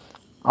முடியும்.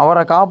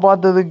 அவரை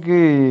காப்பாற்றுறதுக்கு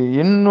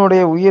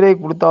என்னுடைய உயிரை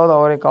கொடுத்தாவது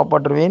அவரை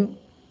காப்பாற்றுவேன்.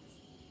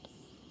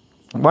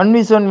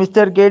 1v1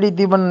 மிஸ்டர் கேடி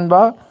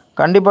தீபன்பா,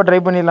 கண்டிப்பாக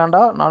ட்ரை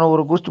பண்ணிடலாம்டா. நானும்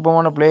ஒரு கூஸ்ட்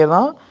பம்பான பிளேயர்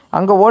தான்.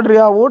 அங்கே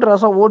ஓடுறியா?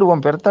 ஓடுறாசா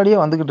ஓடுவோம். பெருத்தாடியே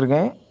வந்துக்கிட்டு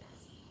இருக்கேன்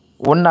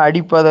ஒன்றை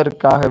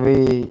அடிப்பதற்காகவே.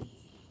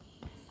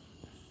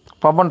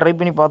 பாப்பான் ட்ரை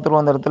பண்ணி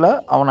பார்த்துருவோம் அந்த இடத்துல.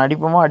 அவனை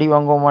அடிப்போமா அடி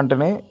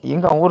வாங்குவோமான்ட்டுன்னு.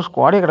 எங்கே அவங்க ஒரு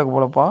ஸ்குவாடே கிடக்க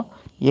போலப்பா.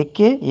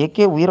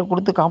 ஏகே உயிரை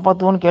கொடுத்து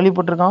காப்பாற்றுவோன்னு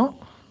கேள்விப்பட்டிருக்கான்.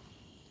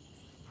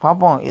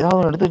 பார்ப்போம் ஏதாவது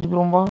ஒன்று எடுத்து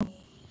வச்சுக்கிறோம்பா.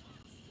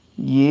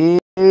 ஏ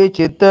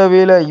செத்த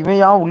வேலை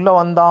இவன் ஏன் உள்ளே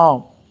வந்தான்?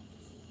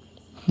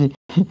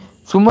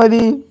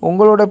 சுமதி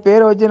உங்களோட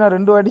பேரை வச்சு நான்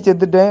 2 வாட்டி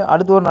செத்துட்டேன்.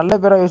 அடுத்து ஒரு நல்ல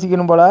பேரை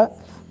யோசிக்கணும் போல்.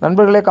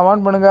 நண்பர்களே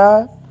கமெண்ட் பண்ணுங்க.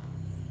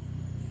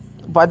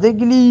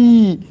 பச்சைக்கிளி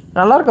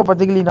நல்லா இருக்க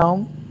பச்சைக்கிளி.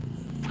 நாம்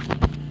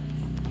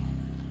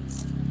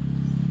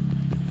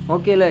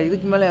ஓகே இல்லை,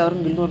 இதுக்கு மேலே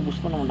யாரும் கில்டு ஒரு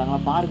புஷ் பண்ண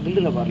மாட்டாங்களா? பாரு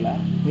கில்டில் பாருல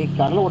நீ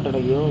கடலை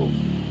ஓட்டடையோ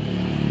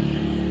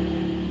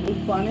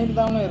புஷ் பண்ணிட்டு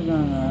தானே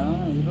இருக்காங்க.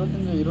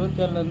 25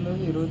 27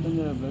 இருந்தது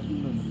 25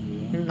 பிளேஸ்மெண்ட்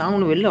வந்துருக்கு. நான்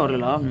ஒன்று வெளில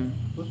வரலா?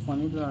 புஷ்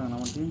பண்ணிட்டு தான்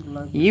நம்ம டீம்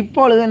ஃபுல்லாக.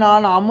 இப்பொழுது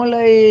நான்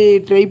அமுலை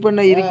ட்ரை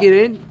பண்ண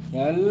இருக்கிறேன்.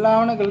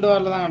 எல்லாவனும் கில்டு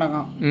வாரில் தான்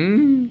கிடக்கும்.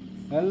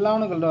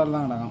 எல்லாவனும் கில்டு வாரில்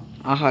தான் கிடக்கும்.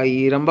 ஆஹா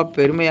இது ரொம்ப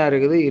பெருமையாக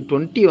இருக்குது.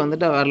 20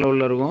 வந்துட்டால் வேறு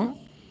லெவலில் இருக்கும்.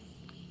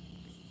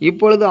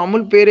 இப்பொழுது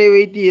அமுல் பேரை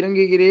வைத்து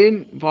இறங்குகிறேன்.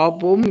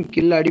 பார்ப்போம்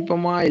கில்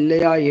அடிப்போமா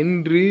இல்லையா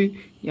என்று.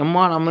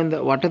 எம்மா நம்ம இந்த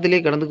வட்டத்திலே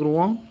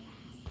கடந்துக்குருவோம்.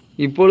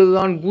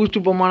 இப்பொழுதுதான்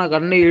பூஸ்டுப்பமான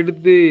கண்ணை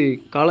எடுத்து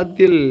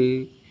களத்தில்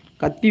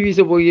கத்தி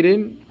வீச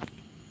போகிறேன்.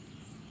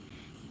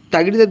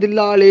 தகிடுத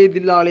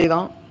தில்லாலே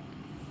தான்.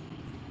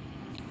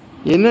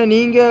 என்ன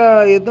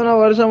நீங்கள் எத்தனை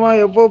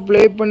வருஷமாக எப்போ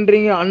ப்ளே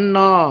பண்ணுறீங்க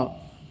அண்ணா?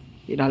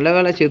 நல்ல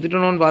வேலை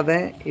செத்துட்டணும்னு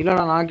பார்த்தேன்.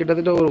 இல்லைடா நான்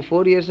கிட்டத்தட்ட ஒரு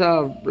 4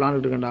 இயர்ஸாக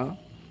விளாண்டுட்டு இருக்கேன்டா.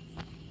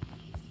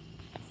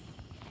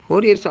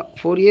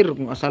 4 இயர்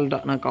இருக்கும்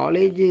அசால்ட்டாக. நான்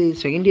காலேஜ்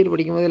செகண்ட் இயர்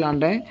படிக்கும் போதே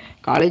விளாண்டேன்.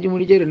 காலேஜ்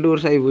முடிச்சே 2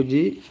 வருஷம் ஆகி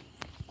போச்சு.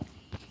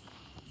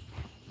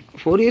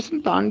 4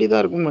 இயர்ஸ்னு தாண்டி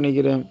தான் இருக்கும்னு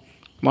நினைக்கிறேன்.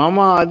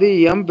 மாமா அது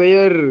என்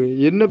பெயர்.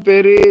 என்ன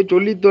பேர்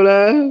சொல்லித்தொலை.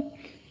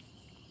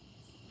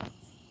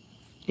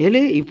 ஏழு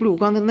இப்படி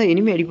உட்காந்துருந்தா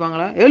இனிமே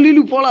அடிப்பாங்களா?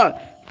 ஏழு போல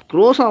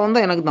க்ரோஸாக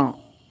வந்தால் எனக்கு தான்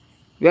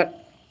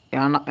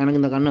ஏன்னா எனக்கு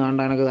இந்த கண்ணு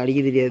வேண்டாம். எனக்கு அது அடிக்க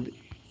தெரியாது.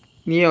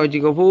 நீயே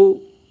வச்சுக்கோ போ.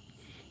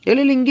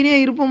 ஏழு இங்கேயே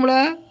இருப்போம்ல.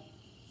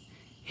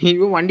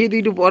 இவன் வண்டியை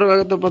தூக்கிட்டு போகிற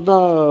வேகத்தை பார்த்தா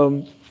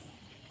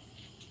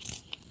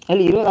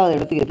அதில் 20வது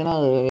இடத்துக்கு எத்தனை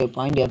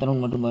பாயிண்ட்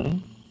ஏற்றணும்னு மட்டும் பாரு.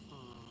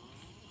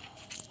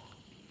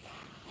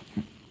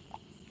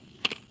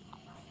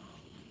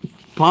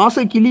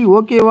 பாசக்கிளி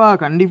ஓகேவா?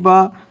 கண்டிப்பா.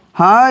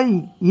 ஹாய்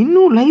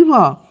இன்னும்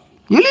லைவா?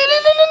 இல்லை இல்லை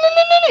இல்லை இல்லை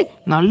இல்லை இல்லை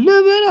நல்ல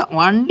வேலை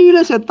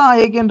வண்டியில் செத்தான்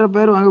ஏகேன்ற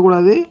பேர்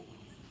வாங்கக்கூடாது.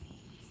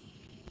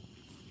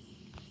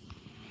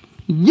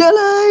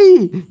 ஏலை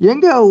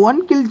எங்க 1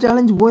 கில்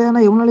சேலஞ்ச்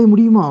போயானா எவ்வளோ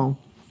முடியுமா?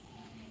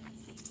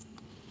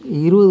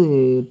 20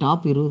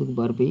 டாப் 20க்கு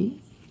பாரு. போய்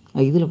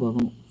இதில்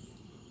பார்க்கணும்.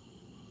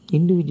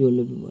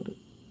 இண்டிவிஜுவலில் போய் பாரு.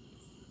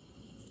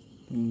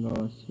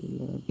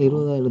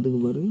 20வது இடத்துக்கு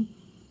பாரு.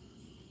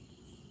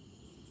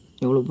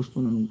 எவ்வளோ புஷ்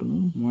பண்ணணும்?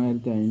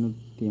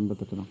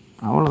 3588 தான்.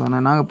 அவ்வளோதானே.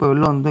 நாங்கள் இப்போ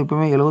வெளில வந்து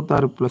இப்போவே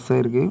 76+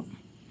 ஆயிருக்கு.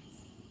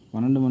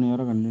 12 மணி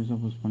வரை கண்டினியூஸாக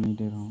புஷ்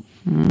பண்ணிகிட்டே இருக்கோம்.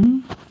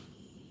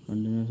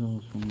 கண்டினியூஸாக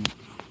புஷ் பண்ணுவோம்.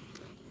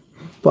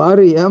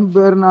 பாரு என்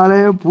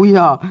பேர்னாலே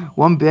பூயா.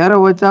 உன் பேரை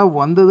வச்சா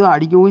வந்ததும்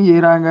அடிக்கவும்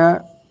செய்கிறாங்க,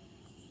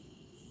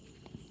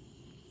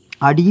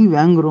 அடியும்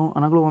வாங்குகிறோம்.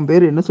 ஆனால் உன்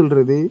பேர் என்ன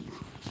சொல்கிறது?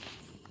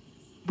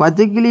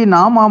 பச்சைக்கிளி.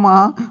 நான் மாமா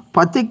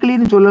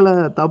பச்சைக்கிளின்னு சொல்லலை,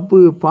 தப்பு.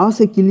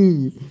 பாசக்கிளி.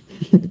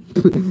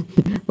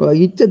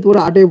 இச்சத்தூர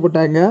ஆட்டையை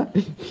போட்டாங்க.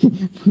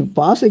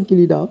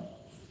 பாசக்கிளிடா.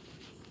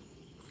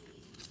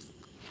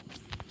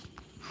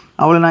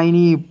 அவளை நான்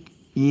இனி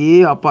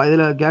அப்பா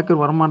இதில்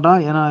ஹேக்கர்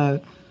வரமாட்டான். ஏன்னா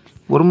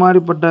ஒரு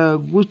மாதிரிப்பட்ட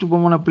கூஸ்ட்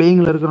பொம்மான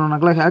பிளேயிங்கில்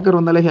இருக்கிறவனாக்கெல்லாம் ஹேக்கர்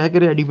வந்தாலே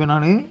ஹேக்கரே அடிப்பேன்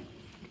நான்.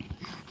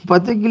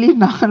 பச்சைக்கிளி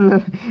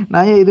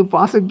நான் இது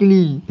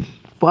பாசக்கிளி.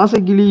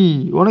 பாசக்கிளி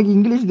உனக்கு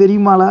இங்கிலீஷ்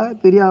தெரியுமால?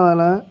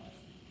 தெரியாதால?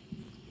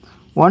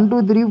 1 2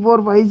 3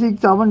 4 5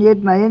 6 7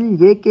 8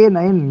 9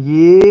 AK9.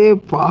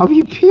 பாவி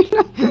பேர்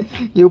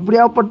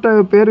எப்படியாப்பட்ட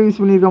பேர் யூஸ்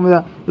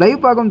பண்ணியிருக்காம.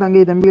 லைவ் பார்க்கும்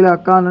தங்கை தம்பிகளே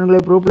அக்கா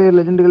நண்பர்களே ப்ரோ பிளேயர்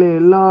லெஜெண்டுகளே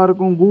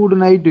எல்லாருக்கும் குட்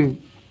நைட்டு.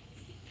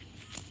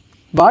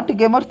 பாட்டு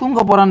கேமர் தூங்க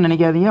போகிறான்னு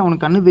நினைக்காதீங்க,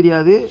 அவனுக்கு கண்ணு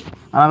தெரியாது.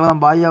 அதனால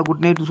தான் பாயா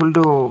குட் நைட்டு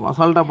சொல்லிட்டு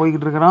அசால்ட்டாக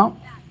போய்கிட்டு இருக்கிறான்.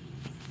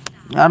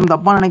 யாரும்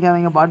தப்பாக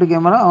நினைக்காதீங்க. பாட்டு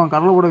கேமரா அவன்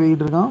கடலை கூட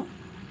போய்கிட்டு இருக்கான்.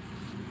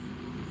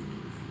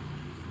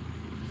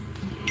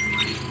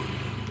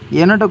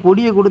 என்னட்ட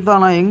கொடியை கொடுத்தா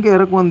நான் எங்கே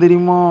இறக்குவேன்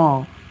தெரியுமா?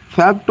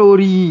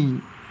 ஃபேக்டோரி.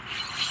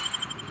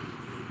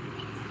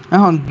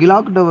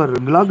 Clock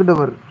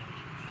tower.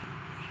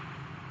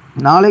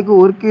 நாளைக்கு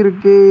ஒர்க்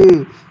இருக்கு.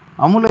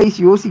 அமுலைஸ்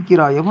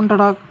யோசிக்கிறா.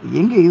 எவன்டடா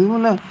எங்கே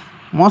இதுவும்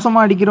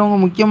மோசமாக அடிக்கிறவங்க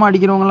முக்கியமாக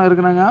அடிக்கிறவங்களாம்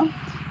இருக்கிறாங்க.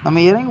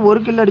 நம்ம இறங்கி ஒரு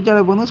கில்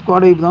அடித்தாலே போதும்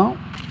ஸ்குவாட் வைப் தான்.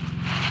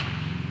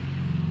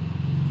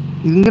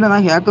 இங்கே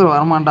தான் ஹேக்கர்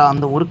வரமாட்டா.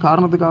 அந்த ஒரு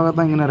காரணத்துக்காக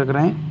தான் இங்கே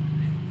இருக்கிறேன்.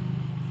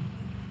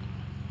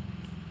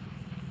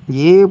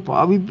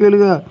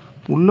 பாவிப்பேலுக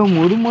உள்ள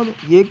மொது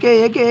AK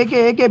AK AK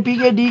AK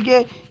PK decay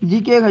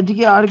GK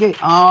ஹஜிகே RK.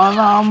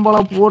 அதான்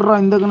ஆம்பளை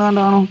போடுறான் இந்த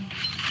கண்ணாண்டு ஆனும்.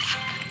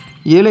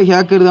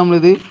 ஹேக்கர் தான்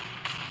இது.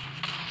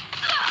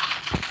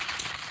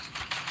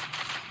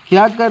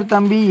 ஹேக்கர்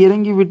தம்பி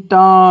இறங்கி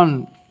விட்டான்.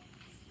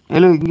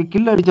 இங்கே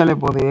கில் அடித்தாலே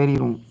போதும்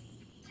ஏறிடும்.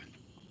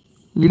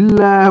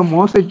 இல்லை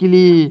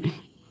மோசக்கிளி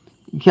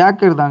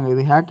ஹேக்கர் தாங்க.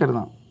 இது ஹேக்கர்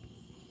தான்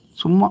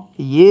சும்மா.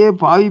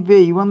 பாவிப்பே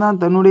இவன்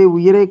தான் தன்னுடைய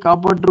உயிரை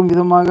காப்பாற்றும்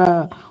விதமாக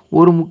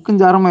ஒரு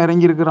முக்குஞ்சாரமாக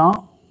இறங்கியிருக்கிறான்.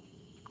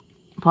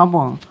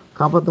 பார்ப்போம்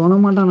காப்பாற்ற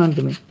மாட்டான்.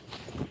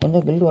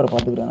 கொஞ்சம் கில்டு வர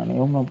பார்த்துக்கிறேன் நான்.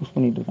 எவ்வளோ புஷ்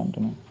பண்ணிட்டு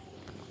இருக்கான்ட்டு.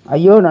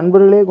 ஐயோ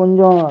நண்பர்களே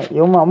கொஞ்சம்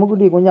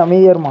அம்முக்குட்டி கொஞ்சம்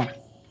அமைதியா இருமா.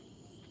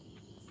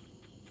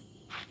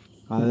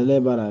 அதிலே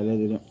பாரு அதிலே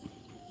தெரியும்.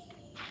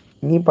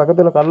 நீ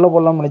பக்கத்தில் கடலை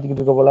போடலாம்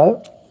நினச்சிக்கிட்டு இருக்க போல.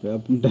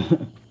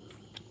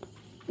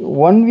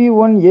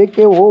 1v1 AK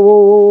ஓ ஓ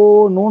oh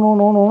no no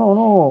no no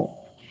no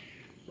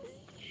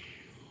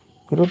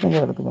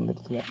 25 இடத்துக்கு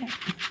வந்துடுச்சுல.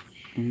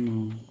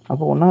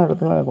 அப்போ 1ஆம்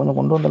இடத்துல கொஞ்சம்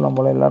கொண்டு வந்துடலாம்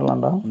போல.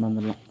 எல்லாரும்லாம்டா கொண்டு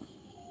வந்துடலாம்.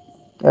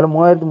 இதில்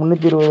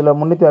 3320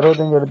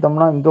 365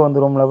 எடுத்தோம்னா இங்கே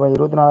வந்துடுவோம்ல.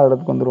 24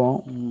 இடத்துக்கு வந்துடுவோம்.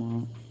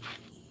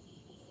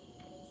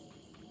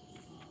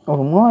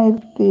 ஒரு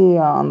 3000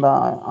 அந்த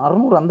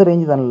 600 அந்த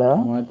ரேஞ்சு தான்ல.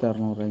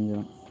 3600 ரேஞ்சு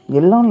தான்.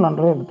 எல்லாம்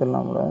நன்றாக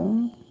எடுத்துடலாம்ல.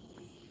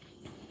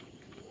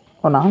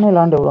 நானே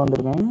லாண்டு எவ்வளோ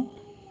வந்திருக்கேன்.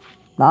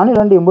 நானே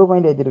லாண்டு 80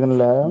 பாயிண்ட்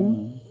ஏற்றிருக்கேன்ல.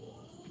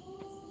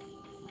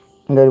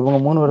 இங்கே இவங்க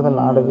 3 பேர் தான்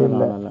லாடவே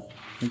இல்லை.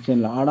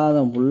 லாடாத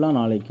ஃபுல்லாக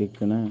நாளைக்கு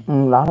கேட்குன்னு.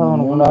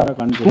 லாடாதவனு ஃபுல்லாக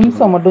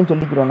கும்ஸை மட்டும்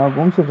சொல்லிக்கிறோம். நான்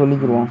கும்ஸை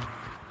சொல்லிக்கிடுவோம்.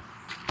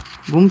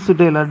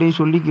 கும்ஸ்கிட்ட எல்லாத்தையும்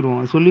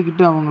சொல்லிக்கிடுவோம்.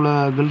 சொல்லிக்கிட்டு அவங்கள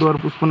கில்டு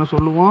வார் புஷ் பண்ண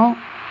சொல்லுவோம்.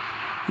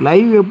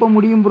 லைவ் எப்போ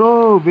முடியும் ப்ரோ?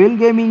 வேல்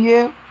கேமிங்கு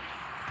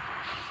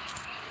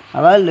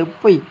அதாவது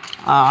லெப்பை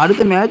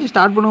அடுத்த மேட்ச்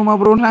ஸ்டார்ட் பண்ணுவோமா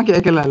ப்ரோன்னு நான்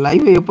கேட்கல.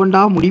 லைவ்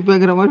எப்போண்டா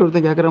முடிப்பேங்கிற மாதிரி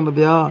ஒருத்தன் கேட்குறான்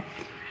பார்த்தியா.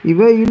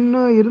 இவன்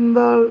இன்னும்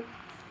இருந்தால்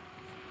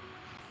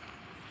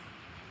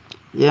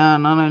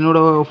ஏன் நான்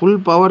என்னோடய ஃபுல்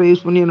பவர்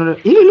யூஸ் பண்ணி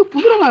இல்லை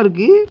குதிரைலாம்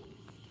இருக்குது.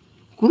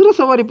 குதிரை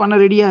சவாரி பண்ண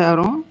ரெடியா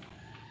யாரும்?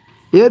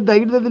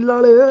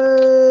 தைரியத்தில்லாலே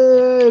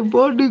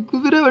போட்டு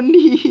குதிரை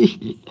வண்டி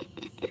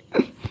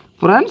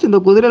ஃப்ரெண்ட்ஸ். இந்த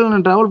குதிரையில்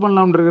நான் ட்ராவல்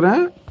பண்ணலாம்னு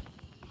இருக்கிறேன்.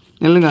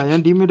 இல்லைங்க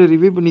என் டீம்மேட்டை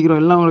ரிவ்யூ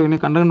பண்ணிக்கிறோம். எல்லாம் உங்களுக்கு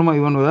என்ன கண்டனமாக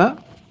இது பண்ணுவேன்.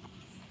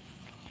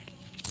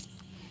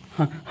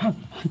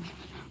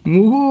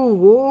 முகு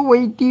ஓ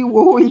வைட்டி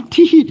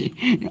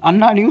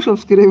அண்ணா நியூ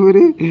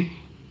சப்ஸ்கிரைபரு.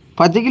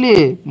 பச்சைக்கிளி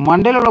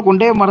மண்டையில் உள்ள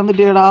கொண்டே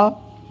மறந்துட்டேடா.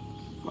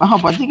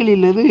 பச்சைக்கிளி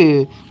இல்லை இது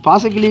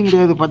பாசக்கிளியும்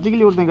கிடையாது.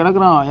 பச்சைக்கிளி ஒருத்தன்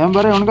கிடக்குறான். என்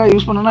பேரை எவனுக்கா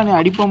யூஸ் பண்ணனா நீ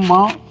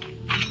அடிப்பம்மா.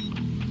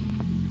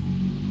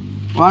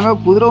 வாங்க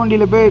குதிரை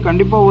வண்டியில் போய்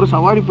கண்டிப்பாக ஒரு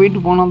சவாரி போயிட்டு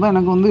போனால் தான்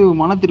எனக்கு வந்து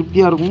மன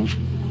திருப்தியாக இருக்கும்.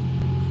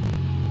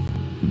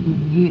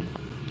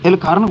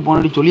 இதில் காரணம்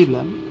போனாடி சொல்லிடல.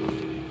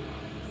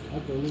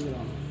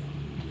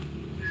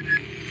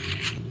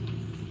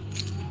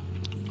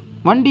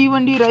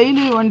 வண்டி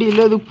ரயில் வண்டி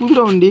இல்லை இது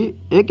குதிரை வண்டி.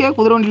 ஏகே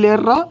குதிரை வண்டியில்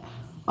ஏறுறா.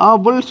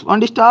 புல்ஸ்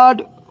வண்டி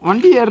ஸ்டார்ட்.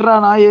 வண்டி ஏறுறா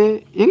நாயே.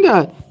 எங்கே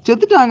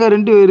செத்துட்டாங்க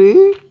 2 பேர்.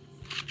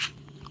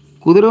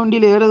 குதிரை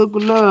வண்டியில்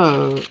ஏறதுக்குள்ளே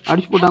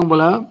அடிச்சு போட்டாங்க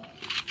போல.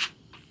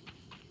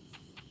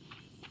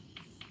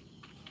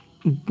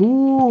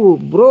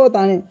 ப்ரோ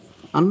தானே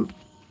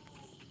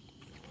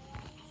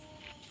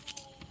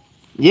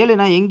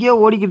நான் எங்கேயோ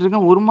ஓடிக்கிட்டு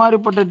இருக்கேன். ஒரு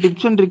மாதிரிப்பட்ட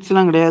டிப்ஸ் அண்ட்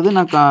ட்ரிக்ஸ்லாம் கிடையாது.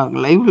 நான்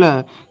லைவில்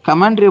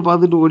கமெண்ட்ரியை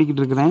பார்த்துட்டு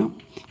ஓடிக்கிட்டு இருக்கிறேன்.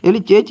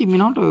 சேச்சி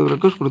மீனாட்டு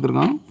ரெக்வஸ்ட்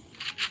கொடுத்துருக்கான்.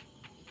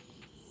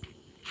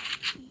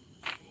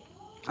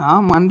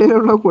 மண்டையில்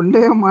உள்ள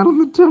கொண்டே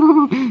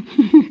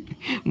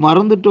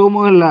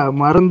மறந்துட்டோமோ இல்லை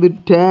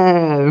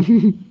மறந்துட்டேன்.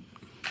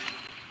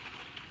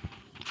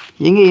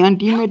 என்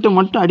டீம்மேட்டை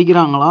மட்டும்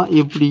அடிக்கிறாங்களா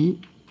எப்படி?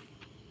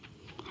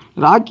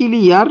 ராக்கிலி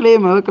யார்லேயே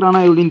மிதக்கிறானா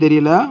எப்படின்னு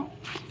தெரியல.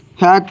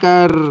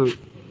 ஹேக்கர்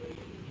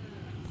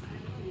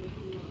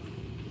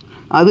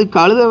அது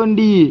கழுத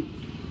வண்டி.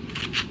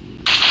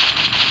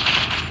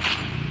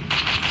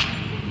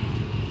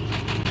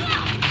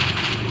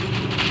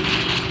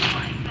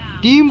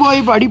 டீம்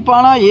பாய்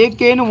அடிப்பானா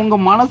ஏகேன்னு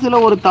உங்கள்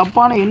மனசில் ஒரு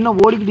தப்பான எண்ணம்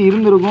ஓடிக்கிட்டு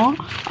இருந்திருக்கும்.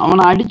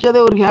 அவனை அடித்ததே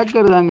ஒரு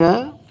ஹேக்கர் தாங்க.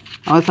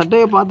 அவன்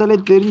சட்டையை பார்த்தாலே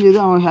தெரிஞ்சது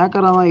அவன்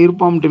ஹேக்கராக தான்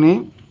இருப்பான்ட்டுன்னு.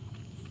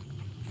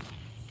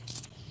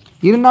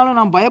 இருந்தாலும்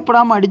நான்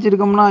பயப்படாமல்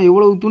அடிச்சிருக்கோம்னா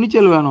எவ்வளவு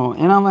துணிச்சல் வேணும்.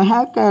 ஏன்னா அவன்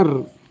ஹேக்கர்.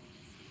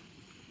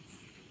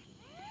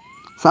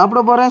 சாப்பிட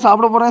போகிறேன்.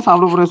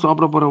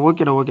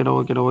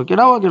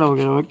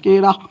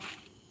 ஓகேடா.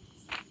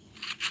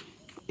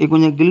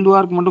 கொஞ்சம் கில்டு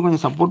வார்க்கு மட்டும்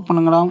கொஞ்சம் சப்போர்ட்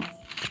பண்ணுங்கடா.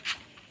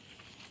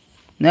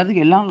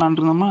 நேரத்துக்கு எல்லாம்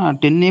விளாண்டுருந்தோம்னா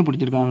 10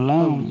 பிடிச்சிருக்காங்கல்ல.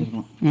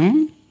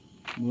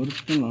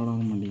 ஒருத்தன் விளாட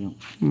மாட்டேங்கான்.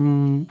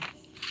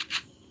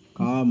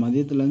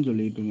 மதியத்துலன்னு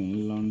சொல்லிட்டு இருக்கேன்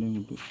எல்லாண்டையும்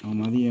மட்டும்.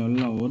 மதியம்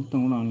எல்லாம்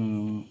ஒருத்தன் கூட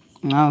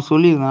நான்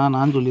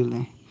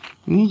சொல்லியிருந்தேன்.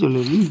 நீ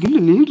சொல்லிடு. நீ கில்லு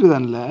லீட்ரு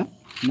தான்ல.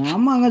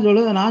 அங்கே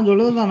சொல்லுது. நான்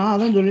சொல்லுதுதானா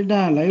அதான்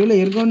சொல்லிட்டேன். லைவ்ல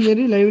இருக்கவும்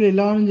சரி லைவ்ல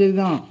இல்லாமலும் சரி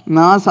தான்.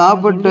 நான்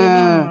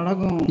சாப்பிட்டேன்.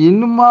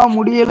 இன்னுமா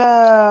முடியல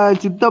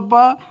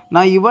சித்தப்பா.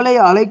 நான் இவளை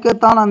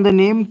அழைக்கத்தான் அந்த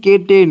நேம்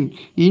கேட்டேன்.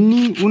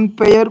 இனி உன்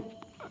பெயர்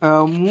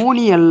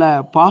மோனி அல்ல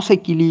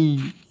பாசக்கிளி.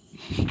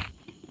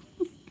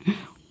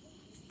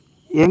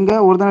 எங்க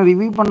ஒருத்தனை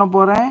ரிவ்யூ பண்ண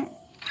போகிறேன்.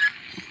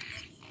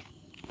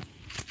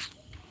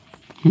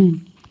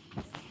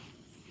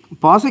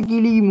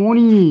 பாசக்கிளி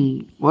மோனி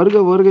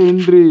வருக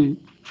என்று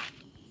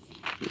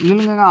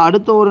இல்லைங்க.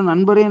 அடுத்த ஒரு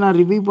நண்பரை நான்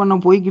ரிவ்யூ பண்ண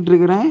போய்கிட்டு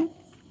இருக்கிறேன்.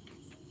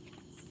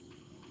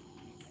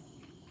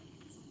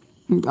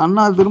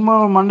 அண்ணா திரும்ப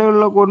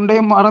மண்டையில் கொண்டே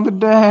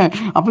மறந்துட்டேன்.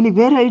 அப்போ நீ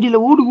வேறு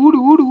ஐடியில்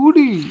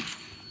ஊடு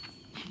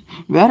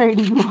வேறு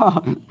ஐடிக்கு வா.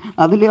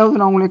 அதுலேயாவது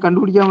நான் உங்களை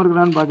கண்டுபிடிக்காமல்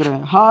இருக்கிறான்னு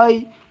பார்க்குறேன். Hi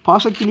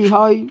பாசக்கிளி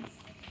hi.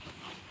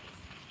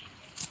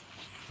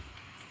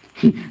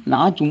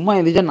 நான் சும்மா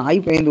எந்திரிச்சா நாய்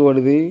பயந்து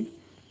ஓடுது.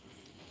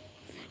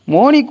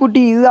 மோனி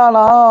குட்டி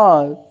இதுதானா?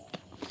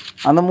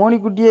 அந்த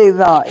மோனிக்குட்டியே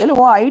இதுதான். இல்லை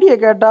உன் ஐடியா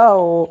கேட்டா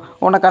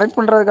உன்னை கரெக்ட்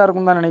பண்ணுறதுக்காக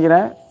இருக்கும் தான்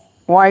நினைக்கிறேன்.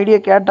 உன் ஐடியா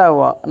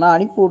கேட்டாவா நான்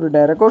அனுப்பி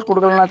விட்டுட்டேன். ரெக்வஸ்ட்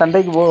கொடுக்கலாம்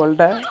சண்டைக்கு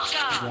போகல்ட்ட.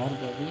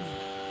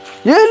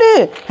 ஏலு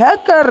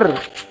hacker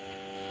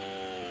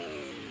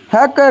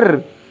hacker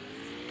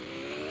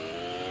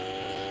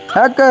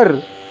hacker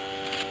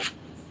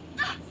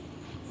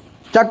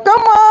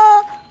Chakkamma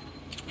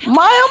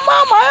Mayamma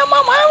Mayamma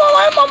Mayamma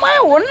Mayamma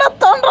மாயம் ஒன்றை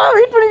தாண்டா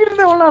வெயிட் பண்ணிக்கிட்டு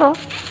இருந்தேன் ஒன்று நேரம்.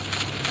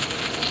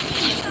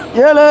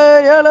 ஏழை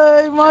ஏழை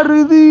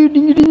மாறுது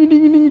டிங்கி டிங்கி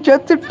டிங்கி டிங்கி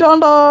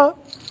செத்துட்டான்டா.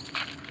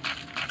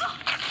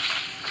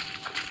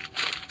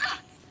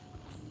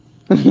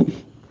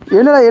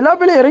 என்னடா எல்லா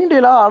பேரும்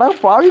இறங்கிட்டீங்களா? அடா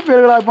பாவி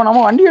பேர்களா. இப்போ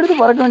நம்ம வண்டி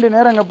எடுத்து பறக்க வேண்டிய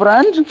நேரம் எங்கள்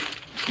பிரான்ச்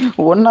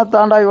ஒன்றா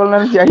தாண்டா இவ்வளோ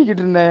நேரம்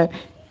அடிக்கிட்டு இருந்தேன்.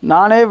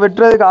 நானே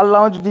வெட்டுறதுக்கு ஆள்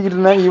இல்லாமல் சுற்றிக்கிட்டு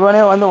இருந்தேன்.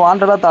 இவனே வந்து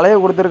வாண்டடாக தலையை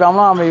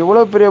கொடுத்துருக்காமனா அவன்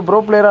இவ்வளோ பெரிய ப்ரோ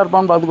பிளேயராக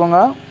இருப்பான்னு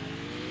பார்த்துக்கோங்க.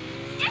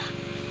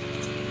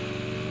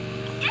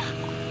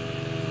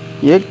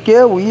 ஏக்கே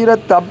உயிரை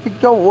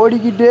தப்பிக்க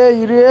ஓடிக்கிட்டே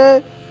இரு.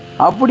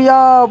 அப்படியா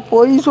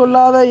பொய்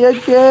சொல்லாத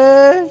ஏக்கே,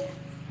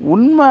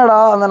 உண்மைடா.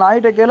 அந்த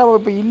நாய்கிட்ட கேள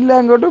இப்போ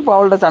இல்லைங்கட்டும். இப்போ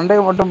அவள்கிட்ட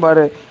சண்டையை மட்டும்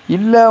பாரு.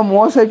 இல்லை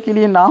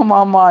மோசக்கிளி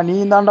நாமாமா நீ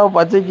தாண்டா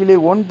பச்சை கிளி,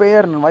 உன்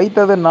பெயர்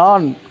வைத்தது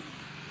நான்.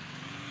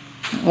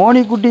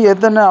 மோனிக்குட்டி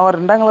எத்தனை அவர்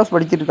 2ஆம் கிளாஸ்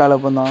படிச்சுட்டு இருக்காள்.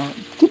 அப்போ தான்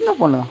சின்ன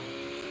பொண்ணு தான்.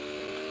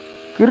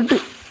 கிருட்டு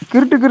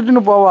கிருட்டு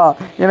கிருட்டுன்னு போவா.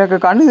 எனக்கு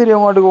கண்ணு தெரிய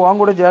மாட்டுக்கு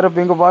வாங்க கூட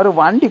சேரப்போ இங்கே பாரு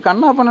வண்டி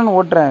கண்ணா பண்ணன்னு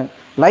ஓட்டுறேன்.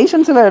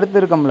 லைசன்ஸில்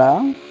எடுத்துருக்கோம்ல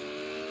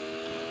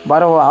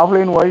பாரு.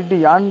 ஆஃப்லைன் ஓடிட்டு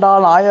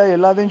ஏன்டால் ஆயா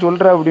எல்லாத்தையும்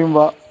சொல்கிற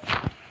அப்படின்பா.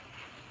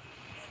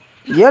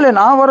 ஏழு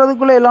நான்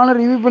வர்றதுக்குள்ளே எல்லாரும்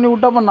ரிவ்யூ பண்ணி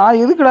விட்டாப்ப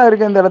நான் எதுக்குடா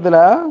இருக்கேன் இந்த இடத்துல?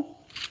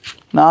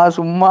 நான்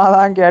சும்மா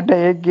தான்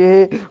கேட்டேன். ஏகே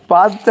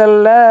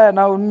பார்த்தல்ல,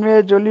 நான் உண்மையை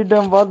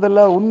சொல்லிட்டேன்.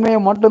 பார்த்தல உண்மையை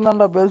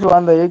மட்டும்தான்டா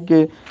பேசுவான் அந்த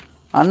ஏகே.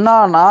 அண்ணா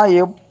நான்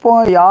எப்போ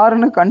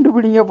யாருன்னு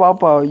கண்டுபிடிங்க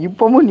பாப்பா.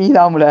 இப்பவும் நீ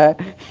தாமல.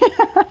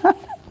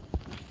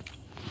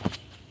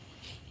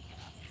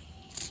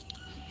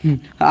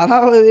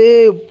 அதாவது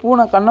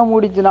பூனை கண்ணை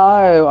மூடிச்சுன்னா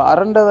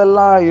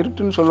அரண்டதெல்லாம்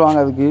இருட்டுன்னு சொல்லுவாங்க.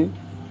 அதுக்கு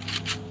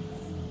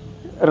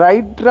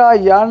ரைட்ரா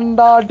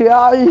ஏன்டா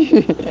டியாய்.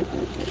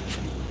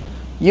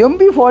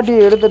 MP40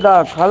 எடுத்துட்டா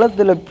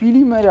களத்தில் பிடி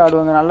மாதிரி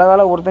ஆடுவாங்க. நல்ல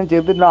வேலை ஒருத்தன்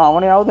செத்துட்டான்.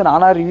 அவனையாவது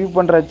நானாக ரிவ்யூ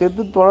பண்ணுறேன்.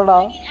 செத்து தொலைடா.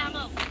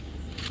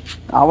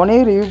 அவனே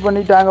ரிவ்யூ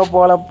பண்ணிட்டாங்க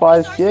போலப்பா.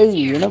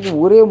 சரி எனக்கு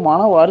ஒரே மன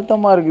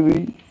வருத்தமாக இருக்குது.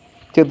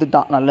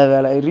 செத்துட்டான். நல்ல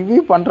வேலை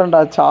ரிவ்யூ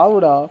பண்ணுறேன்டா.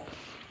 சாவுடா.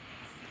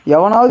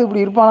 எவனாவது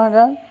இப்படி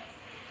இருப்பானாங்க?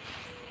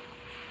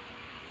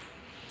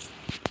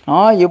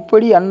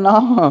 எப்படி அண்ணா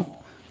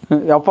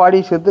எப்பாடி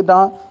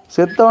செத்துட்டான்.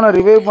 செத்தவனை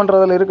ரிவைவ்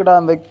பண்ணுறதில் இருக்குடா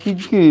அந்த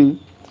கிக்கு.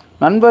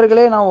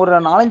 நண்பர்களே நான் ஒரு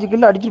 4-5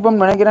 கில்லு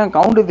அடிச்சிருப்போம்னு நினைக்கிறேன்.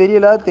 கவுண்ட்டு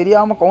தெரியல,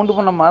 தெரியாமல் கவுண்ட்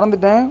பண்ண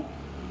மறந்துட்டேன்.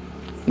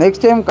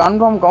 நெக்ஸ்ட் டைம்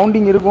கன்ஃபார்ம்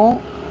கவுண்டிங் இருக்கும்.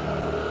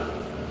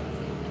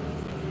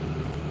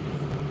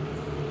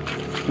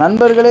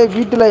 நண்பர்களே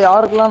வீட்டில்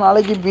யாருக்கெல்லாம்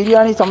நாளைக்கு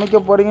பிரியாணி சமைக்க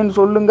போகிறீங்கன்னு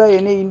சொல்லுங்கள்.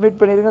 என்னை இன்வைட்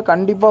பண்ணிடுங்க.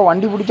 கண்டிப்பாக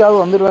வண்டி பிடிச்சாவது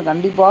வந்துடுவேன்.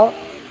 கண்டிப்பாக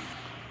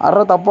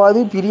அற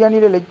தப்பாது.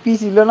 பிரியாணியில் லெக்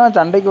பீஸ் இல்லைன்னா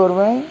சண்டைக்கு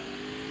வருவேன்.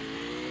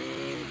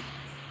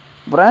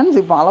 பிரான்ஸ்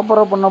இப்போ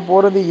அலப்பறை பண்ண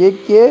போகிறது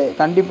ஏகே.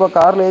 கண்டிப்பாக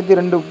காரில் ஏற்றி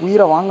 2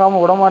 உயிரை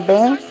வாங்காமல் விட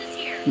மாட்டேன்.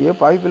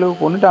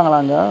 பாய்ப்பிலுக்கு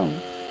கொண்டுட்டாங்களாங்க.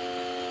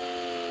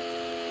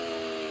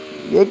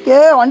 ஏகே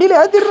வண்டியில்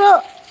ஏற்றிடுறா.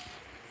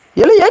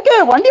 இல்லை ஏகே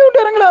வண்டி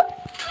விட்டு இறங்கல.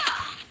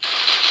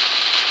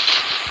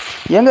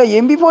 எங்க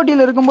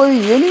MP40 இருக்கும்போது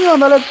எனிமே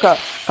வந்தாலும்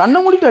கண்ணை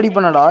மூடிட்டு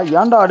அடிப்பனடா.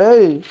 ஏன்டா டே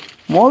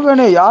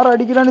மோகனே யார்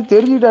அடிக்கிறான்னு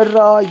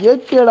தெரிஞ்சுட்டாருடா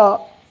ஏகேடா.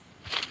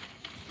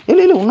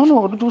 இல்லை இல்லை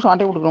இன்னொன்று ஒரு 2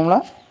 ஆண்டை கொடுக்குறோம்ல.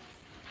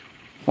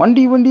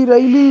 வண்டி வண்டி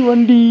ரயிலு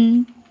வண்டி.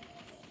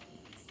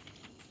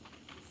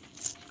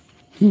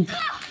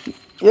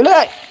 இல்லை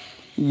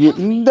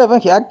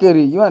இந்தவன்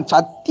ஹேக்கரு. இவன்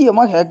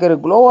சத்தியமாக ஹேக்கரு.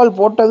 குளோவால்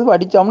போட்டது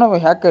அடித்தாம்னா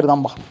அவன் ஹேக்கர்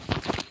தான்பா.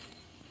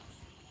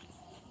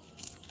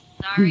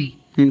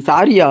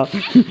 சாரியா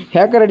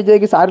ஹேக்கர்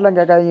அடித்ததுக்கு சாரிலாம்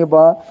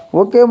கேட்காதீங்கப்பா.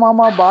 ஓகே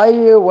மாமா பாய்.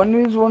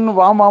 1v1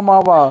 வா மாமா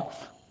வா.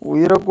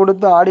 உயிரை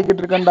கொடுத்து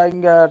ஆடிக்கிட்டு இருக்கேன்டா.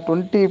 இங்கே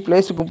 20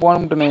 பிளேஸுக்கு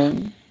போகணும்ட்டுன்னு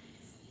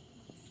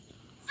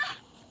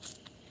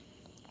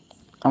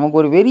நமக்கு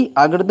ஒரு வெறி.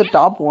 அடுத்து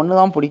டாப் 1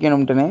 தான்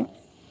பிடிக்கணும்ட்டுன்னு.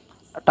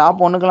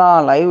 டாப் 1க்குலாம்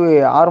லைவ்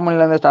 6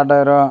 மணிலேருந்தே ஸ்டார்ட்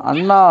ஆகிரும்.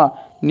 அண்ணா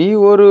நீ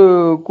ஒரு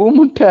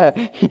கூமுட்டை.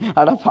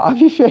 அட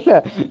பாவி ஃபேல.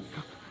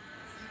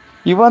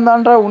 இவன்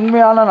தான்றா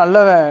உண்மையான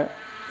நல்லவன்.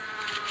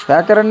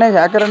 ஹேக்கரண்ணே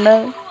ஹேக்கரண்ணே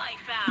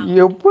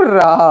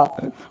எப்பட்றா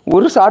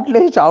ஒரு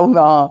ஷாட்லேயே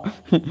சாவுதான்.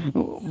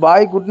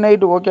 Bye good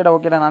night. ஓகேடா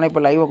ஓகேடா. நானே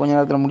இப்போ லைவை கொஞ்ச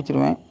நேரத்தில்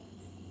முடிச்சிடுவேன்.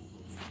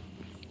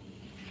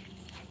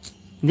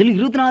 இதில்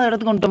 24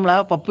 இடத்துக்கு வந்துட்டோம்ல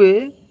பப்பு.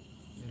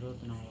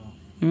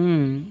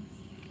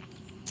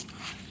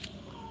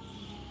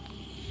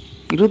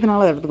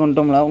 24 இடத்துக்கு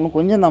வந்துட்டோம்ல. இன்னும்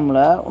கொஞ்சம்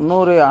தான்ல.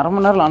 இன்னொரு அரை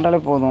மணி நேரம் விளாண்டாலே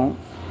போதும்.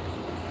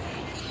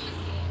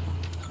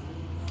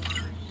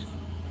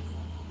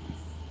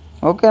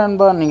 ஓகே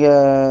நண்பா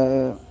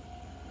நீங்கள்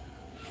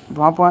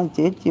பார்ப்போம்.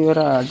 சேச்சி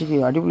வேறு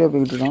அடிப்படையாக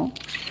போய்கிட்டு இருக்கோம்.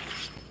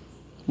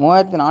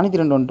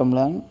 3402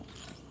 வந்துட்டோம்ல.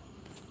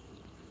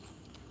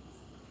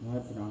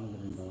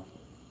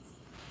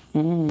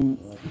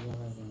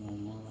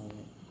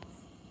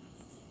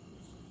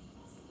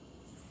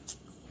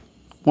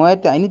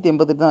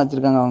 3588 தான்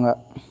வச்சுருக்காங்க அவங்க.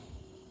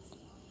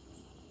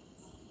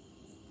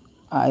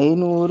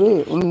 500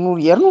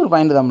 200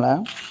 பாயிண்ட் தான்ல.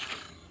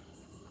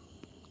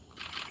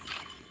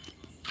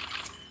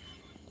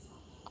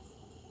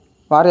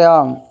 பாரியா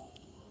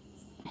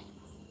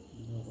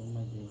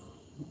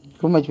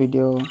டூ மச்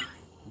வீடியோ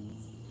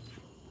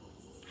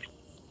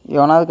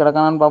எவனாவது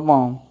கிடக்கானான்னு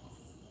பார்ப்போம்.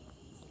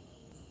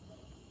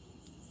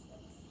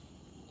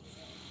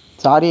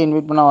 சாரி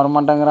இன்வைட் பண்ண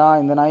வரமாட்டேங்கிறான்.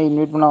 இந்த நாய்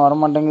இன்வைட் பண்ண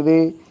வரமாட்டேங்குது.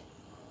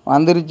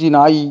 வந்துருச்சு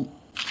நாய்.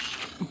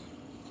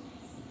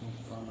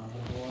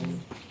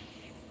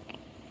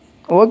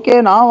 ஓகே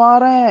நான்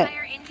வரேன்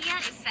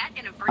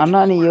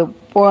அண்ணா. நீ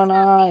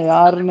எப்போண்ணா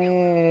யாருன்னு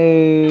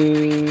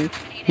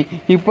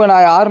இப்போ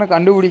நான் யாருன்னு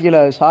கண்டுபிடிக்கல.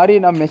 சாரி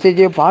நான்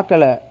மெசேஜே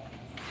பார்க்கல.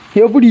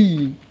 எப்படி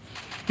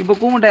இப்போ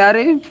கூமட்ட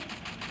யாரு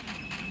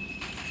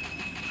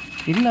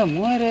இல்லை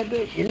 3000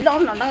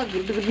 எல்லாரும் நல்லா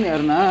கிட்டுன்னு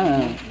யாருண்ணா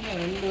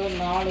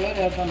 4 பேர்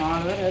ஏற்றோம்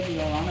 4 பேர்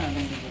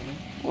ஏற்றிக்கலாம்னு.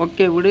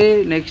 ஓகே விடு.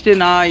 நெக்ஸ்ட்டு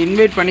நான்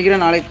இன்வைட்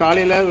பண்ணிக்கிறேன். நாளைக்கு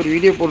காலையில் ஒரு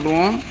வீடியோ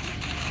போட்டுருவோம்.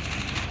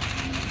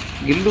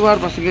 கில்டு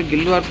வார் பசங்க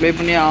கில்டு வார் ப்ளே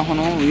பண்ணியே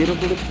ஆகணும். உயிரை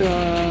கொடுத்த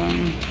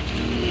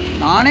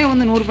நானே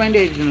வந்து 100 பாயிண்ட்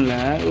ஆயிடுச்சுன்னுல.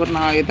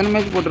 நான் எத்தனை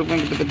மேட்ச்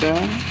போட்டிருப்பேன் கிட்டத்தட்ட.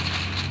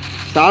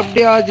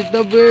 சாப்பிட்டியா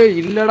சித்தப்பு?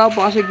 இல்லைடா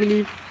பாசக்கிளி.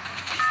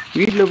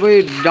 வீட்டில் போய்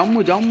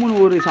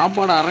ஜம்முன்னு ஒரு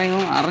சாப்பாடு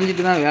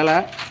அரைஞ்சிட்டு தான் வேலை.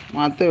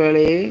 மற்ற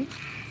வேலையே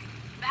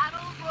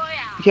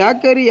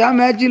ஹேக்கர் ஏன்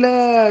மேட்ச்சில்.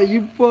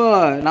 இப்போ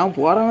நான்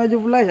போகிற மேட்ச்சு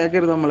ஃபுல்லாக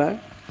ஹேக்கர் தான்ல.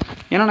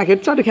 ஏன்னா நான்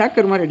ஹெட்ஷாட்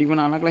ஹேக்கர் மாதிரி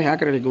அடிப்பேன். அன்னைக்கெல்லாம்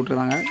ஹேக்கர் அடிக்க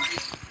விட்டுறாங்க.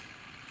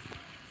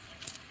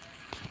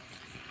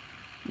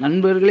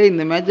 நண்பர்களே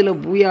இந்த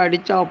மேட்ச்சில் பூயா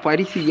அடித்தா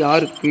பரிசு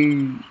யாருக்கு?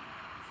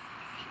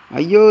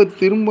 ஐயோ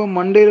திரும்ப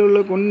மண்டையில் உள்ள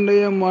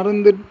கொண்டைய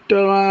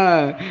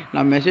மறந்துட்டேன்.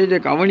 நான் மெசேஜை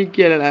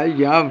கவனிக்கலை.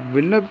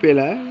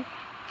 விண்ணப்பல.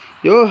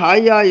 யோ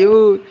ஹாயா யோ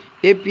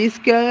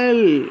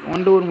பீஸ்கல்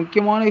உன்ட்ட ஒரு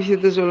முக்கியமான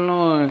விஷயத்த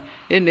சொல்லணும்.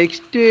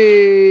 நெக்ஸ்ட்டு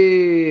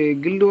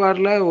கில்டு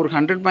வாரில் ஒரு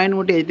 100 பாயிண்ட்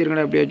மட்டும்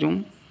ஏற்றிருக்கடா எப்படியாச்சும்.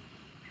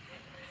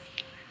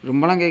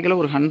 ரொம்பலாம் கேட்கல,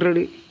 ஒரு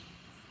 100.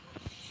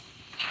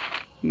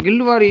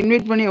 கில்டு வார்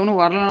இன்வைட் பண்ணி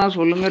எவனும் வரலன்னா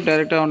சொல்லுங்கள்.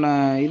 டைரெக்டாக அவனை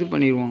இது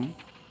பண்ணிடுவோம்.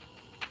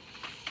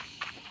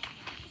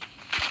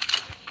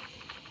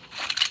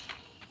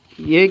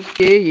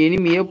 ஏகே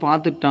எனிமையை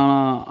பார்த்துட்டானா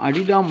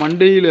அடிடா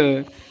மண்டையில்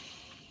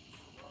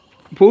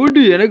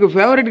போட்டு. எனக்கு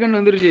ஃபேவரட் கன்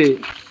வந்துருச்சு.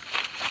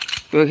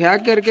 இப்போ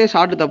ஹேக்கருக்கே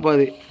ஷாட்டு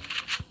தப்பாது.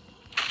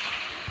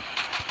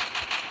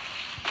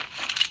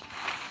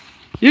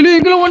 இல்லை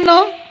எங்களை ஒன்றா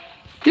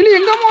இல்லை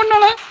எங்கம்மா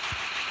ஒன்றால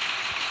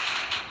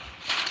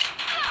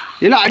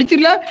இல்லை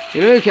அடிச்சிடல.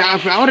 இல்லை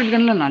ஃபேவரட்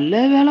கன்னில்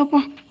நல்ல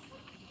வேலைப்பா.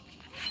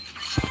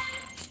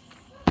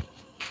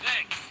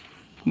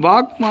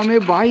 பாக் மாமே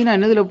பாய் நான்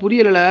என்னதில்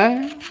புரியலை.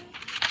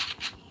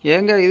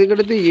 ஏங்க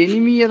இதுக்கடுத்து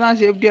எனிமியை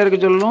தான் சேஃப்டியாக இருக்க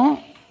சொல்லணும்.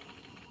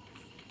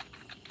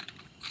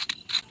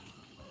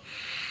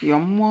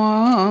 அம்மா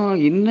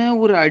என்ன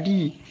ஒரு அடி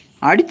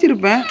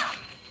அடிச்சிருப்பேன்.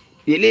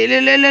 இல்லை இல்லை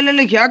இல்லை இல்லை இல்லை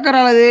இல்லை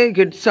கேட்கறாளது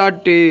ஹெட்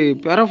ஷாட்டு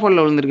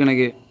பெரஃபாலில் விழுந்திருக்கு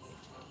எனக்கு.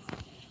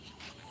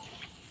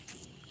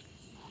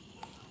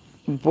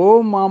 போ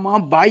மாமா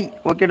பாய்.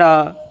 ஓகேடா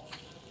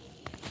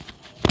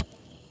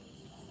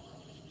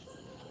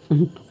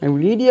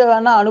வீடியோ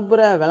வேணா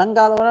அனுப்புகிறேன்.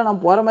 விளங்காதவரை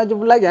நான் போகிற மேட்ச்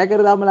ஃபுல்லாக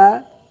கேட்குறதாமல.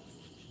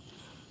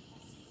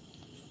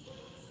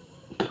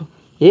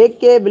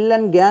 AK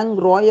villain gang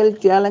Royal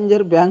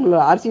challenger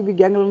Bangalore RCB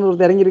கேங்கில்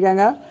ஒருத்தர்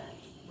இறங்கியிருக்காங்க.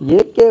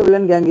 ஏகே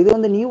வில்லன் கேங் இது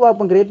வந்து நியூ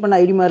ஆப்பம் கிரியேட் பண்ண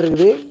ஐடி மாதிரி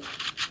இருக்குது.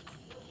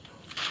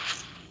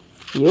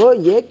 ஐயோ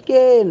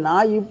ஏகே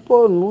நான் இப்போ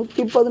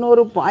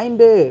 111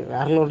 பாயிண்ட்டு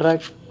வேற லோட்ரா.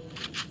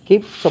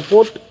 Keep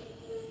support.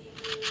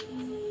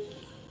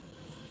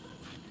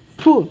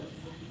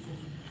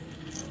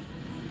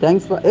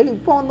 தேங்க்ஸ் ஃபார்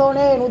இப்போ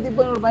வந்தவனே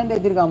 111 பாயிண்ட்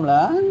ஏற்றிருக்காம்ல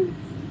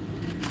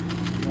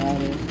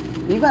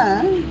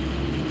இவன்.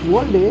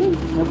 கோல்டு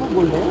எப்போ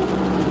கோல்டு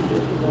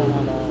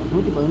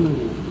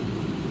 111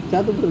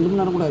 சேர்த்து 2 மணி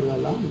நேரம் கூட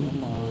இருக்காங்களா.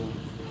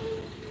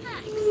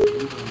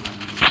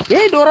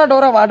 ஏய் டோரா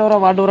வா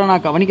டோரா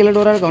நான்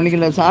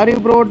கவனிக்கல. சாரி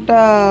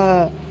ப்ரோட்டா.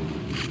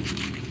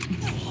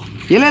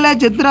 இல்லை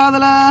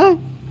செத்துறாதல.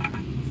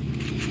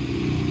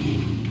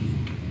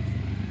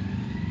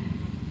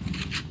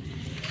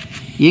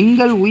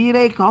 எங்கள்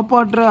உயிரை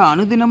காப்பாற்ற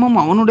அனுதினமும்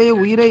அவனுடைய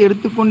உயிரை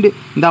எடுத்துக்கொண்டு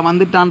இந்த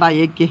வந்துட்டான்டா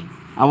ஏகே.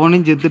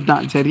 அவனும்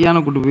செத்துட்டான்.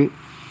 சரியான குட்டுப்பு.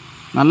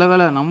 நல்ல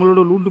வேலை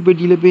நம்மளோட லூட்டு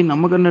பெட்டியில் போய்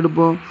நம்ம கண்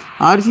எடுப்போம்.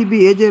 ஆர்சிபி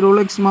ஏஜே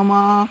ரோலக்ஸ் மாமா.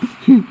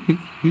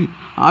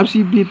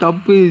 ஆர்சிபி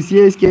தப்பு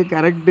சிஎஸ்கே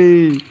கரெக்டு.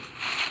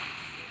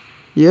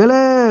 ஏழை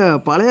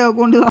பழைய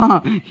அக்கௌண்ட்டு தான்.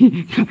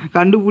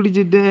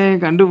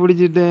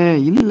 கண்டுபிடிச்சிட்டேன்.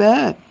 இல்லை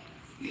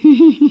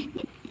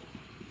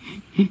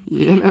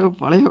ஏழை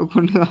பழைய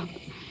அக்கௌண்ட்டு தான்.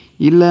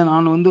 இல்லை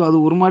நான் வந்து அது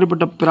ஒரு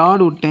மாதிரிப்பட்ட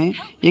ப்ராடு விட்டேன்.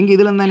 எங்கள்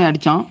இதில் தானே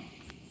அடித்தான்.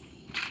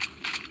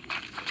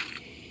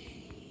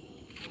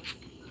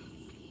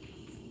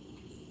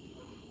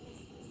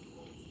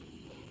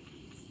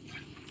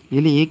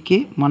 இல்லை ஏகே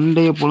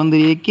மண்டையை பொழந்து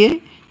ஏகே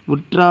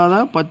விட்டுறாத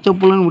பச்சை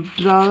புலன்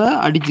விட்டுறாத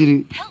அடிச்சிரு.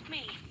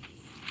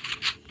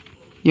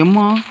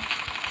 எம்மா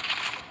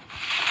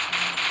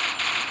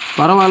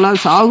பரவாயில்ல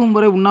சாகும்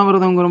வரை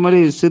உண்ணாவிரதங்கிற மாதிரி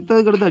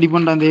செத்ததுக்கு அடுத்து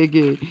அடிப்பான்டா அந்த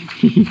ஏகே.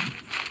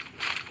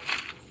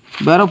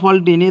 வேற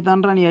ஃபால்ட்டு என்னைய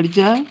தான்றா நீ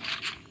அடித்த.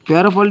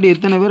 வேற ஃபால்ட்டு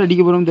எத்தனை பேர்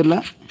அடிக்க போகிறோம்னு தெரில.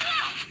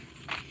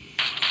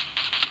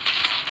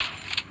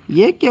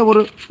 ஏகே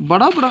ஒரு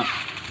படா படா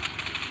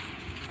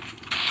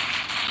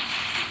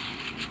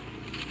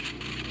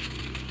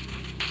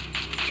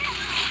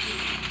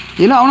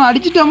இல்லை அவனை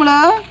அடிச்சிட்டாமல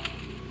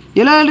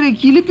எல்லாம்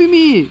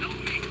கிளிப்பிமி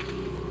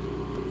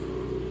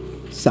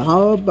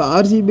சாப்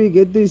ஆர்சிபி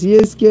கெத்து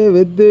சிஎஸ்கே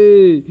வெத்து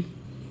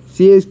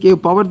சிஎஸ்கே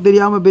பவர்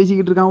தெரியாமல்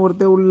பேசிக்கிட்டு இருக்கான்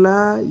ஒருத்தர் உள்ள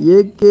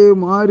ஏகே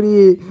மாறி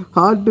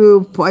ஹார்ட்டு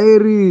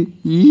ஃபயரு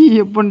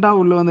எப்பண்டா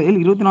உள்ள வந்த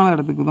 24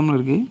 இடத்துக்கு தான்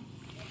இருக்கு.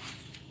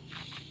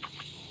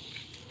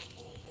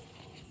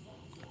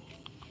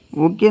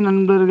 ஓகே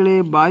நண்பர்களே,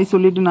 பாய்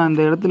சொல்லிட்டு நான்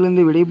இந்த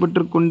இடத்துலேருந்து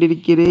விடைபெற்று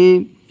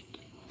கொண்டிருக்கிறேன்.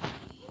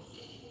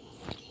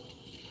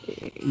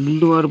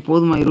 கில்டு வார்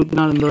போதுமா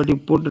 24 இந்த வாட்டி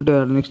போட்டுட்டு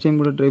நெக்ஸ்ட்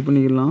டைம் கூட ட்ரை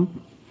பண்ணிக்கலாம்.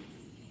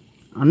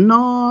 அண்ணா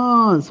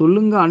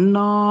சொல்லுங்க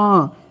அண்ணா.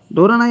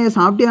 டோரா நாயா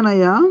சாப்பிட்டியா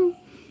நாயா?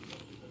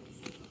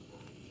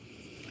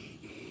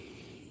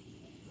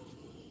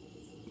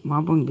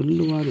 மாப்பம்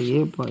கில்டு வார்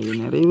ஏப்பா இது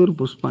நிறைய பேர்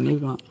புஷ்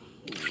பண்ணியிருக்கலாம்.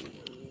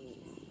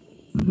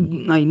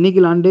 நான் இன்னைக்கு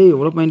விளாண்டே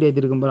எவ்வளோ பாயிண்ட்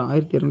ஏற்றிருக்கேன் பாரு,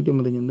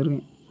 1255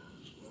 வந்துருக்கேன்.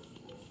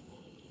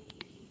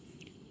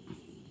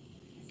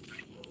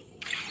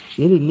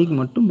 சரி இன்னைக்கு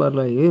மட்டும்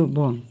பாருல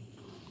ஏப்போ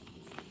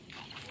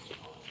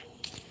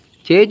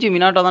சேச்சி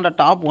மினாட்டோ தான்டா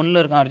டாப் 1ல்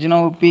இருக்கான். Arjuna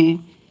OP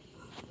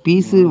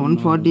piece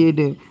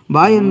 148.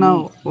 பாய் அண்ணா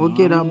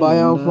ஓகேடா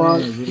பாய் ஆஃப்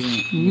ஆல்.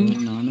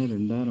 நானே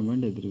 2000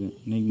 பாயிண்ட் எடுத்துருக்கேன்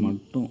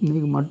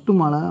இன்னைக்கு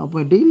மட்டுமால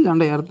அப்போ டெய்லி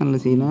ஆண்டா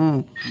யாரத்தனில் செய்யணும்.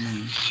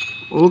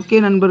 ஓகே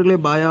நண்பர்களே,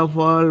 பாய் ஆஃப்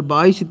ஆல்.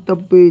 பாய்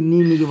சித்தப்பு நீ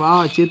இன்னைக்கு வா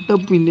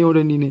சித்தப்பு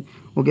இன்னையோட நீனு.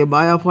 ஓகே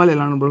பாய் ஆஃப் ஆல்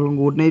எல்லா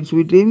நண்பர்களும் குட் நைட்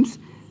ஸ்வீட் ட்ரீம்ஸ்.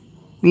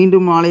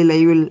 மீண்டும் மாலை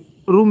லைவில்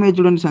ரூம்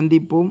மேட்சுடன்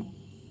சந்திப்போம்.